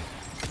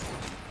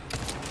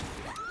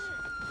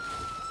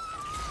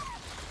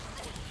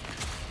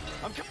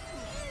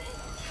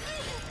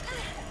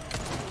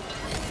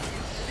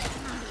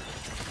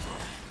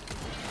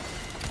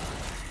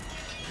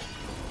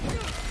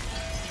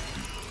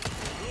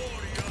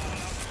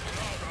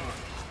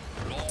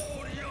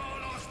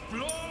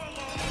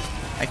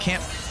 I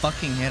can't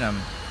fucking hit him.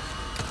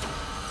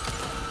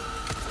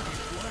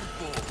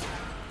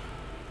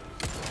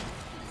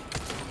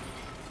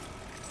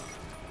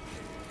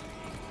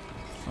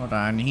 Hold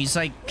on, he's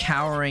like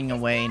cowering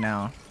away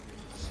now.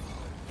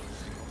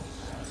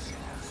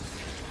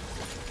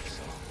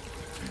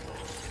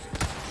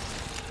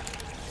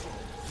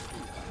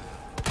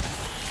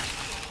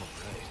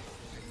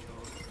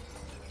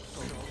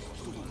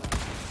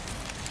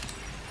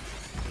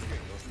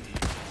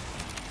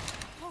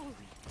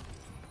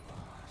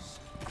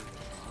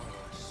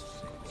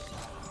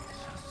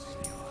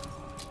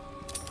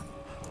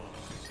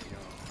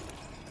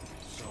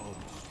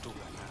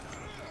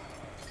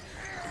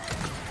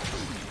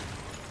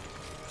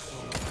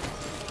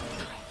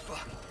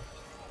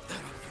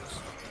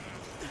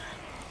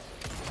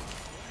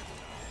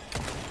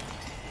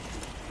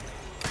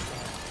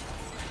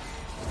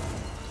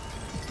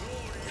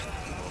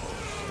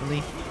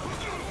 Really?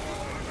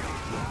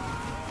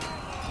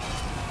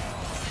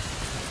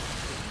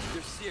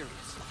 You're serious.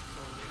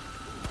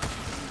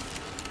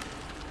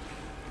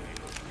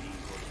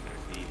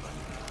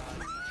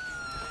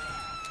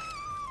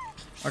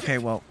 Okay,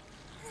 well.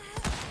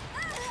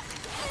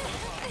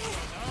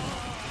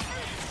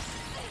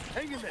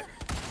 Hang in there.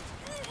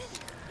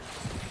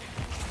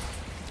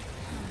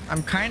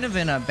 I'm kind of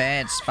in a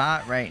bad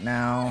spot right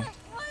now.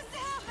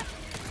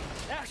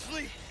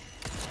 Ashley!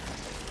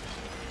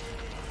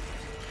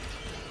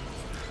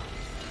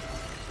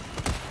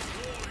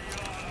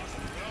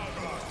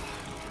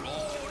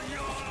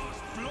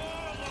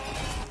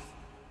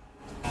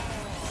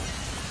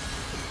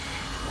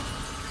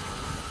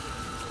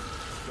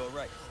 Go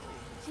right.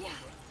 Yeah,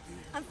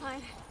 I'm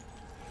fine.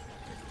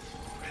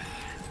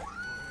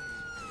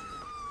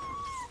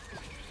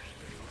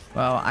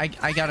 Well, I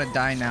gotta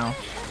die now.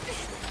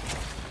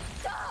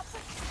 Stop!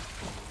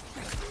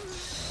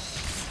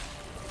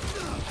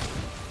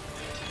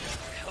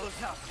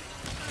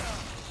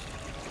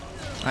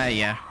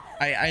 Yeah.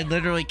 I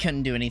literally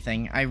couldn't do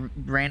anything. I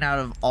ran out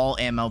of all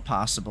ammo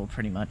possible,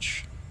 pretty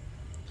much.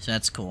 So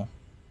that's cool.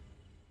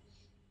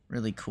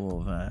 Really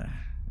cool of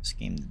this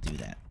game to do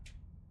that.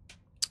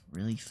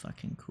 Really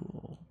fucking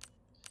cool.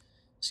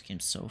 This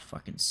game's so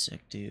fucking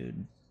sick,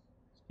 dude.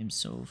 This game's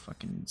so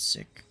fucking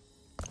sick.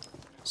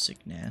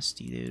 Sick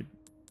nasty, dude.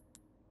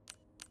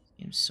 This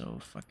game's so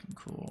fucking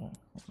cool.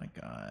 Oh my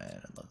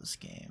god, I love this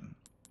game.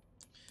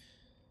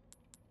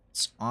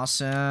 It's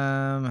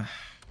awesome.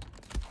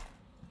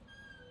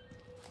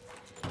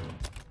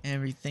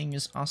 Everything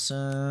is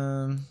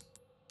awesome.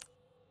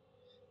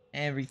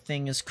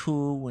 Everything is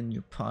cool when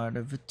you're part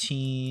of a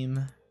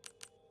team.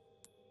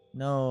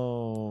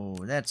 No,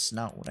 that's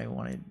not what I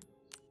wanted.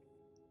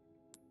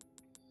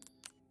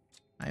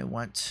 I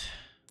want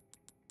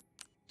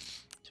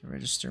to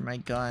register my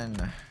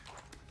gun.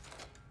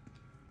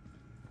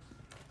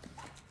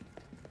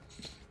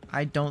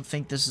 I don't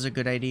think this is a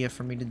good idea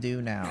for me to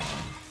do now.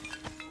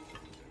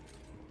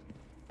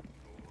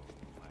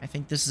 I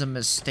think this is a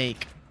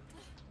mistake.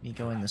 Me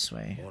going this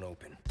way. Won't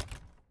open.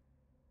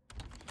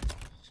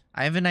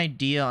 I have an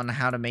idea on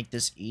how to make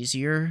this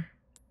easier.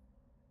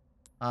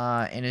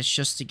 And it's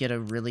just to get a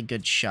really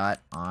good shot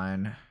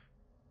on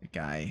the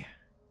guy.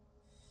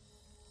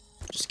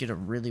 Just get a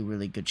really,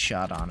 really good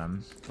shot on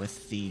him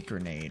with the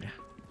grenade.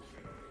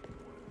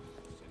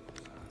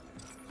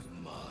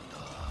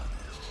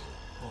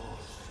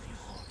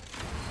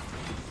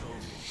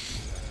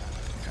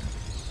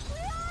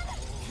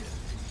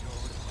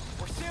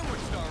 We're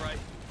sandwiched, all right.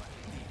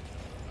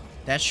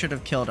 That should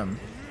have killed him.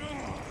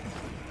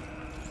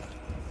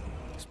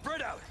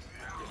 Spread out.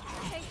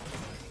 Hey,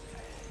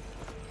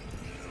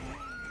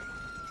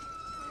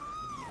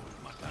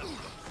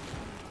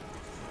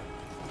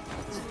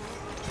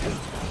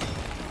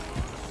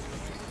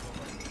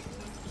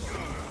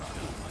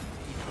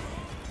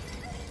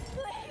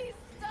 please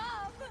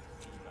stop!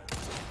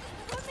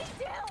 Put me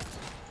down!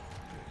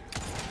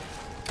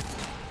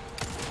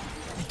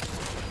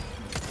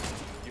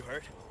 You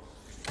hurt?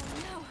 Oh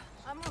no,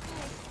 I'm okay.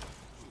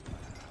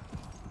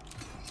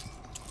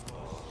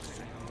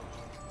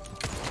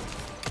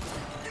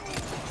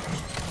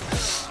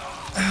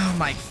 Oh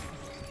my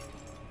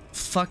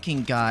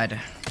fucking god.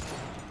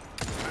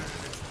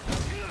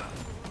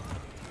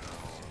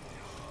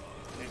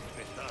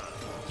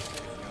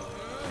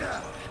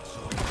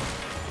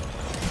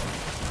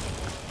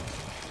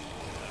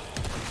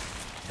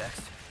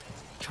 Next.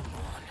 Come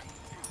on.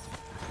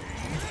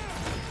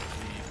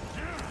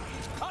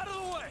 Out of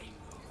the way.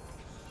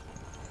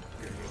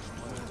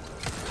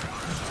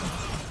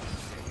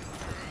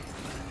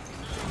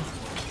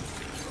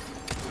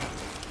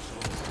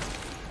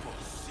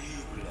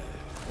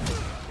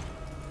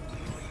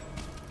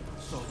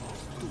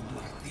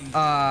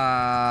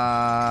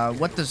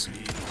 What does...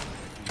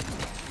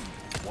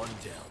 One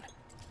down.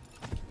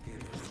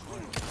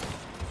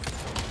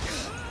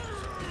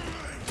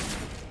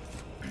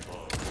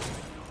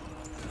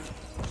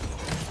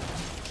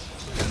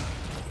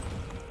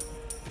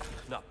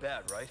 Not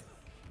bad, right?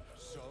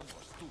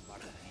 Somos tu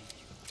martillo.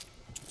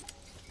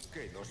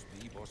 Que los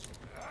vivos.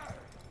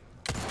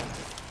 ¿Qué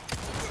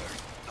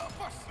está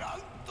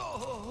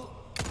pasando?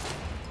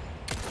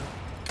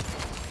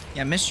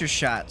 Yeah, miss your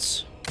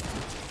shots.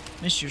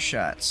 Miss your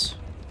shots.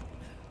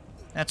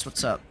 That's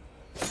what's up.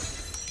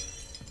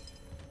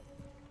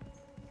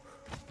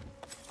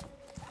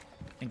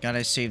 Thank God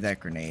I saved that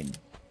grenade.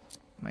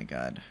 My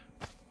God.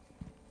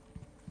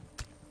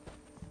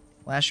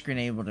 Flash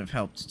grenade would have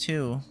helped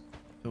too.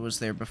 If it was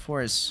there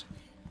before. As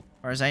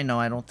far as I know,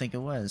 I don't think it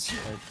was.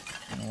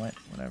 But you know what?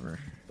 Whatever.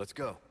 Let's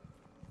go.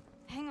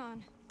 Hang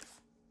on.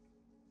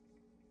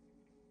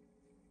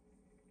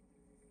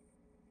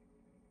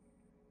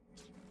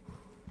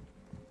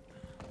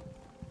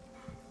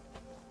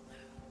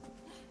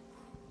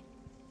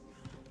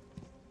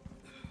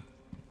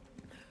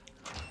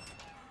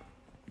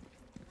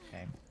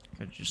 Okay.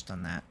 Could have just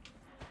done that.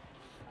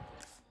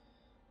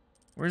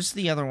 Where's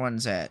the other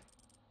ones at?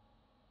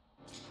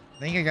 I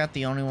think I got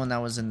the only one that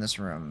was in this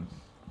room.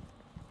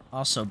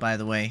 Also, by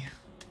the way,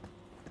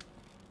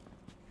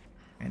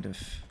 kind of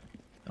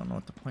don't know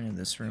what the point of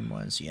this room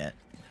was yet.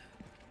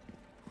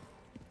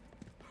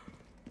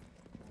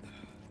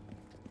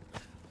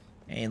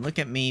 Hey, look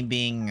at me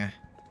being,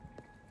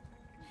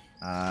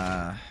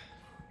 I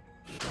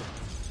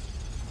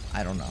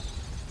don't know.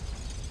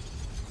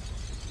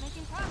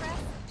 Making progress.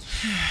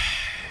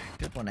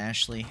 Good one,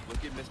 Ashley.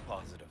 Look at Miss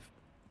Positive.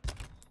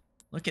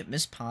 Look at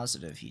Miss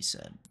Positive, he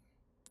said.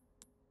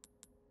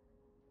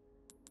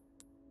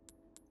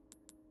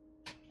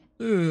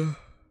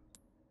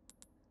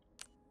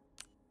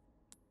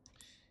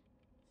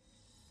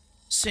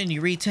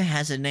 Senorita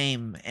has a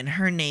name, and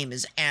her name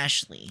is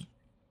Ashley.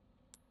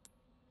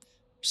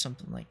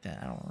 Something like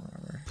that, I don't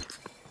remember.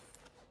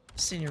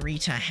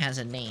 Senorita has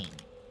a name.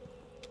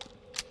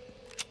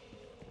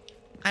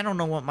 I don't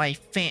know what my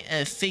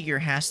figure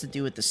has to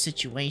do with the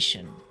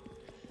situation.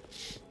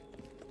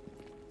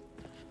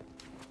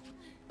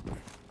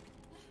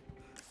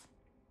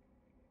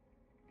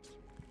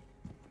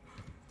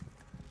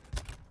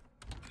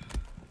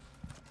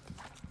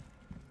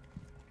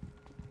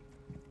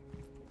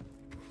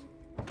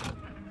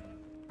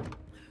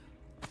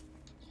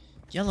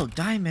 Yellow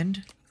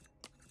diamond?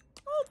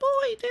 Oh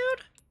boy,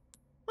 dude.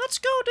 Let's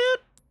go, dude.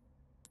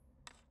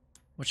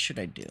 What should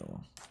I do?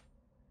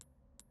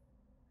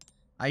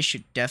 I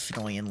should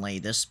definitely inlay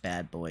this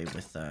bad boy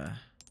with,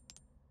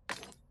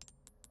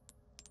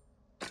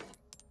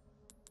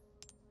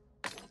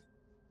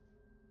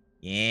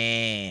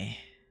 yeah.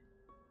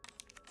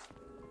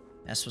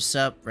 That's what's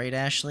up, right,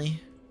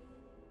 Ashley?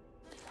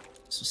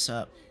 That's what's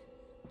up.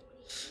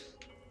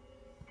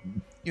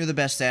 You're the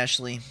best,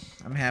 Ashley.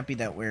 I'm happy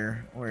that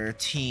we're a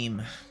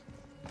team.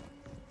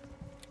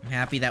 I'm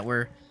happy that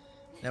we're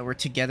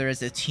together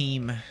as a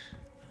team.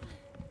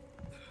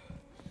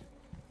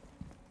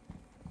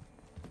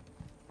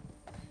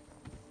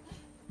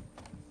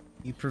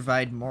 You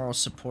provide moral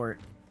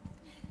support.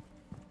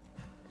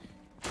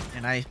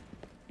 And I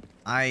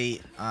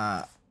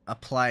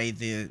apply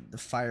the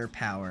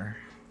firepower,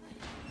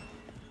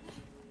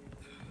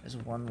 as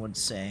one would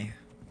say.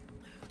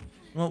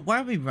 Well,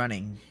 why are we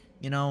running?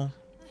 You know,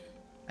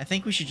 I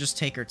think we should just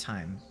take our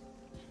time.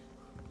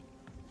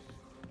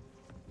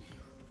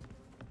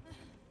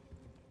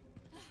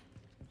 I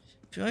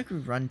feel like we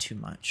run too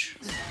much.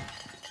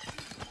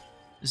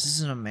 This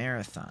isn't a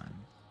marathon.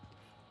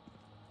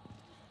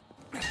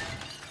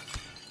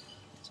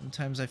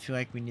 Sometimes I feel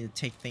like we need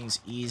to take things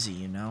easy,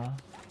 you know?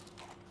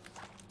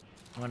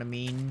 Know what I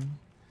mean?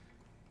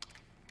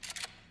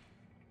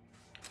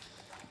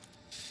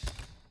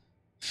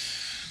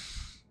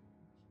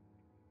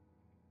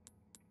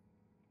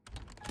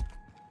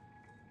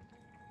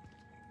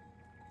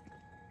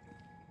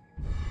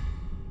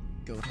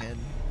 Goat head.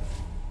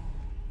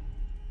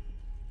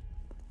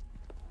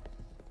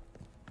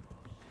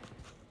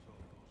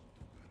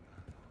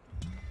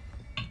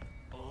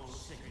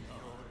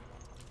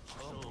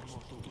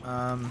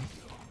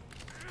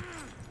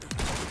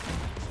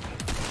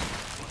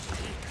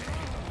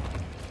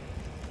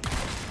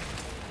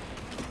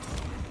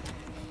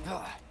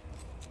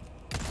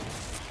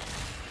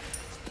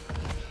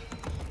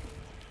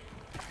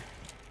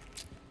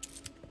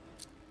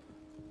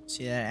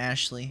 See that,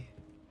 Ashley?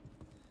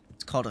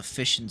 It's called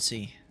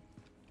efficiency.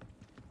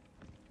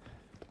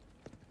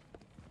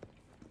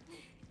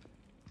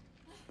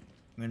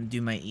 I'm gonna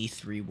do my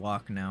E3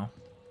 walk now.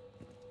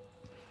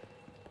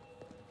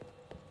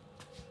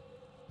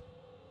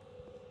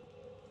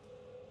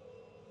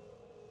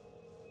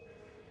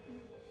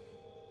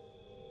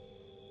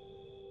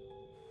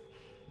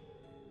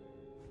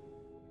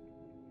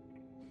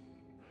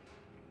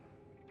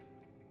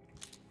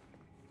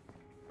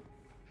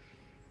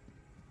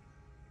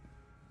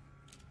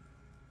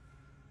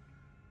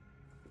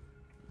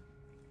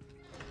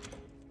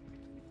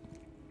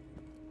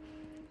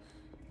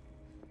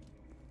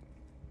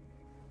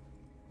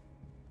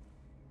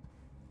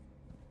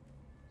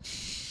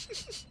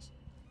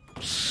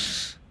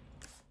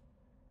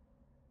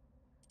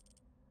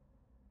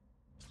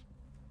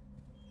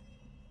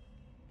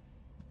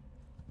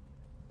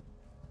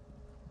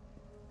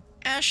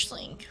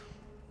 Ashley,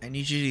 I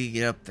need you to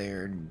get up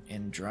there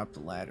and drop the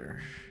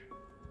ladder.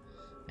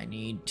 I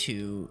need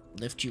to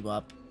lift you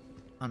up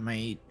on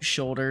my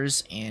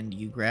shoulders and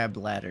you grab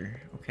the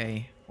ladder,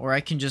 okay? Or I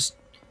can just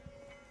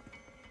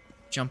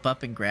jump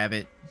up and grab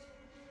it.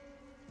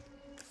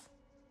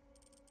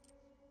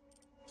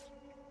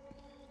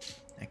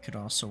 That could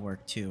also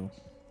work too.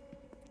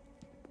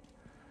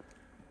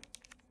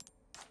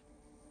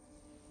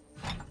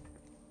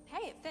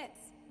 Hey, it fits.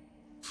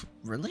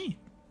 Really?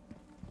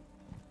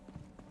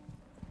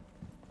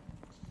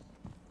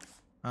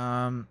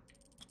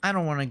 I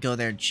don't want to go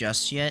there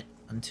just yet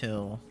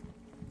until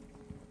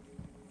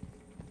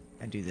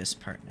I do this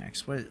part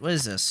next. What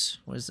is this?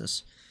 What is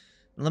this?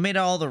 Eliminate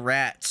all the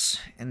rats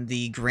in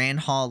the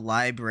Grand Hall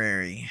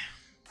Library.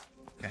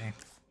 Okay.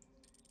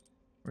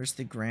 Where's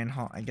the Grand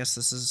Hall? I guess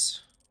this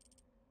is...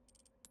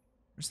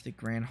 Where's the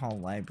Grand Hall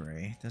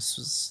Library?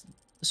 This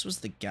was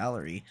the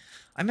gallery.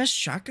 I missed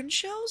shotgun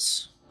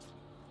shells?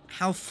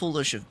 How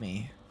foolish of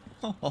me.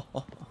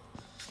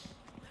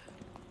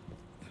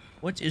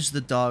 What is the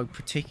dog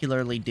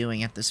particularly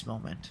doing at this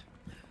moment?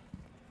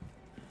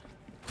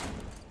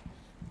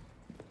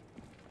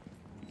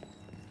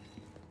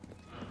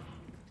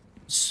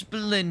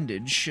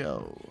 Splendid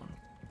show.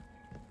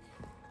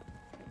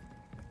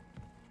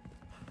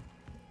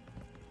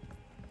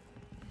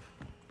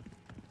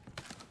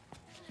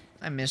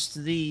 I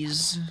missed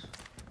these.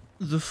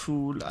 The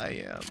fool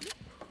I am.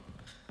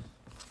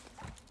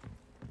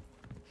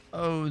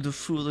 Oh, the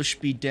foolish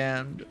be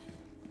damned.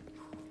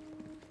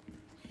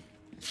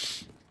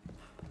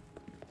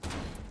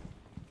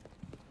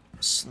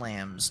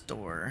 Slams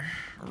door.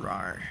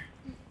 Rar.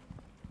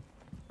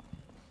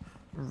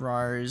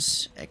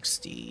 Rars.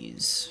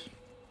 XDs.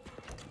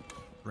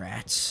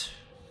 Rats.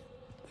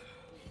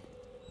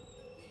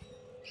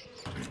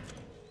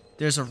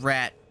 There's a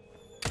rat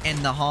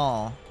in the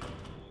hall.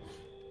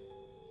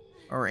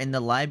 Or in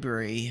the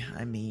library,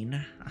 I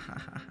mean.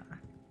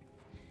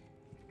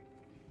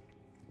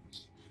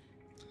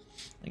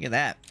 Look at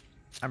that.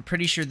 I'm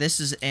pretty sure this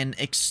is an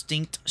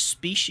extinct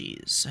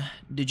species.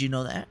 Did you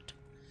know that?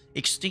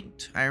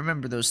 Extinct. I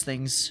remember those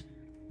things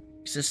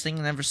existing.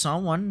 I never saw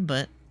one,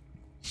 but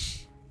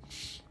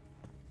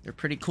they're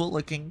pretty cool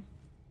looking.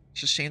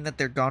 It's a shame that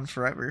they're gone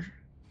forever.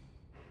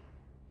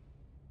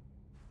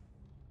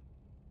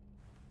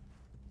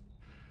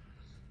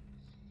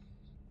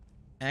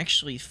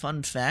 Actually,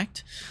 fun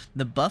fact,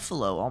 the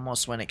buffalo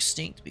almost went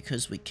extinct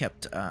because we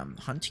kept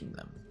hunting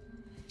them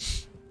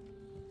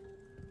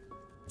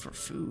for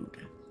food.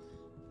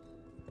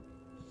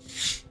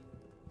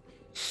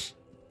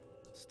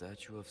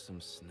 Statue of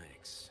some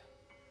snakes.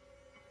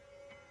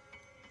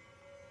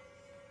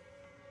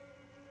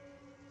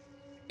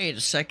 Wait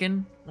a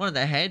second. One of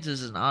the heads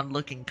is an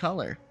odd-looking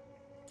color.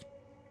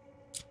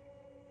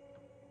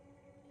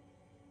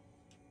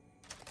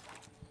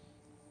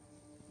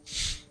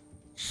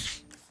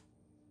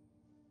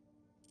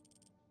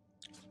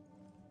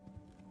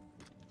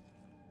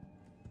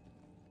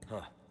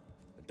 Huh.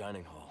 A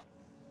dining hall.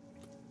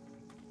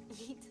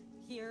 Eat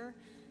here?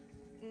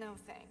 No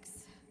thanks.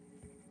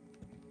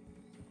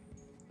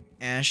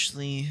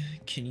 Ashley,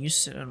 can you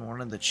sit on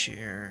one of the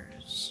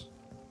chairs?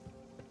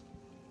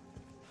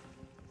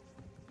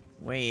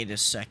 Wait a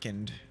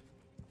second.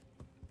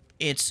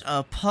 It's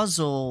a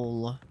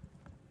puzzle.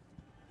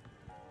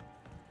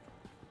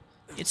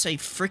 It's a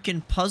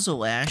frickin'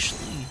 puzzle,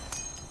 Ashley.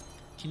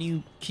 Can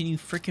you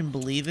frickin'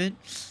 believe it?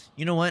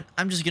 You know what?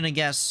 I'm just gonna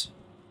guess.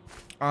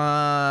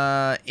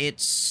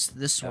 It's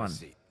this one.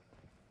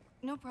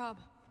 No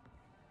problem.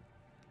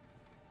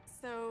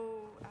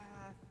 So,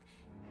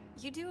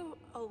 you do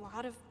a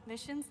lot of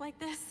missions like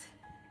this?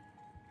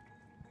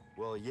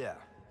 Well, yeah.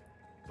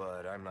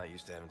 But I'm not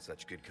used to having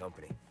such good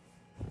company.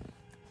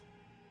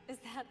 Is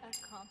that a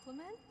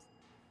compliment?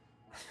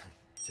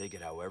 Take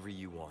it however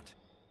you want.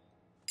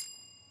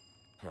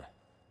 Huh.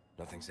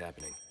 Nothing's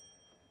happening.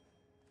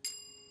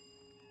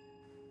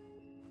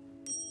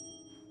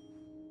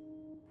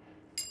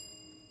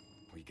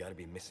 We gotta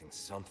be missing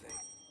something.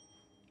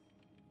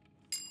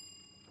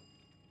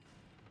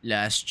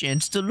 Last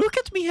chance to look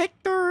at me,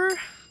 Hector.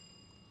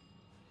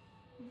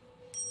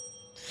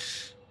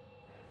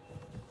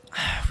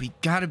 We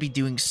gotta be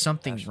doing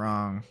something Ashley.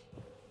 wrong.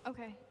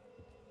 Okay.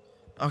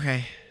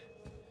 Okay.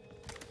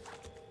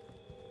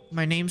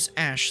 My name's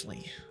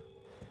Ashley.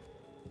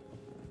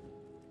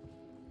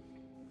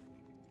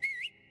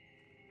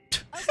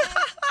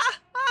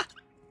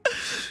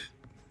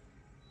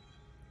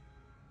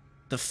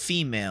 The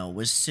female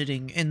was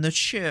sitting in the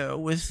chair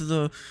with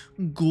the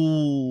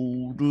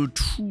gold.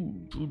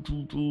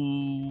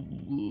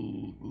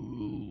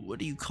 What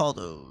do you call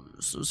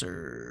those? Those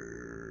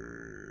are...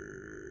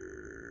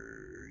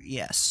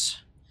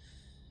 Yes.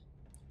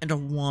 And a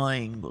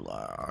wine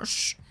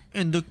glass.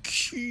 And the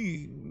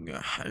king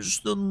has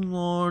the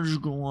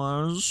large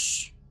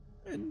glass.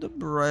 And the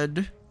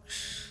bread.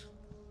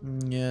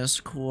 Yes,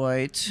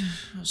 quite.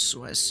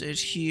 So I sit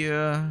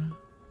here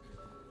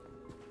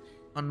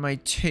on my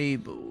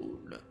table.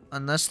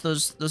 Unless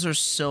those are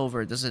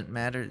silver, doesn't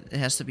matter. It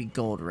has to be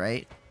gold,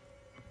 right?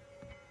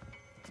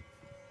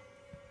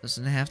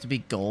 Doesn't it have to be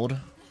gold?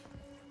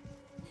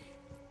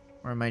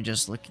 Or am I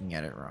just looking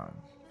at it wrong?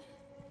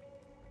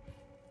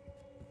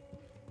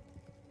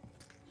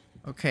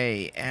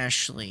 Okay,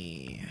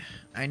 Ashley.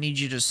 I need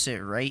you to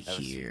sit right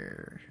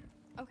here.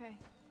 Okay.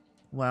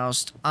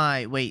 Whilst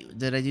wait,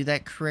 did I do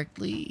that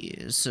correctly?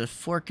 It's a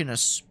fork and a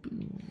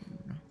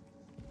spoon.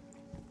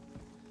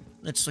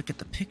 Let's look at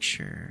the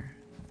picture.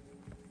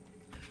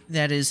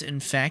 That is,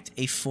 in fact,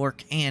 a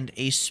fork and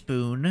a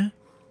spoon.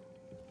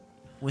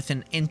 With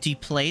an empty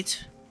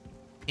plate.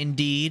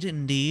 Indeed,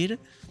 indeed.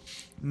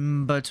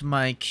 But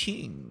my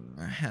king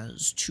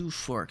has 2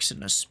 forks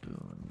and a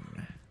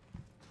spoon.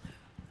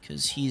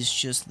 'Cause he's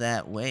just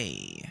that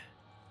way.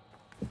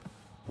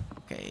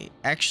 Okay,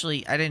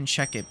 actually, I didn't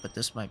check it, but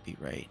this might be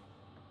right.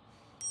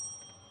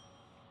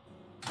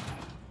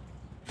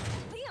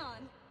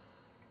 Leon!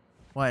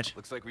 What?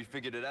 Looks like we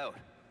figured it out.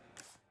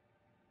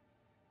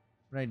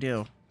 What'd I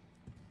do?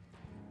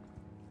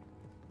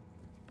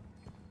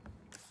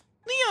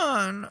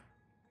 Leon!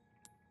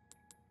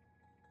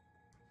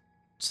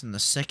 It's in the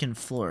 2nd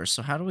floor,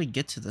 so how do we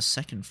get to the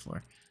 2nd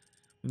floor?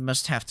 We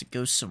must have to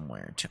go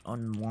somewhere to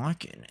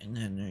unlock it, and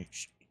then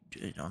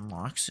it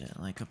unlocks it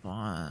like a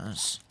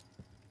boss.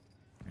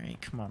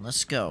 Alright, come on,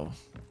 let's go.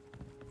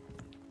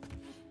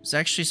 There's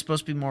actually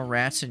supposed to be more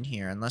rats in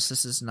here, unless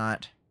this is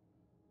not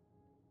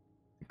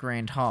the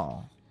Grand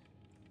Hall.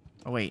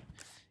 Oh, wait.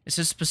 It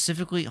says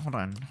specifically... Hold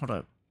on, hold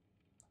up.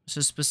 It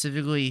says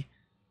specifically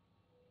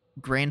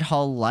Grand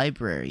Hall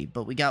Library,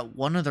 but we got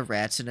one of the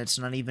rats and it's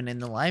not even in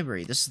the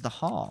library. This is the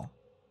hall.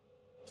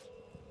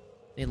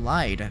 They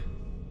lied.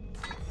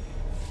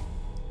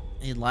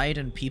 They lied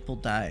and people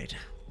died.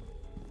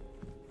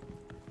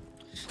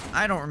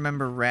 I don't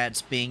remember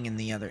rats being in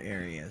the other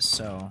areas,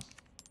 so...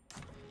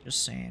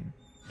 Just saying.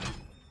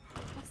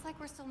 Looks like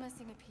we're still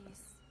missing a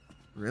piece.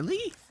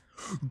 Really?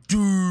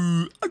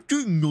 Dude, I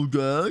didn't know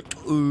that.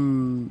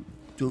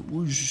 That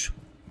was...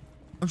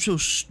 I'm so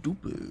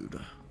stupid.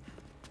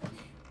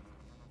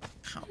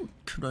 How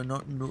could I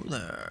not know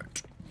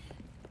that?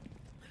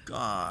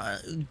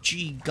 God,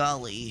 gee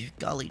golly.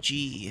 Golly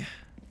gee.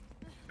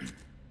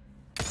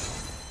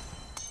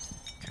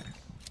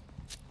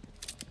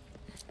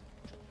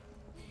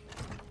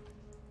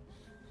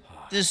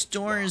 This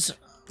door is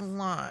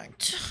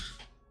locked.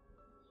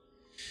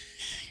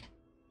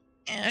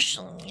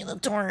 Ashley, the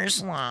door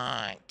is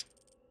locked.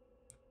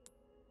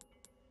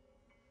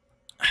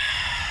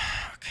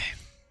 Okay.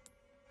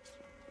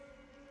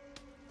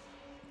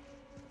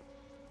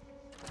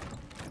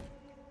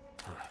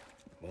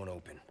 Won't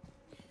open.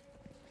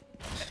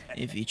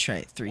 If you try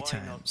it 3 Why not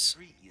times.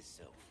 treat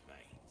yourself,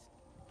 mate?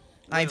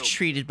 I've Well,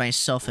 treated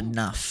myself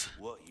enough.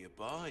 What you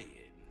buying?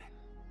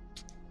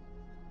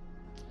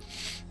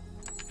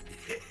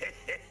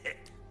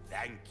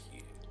 Thank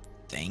you.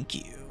 Thank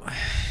you.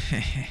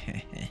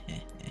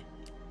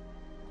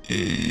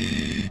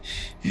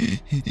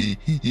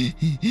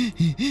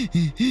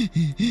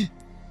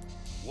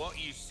 What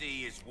you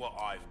see is what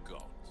I've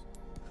got.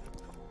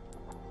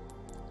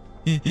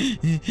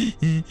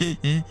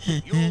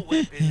 Your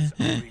weapons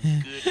are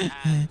in good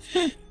hands,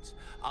 mate.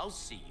 I'll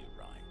see you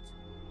right.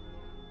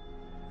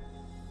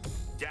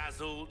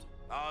 Dazzled,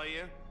 are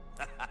you?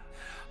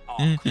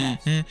 I'll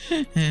cross lights,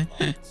 no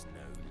less.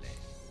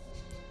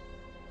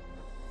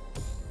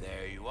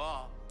 There you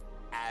are,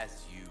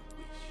 as you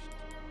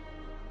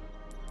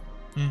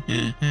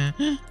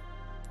wished.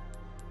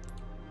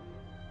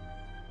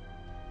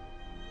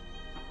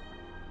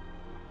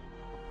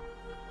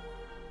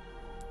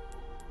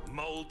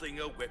 Molding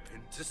a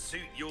weapon to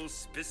suit your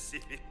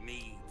specific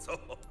needs.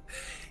 Oh,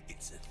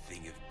 it's a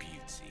thing of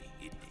beauty,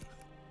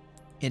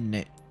 isn't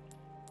it?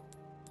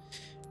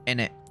 In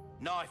it.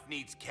 Knife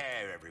needs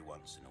care every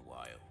once in a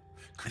while.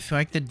 I feel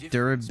like the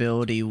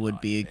durability would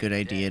be a good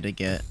idea to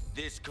get.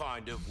 This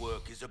kind of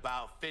work is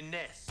about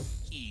finesse,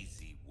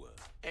 easy work.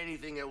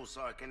 Anything else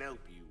I can help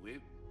you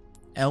with?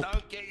 Help.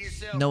 Don't get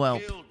yourself No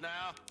help. killed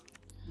now.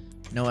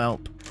 No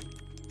help.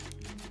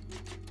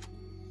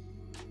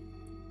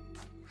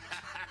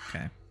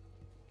 Okay.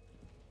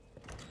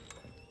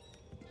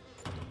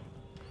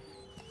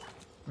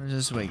 Where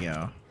does this way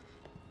go?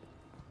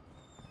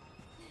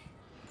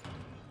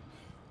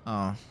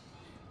 Oh.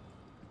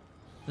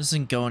 This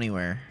doesn't go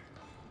anywhere.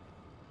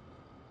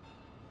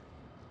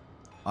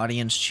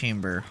 Audience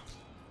chamber.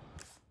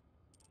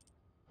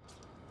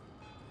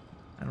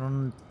 I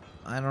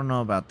don't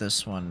know about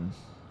this one.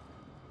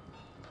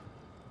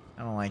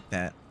 I don't like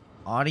that.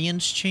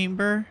 Audience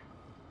chamber?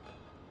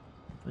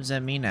 What does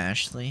that mean,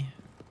 Ashley?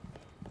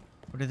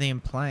 What are they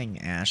implying,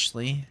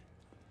 Ashley?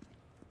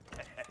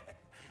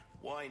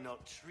 Why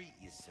not treat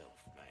yourself,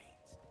 mate?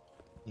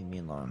 Leave me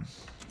alone.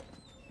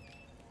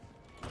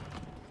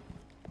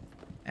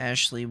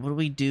 Ashley, what do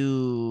we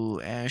do?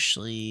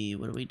 Ashley,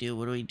 what do we do?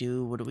 What do we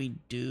do? What do we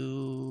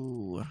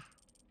do?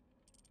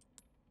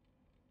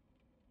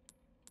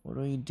 What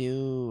do we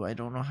do? I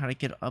don't know how to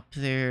get up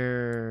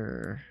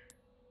there.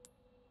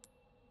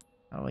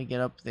 How do I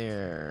get up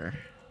there?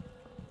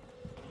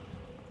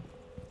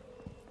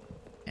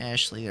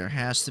 Ashley, there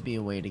has to be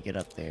a way to get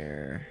up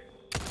there.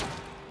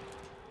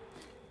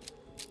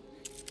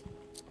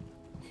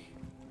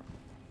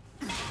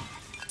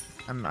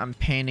 I'm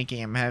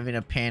panicking. I'm having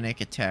a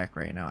panic attack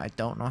right now. I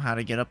don't know how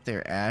to get up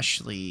there,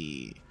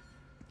 Ashley.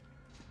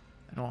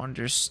 I don't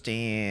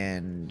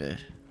understand.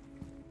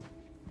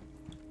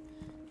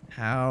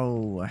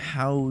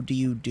 How do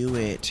you do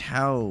it?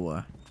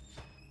 How?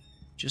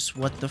 Just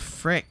what the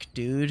frick,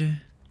 dude?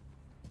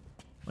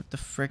 What the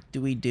frick do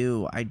we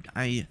do?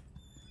 I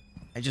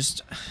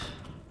just...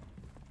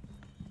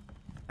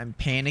 I'm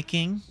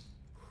panicking.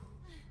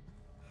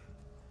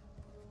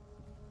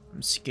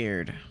 I'm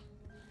scared.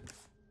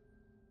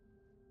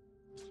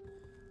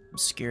 I'm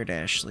scared,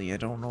 Ashley. I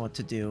don't know what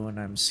to do, and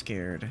I'm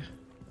scared.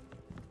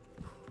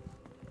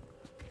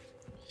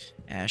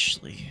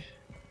 Ashley.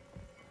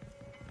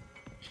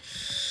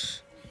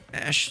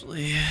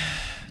 Ashley.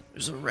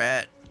 There's a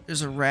rat.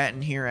 There's a rat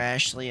in here,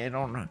 Ashley. I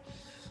don't know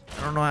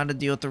how to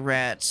deal with the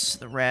rats.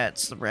 The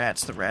rats,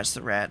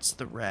 Ashley.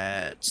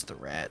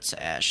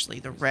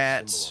 The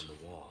rats.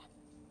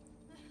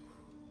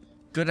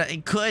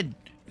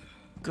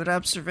 Good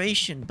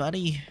observation,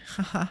 buddy.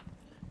 Haha.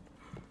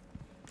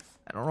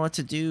 I don't know what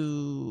to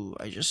do.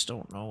 I just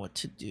don't know what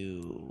to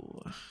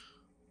do.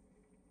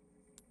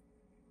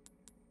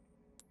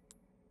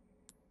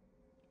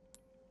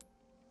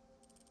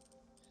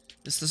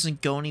 This doesn't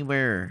go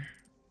anywhere.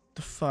 What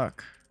the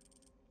fuck?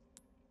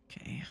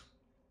 Okay.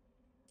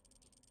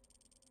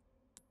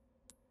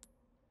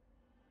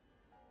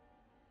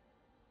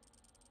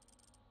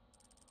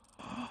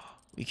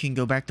 We can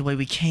go back the way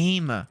we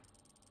came.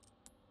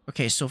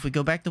 Okay, so if we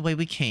go back the way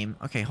we came...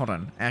 Okay, hold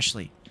on.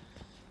 Ashley.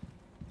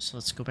 So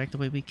let's go back the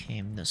way we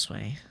came, this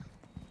way.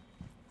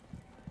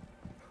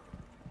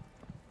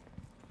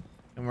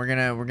 And we're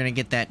gonna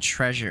get that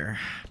treasure.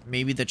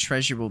 Maybe the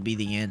treasure will be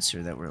the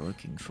answer that we're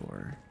looking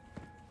for.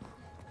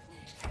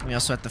 We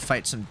also have to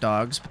fight some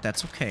dogs, but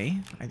that's okay.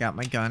 I got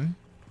my gun.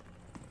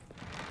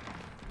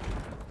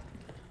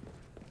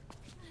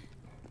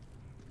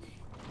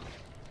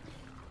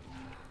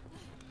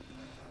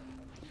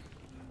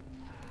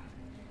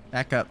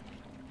 Back up.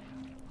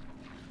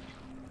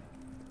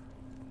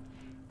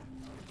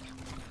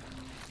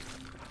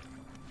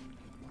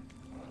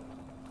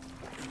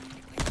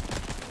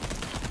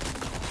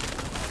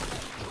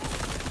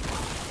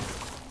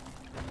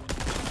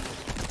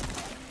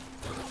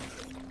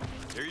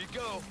 There you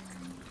go.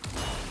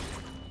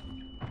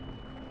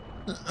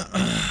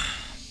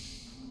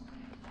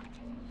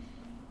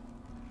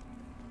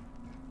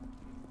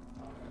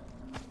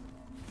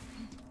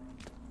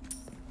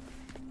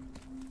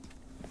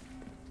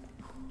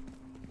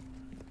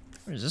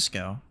 Where does this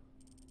go?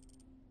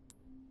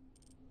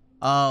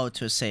 Oh,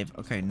 to a save.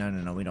 Okay,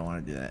 no, we don't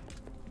want to do that.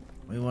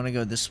 We want to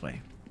go this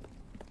way.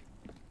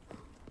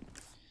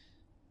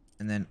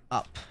 And then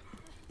up.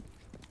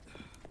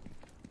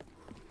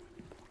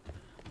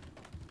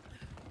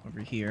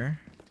 Over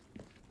here.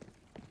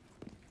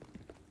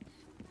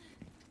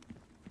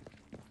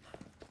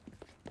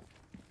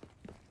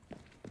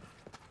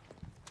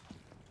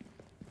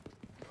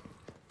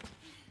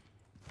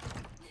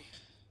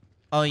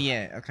 Oh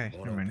yeah, okay,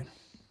 never mind.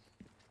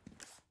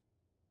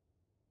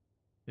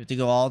 We have to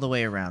go all the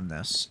way around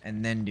this,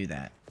 and then do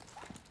that.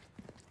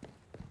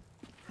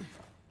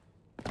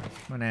 Come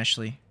on,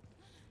 Ashley.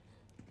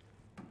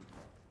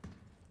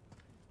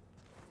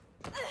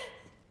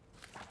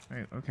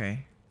 Alright,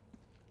 okay.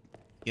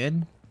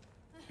 Good?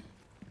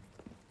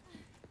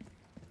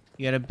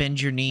 You gotta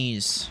bend your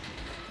knees.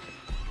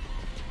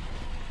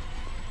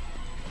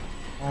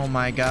 Oh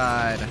my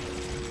god.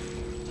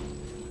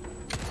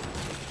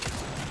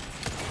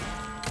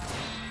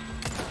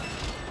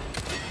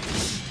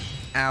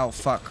 Ow,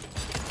 fuck.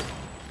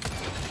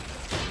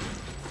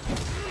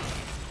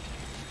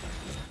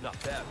 Not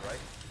bad, right?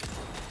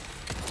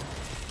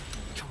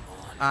 Come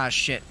on. Ah,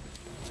 shit.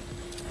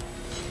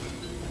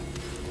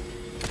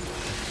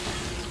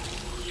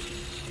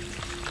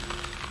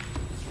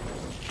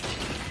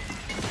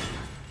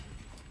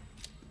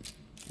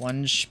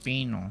 One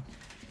spinel.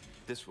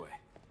 This way.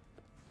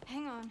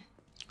 Hang on.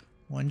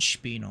 One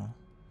spinel.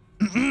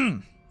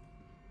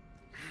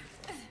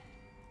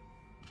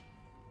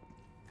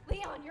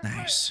 Leon, you're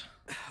Nice.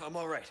 I'm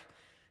all right.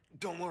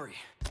 Don't worry.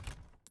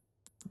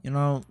 You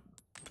know,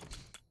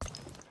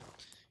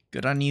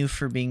 good on you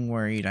for being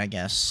worried, I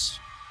guess.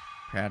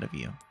 Proud of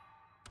you.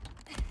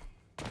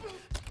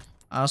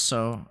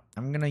 Also,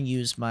 I'm gonna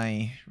use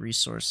my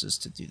resources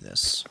to do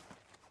this.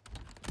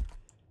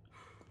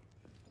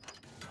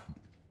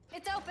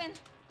 It's open.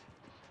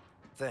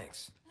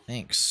 Thanks.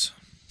 Thanks.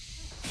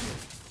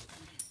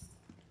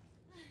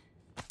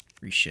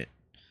 Free shit.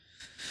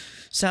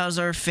 So how's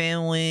our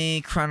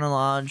family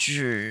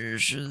chronology?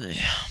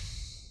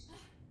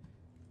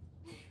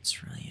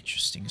 It's really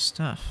interesting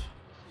stuff.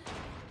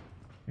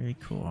 Very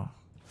cool.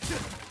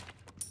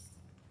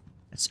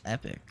 It's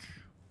epic.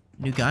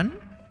 New gun?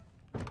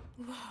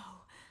 Whoa.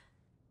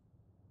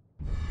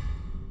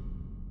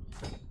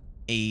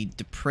 A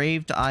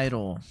depraved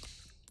idol.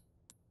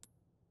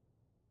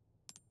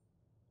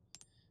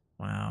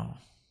 Wow.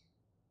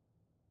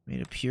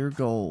 Made of pure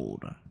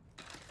gold.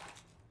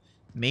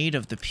 Made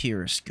of the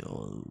purest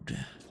gold.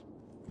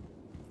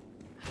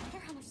 I wonder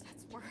how much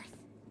that's worth.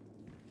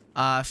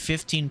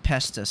 15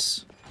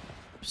 pestis.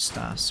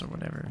 Pistas or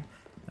whatever.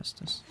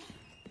 Pestis.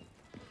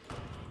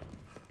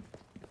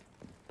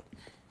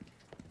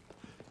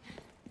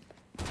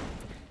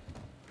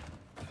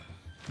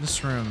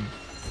 This room.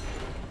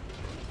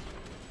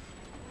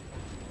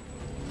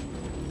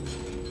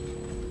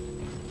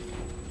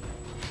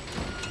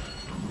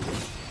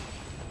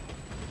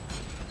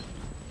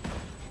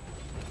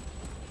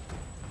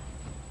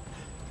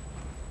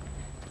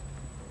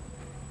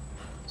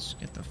 Let's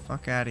get the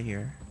fuck out of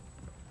here.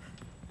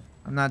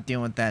 I'm not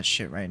dealing with that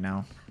shit right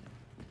now.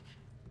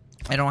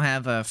 I don't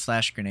have a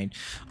flash grenade.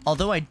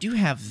 Although I do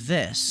have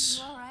this.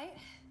 You all right?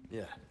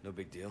 Yeah, no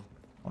big deal.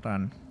 Hold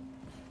on.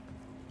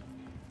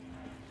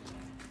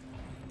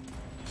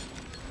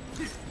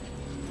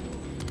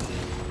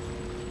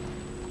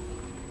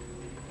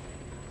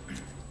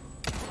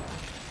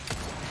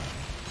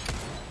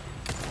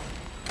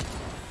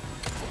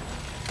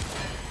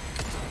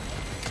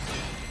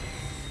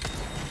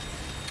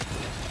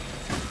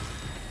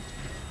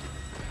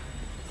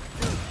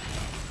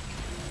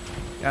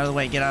 Get out of the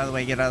way, get out of the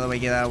way, get out of the way,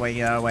 get out of the way,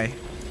 get out of the way.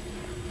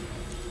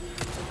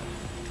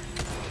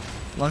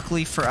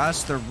 Luckily for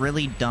us, they're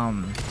really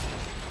dumb.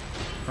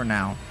 For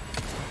now.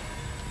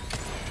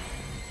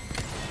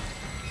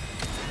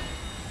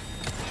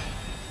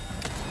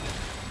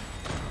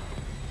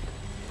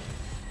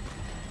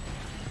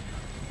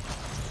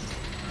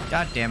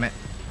 God damn it.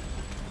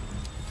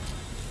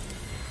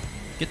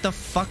 Get the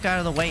fuck out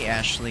of the way,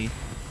 Ashley.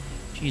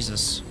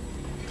 Jesus.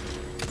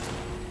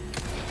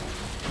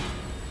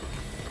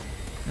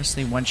 Guess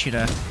they want you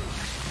to...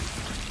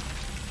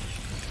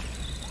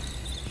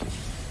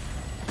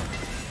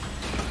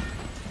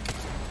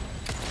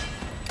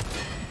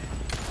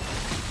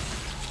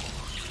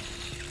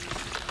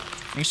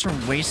 Thanks for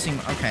wasting...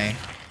 Okay.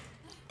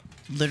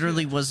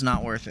 Literally was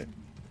not worth it.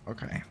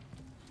 Okay.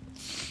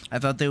 I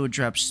thought they would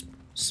drop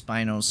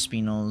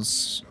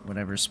spinals,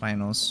 whatever,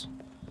 spinals.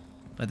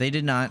 But they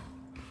did not.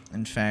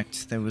 In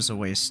fact, there was a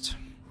waste.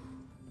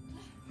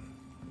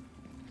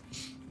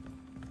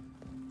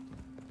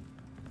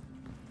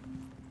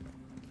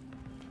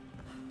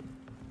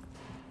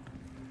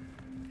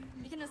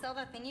 Sell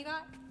that thing you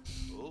got?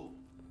 Oh,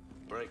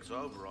 break's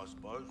over, I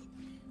suppose.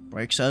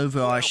 Break's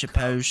over, I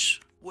suppose.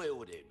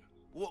 Well then,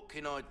 what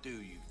can I do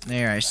you?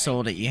 There, I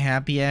sold it. You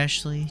happy,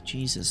 Ashley?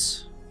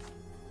 Jesus.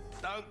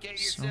 Don't get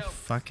So yourself.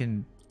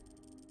 fucking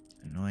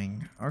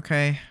annoying.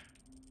 Okay.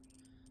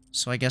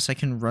 So I guess I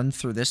can run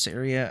through this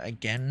area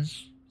again.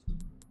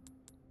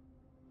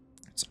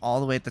 It's all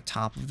the way at the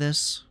top of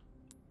this.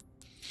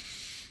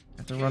 I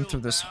have to run through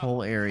this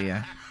whole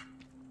area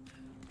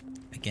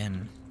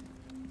again.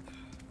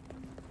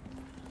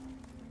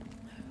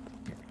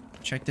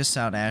 Check this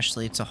out,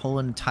 Ashley. It's a whole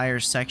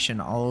entire section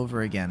all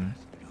over again.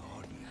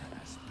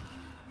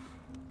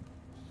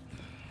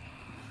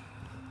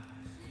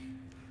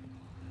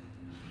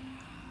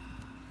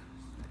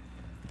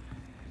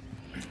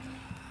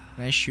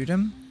 Can I shoot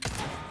him?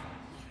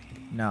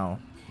 No.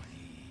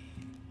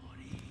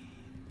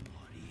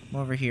 I'm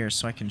over here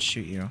so I can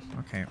shoot you.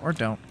 Okay, or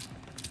don't.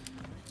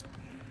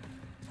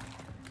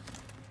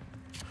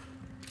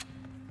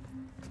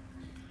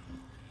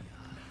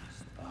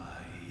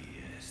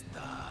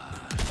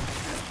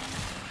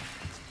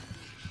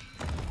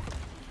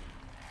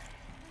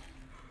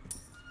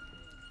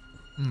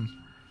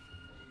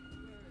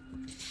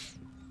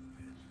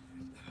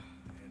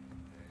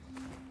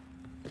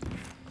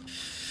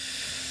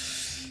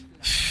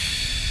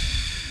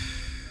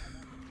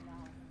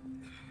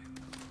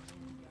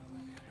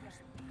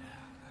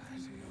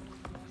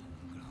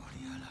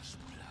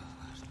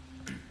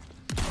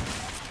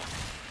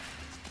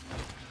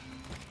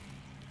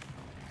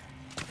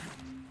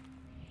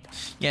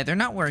 Yeah, they're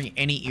not wearing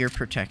any ear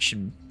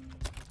protection.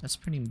 That's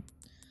pretty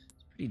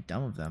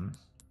dumb of them.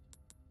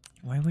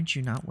 Why would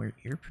you not wear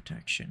ear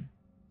protection?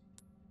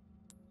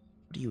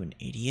 What are you, an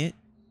idiot?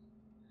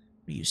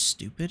 What are you,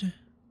 stupid?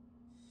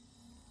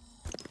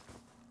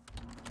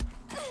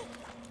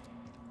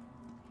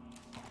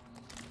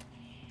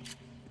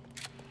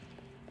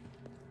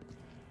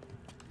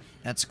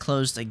 That's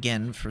closed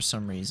again for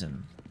some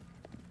reason.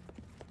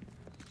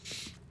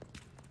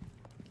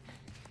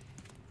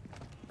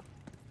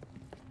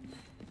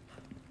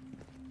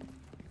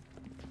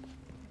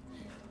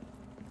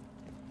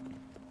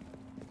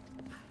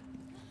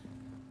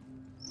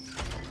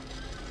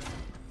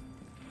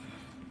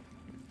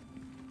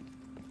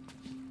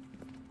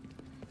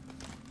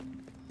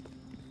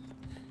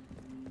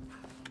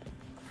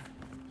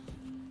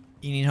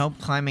 You need help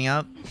climbing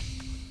up?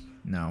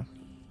 No.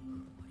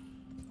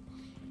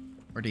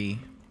 Ordy.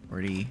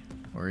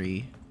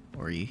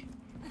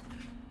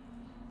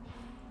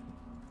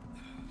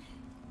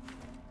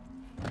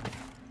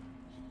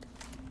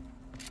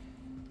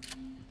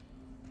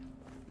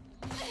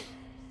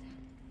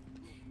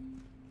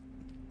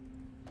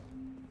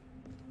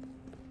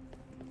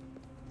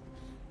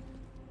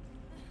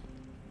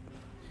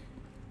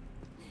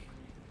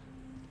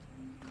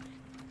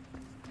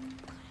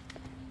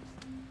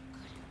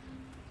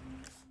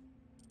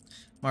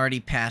 I'm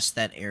already past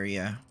that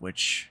area,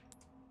 which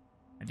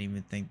I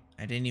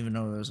didn't even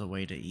know there was a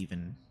way to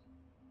even...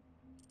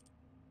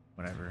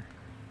 Whatever.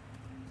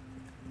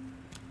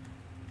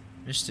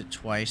 Missed it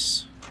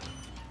twice.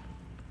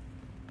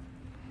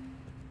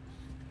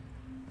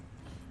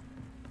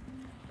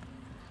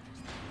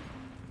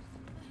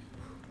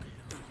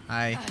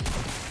 Hi.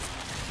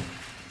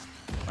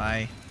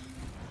 Bye.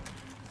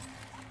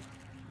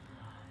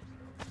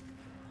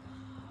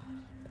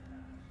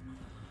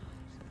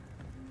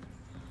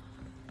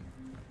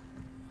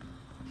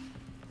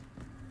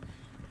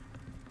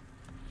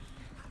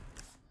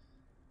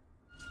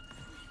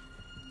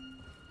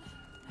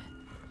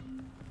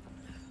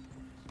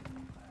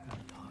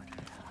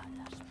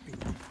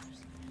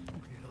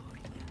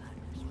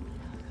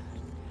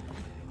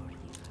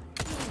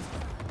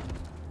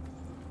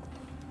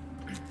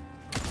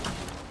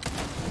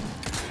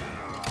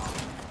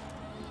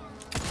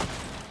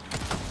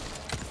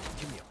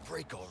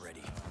 Break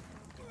already.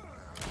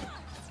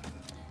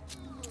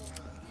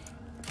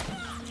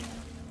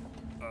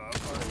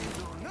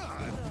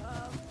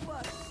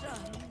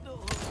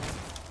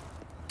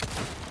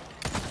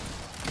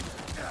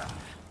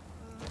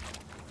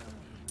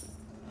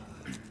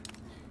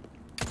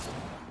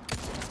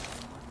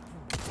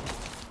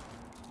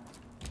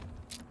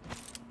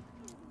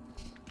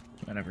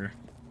 Whatever.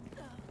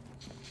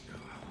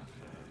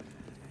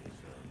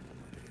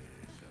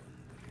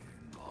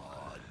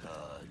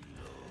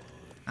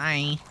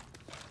 Hi.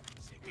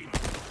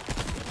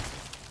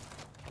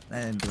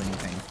 That didn't do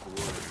anything.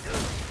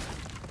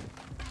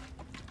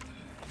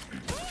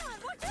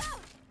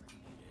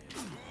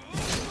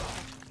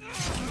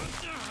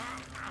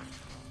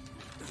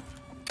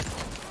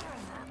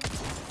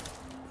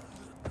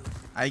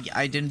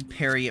 I didn't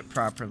parry it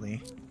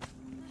properly.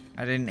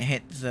 I didn't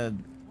hit the...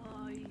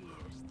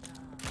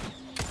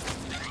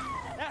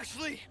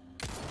 Ashley!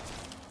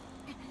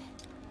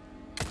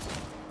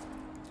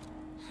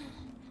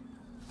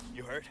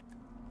 You hurt?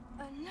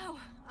 No,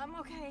 I'm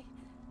okay.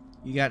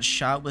 You got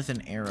shot with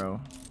an arrow.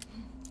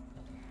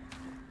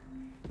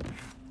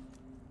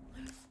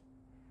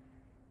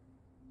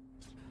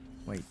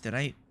 Wait, did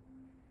I...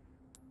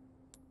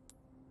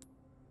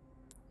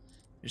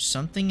 There's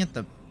something at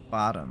the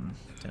bottom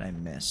that I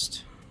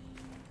missed.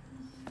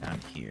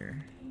 Down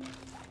here.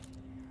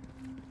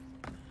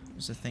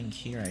 There's a thing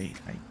here I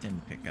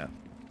didn't pick up.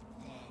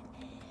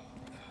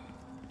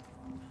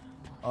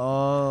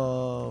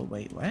 Oh,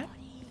 wait, what?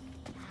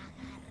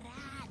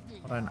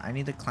 Hold on, I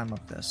need to climb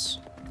up this.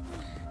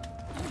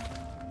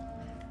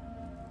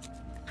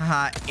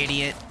 Haha,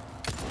 idiot.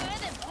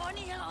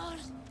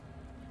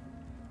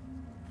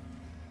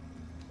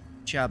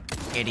 Good job,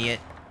 idiot.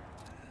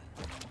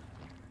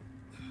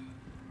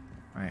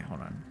 Alright,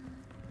 hold on.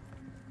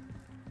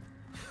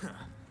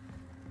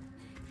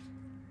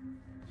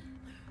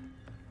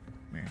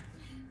 Here.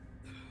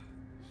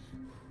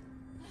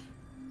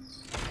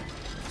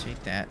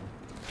 Take that.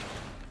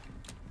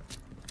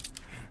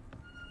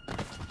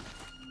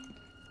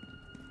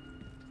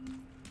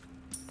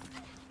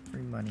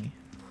 Free money.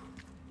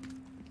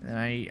 And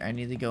I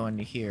need to go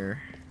into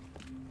here.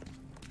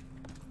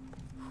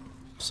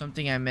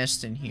 Something I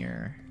missed in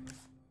here.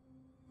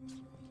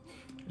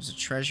 There's a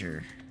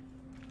treasure.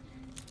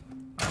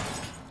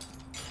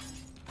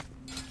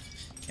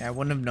 Yeah, I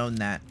wouldn't have known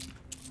that.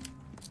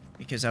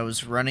 Because I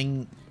was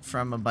running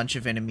from a bunch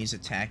of enemies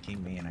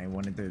attacking me and I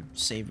wanted to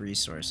save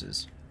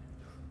resources.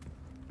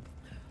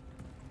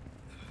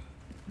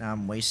 Now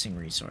I'm wasting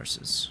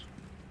resources.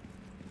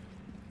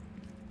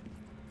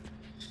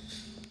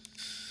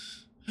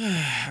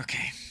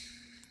 Okay.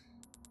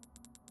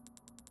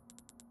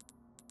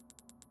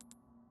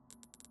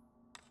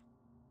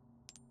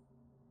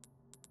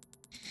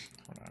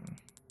 Hold on.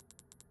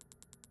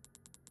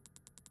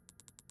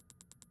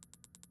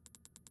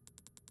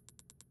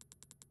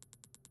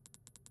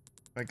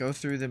 If I go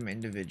through them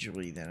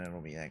individually, then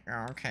it'll be like,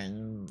 oh, okay,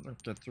 you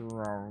have to through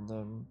all of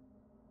them.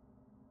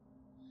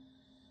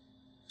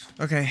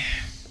 Okay.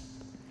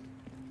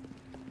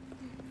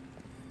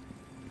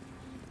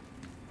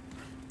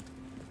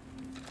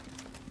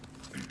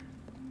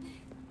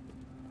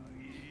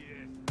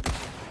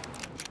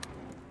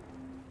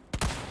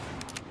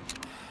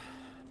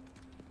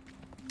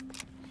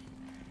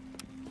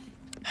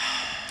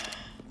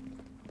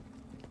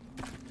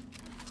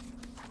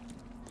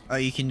 Oh,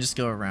 you can just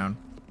go around.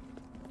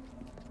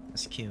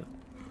 That's cute.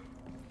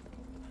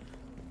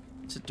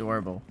 It's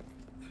adorable.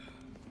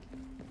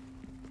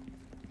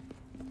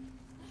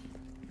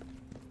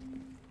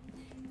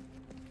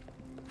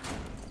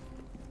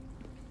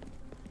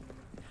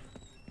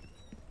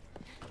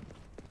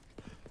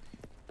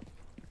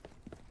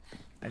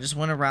 I just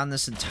went around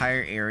this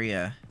entire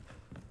area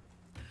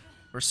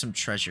for some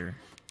treasure.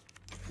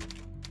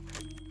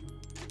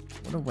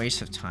 What a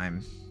waste of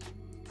time.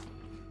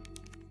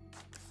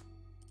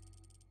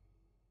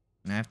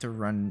 And I have to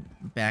run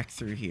back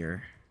through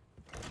here.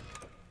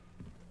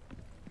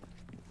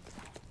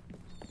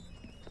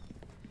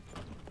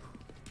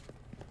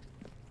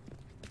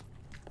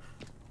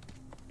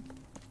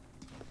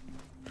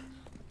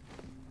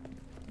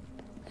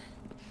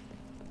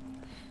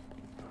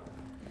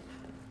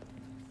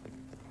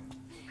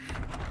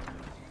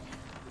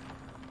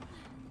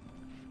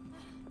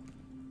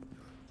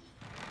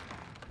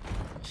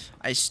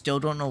 I still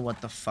don't know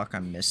what the fuck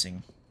I'm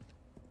missing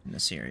in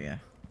this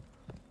area.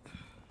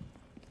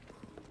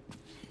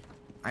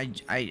 I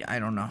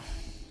don't know.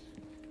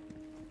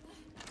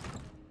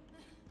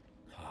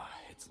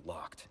 It's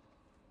locked.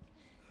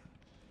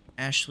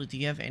 Ashley, do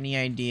you have any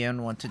idea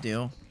on what to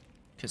do?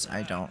 Because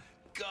I don't.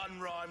 Gun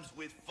rhymes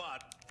with fun.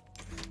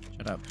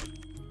 Shut up.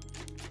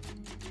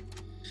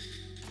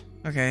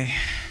 Okay.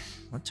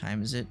 What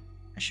time is it?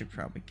 I should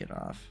probably get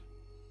off.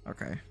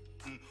 Okay.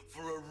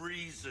 For a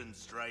reason,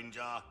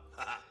 stranger.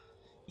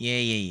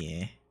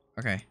 Yeah.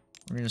 Okay.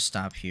 We're gonna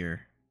stop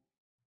here.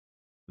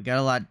 We got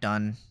a lot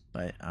done,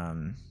 but,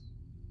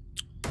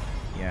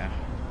 yeah.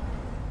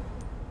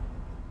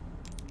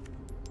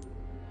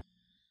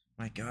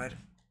 My god.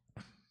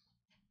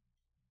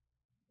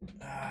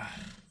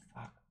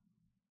 Fuck.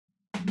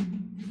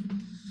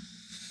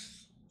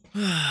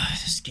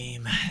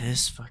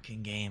 This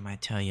fucking game, I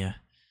tell you.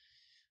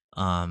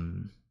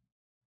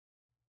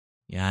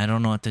 Yeah, I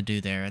don't know what to do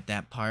there at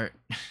that part.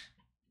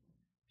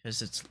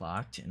 Because it's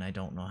locked and I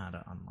don't know how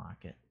to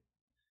unlock it.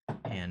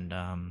 And,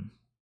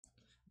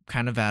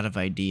 kind of out of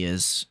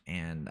ideas,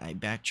 and I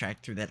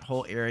backtracked through that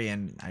whole area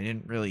and I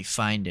didn't really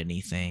find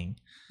anything.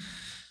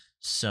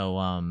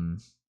 So,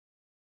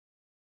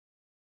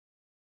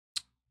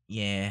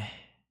 yeah.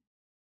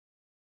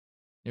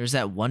 There's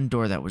that one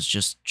door that was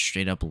just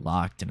straight up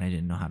locked and I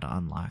didn't know how to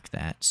unlock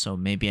that. So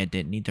maybe I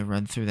didn't need to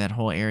run through that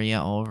whole area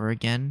all over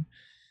again,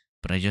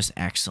 but I just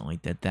accidentally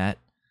did that.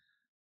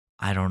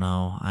 I don't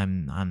know.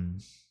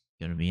 I'm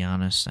gonna be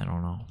honest, I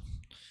don't know.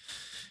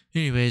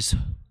 Anyways,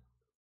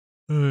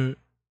 that's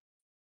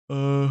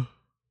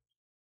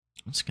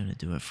gonna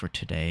do it for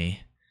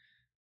today.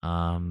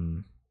 There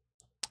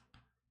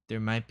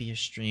might be a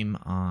stream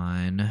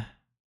on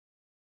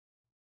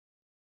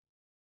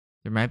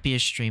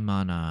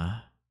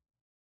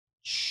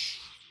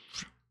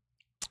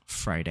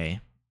Friday.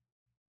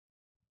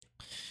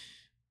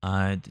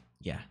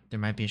 Yeah, there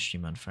might be a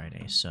stream on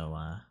Friday, so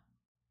I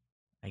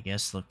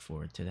guess look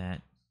forward to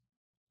that.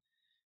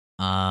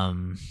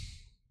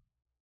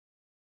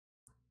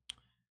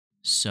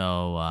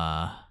 So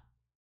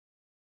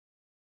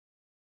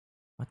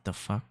what the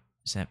fuck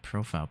is that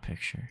profile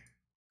picture?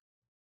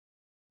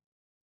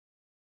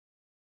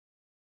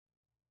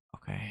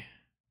 Okay.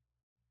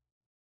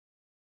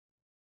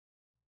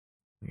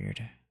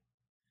 Weird.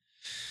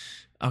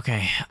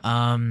 Okay,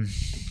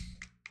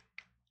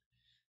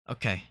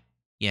 okay.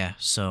 Yeah,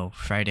 so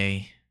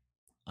Friday,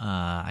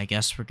 I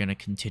guess we're gonna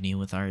continue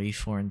with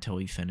RE4 until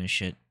we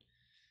finish it.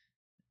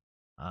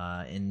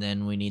 And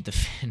then we need to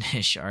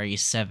finish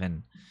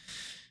RE7.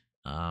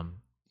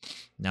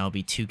 That'll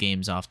be 2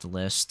 games off the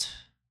list.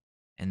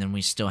 And then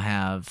we still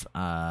have,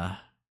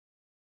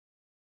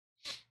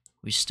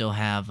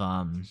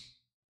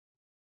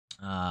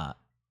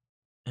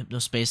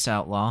 Hypnospace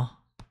Outlaw.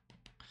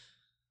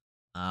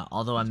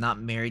 Although I'm not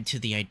married to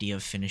the idea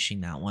of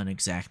finishing that one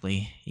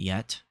exactly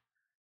yet,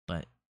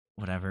 but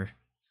whatever.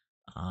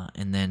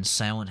 And then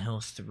Silent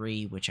Hill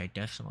 3, which I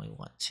definitely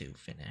want to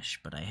finish,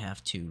 but I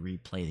have to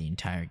replay the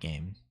entire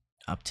game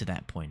up to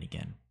that point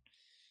again.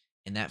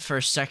 And that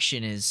first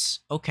section is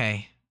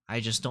okay. I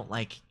just don't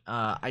like,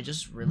 I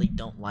just really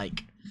don't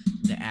like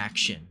the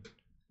action.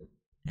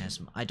 I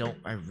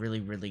really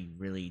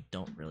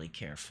don't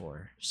care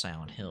for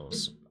Silent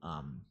Hill's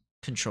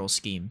control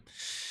scheme.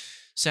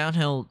 Silent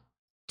Hill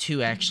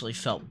 2 actually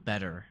felt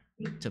better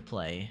to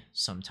play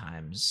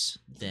sometimes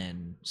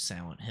than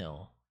Silent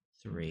Hill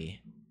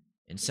 3.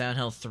 And Silent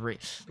Hill 3,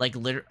 like,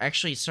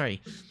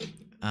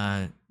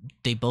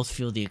 they both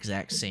feel the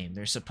exact same.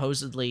 They're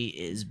supposedly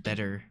is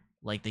better,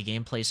 like, the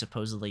gameplay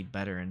supposedly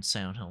better in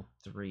Silent Hill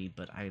 3,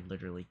 but I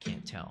literally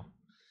can't tell.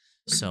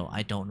 So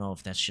I don't know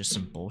if that's just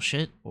some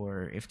bullshit,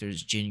 or if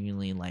there's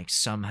genuinely, like,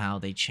 somehow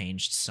they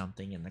changed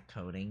something in the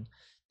coding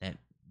that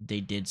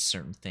they did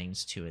certain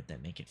things to it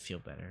that make it feel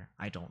better.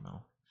 I don't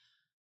know.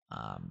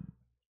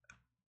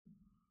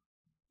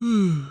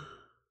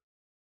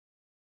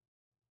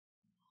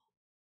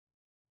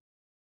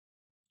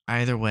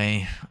 Either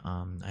way,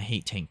 I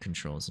hate tank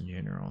controls in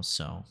general,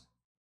 so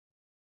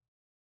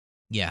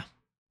yeah.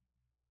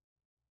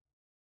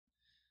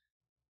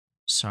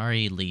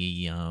 Sorry,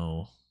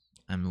 Leo.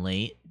 I'm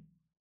late.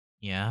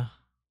 Yeah.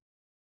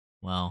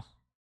 Well,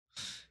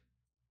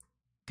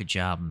 good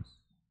job.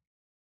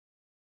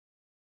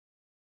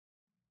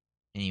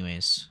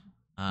 Anyways,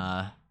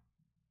 have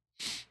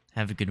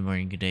a good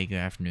morning, good day, good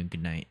afternoon,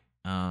 good night.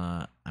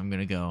 I'm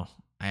gonna go.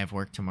 I have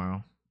work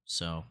tomorrow,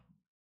 so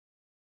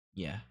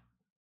yeah.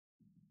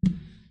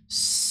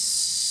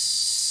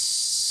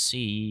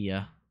 See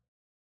ya.